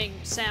 summoning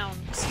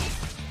sounds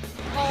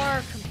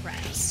are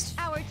compressed.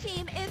 Our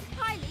team is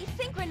highly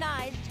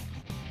synchronized.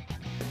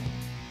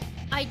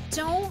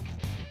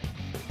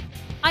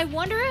 I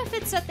wonder if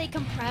it's that they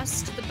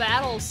compressed the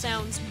battle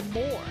sounds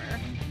more.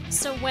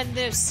 So when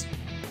this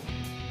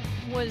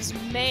was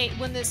made,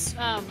 when this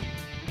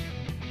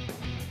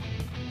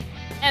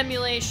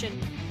emulation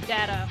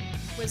data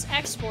was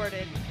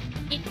exported,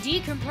 it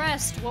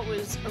decompressed what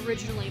was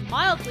originally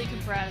mildly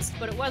compressed,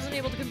 but it wasn't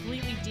able to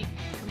completely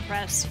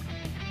decompress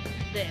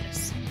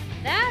this.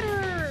 That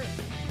or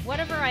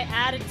whatever I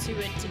added to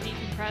it to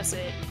decompress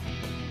it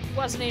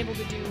wasn't able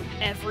to do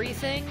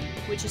everything,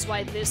 which is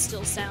why this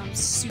still sounds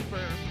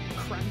super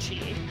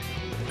crunchy.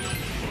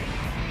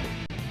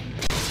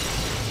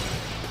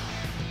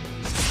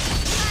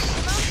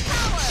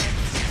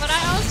 But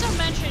I also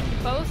mentioned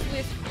both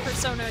with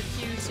Persona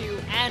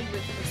Q2 and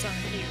with Persona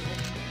Q.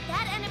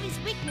 That enemy's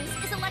weakness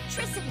is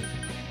electricity.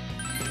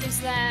 Is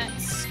that,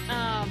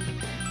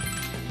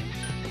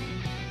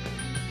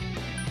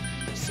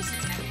 it's just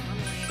attack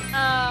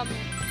normally.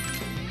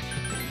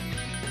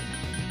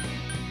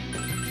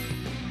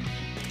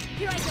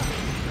 Here I go.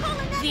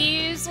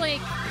 These,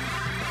 like,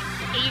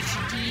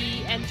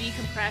 HD and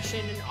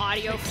decompression and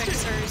audio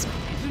fixers,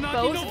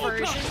 both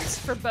versions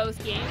for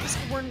both games,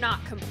 were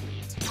not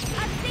complete.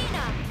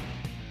 Athena.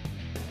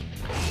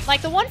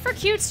 Like, the one for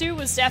Q2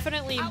 was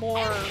definitely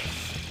more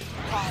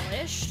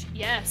polished.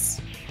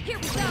 Yes. Here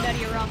we go.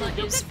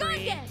 Mediorama is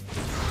free.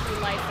 We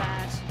like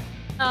that.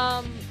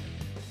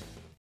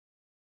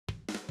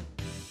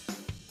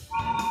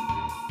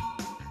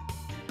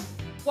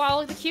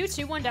 While the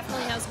Q2 one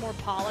definitely has more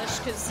polish,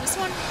 because this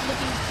one,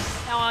 looking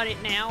on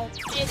it now,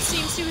 it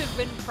seems to have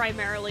been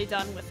primarily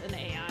done with an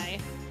AI.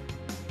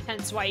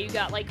 Hence why you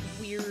got, like,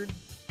 weird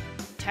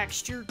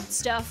texture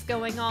stuff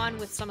going on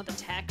with some of the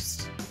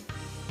text.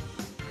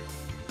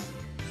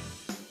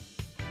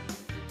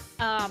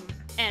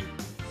 And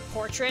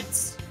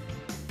portraits.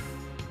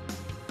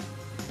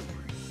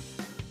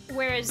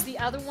 Whereas the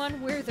other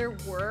one, where there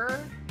were,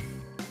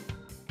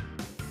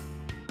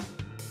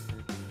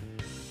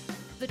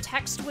 the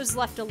text was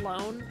left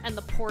alone and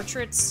the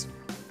portraits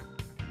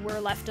were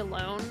left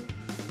alone.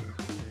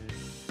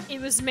 It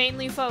was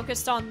mainly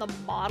focused on the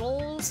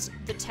models,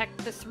 the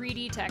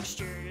 3D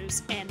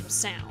textures, and the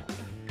sound.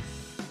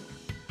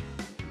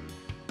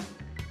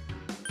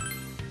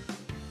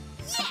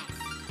 Yes!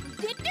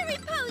 Victory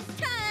pose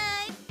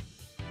time!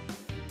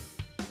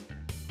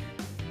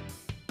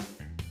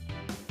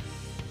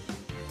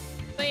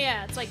 But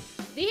yeah, it's like,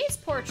 these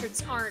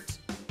portraits aren't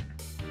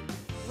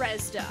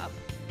rezzed up,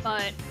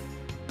 but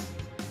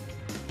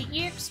the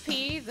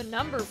EXP, the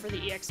number for the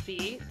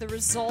EXP, the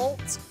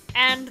result,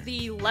 and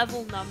the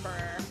level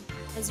number,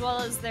 as well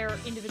as their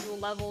individual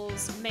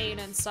levels, main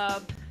and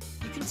sub,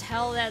 you can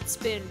tell that's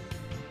been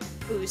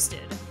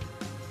boosted.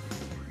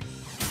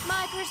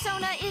 My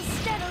persona is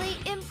steadily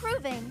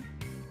improving.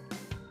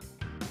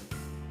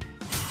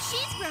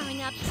 She's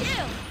growing up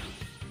too.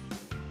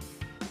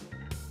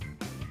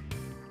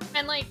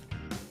 And like,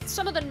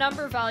 some of the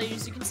number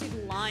values, you can see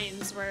the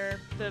lines where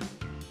the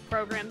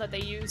program that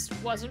they used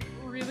wasn't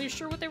really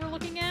sure what they were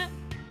looking at.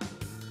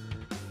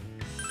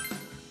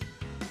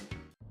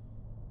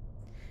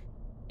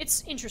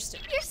 It's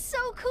interesting. You're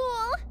so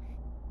cool.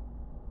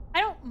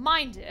 I don't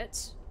mind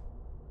it.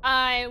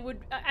 I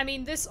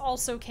mean, this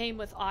also came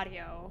with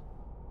audio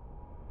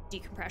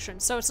decompression,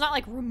 so it's not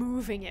like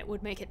removing it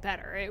would make it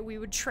better. We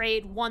would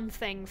trade one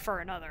thing for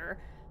another.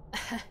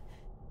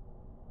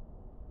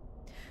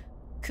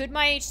 Could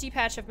my HD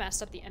patch have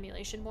messed up the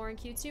emulation more in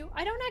Q2?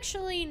 I don't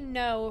actually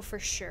know for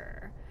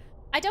sure.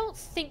 I don't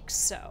think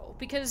so,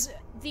 because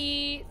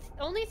the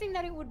only thing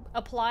that it would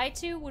apply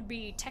to would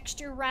be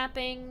texture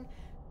wrapping,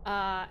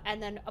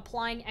 and then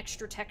applying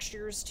extra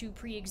textures to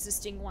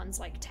pre-existing ones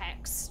like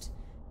text.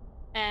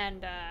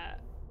 and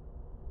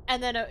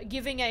then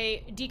giving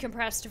a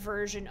decompressed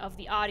version of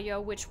the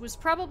audio, which was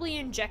probably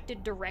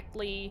injected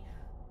directly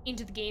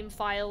into the game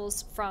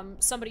files from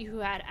somebody who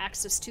had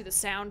access to the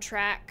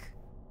soundtrack,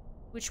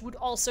 which would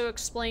also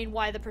explain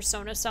why the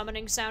Persona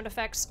summoning sound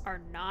effects are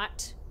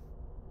not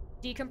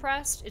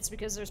decompressed. It's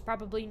because there's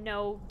probably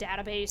no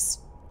database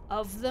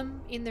of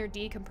them in their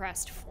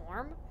decompressed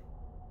form.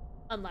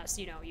 Unless,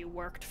 you know, you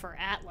worked for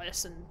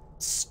Atlus and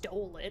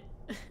stole it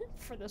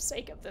for the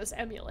sake of this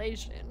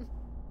emulation.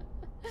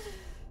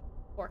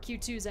 Or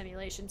Q2's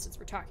emulation, since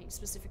we're talking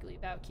specifically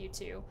about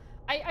Q2.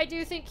 I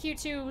do think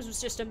Q2 was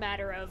just a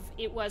matter of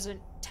it wasn't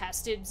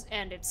tested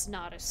and it's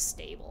not as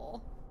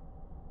stable.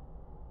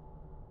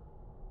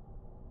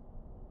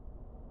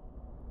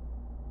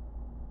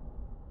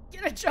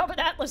 Get a job at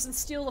Atlus and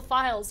steal the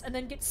files, and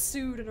then get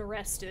sued and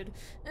arrested.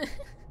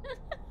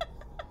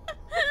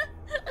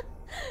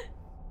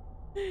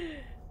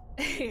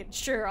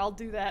 Sure, I'll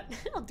do that.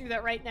 I'll do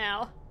that right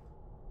now.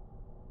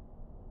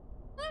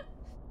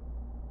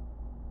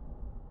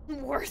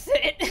 Worth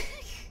it.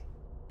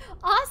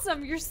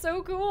 Awesome, you're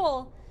so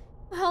cool.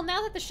 Well,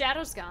 now that the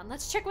shadow's gone,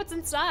 let's check what's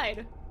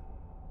inside.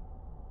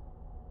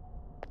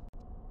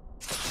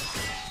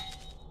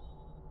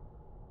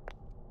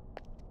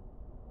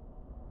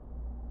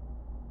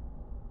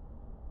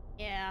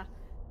 Yeah.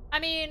 I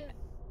mean...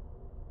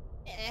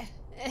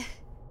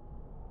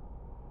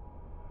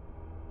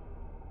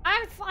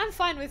 I'm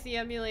fine with the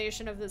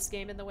emulation of this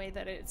game in the way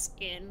that it's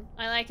in.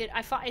 I like it.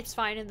 It's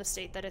fine in the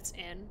state that it's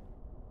in.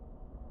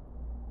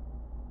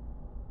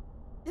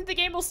 The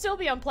game will still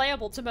be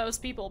unplayable to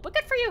most people, but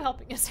good for you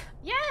helping us.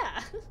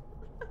 Yeah!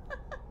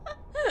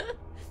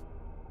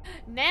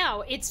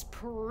 Now, it's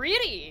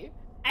pretty,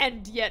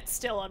 and yet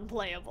still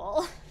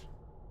unplayable.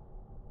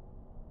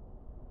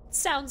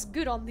 Sounds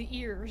good on the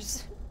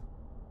ears.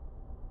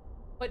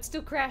 But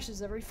still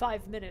crashes every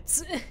 5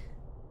 minutes.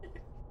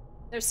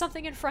 There's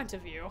something in front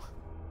of you.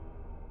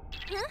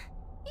 Huh?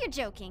 You're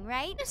joking,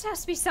 right? This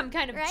has to be some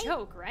kind of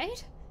joke,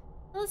 right?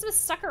 Elizabeth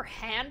stuck her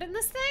hand in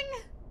this thing?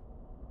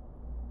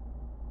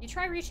 You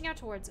try reaching out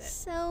towards it.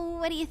 So,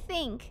 what do you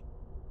think?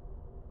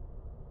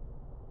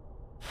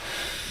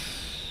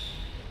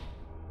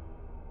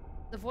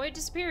 The void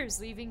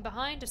disappears, leaving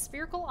behind a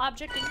spherical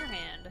object in your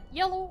hand.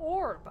 Yellow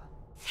orb.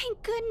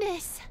 Thank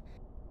goodness.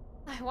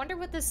 I wonder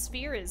what this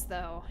sphere is,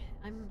 though.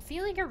 I'm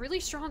feeling a really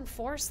strong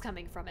force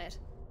coming from it.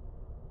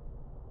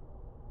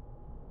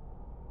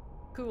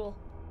 Cool.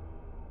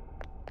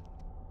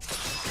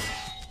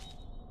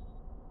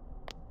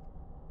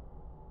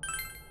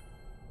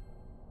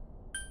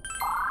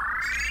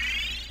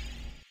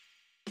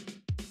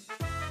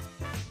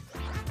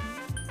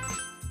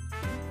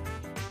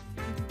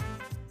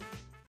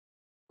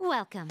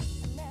 Welcome.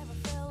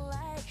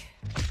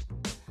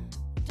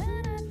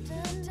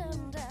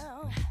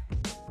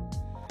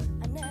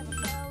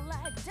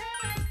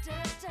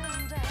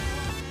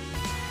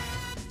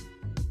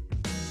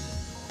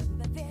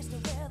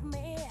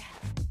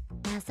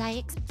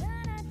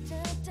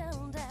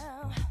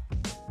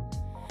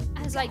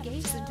 As I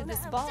gaze into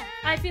this ball,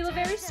 I feel a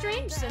very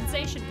strange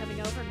sensation coming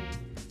over me.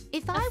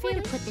 If I were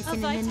to put this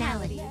in an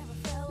analogy,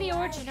 the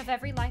origin of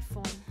every life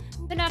form,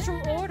 the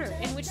natural order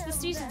in which the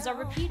seasons are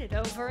repeated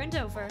over and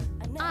over.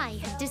 I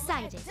have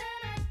decided.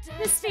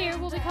 The sphere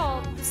will be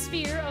called the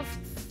Sphere of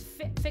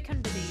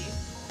Fecundity.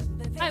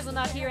 I will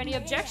not hear any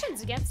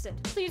objections against it.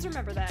 Please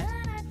remember that.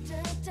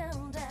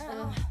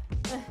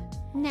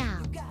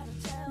 Now,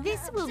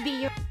 this will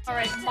be your...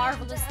 Alright,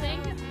 marvelous thing.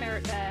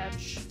 Merit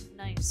badge.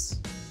 Nice.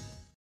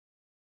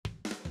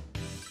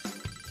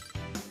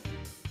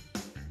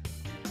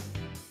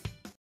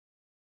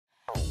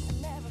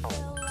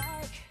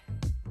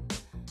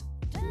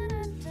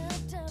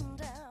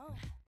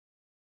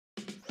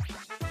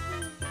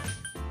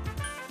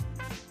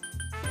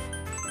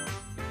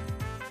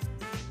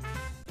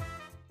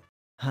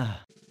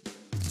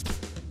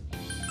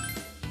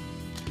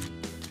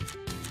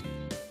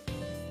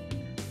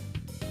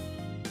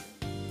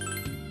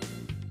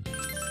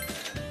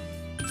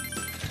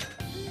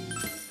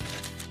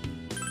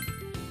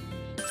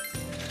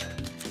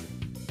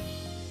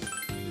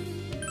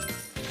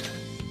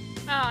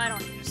 I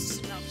don't need a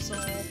snuff soul.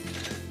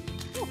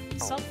 Ooh,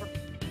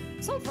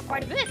 sold for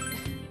quite a bit.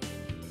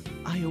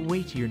 I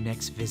await your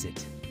next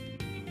visit.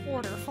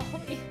 Order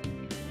folly.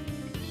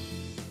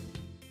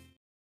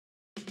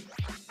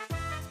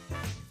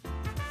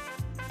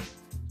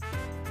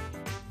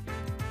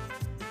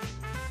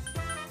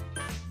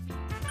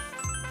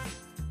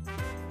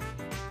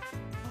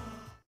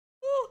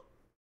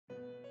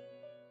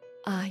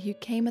 Ah, you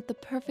came at the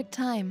perfect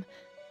time.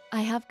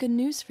 I have good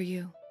news for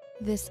you.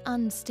 This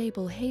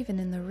unstable haven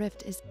in the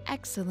rift is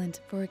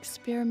excellent for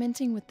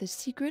experimenting with the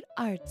secret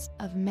arts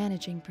of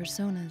managing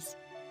personas.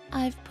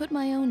 I've put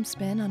my own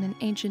spin on an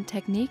ancient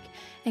technique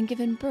and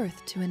given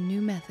birth to a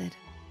new method.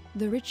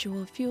 The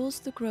ritual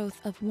fuels the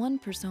growth of one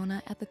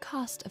persona at the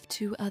cost of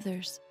 2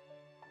 others.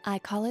 I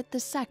call it the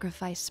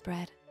sacrifice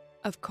spread.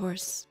 Of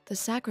course, the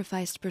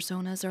sacrificed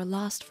personas are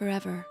lost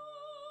forever.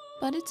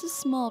 But it's a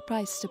small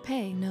price to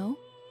pay, no?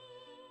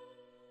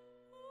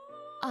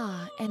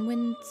 Ah, and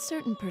when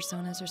certain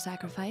personas are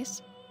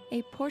sacrificed,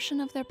 a portion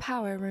of their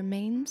power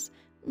remains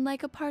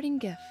like a parting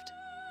gift.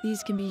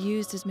 These can be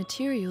used as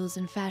materials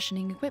in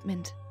fashioning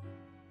equipment.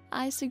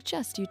 I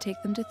suggest you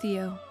take them to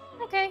Theo.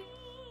 Okay.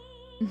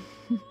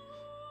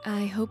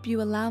 I hope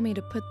you allow me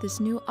to put this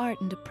new art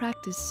into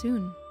practice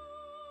soon.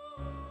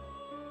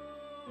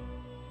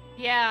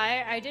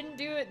 Yeah, I didn't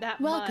do it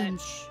that Welcome.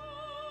 much.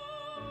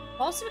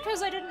 Also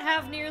because I didn't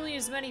have nearly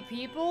as many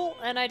people,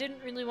 and I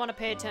didn't really want to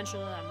pay attention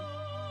to them.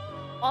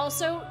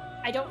 Also,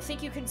 I don't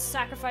think you can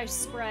sacrifice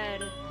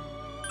spread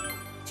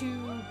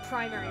to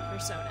primary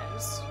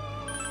personas.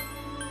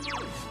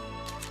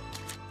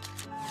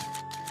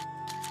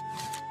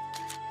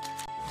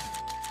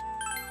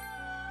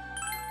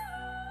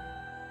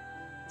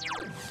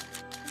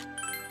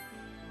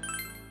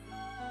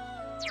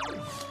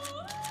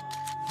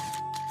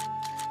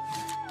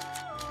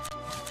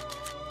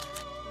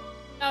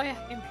 Oh yeah,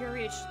 Impure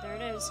Reach, there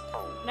it is.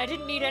 And I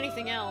didn't need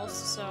anything else,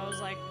 so I was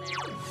like,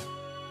 nah.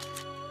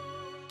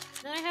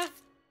 Then I have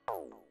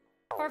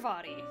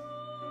Parvati.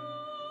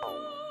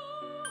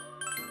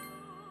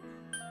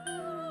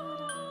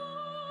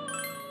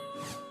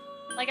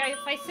 Like, if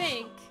I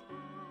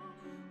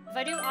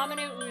do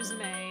Amano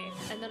Uzume,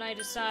 and then I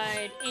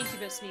decide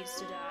Incubus needs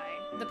to die,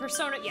 the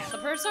persona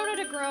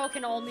to grow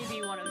can only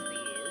be one of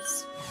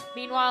these.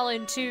 Meanwhile,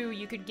 in 2,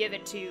 you could give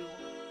it to...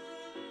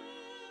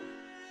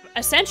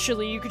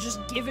 Essentially, you could just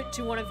give it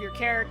to one of your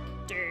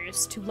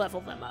characters to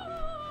level them up.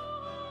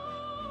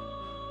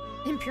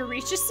 Impure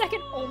Reach is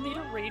second only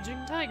to Raging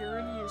Tiger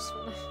in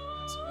usefulness.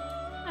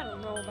 I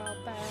don't know about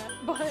that,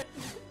 but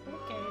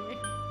okay.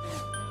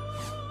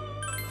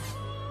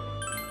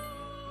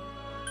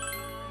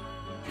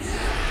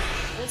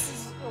 This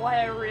is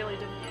why I really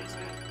didn't use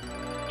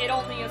it. It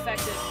only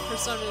affected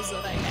personas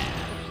that I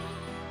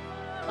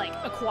had. Like,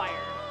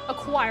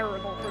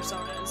 acquirable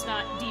personas,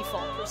 not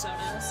default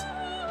personas.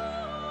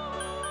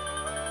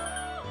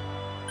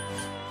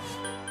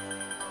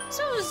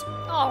 So it was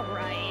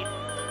alright.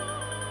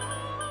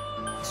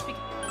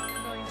 Speaking of,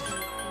 I'm going to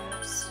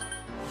use...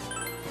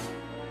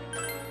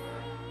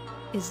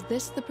 Is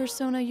this the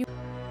persona you...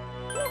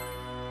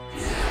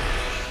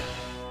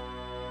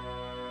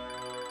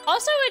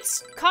 Also,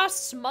 it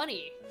costs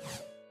money.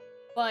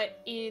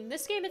 But in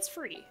this game, it's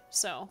free,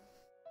 so...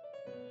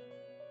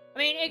 I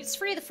mean, it's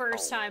free the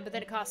first time, but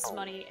then it costs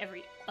money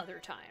every other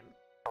time.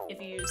 If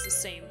you use the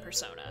same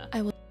persona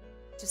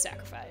to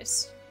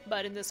sacrifice.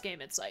 But in this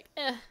game, it's like,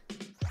 eh.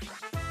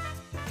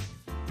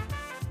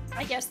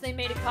 I guess they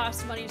made it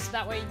cost money so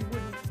that way you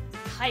wouldn't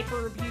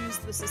hyper-abuse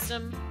the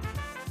system.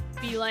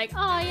 Be like,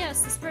 ah,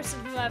 yes, this person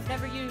who I've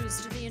never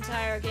used the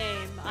entire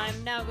game,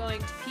 I'm now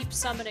going to keep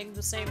summoning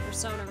the same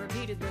persona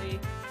repeatedly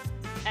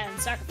and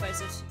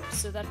sacrifice it,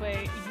 so that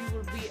way you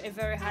will be a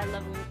very high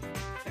level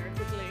very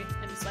quickly.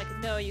 And it's like,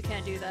 no, you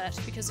can't do that,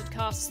 because it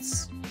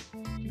costs...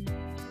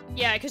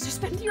 Yeah, because you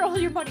spend all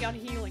your money on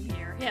healing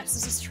here. Yes,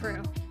 this is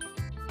true.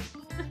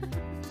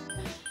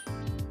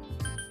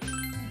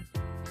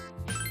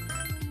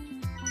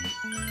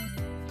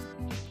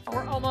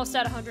 We're almost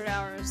at 100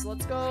 hours.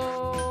 Let's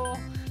go.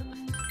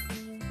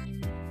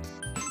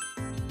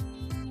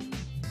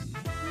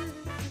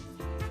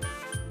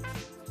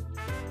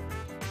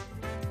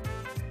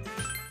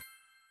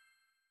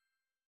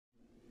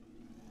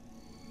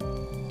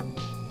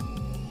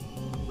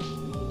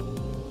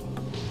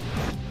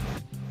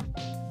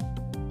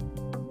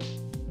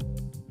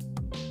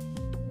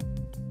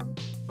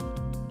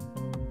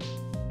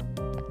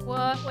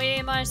 What way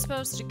am I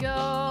supposed to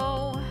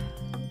go?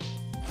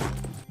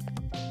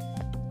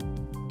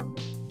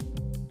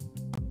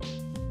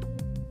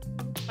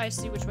 I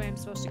see which way I'm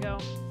supposed to go.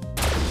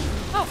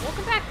 Oh,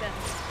 welcome back then.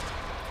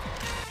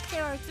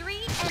 There are 3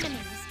 enemies.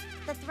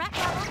 The threat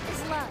level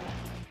is low.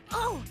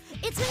 Oh,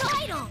 it's an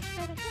idol!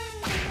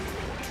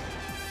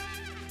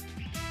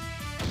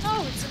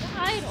 Oh, it's an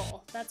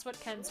idol. That's what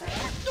Ken said.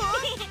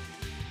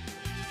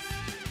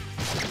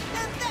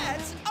 And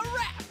that's a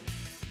wrap!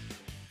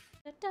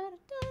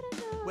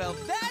 Well,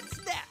 that's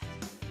that!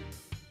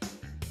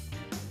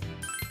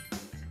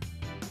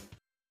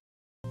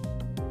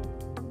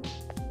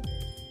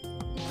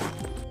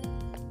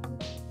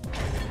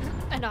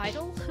 An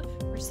idol?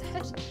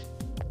 Reset?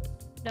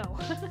 No.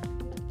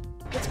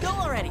 Let's go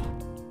already!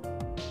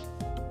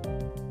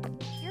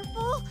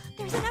 Careful!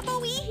 There's an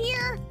FOE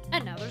here!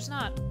 And now there's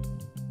not.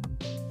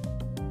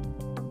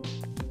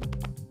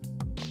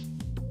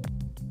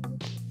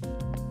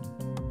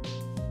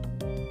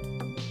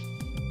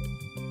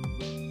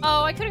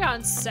 Oh, I could have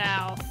gone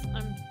south.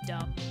 I'm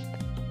dumb.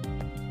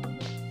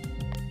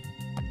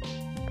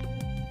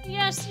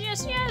 Yes,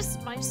 yes, yes!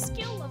 My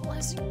skill level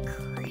has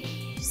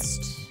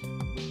increased.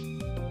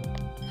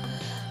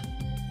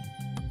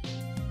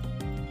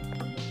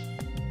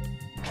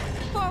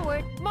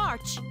 Forward,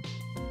 march!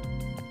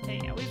 Okay,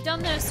 yeah, we've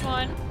done this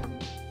one.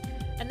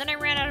 And then I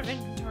ran out of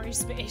inventory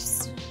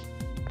space.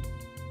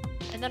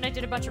 And then I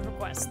did a bunch of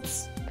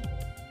requests.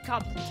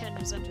 Goblin Ken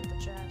has entered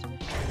the chat.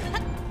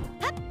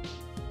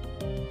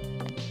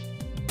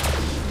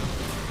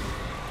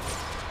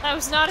 I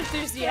was not There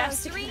are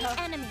enthusiastic 3 enough.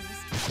 enemies.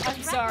 I'm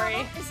The red sorry.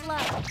 level is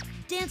low.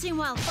 Dancing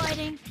while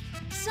fighting.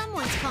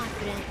 Someone's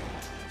confident.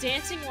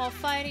 Dancing while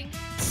fighting.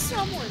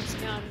 Someone's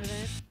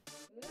confident.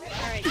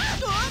 Alright.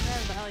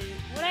 Whatever the hell you.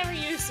 Whatever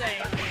you say.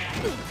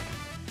 Yeah.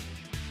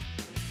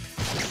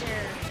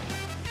 Sure.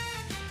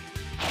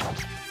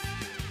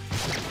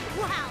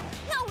 Wow,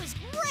 that was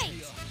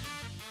great!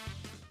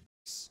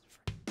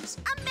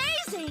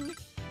 Amazing!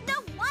 No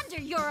wonder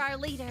you're our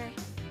leader.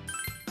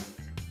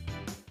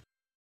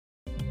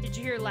 Did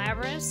you hear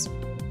Labrys?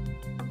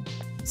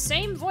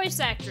 Same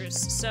voice actress,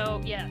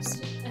 so yes.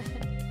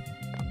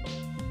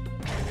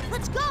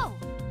 Let's go!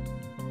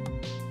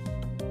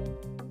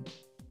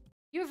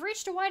 You have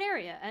reached a wide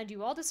area, and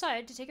you all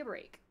decide to take a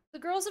break. The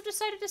girls have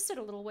decided to sit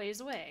a little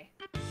ways away.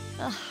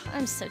 Ugh,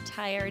 I'm so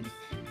tired.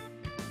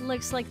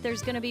 Looks like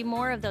there's gonna be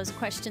more of those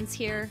questions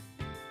here.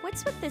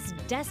 What's with this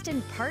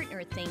destined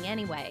partner thing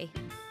anyway?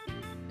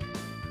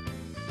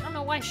 I don't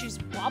know why she's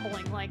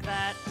wobbling like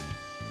that.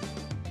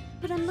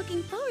 But I'm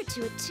looking forward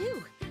to it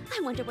too.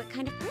 I wonder what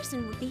kind of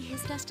person would be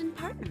his destined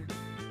partner.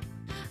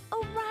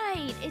 Oh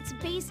right, it's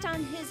based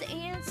on his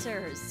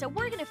answers, so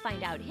we're gonna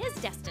find out his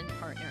destined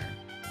partner.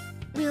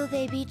 Will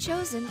they be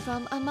chosen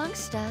from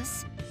amongst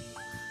us?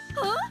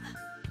 Huh?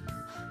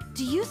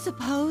 Do you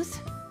suppose?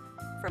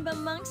 From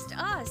amongst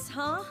us,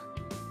 huh?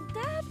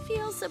 That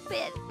feels a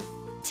bit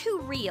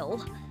too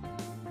real.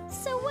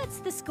 So what's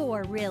the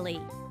score, really?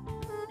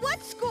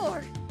 What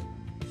score?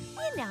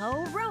 You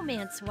know,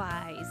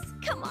 romance-wise.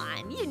 Come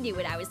on, you knew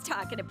what I was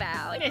talking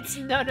about. It's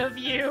none of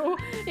you.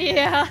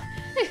 Yeah,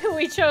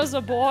 we chose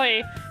a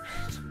boy.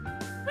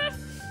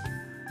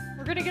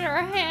 We're gonna get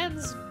our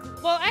hands...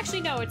 Well,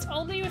 actually, no, it's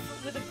only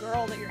with a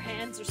girl that your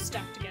hands are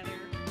stuck together,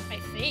 I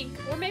think.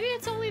 Or maybe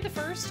it's only the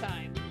first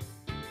time.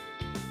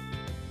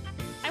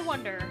 I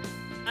wonder.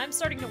 I'm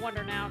starting to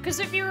wonder now. Because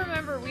if you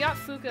remember, we got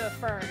Fuka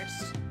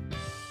first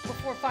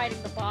before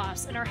fighting the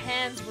boss, and our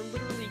hands were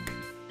literally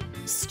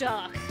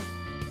stuck.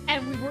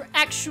 And we were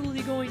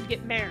actually going to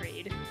get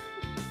married.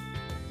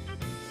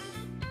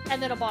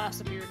 And then a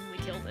boss appeared and we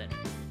killed it.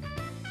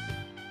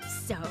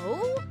 So,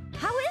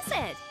 how is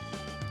it?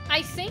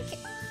 I think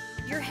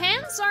your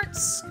hands aren't...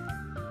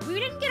 We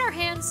didn't get our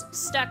hands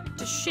stuck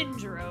to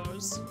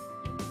Shinjiro's.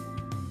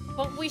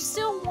 But we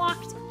still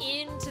walked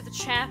into the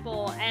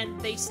chapel and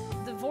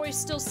the voice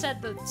still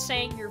said the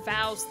saying your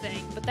vows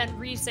thing, but then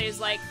Risei's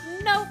like,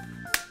 nope,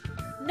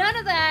 none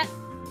of that.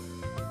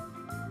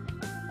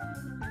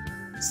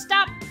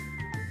 Stop.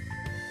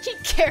 He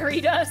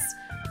carried us.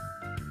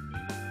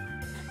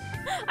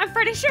 I'm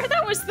pretty sure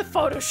that was the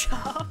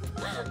Photoshop.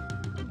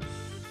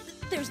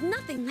 There's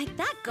nothing like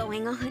that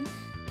going on.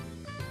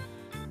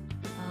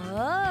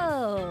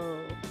 Oh.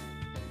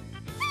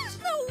 There's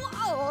no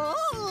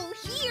oh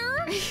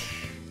here.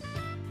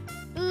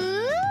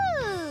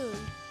 Ooh.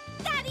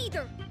 That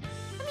either.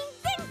 I mean,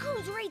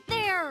 Denku's right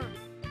there.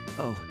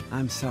 Oh,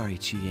 I'm sorry,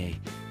 Chie.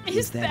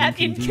 Is that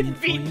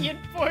inconvenient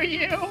for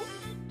you?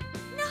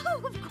 No,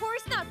 of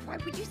course not. Why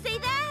would you say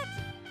that?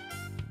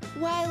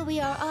 While we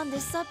are on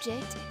this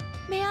subject,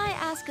 may I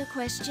ask a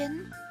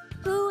question?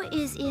 Who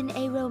is in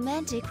a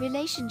romantic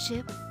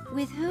relationship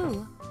with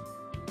who?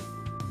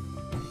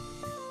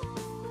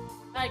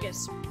 I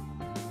guess.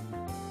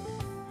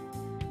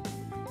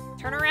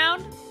 Turn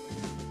around.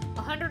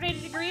 180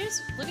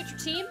 degrees. Look at your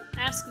team.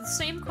 Ask the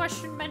same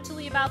question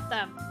mentally about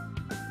them.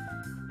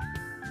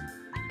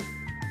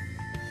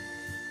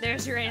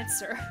 There's your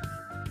answer.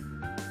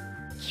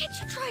 Can't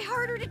you try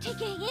harder to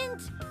take a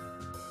hint?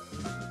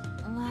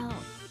 Well,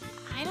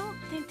 I don't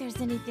think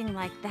there's anything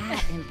like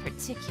that in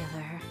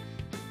particular.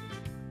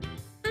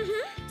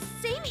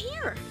 Same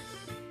here.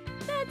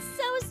 That's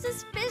so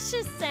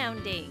suspicious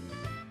sounding.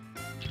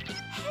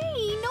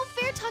 Hey, no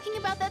fair talking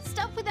about that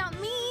stuff without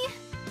me.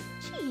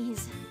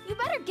 Jeez, you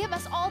better give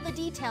us all the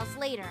details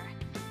later.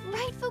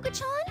 Right,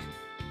 Fuka-chan?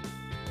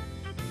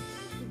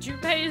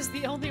 Junpei is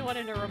the only one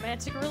in a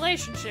romantic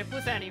relationship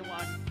with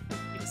anyone.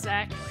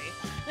 Exactly.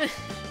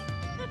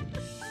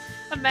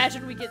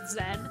 Imagine we get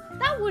Zen.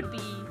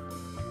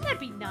 That'd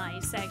be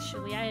nice,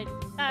 actually.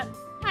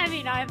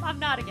 I'm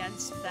not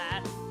against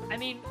that. I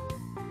mean,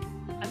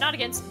 I'm not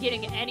against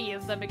getting any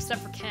of them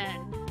except for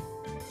Ken.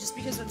 Just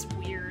because it's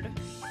weird.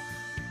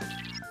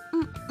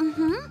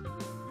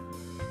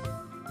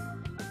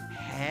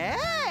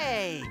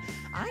 Hey!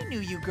 I knew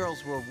you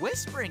girls were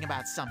whispering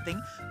about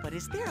something, but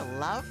is there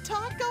love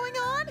talk going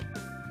on?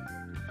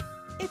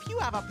 If you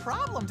have a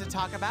problem to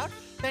talk about,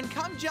 then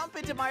come jump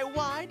into my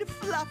wide,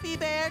 fluffy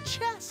bear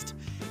chest.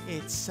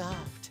 It's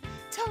soft,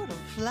 total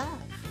fluff.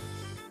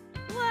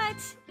 What?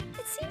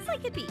 It seems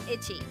like it'd be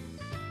itchy.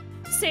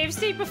 Save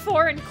state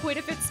before and quit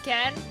if it's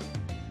Ken.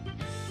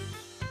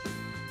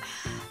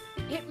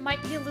 It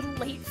might be a little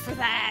late for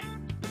that.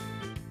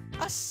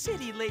 A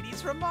city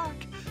lady's remark.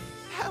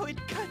 How it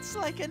cuts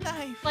like a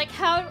knife. Like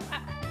how...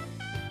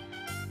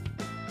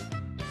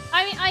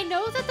 I mean, I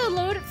know that the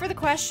load for the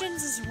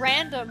questions is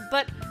random,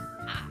 but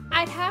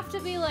I'd have to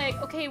be like,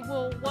 okay,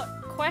 well,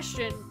 what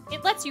question?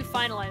 It lets you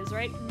finalize,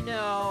 right?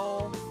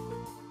 No.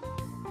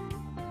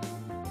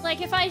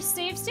 Like, if I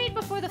save state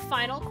before the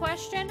final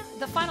question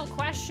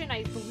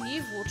I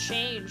believe will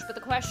change, but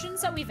the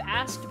questions that we've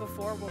asked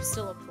before will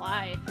still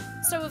apply.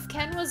 So if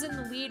Ken was in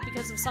the lead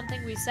because of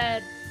something we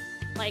said,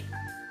 like,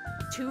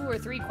 2 or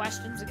 3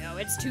 questions ago,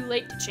 it's too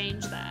late to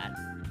change that.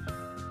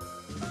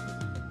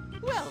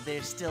 Well,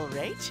 there's still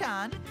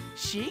Ray-chan.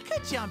 She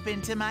could jump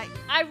into my...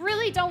 I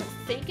really don't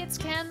think it's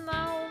Ken,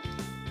 though.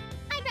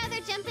 I'd rather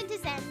jump into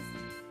Zen's.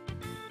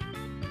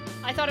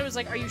 I thought it was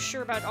like, are you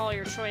sure about all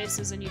your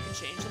choices and you can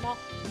change them all?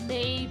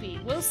 Maybe.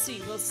 We'll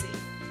see, we'll see.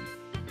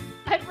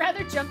 I'd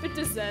rather jump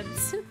into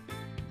Zen's.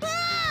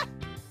 Ah!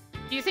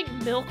 Do you think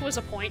milk was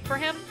a point for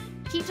him?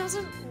 He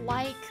doesn't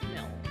like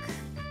milk.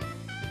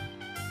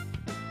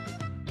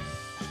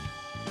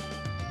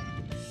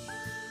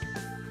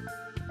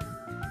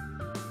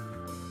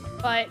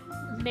 But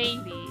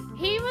maybe.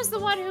 He was the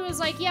one who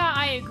was like, yeah,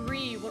 I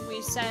agree when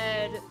we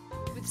said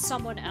with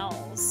someone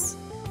else.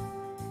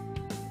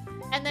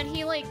 And then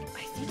he, like,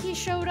 I think he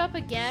showed up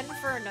again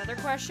for another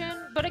question.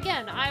 But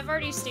again, I've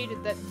already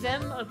stated that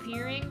them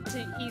appearing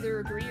to either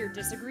agree or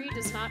disagree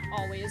does not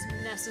always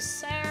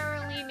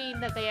necessarily mean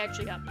that they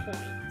actually got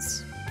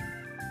points.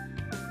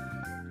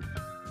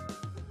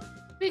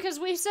 Because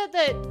we said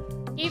that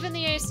even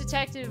the ace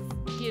detective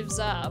gives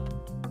up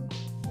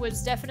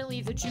was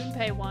definitely the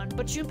Junpei one,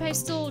 but Junpei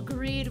still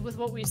agreed with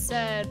what we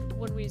said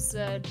when we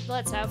said,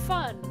 let's have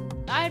fun.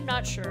 I'm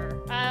not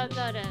sure. I'm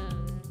not,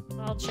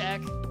 I'll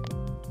check.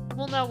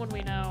 We'll know when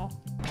we know.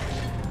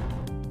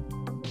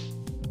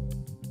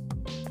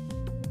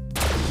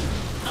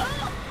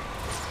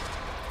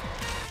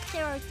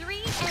 There are 3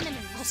 enemies.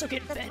 Also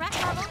get the bent. threat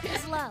level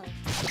is low.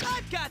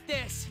 I've got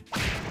this!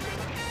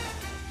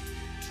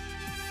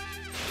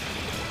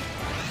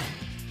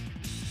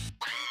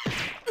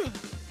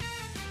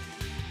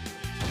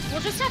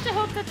 We'll just have to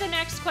hope that the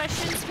next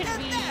questions can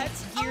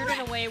be geared in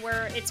a way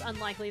where it's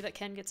unlikely that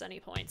Ken gets any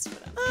points for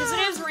them. Because it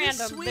is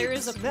random. There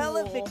is a smell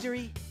pool of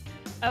victory.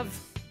 of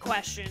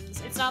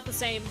questions. It's not the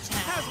same 10.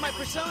 How's my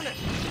persona?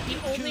 The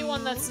only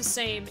one that's the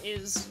same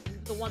is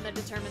the one that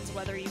determines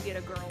whether you get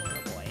a girl or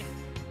a boy.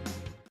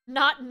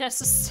 Not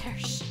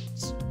necessary.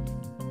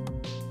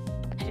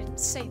 I didn't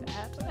say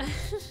that.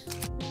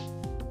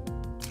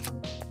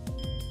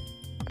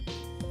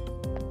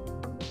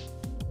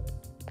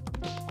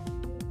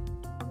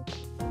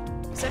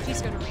 Except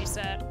he's gonna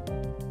reset.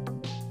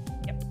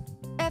 Yep.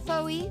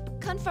 FOE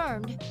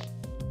confirmed.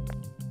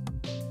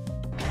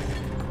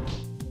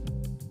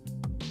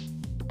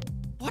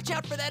 Watch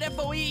out for that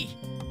FOE!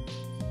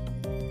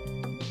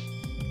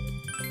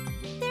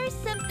 There's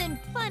something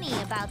funny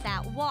about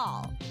that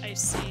wall. I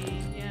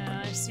see.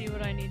 Yeah, I see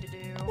what I need to do.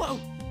 Whoa!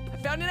 I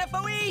found an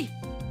FOE!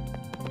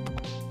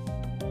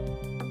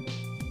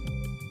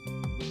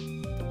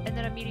 And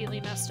then immediately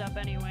messed up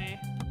anyway.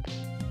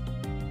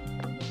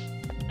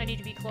 I need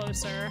to be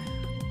closer.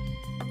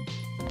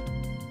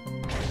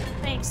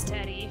 Thanks,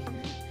 Teddy.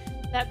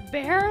 That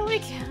barely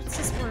counts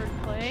as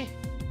wordplay.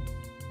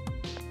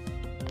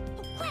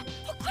 Oh crap!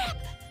 Oh crap!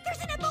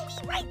 There's an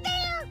FOE right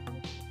there!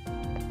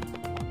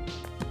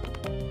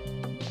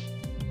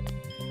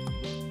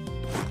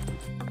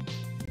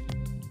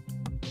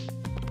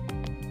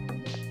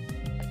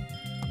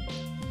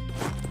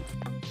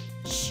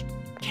 Shh!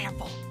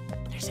 Careful!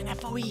 There's an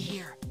FOE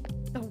here.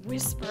 The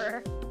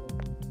whisper.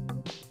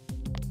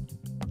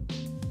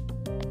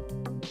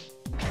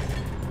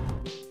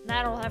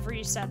 That'll have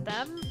reset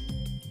them.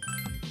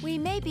 We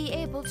may be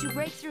able to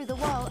break through the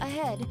wall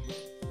ahead.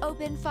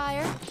 Open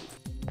fire.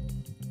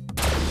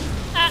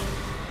 Ah!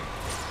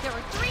 There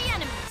are 3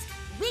 enemies.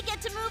 We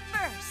get to move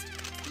first.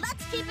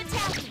 Let's keep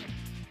attacking.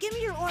 Give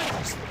me your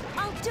orders.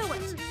 I'll do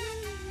it.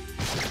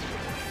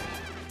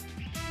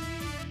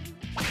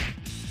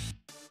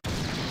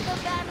 The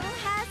battle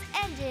has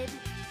ended.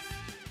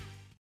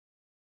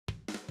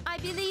 I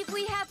believe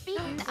we have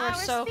beaten We're our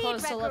so speed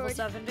close record. to level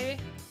 70.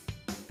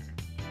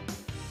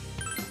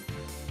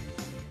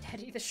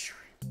 Teddy the shred.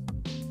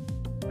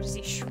 What is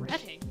he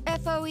shredding?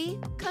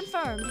 FOE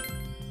confirmed.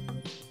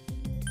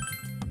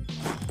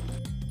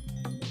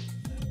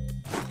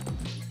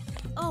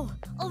 Oh,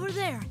 over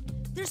there.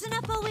 There's an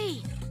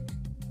FOE.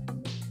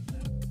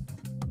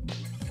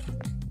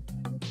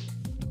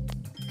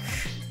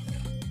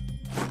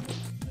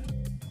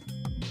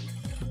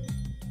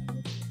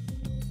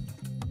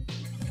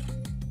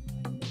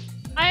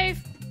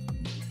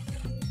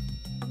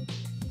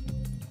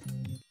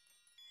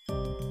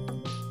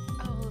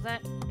 Oh,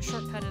 that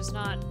shortcut is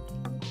not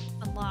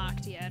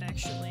unlocked yet,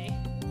 actually.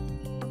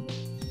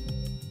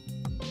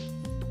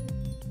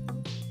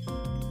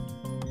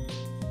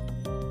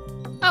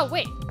 Oh,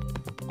 wait.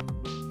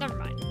 Never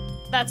mind.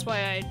 That's why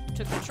I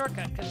took that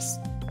shortcut, because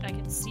I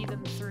can see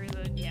them through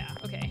the... Yeah,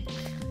 okay.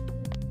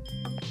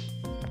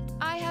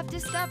 I have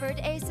discovered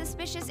a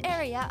suspicious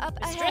area up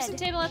There's a ahead. dressing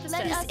table at this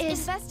Let us desk.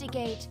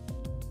 investigate.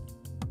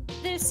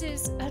 This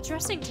is a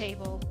dressing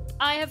table.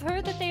 I have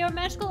heard that they are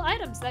magical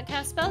items that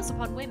cast spells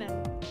upon women.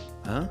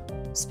 Huh?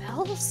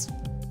 Spells?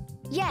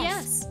 Yes.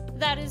 Yes,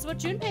 that is what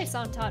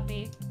Junpei-san taught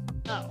me.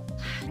 Oh.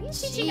 Are you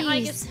teaching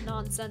Aigis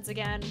nonsense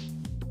again?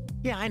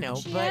 Yeah, I know,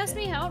 She but... asked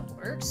me how it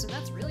works, and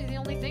that's really the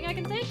only thing I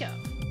can think of.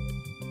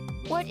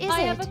 What is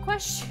I it? have a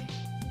question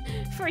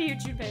for you,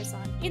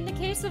 Junpei-san. In the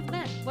case of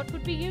men, what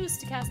would be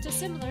used to cast a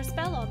similar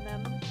spell on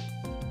them?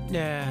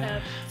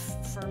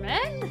 For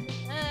men?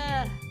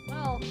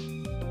 Well,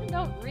 I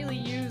don't really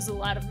use a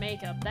lot of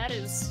makeup. That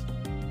is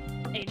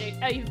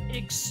an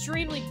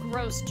extremely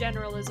gross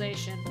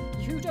generalization.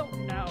 You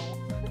don't know.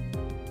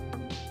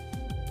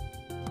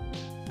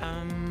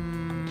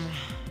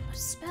 A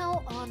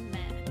spell on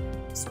men.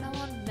 A spell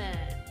on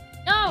men.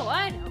 Oh,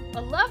 I know.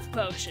 A love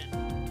potion.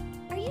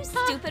 Are you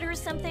stupid or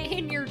something?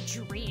 In your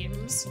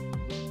dreams.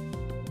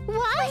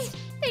 What?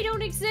 They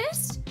don't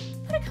exist?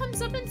 But it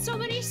comes up in so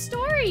many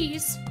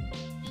stories.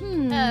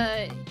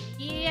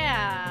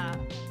 Yeah.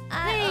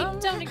 They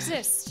don't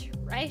exist,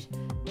 right?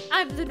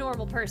 I'm the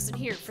normal person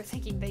here for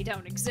thinking they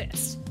don't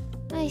exist.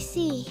 I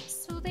see.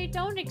 So they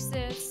don't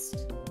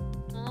exist.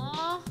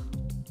 Aww.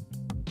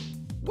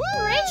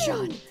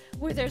 Rachel,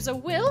 where there's a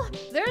will,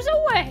 there's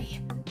a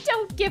way.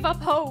 Don't give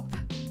up hope.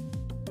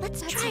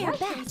 Let's That's try our right,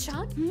 best.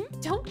 Rachel.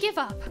 Don't give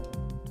up.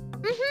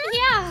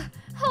 Yeah,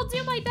 I'll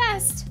do my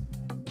best.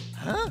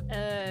 Huh?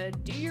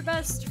 Do your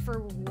best for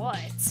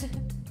what?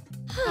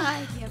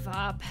 I give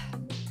up.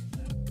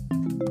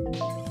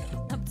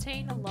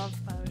 Obtain a love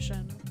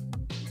potion.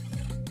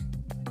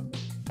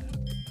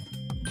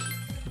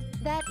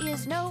 That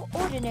is no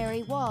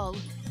ordinary wall.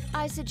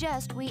 I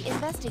suggest we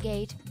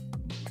investigate.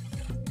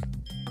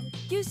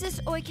 Usus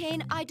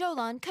Oiken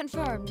Eidolon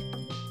confirmed.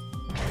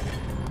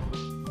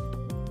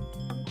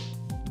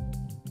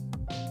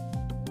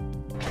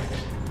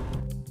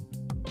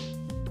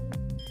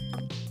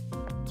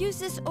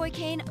 Usus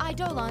Oiken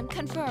Eidolon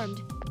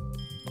confirmed.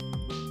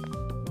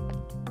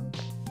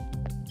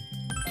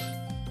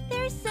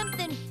 There's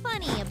something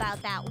funny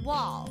about that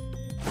wall.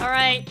 All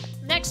right,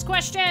 next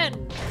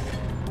question.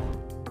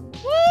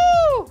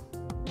 Woo!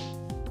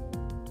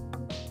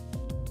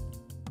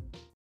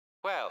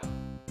 Well,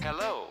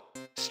 hello,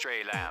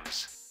 stray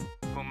lambs,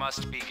 who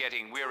must be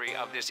getting weary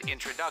of this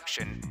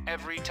introduction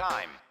every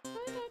time.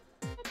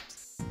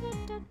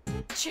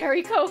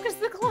 Cherry Coke is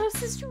the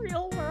closest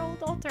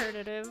real-world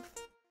alternative.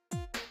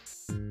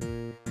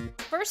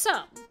 For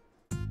some.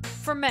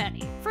 For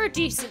many. For a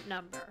decent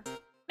number.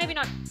 Maybe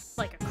not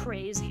like a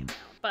crazy amount,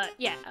 but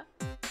yeah,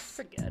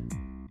 for good.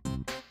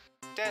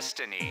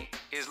 Destiny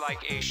is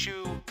like a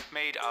shoe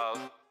made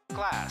of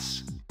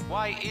glass.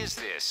 Why is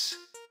this?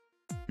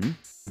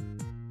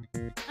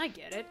 I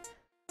get it.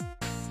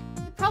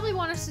 You probably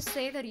want us to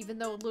say that even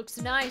though it looks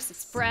nice,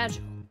 it's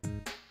fragile.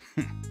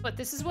 But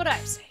this is what I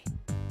say.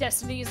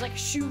 Destiny is like a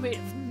shoe made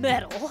of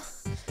metal.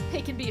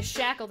 It can be a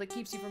shackle that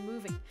keeps you from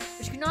moving,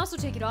 but you can also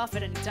take it off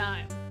at any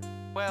time.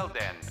 Well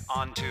then,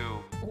 on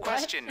to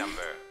question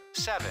number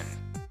 7.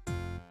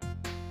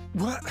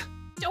 What?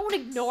 Don't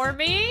ignore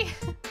me!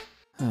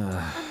 When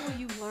will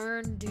you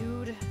learn,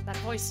 dude? That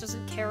voice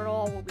doesn't care at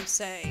all what we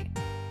say.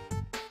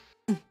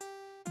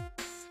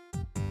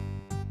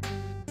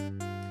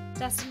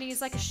 Destiny is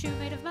like a shoe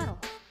made of metal.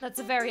 That's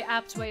a very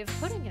apt way of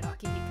putting it,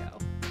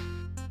 Akihiko.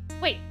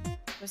 Wait,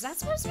 was that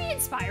supposed to be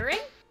inspiring?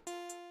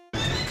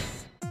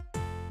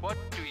 What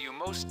do you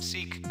most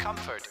seek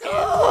comfort in?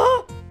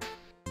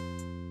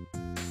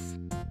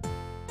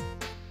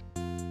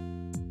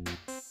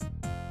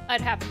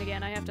 It happened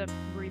again. I have to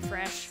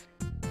refresh.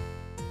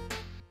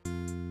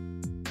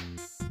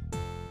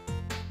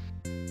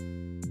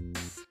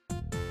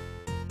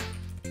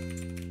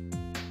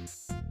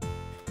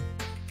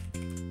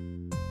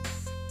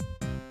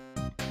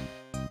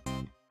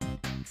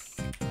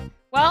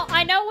 Well,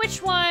 I know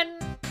which one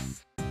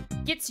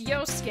gets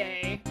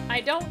Yosuke.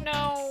 I don't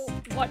know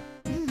what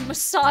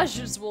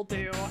massages will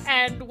do,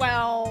 and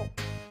well...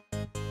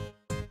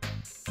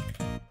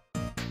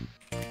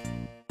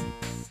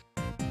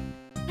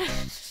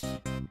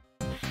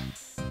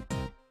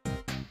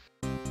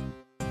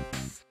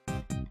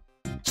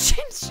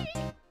 Shinji!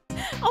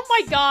 Oh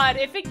my god,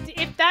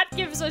 if that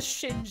gives us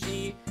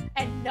Shinji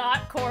and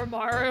not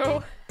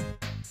Koromaru.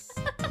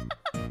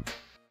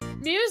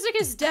 Music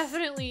is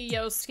definitely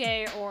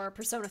Yosuke or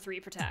Persona 3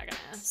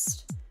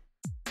 protagonist.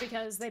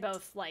 Because they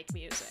both like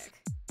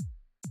music.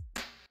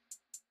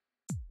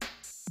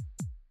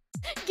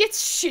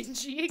 Gets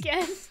Shinji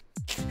again.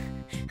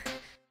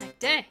 Like,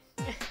 dang.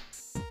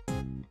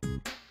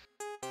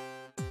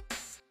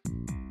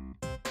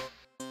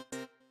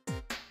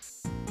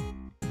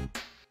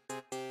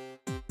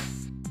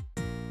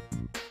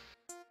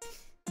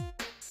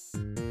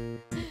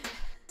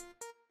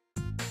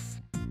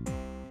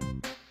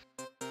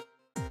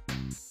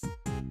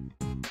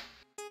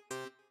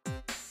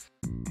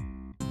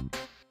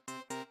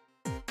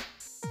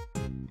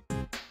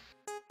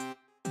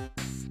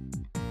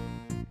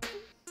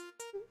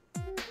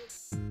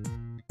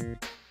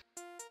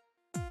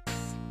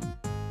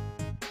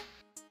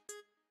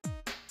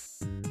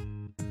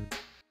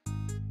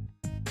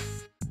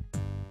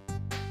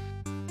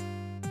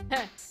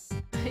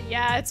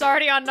 Yeah, it's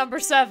already on number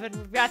 7.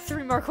 We've got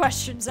 3 more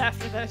questions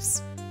after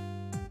this.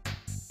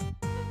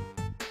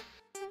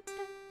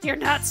 You're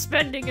not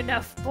spending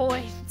enough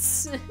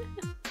points.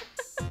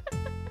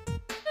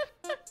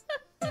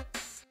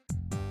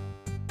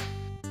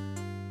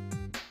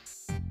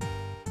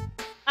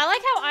 I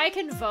like how I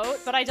can vote,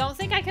 but I don't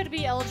think I could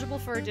be eligible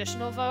for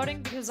additional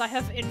voting because I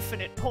have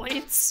infinite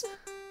points.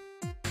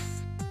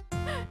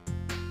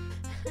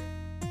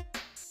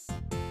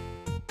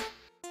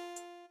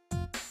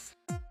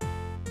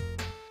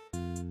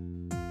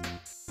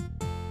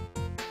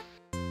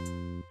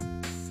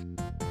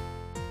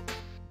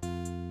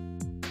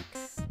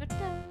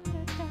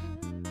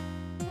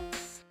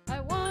 I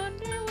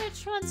wonder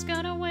which one's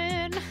gonna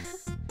win.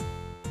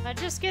 I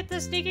just get the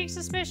sneaking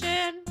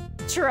suspicion.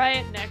 Try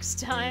it next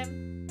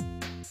time.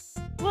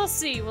 We'll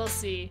see, we'll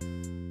see.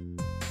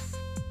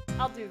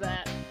 I'll do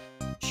that.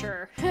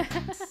 Sure.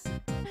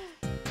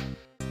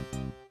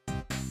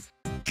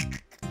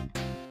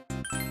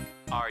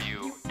 Are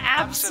you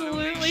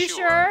absolutely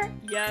sure?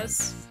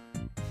 Yes.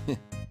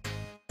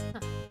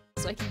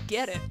 It's like you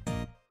get it.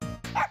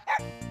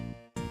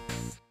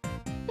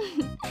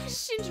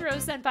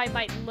 Shinjiro-senpai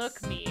might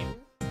look mean.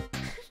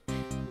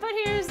 But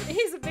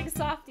he's a big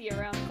softie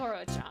around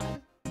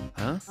Koro-chan.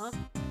 Huh? Huh?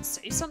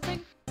 Say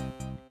something?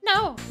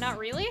 No, not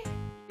really. You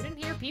didn't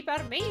hear a peep out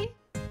of me.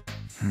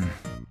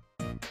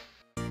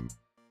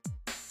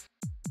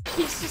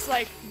 He's just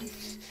like...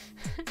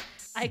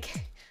 I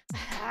can't...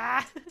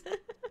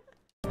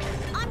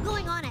 I'm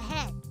going on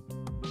ahead.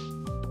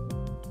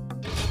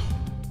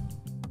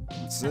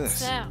 What's That this?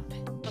 sound.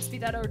 Must be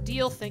that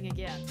ordeal thing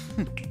again.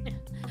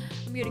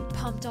 I'm getting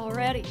pumped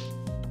already.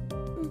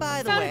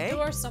 By the Found way, a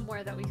door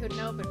somewhere that we couldn't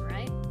open,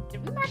 right?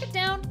 Did we mark it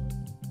down?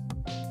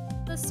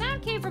 The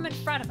sound came from in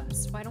front of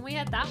us. Why don't we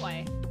head that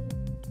way?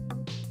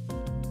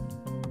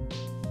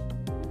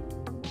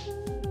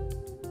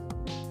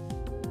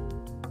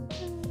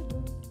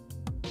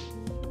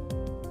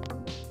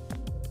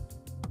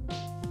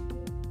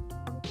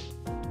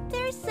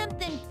 There's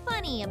something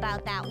funny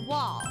about that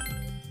wall.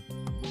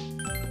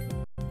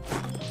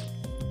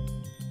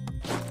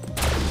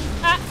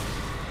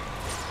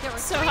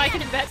 So I can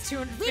bet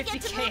We get to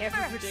 250k move every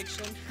first.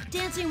 prediction.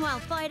 Dancing while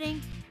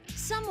fighting.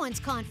 Someone's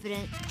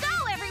confident. Go,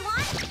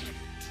 everyone!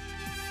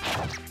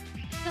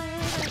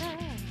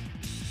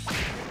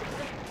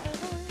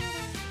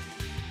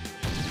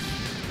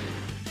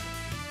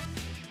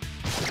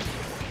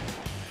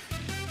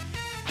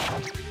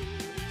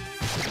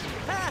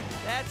 ha,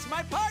 that's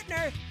my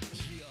partner.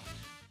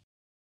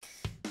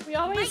 We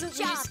always Great at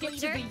job, least get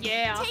leader. to the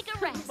yeah, Take a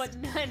rest. but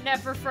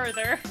never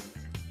further.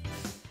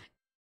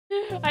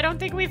 I don't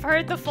think we've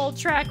heard the full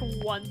track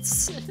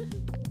once.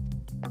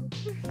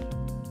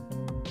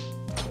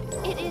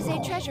 It is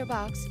a treasure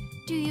box.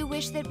 Do you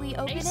wish that we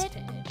open Nice. it?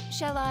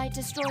 Shall I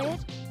destroy it?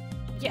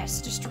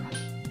 Yes, destroy.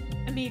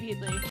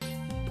 Immediately.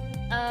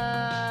 We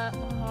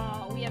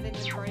have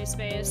inventory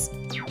space.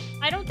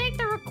 I don't think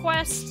the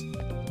request...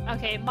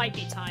 Okay, it might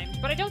be timed,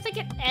 but I don't think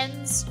it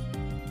ends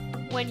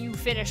when you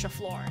finish a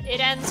floor. It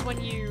ends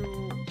when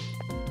you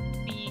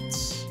beat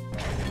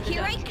the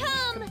Here I dungeon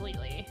come!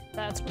 completely.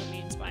 That's what it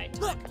means by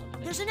time Look,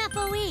 limited. there's an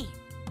FOE.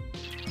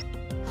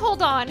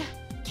 Hold on!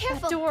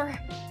 Careful. That door!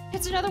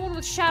 It's another one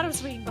with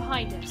shadows waiting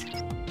behind it.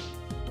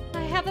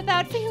 I have a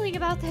bad feeling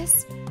about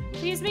this.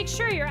 Please make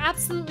sure you're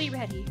absolutely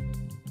ready.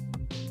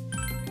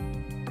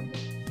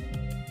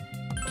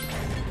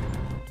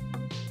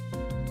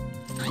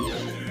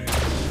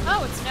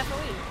 Oh, it's an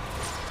FOE.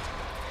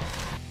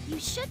 You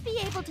should be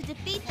able to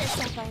defeat this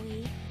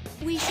FOE.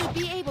 We should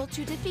be able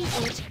to defeat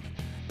it.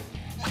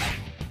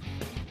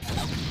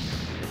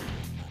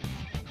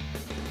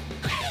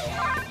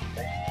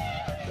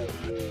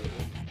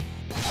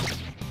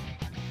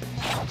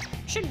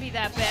 Shouldn't be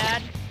that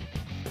bad.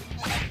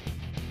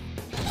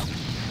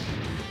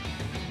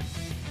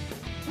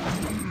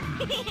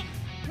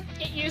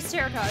 It used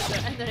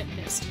Terracotta and then it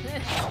missed.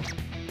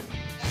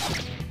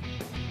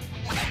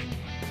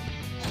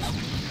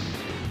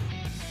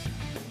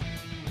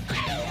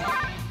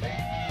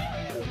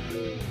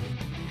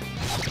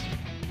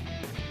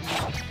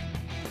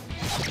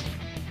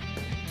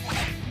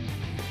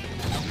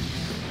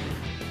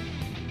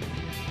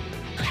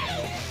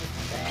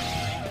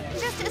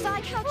 Just as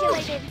I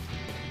calculated.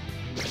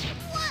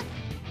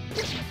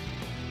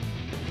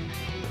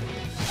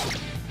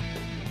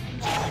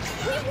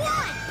 We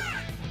won!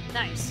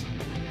 Nice.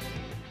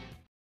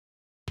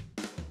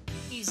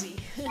 Easy.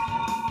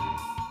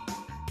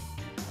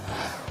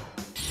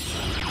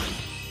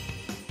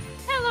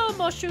 Hello,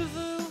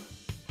 Moshuvu.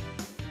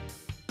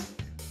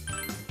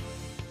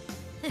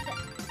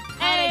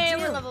 Hey,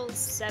 we're level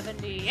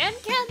 70 and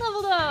Ken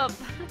leveled up.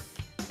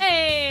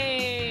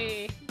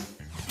 Hey.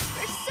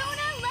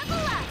 Persona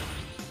level up!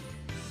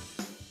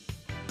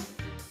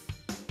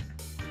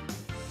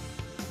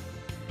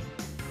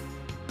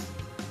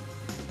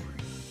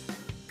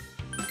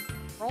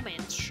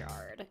 Romance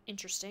shard.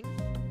 Interesting.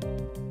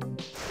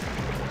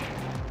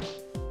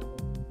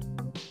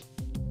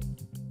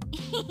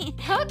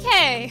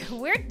 Okay,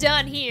 we're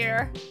done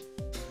here.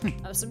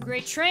 That was some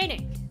great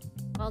training.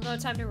 Well, no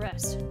time to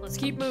rest. Let's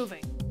keep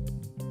moving.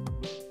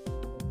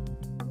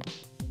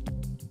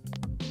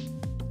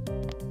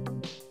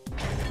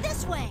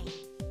 This way!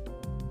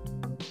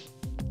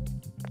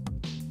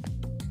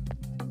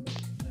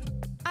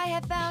 I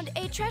have found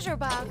a treasure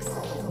box.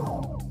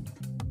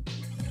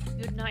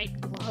 Good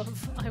night,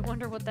 glove. I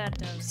wonder what that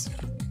does.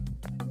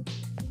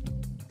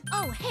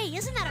 Oh, hey,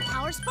 isn't that a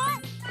power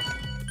spot?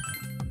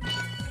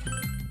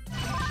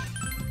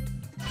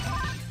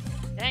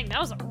 Dang, that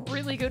was a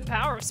really good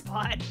power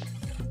spot.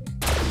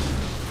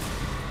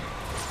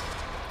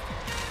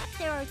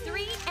 There are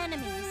 3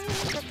 enemies.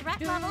 The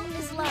threat level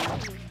is low.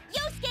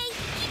 Yosuke,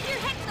 keep your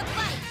head in the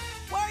fight!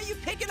 Why are you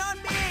picking on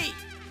me?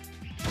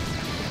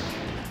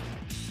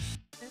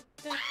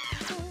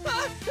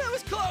 Ah, that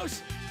was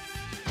close!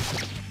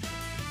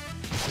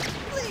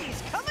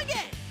 Please, come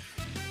again!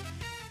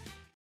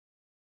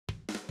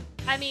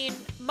 I mean,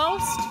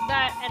 most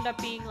that end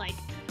up being like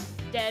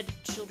dead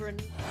children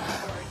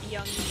or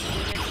young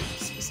children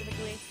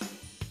specifically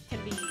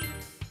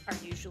are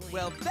usually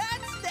well,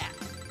 that's that.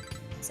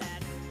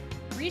 sad.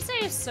 Rise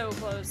is so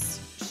close.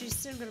 She's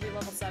soon gonna be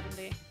level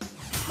 70.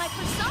 My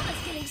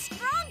persona's getting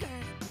stronger!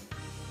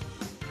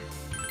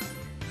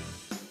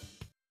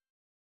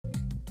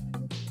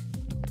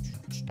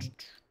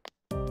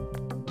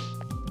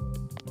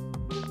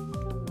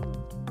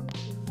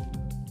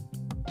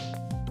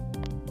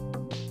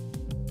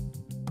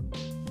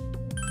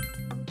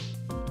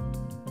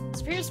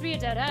 This appears to be a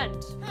dead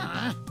end.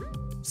 Huh?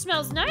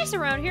 Smells nice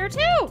around here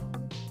too!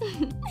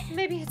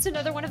 Maybe it's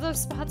another one of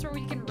those spots where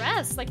we can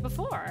rest, like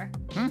before.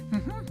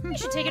 We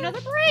should take another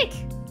break!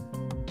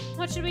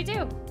 What should we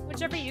do?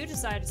 Whichever you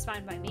decide is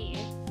fine by me.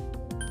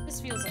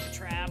 This feels like a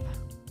trap.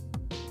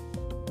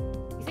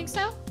 You think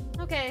so?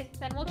 Okay,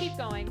 then we'll keep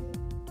going.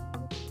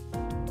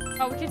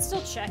 Oh, we can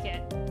still check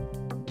it.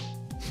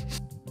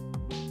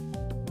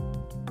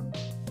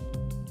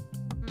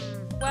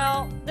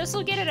 Well,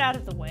 this'll get it out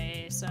of the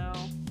way, so...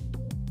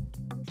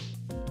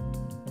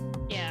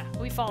 Yeah,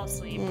 we fall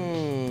asleep.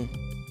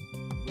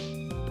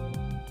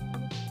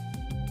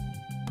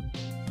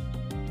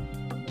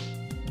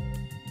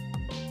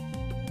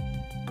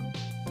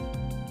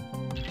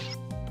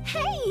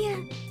 Hey!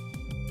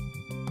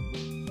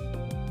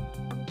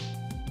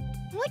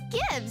 What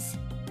gives?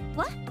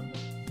 What?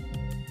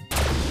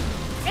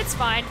 It's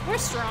fine. We're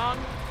strong.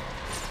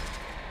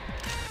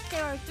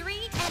 There are 3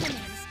 enemies.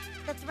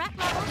 The threat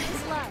level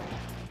is low.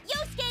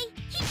 Yosuke,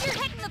 keep your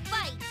head in the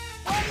fight!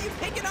 Why are you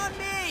picking on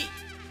me?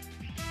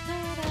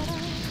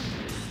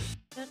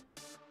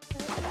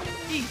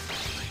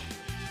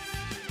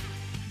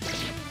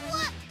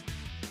 What?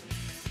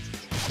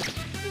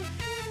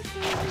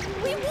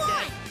 We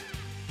won!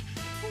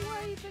 Why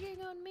are you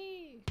picking on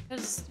me?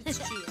 Because it's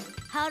cheating.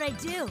 How'd I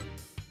do?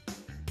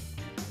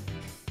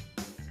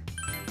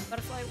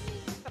 Butterfly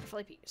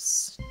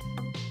piece.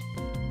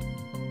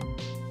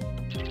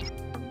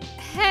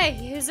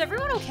 Hey, is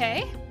everyone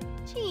okay?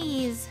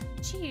 Jeez.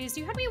 Jeez,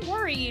 you had me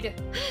worried.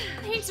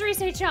 Thanks,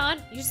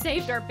 Rise-chan. You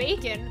saved our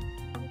bacon.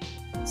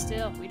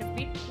 Still, we'd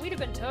have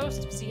been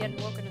toast if he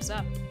hadn't woken us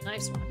up.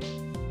 Nice one.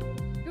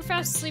 You were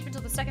fast asleep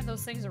until the second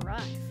those things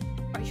arrive.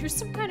 Are you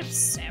some kind of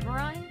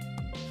samurai?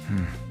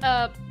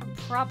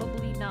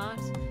 Probably not.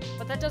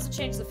 But that doesn't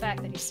change the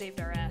fact that you saved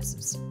our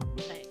asses.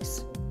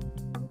 Thanks.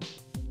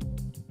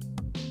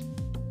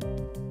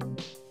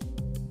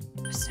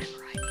 A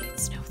samurai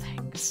needs no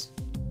thanks.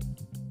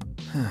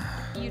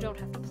 You don't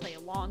have to play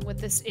along with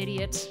this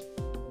idiot.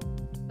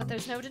 But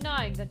there's no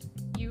denying that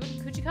you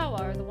and Kujikawa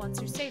are the ones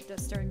who saved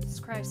us during this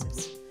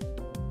crisis.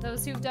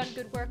 Those who've done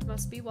good work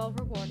must be well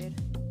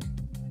rewarded.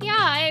 Yeah,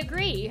 I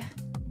agree.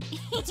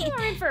 Let's go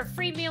in for a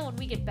free meal when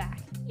we get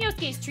back.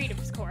 Yosuke's treat,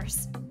 of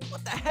course.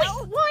 What the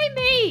hell? Wait, why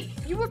me?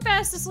 You were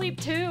fast asleep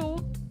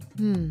too.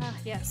 Ah,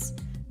 yes.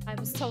 I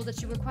was told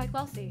that you were quite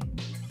wealthy.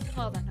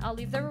 Well then, I'll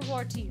leave the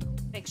reward to you.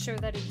 Make sure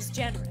that it is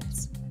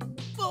generous.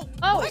 Well,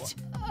 oh, what?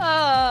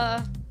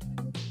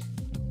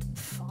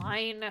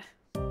 Fine.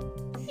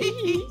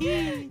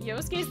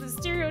 Yosuke's the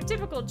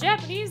stereotypical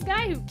Japanese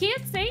guy who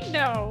can't say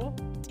no.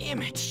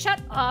 Damn it.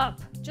 Shut up.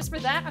 Just for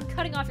that, I'm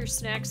cutting off your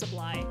snack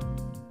supply.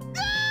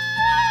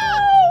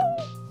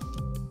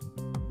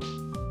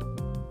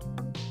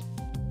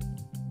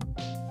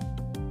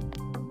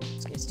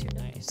 This guy's too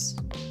nice.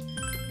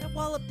 That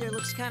wall up there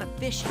looks kind of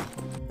fishy.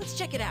 Let's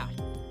check it out.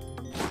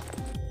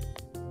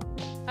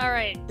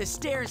 Alright. The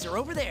stairs are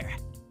over there.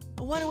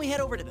 Why don't we head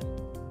over to them?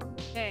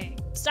 Okay.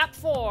 Stop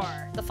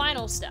 4. The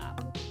final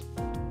stop.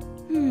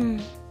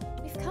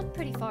 We've come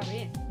pretty far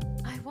in.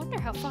 I wonder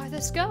how far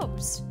this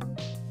goes.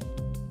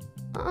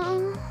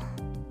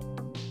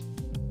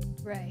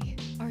 Ray,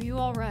 are you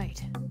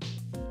alright?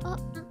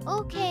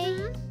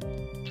 Okay.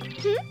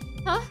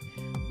 Huh?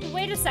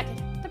 Wait a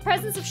second. The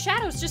presence of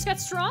shadows just got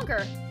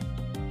stronger.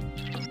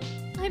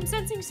 I'm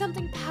sensing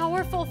something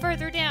powerful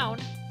further down.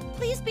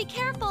 Please be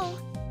careful.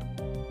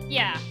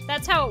 Yeah,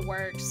 that's how it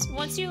works.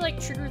 Once you, like,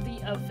 trigger the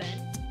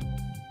event,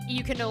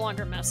 you can no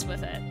longer mess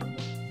with it.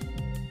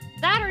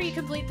 That or you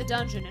complete the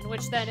dungeon, in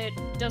which then it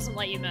doesn't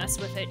let you mess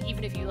with it,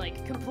 even if you,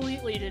 like,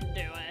 completely didn't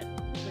do it,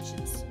 which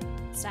is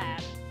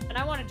sad. And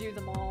I want to do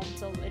them all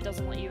until it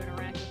doesn't let you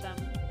interact with them.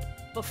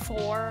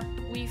 before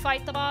we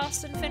fight the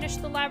boss and finish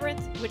the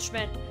labyrinth, which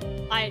meant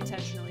I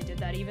intentionally did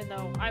that, even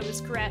though I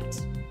was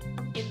correct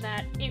in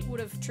that it would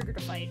have triggered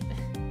a fight.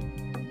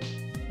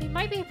 We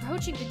might be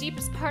approaching the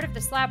deepest part of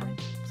this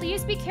labyrinth.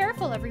 Please be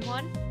careful,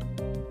 everyone.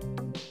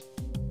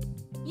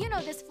 You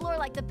know this floor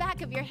like the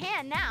back of your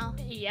hand now.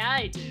 Yeah,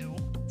 I do.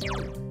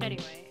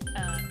 Anyway,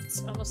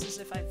 it's almost as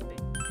if I've been...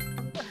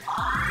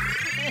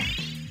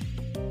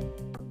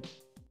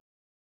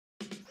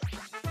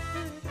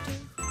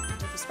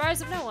 To the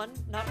surprise of no one,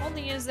 not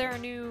only is there a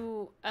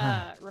new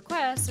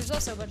request, there's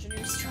also a bunch of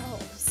new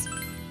strolls.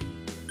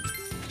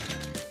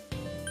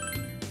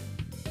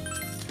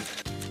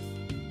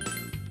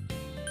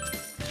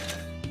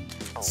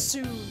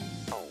 Soon.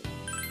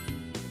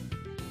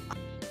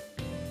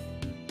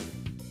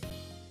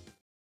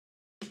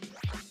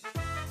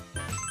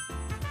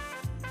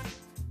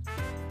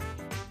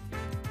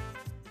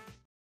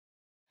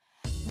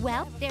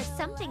 Well, there's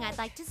something I'd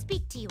like to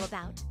speak to you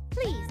about.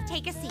 Please,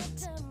 take a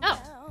seat. Oh.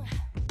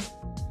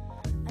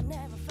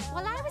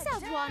 While I was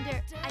out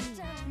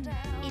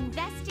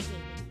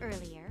investigating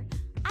earlier,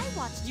 I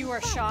watched You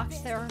are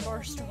shocked there are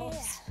more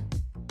strolls.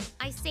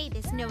 I say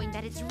this knowing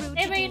that it's rude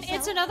I to mean, do so.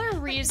 it's another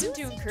reason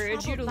to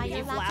encourage you to Troubled by leave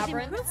your lack of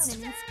labyrinths,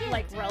 improvement in skill.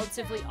 like,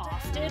 relatively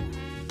often.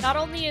 Not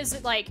only is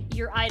it, like,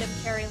 your item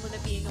carry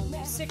limit being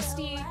only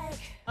 60,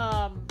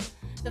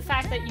 the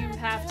fact that you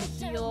have to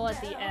heal at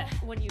the end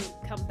when you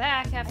come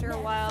back after a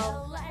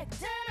while,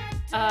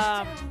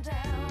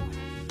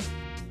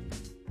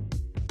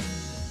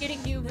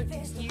 getting new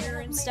gear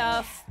and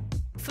stuff,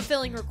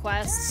 fulfilling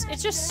requests.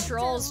 It's just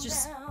strolls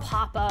just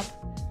pop up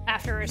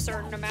after a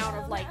certain amount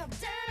of, like,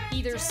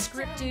 either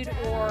scripted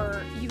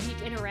or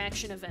unique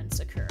interaction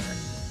events occur.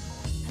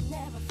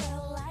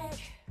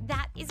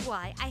 That is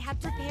why I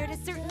have prepared a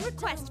certain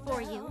request for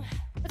you.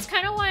 That's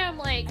kind of why I'm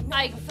like,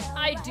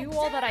 I do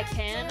all that I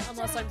can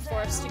unless I'm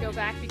forced to go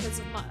back because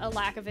of a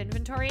lack of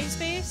inventory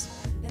space.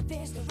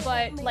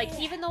 But, like,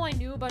 even though I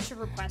knew a bunch of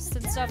requests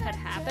and stuff had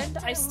happened,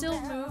 I still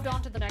moved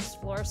on to the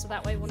next floor so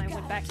that way when I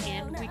went back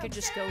in, we could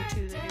just go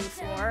to the new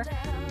floor.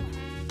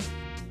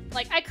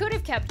 Like, I could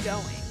have kept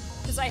going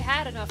because I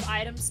had enough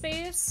item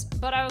space,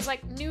 but I was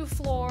like, new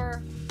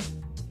floor,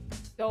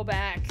 go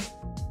back.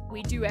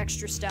 We do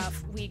extra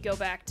stuff. We go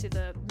back to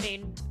the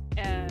main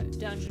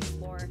dungeon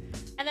floor.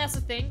 And that's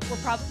the thing, we're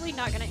probably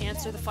not going to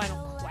answer the final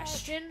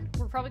question.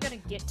 We're probably going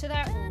to get to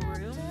that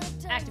room,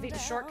 activate the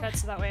shortcut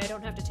so that way I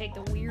don't have to take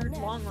the weird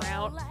long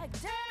route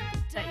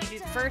that you do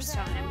the first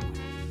time,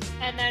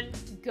 and then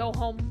go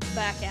home,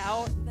 back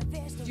out,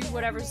 do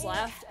whatever's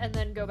left, and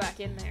then go back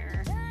in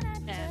there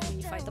and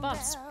we fight the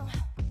boss.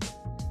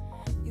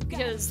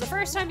 Because the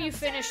first time you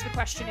finish the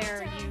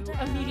questionnaire, you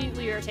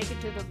immediately are taken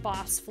to the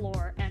boss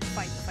floor and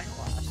fight the final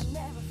boss.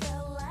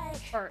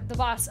 Or the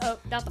boss of,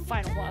 not the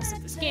final boss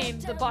of this game,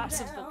 the boss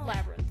of the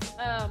labyrinth.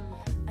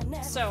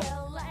 So.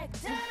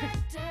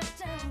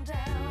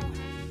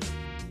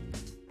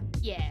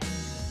 Yeah.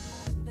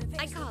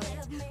 I call it.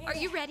 Are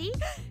you ready?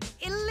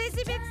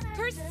 Elizabeth's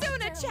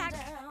persona check.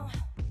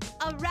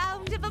 A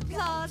round of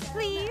applause,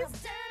 please.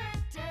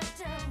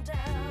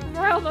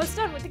 We're almost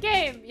done with the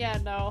game. Yeah,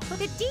 no.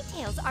 The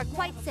details are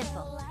quite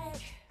simple.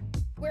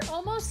 We're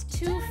almost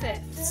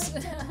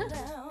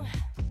 2/5.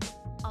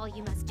 All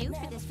you must do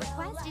for this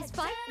request is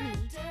fight me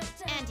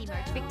and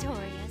emerge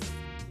victorious.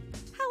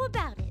 How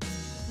about it?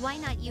 Why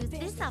not use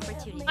this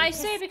opportunity I to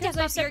say because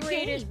I step up your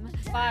separated game?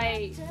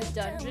 by the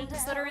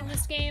dungeons that are in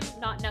this game,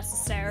 not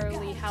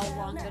necessarily how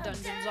long the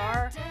dungeons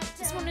are.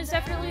 This one is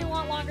definitely a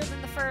lot longer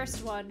than the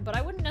first one, but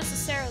I wouldn't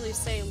necessarily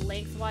say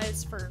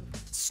lengthwise for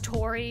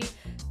story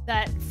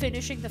that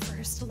finishing the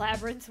first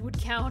labyrinth would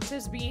count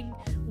as being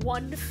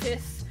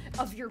 1/5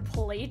 of your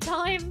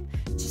playtime,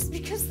 just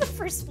because the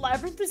first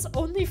labyrinth is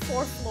only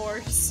 4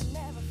 floors.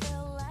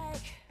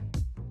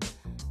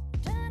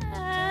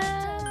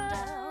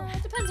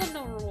 Depends on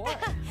the reward.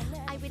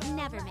 I would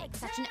never make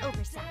such an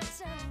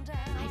oversight.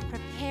 I've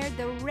prepared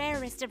the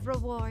rarest of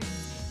rewards,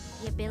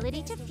 the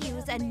ability to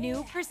fuse a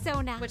new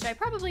persona. Which I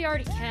probably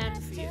already can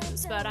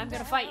fuse, but I'm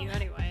gonna fight you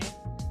anyway.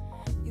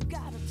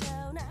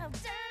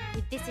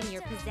 With this in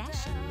your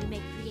possession, you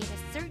may create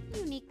a certain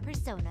unique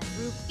persona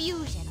through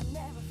fusion.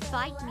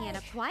 Fight me and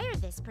acquire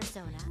this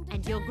persona,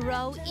 and you'll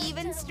grow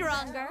even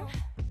stronger.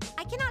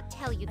 I cannot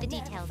tell you the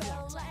details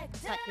yet,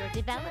 but your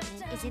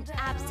development is an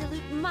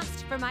absolute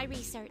must for my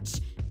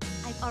research.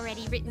 I've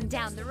already written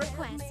down the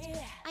request.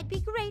 I'd be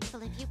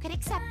grateful if you could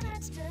accept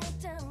it.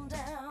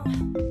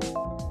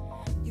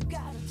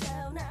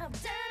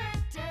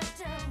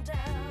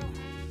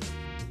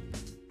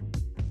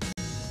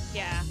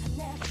 Yeah,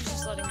 she's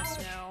just letting us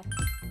know.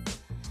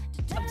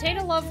 Obtain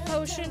a love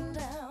potion.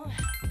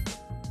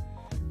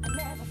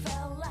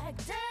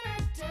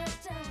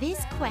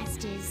 This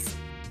quest is...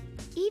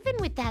 Even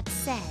with that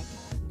said...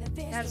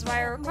 That is why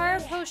I require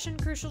a potion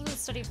crucial to the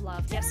study of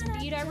love. Yes,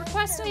 indeed, I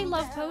request a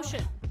love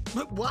potion.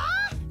 What?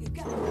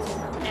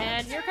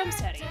 And here comes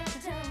Teddy.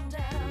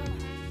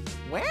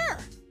 Where?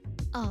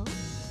 Oh?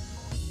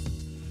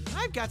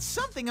 I've got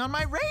something on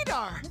my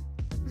radar.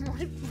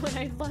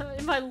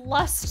 when my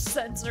lust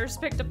sensors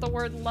picked up the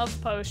word love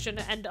potion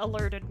and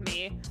alerted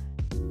me.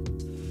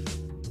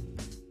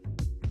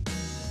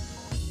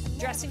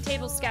 Dressing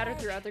tables scattered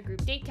throughout the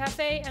group date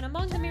cafe, and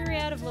among the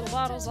myriad of little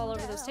bottles all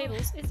over those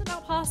tables, is it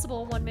not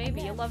possible one may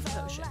be a love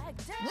potion?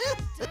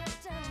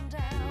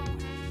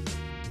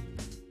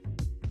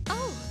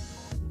 Oh!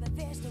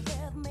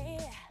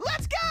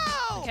 Let's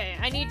go! Okay,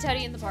 I need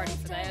Teddy in the party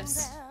for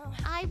this.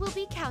 I will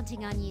be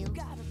counting on you.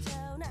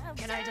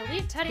 Can I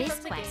delete Teddy This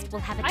from the quest game? will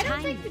have a I don't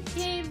time think the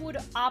game would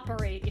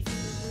operate if you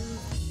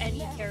remove any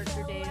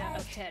character data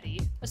of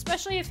Teddy,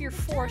 especially if you're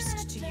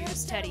forced to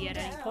use Teddy at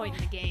any point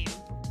in the game.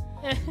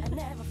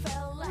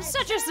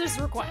 Such as this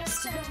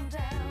request.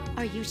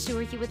 Are you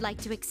sure you would like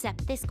to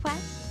accept this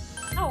quest?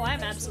 Oh,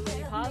 I'm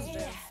absolutely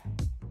positive.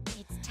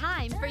 It's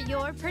time for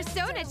your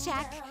persona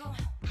check.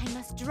 I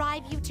must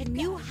drive you to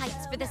new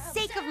heights for the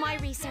sake of my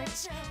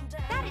research.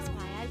 That is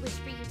why I wish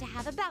for you to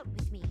have a bout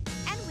with me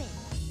and win.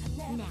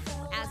 Now,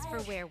 as for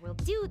where we'll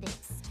do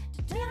this,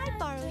 may I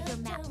borrow your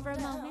map for a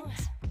moment?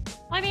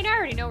 I mean, I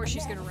already know where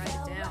she's gonna write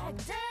it down.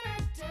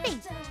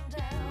 Thank you.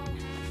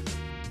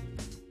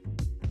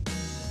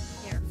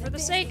 Here, for the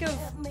sake of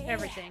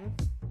everything,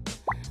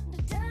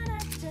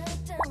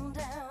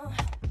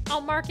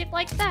 I'll mark it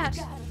like that.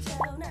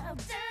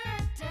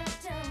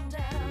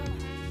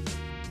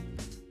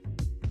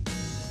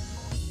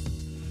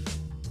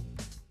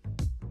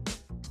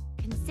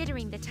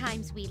 Considering the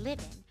times we live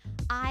in,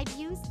 I've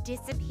used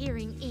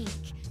disappearing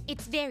ink.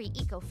 It's very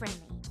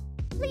eco-friendly.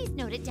 Please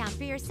note it down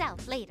for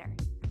yourself later.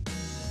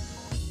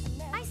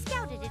 I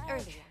scouted it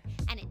earlier,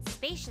 and it's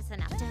spacious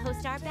enough to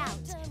host our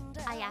bout.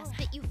 I ask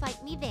that you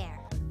fight me there.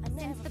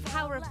 Since the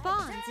power of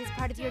bonds is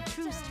part of your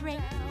true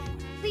strength,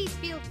 please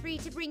feel free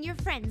to bring your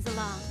friends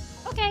along.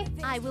 Okay.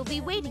 I will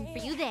be waiting for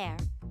you there.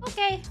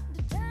 Okay.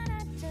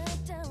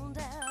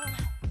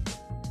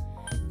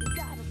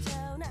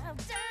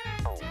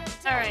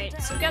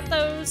 Alright, so get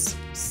those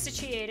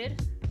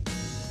situated.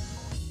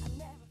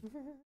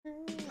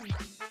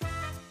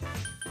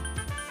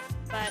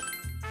 But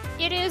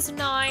it is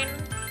 9.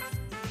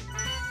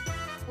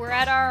 We're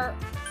at our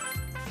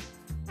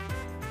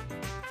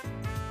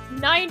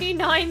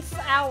 99th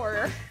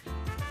hour.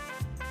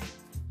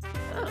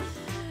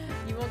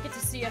 You won't get to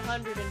see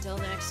 100 until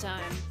next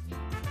time.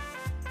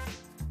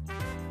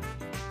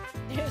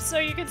 So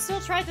you can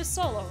still try this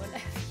solo.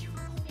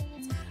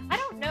 I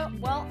don't know.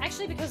 Well,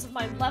 actually, because of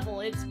my level,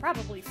 it's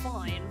probably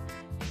fine.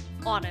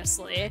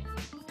 Honestly.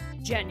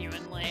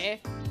 Genuinely.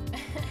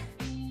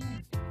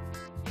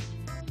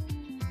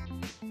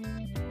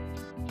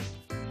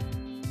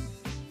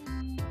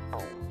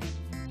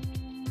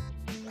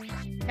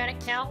 Can it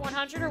count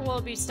 100 or will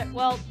it be stuck?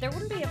 Well, there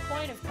wouldn't be a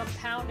point of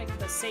compounding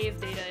the save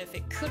data if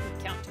it couldn't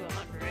count to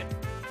 100.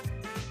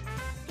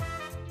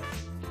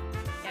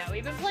 Yeah,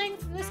 we've been playing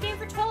this game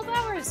for 12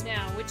 hours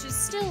now, which is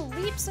still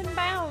leaps and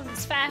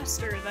bounds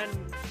faster than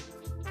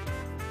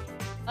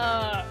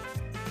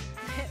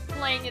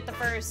playing it the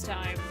first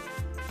time.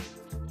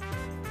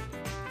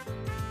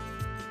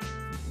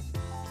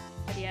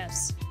 But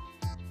yes,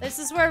 this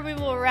is where we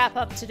will wrap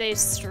up today's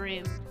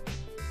stream.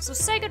 So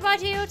say goodbye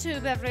to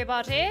YouTube,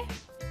 everybody.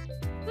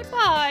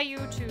 Goodbye,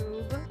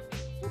 YouTube.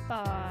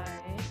 Goodbye.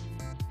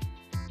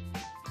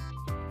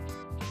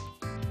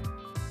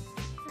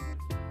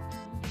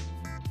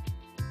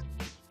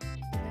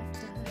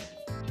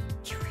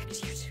 You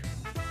rigged YouTube.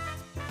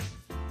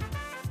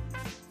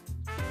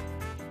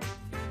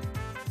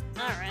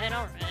 Alright,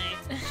 alright.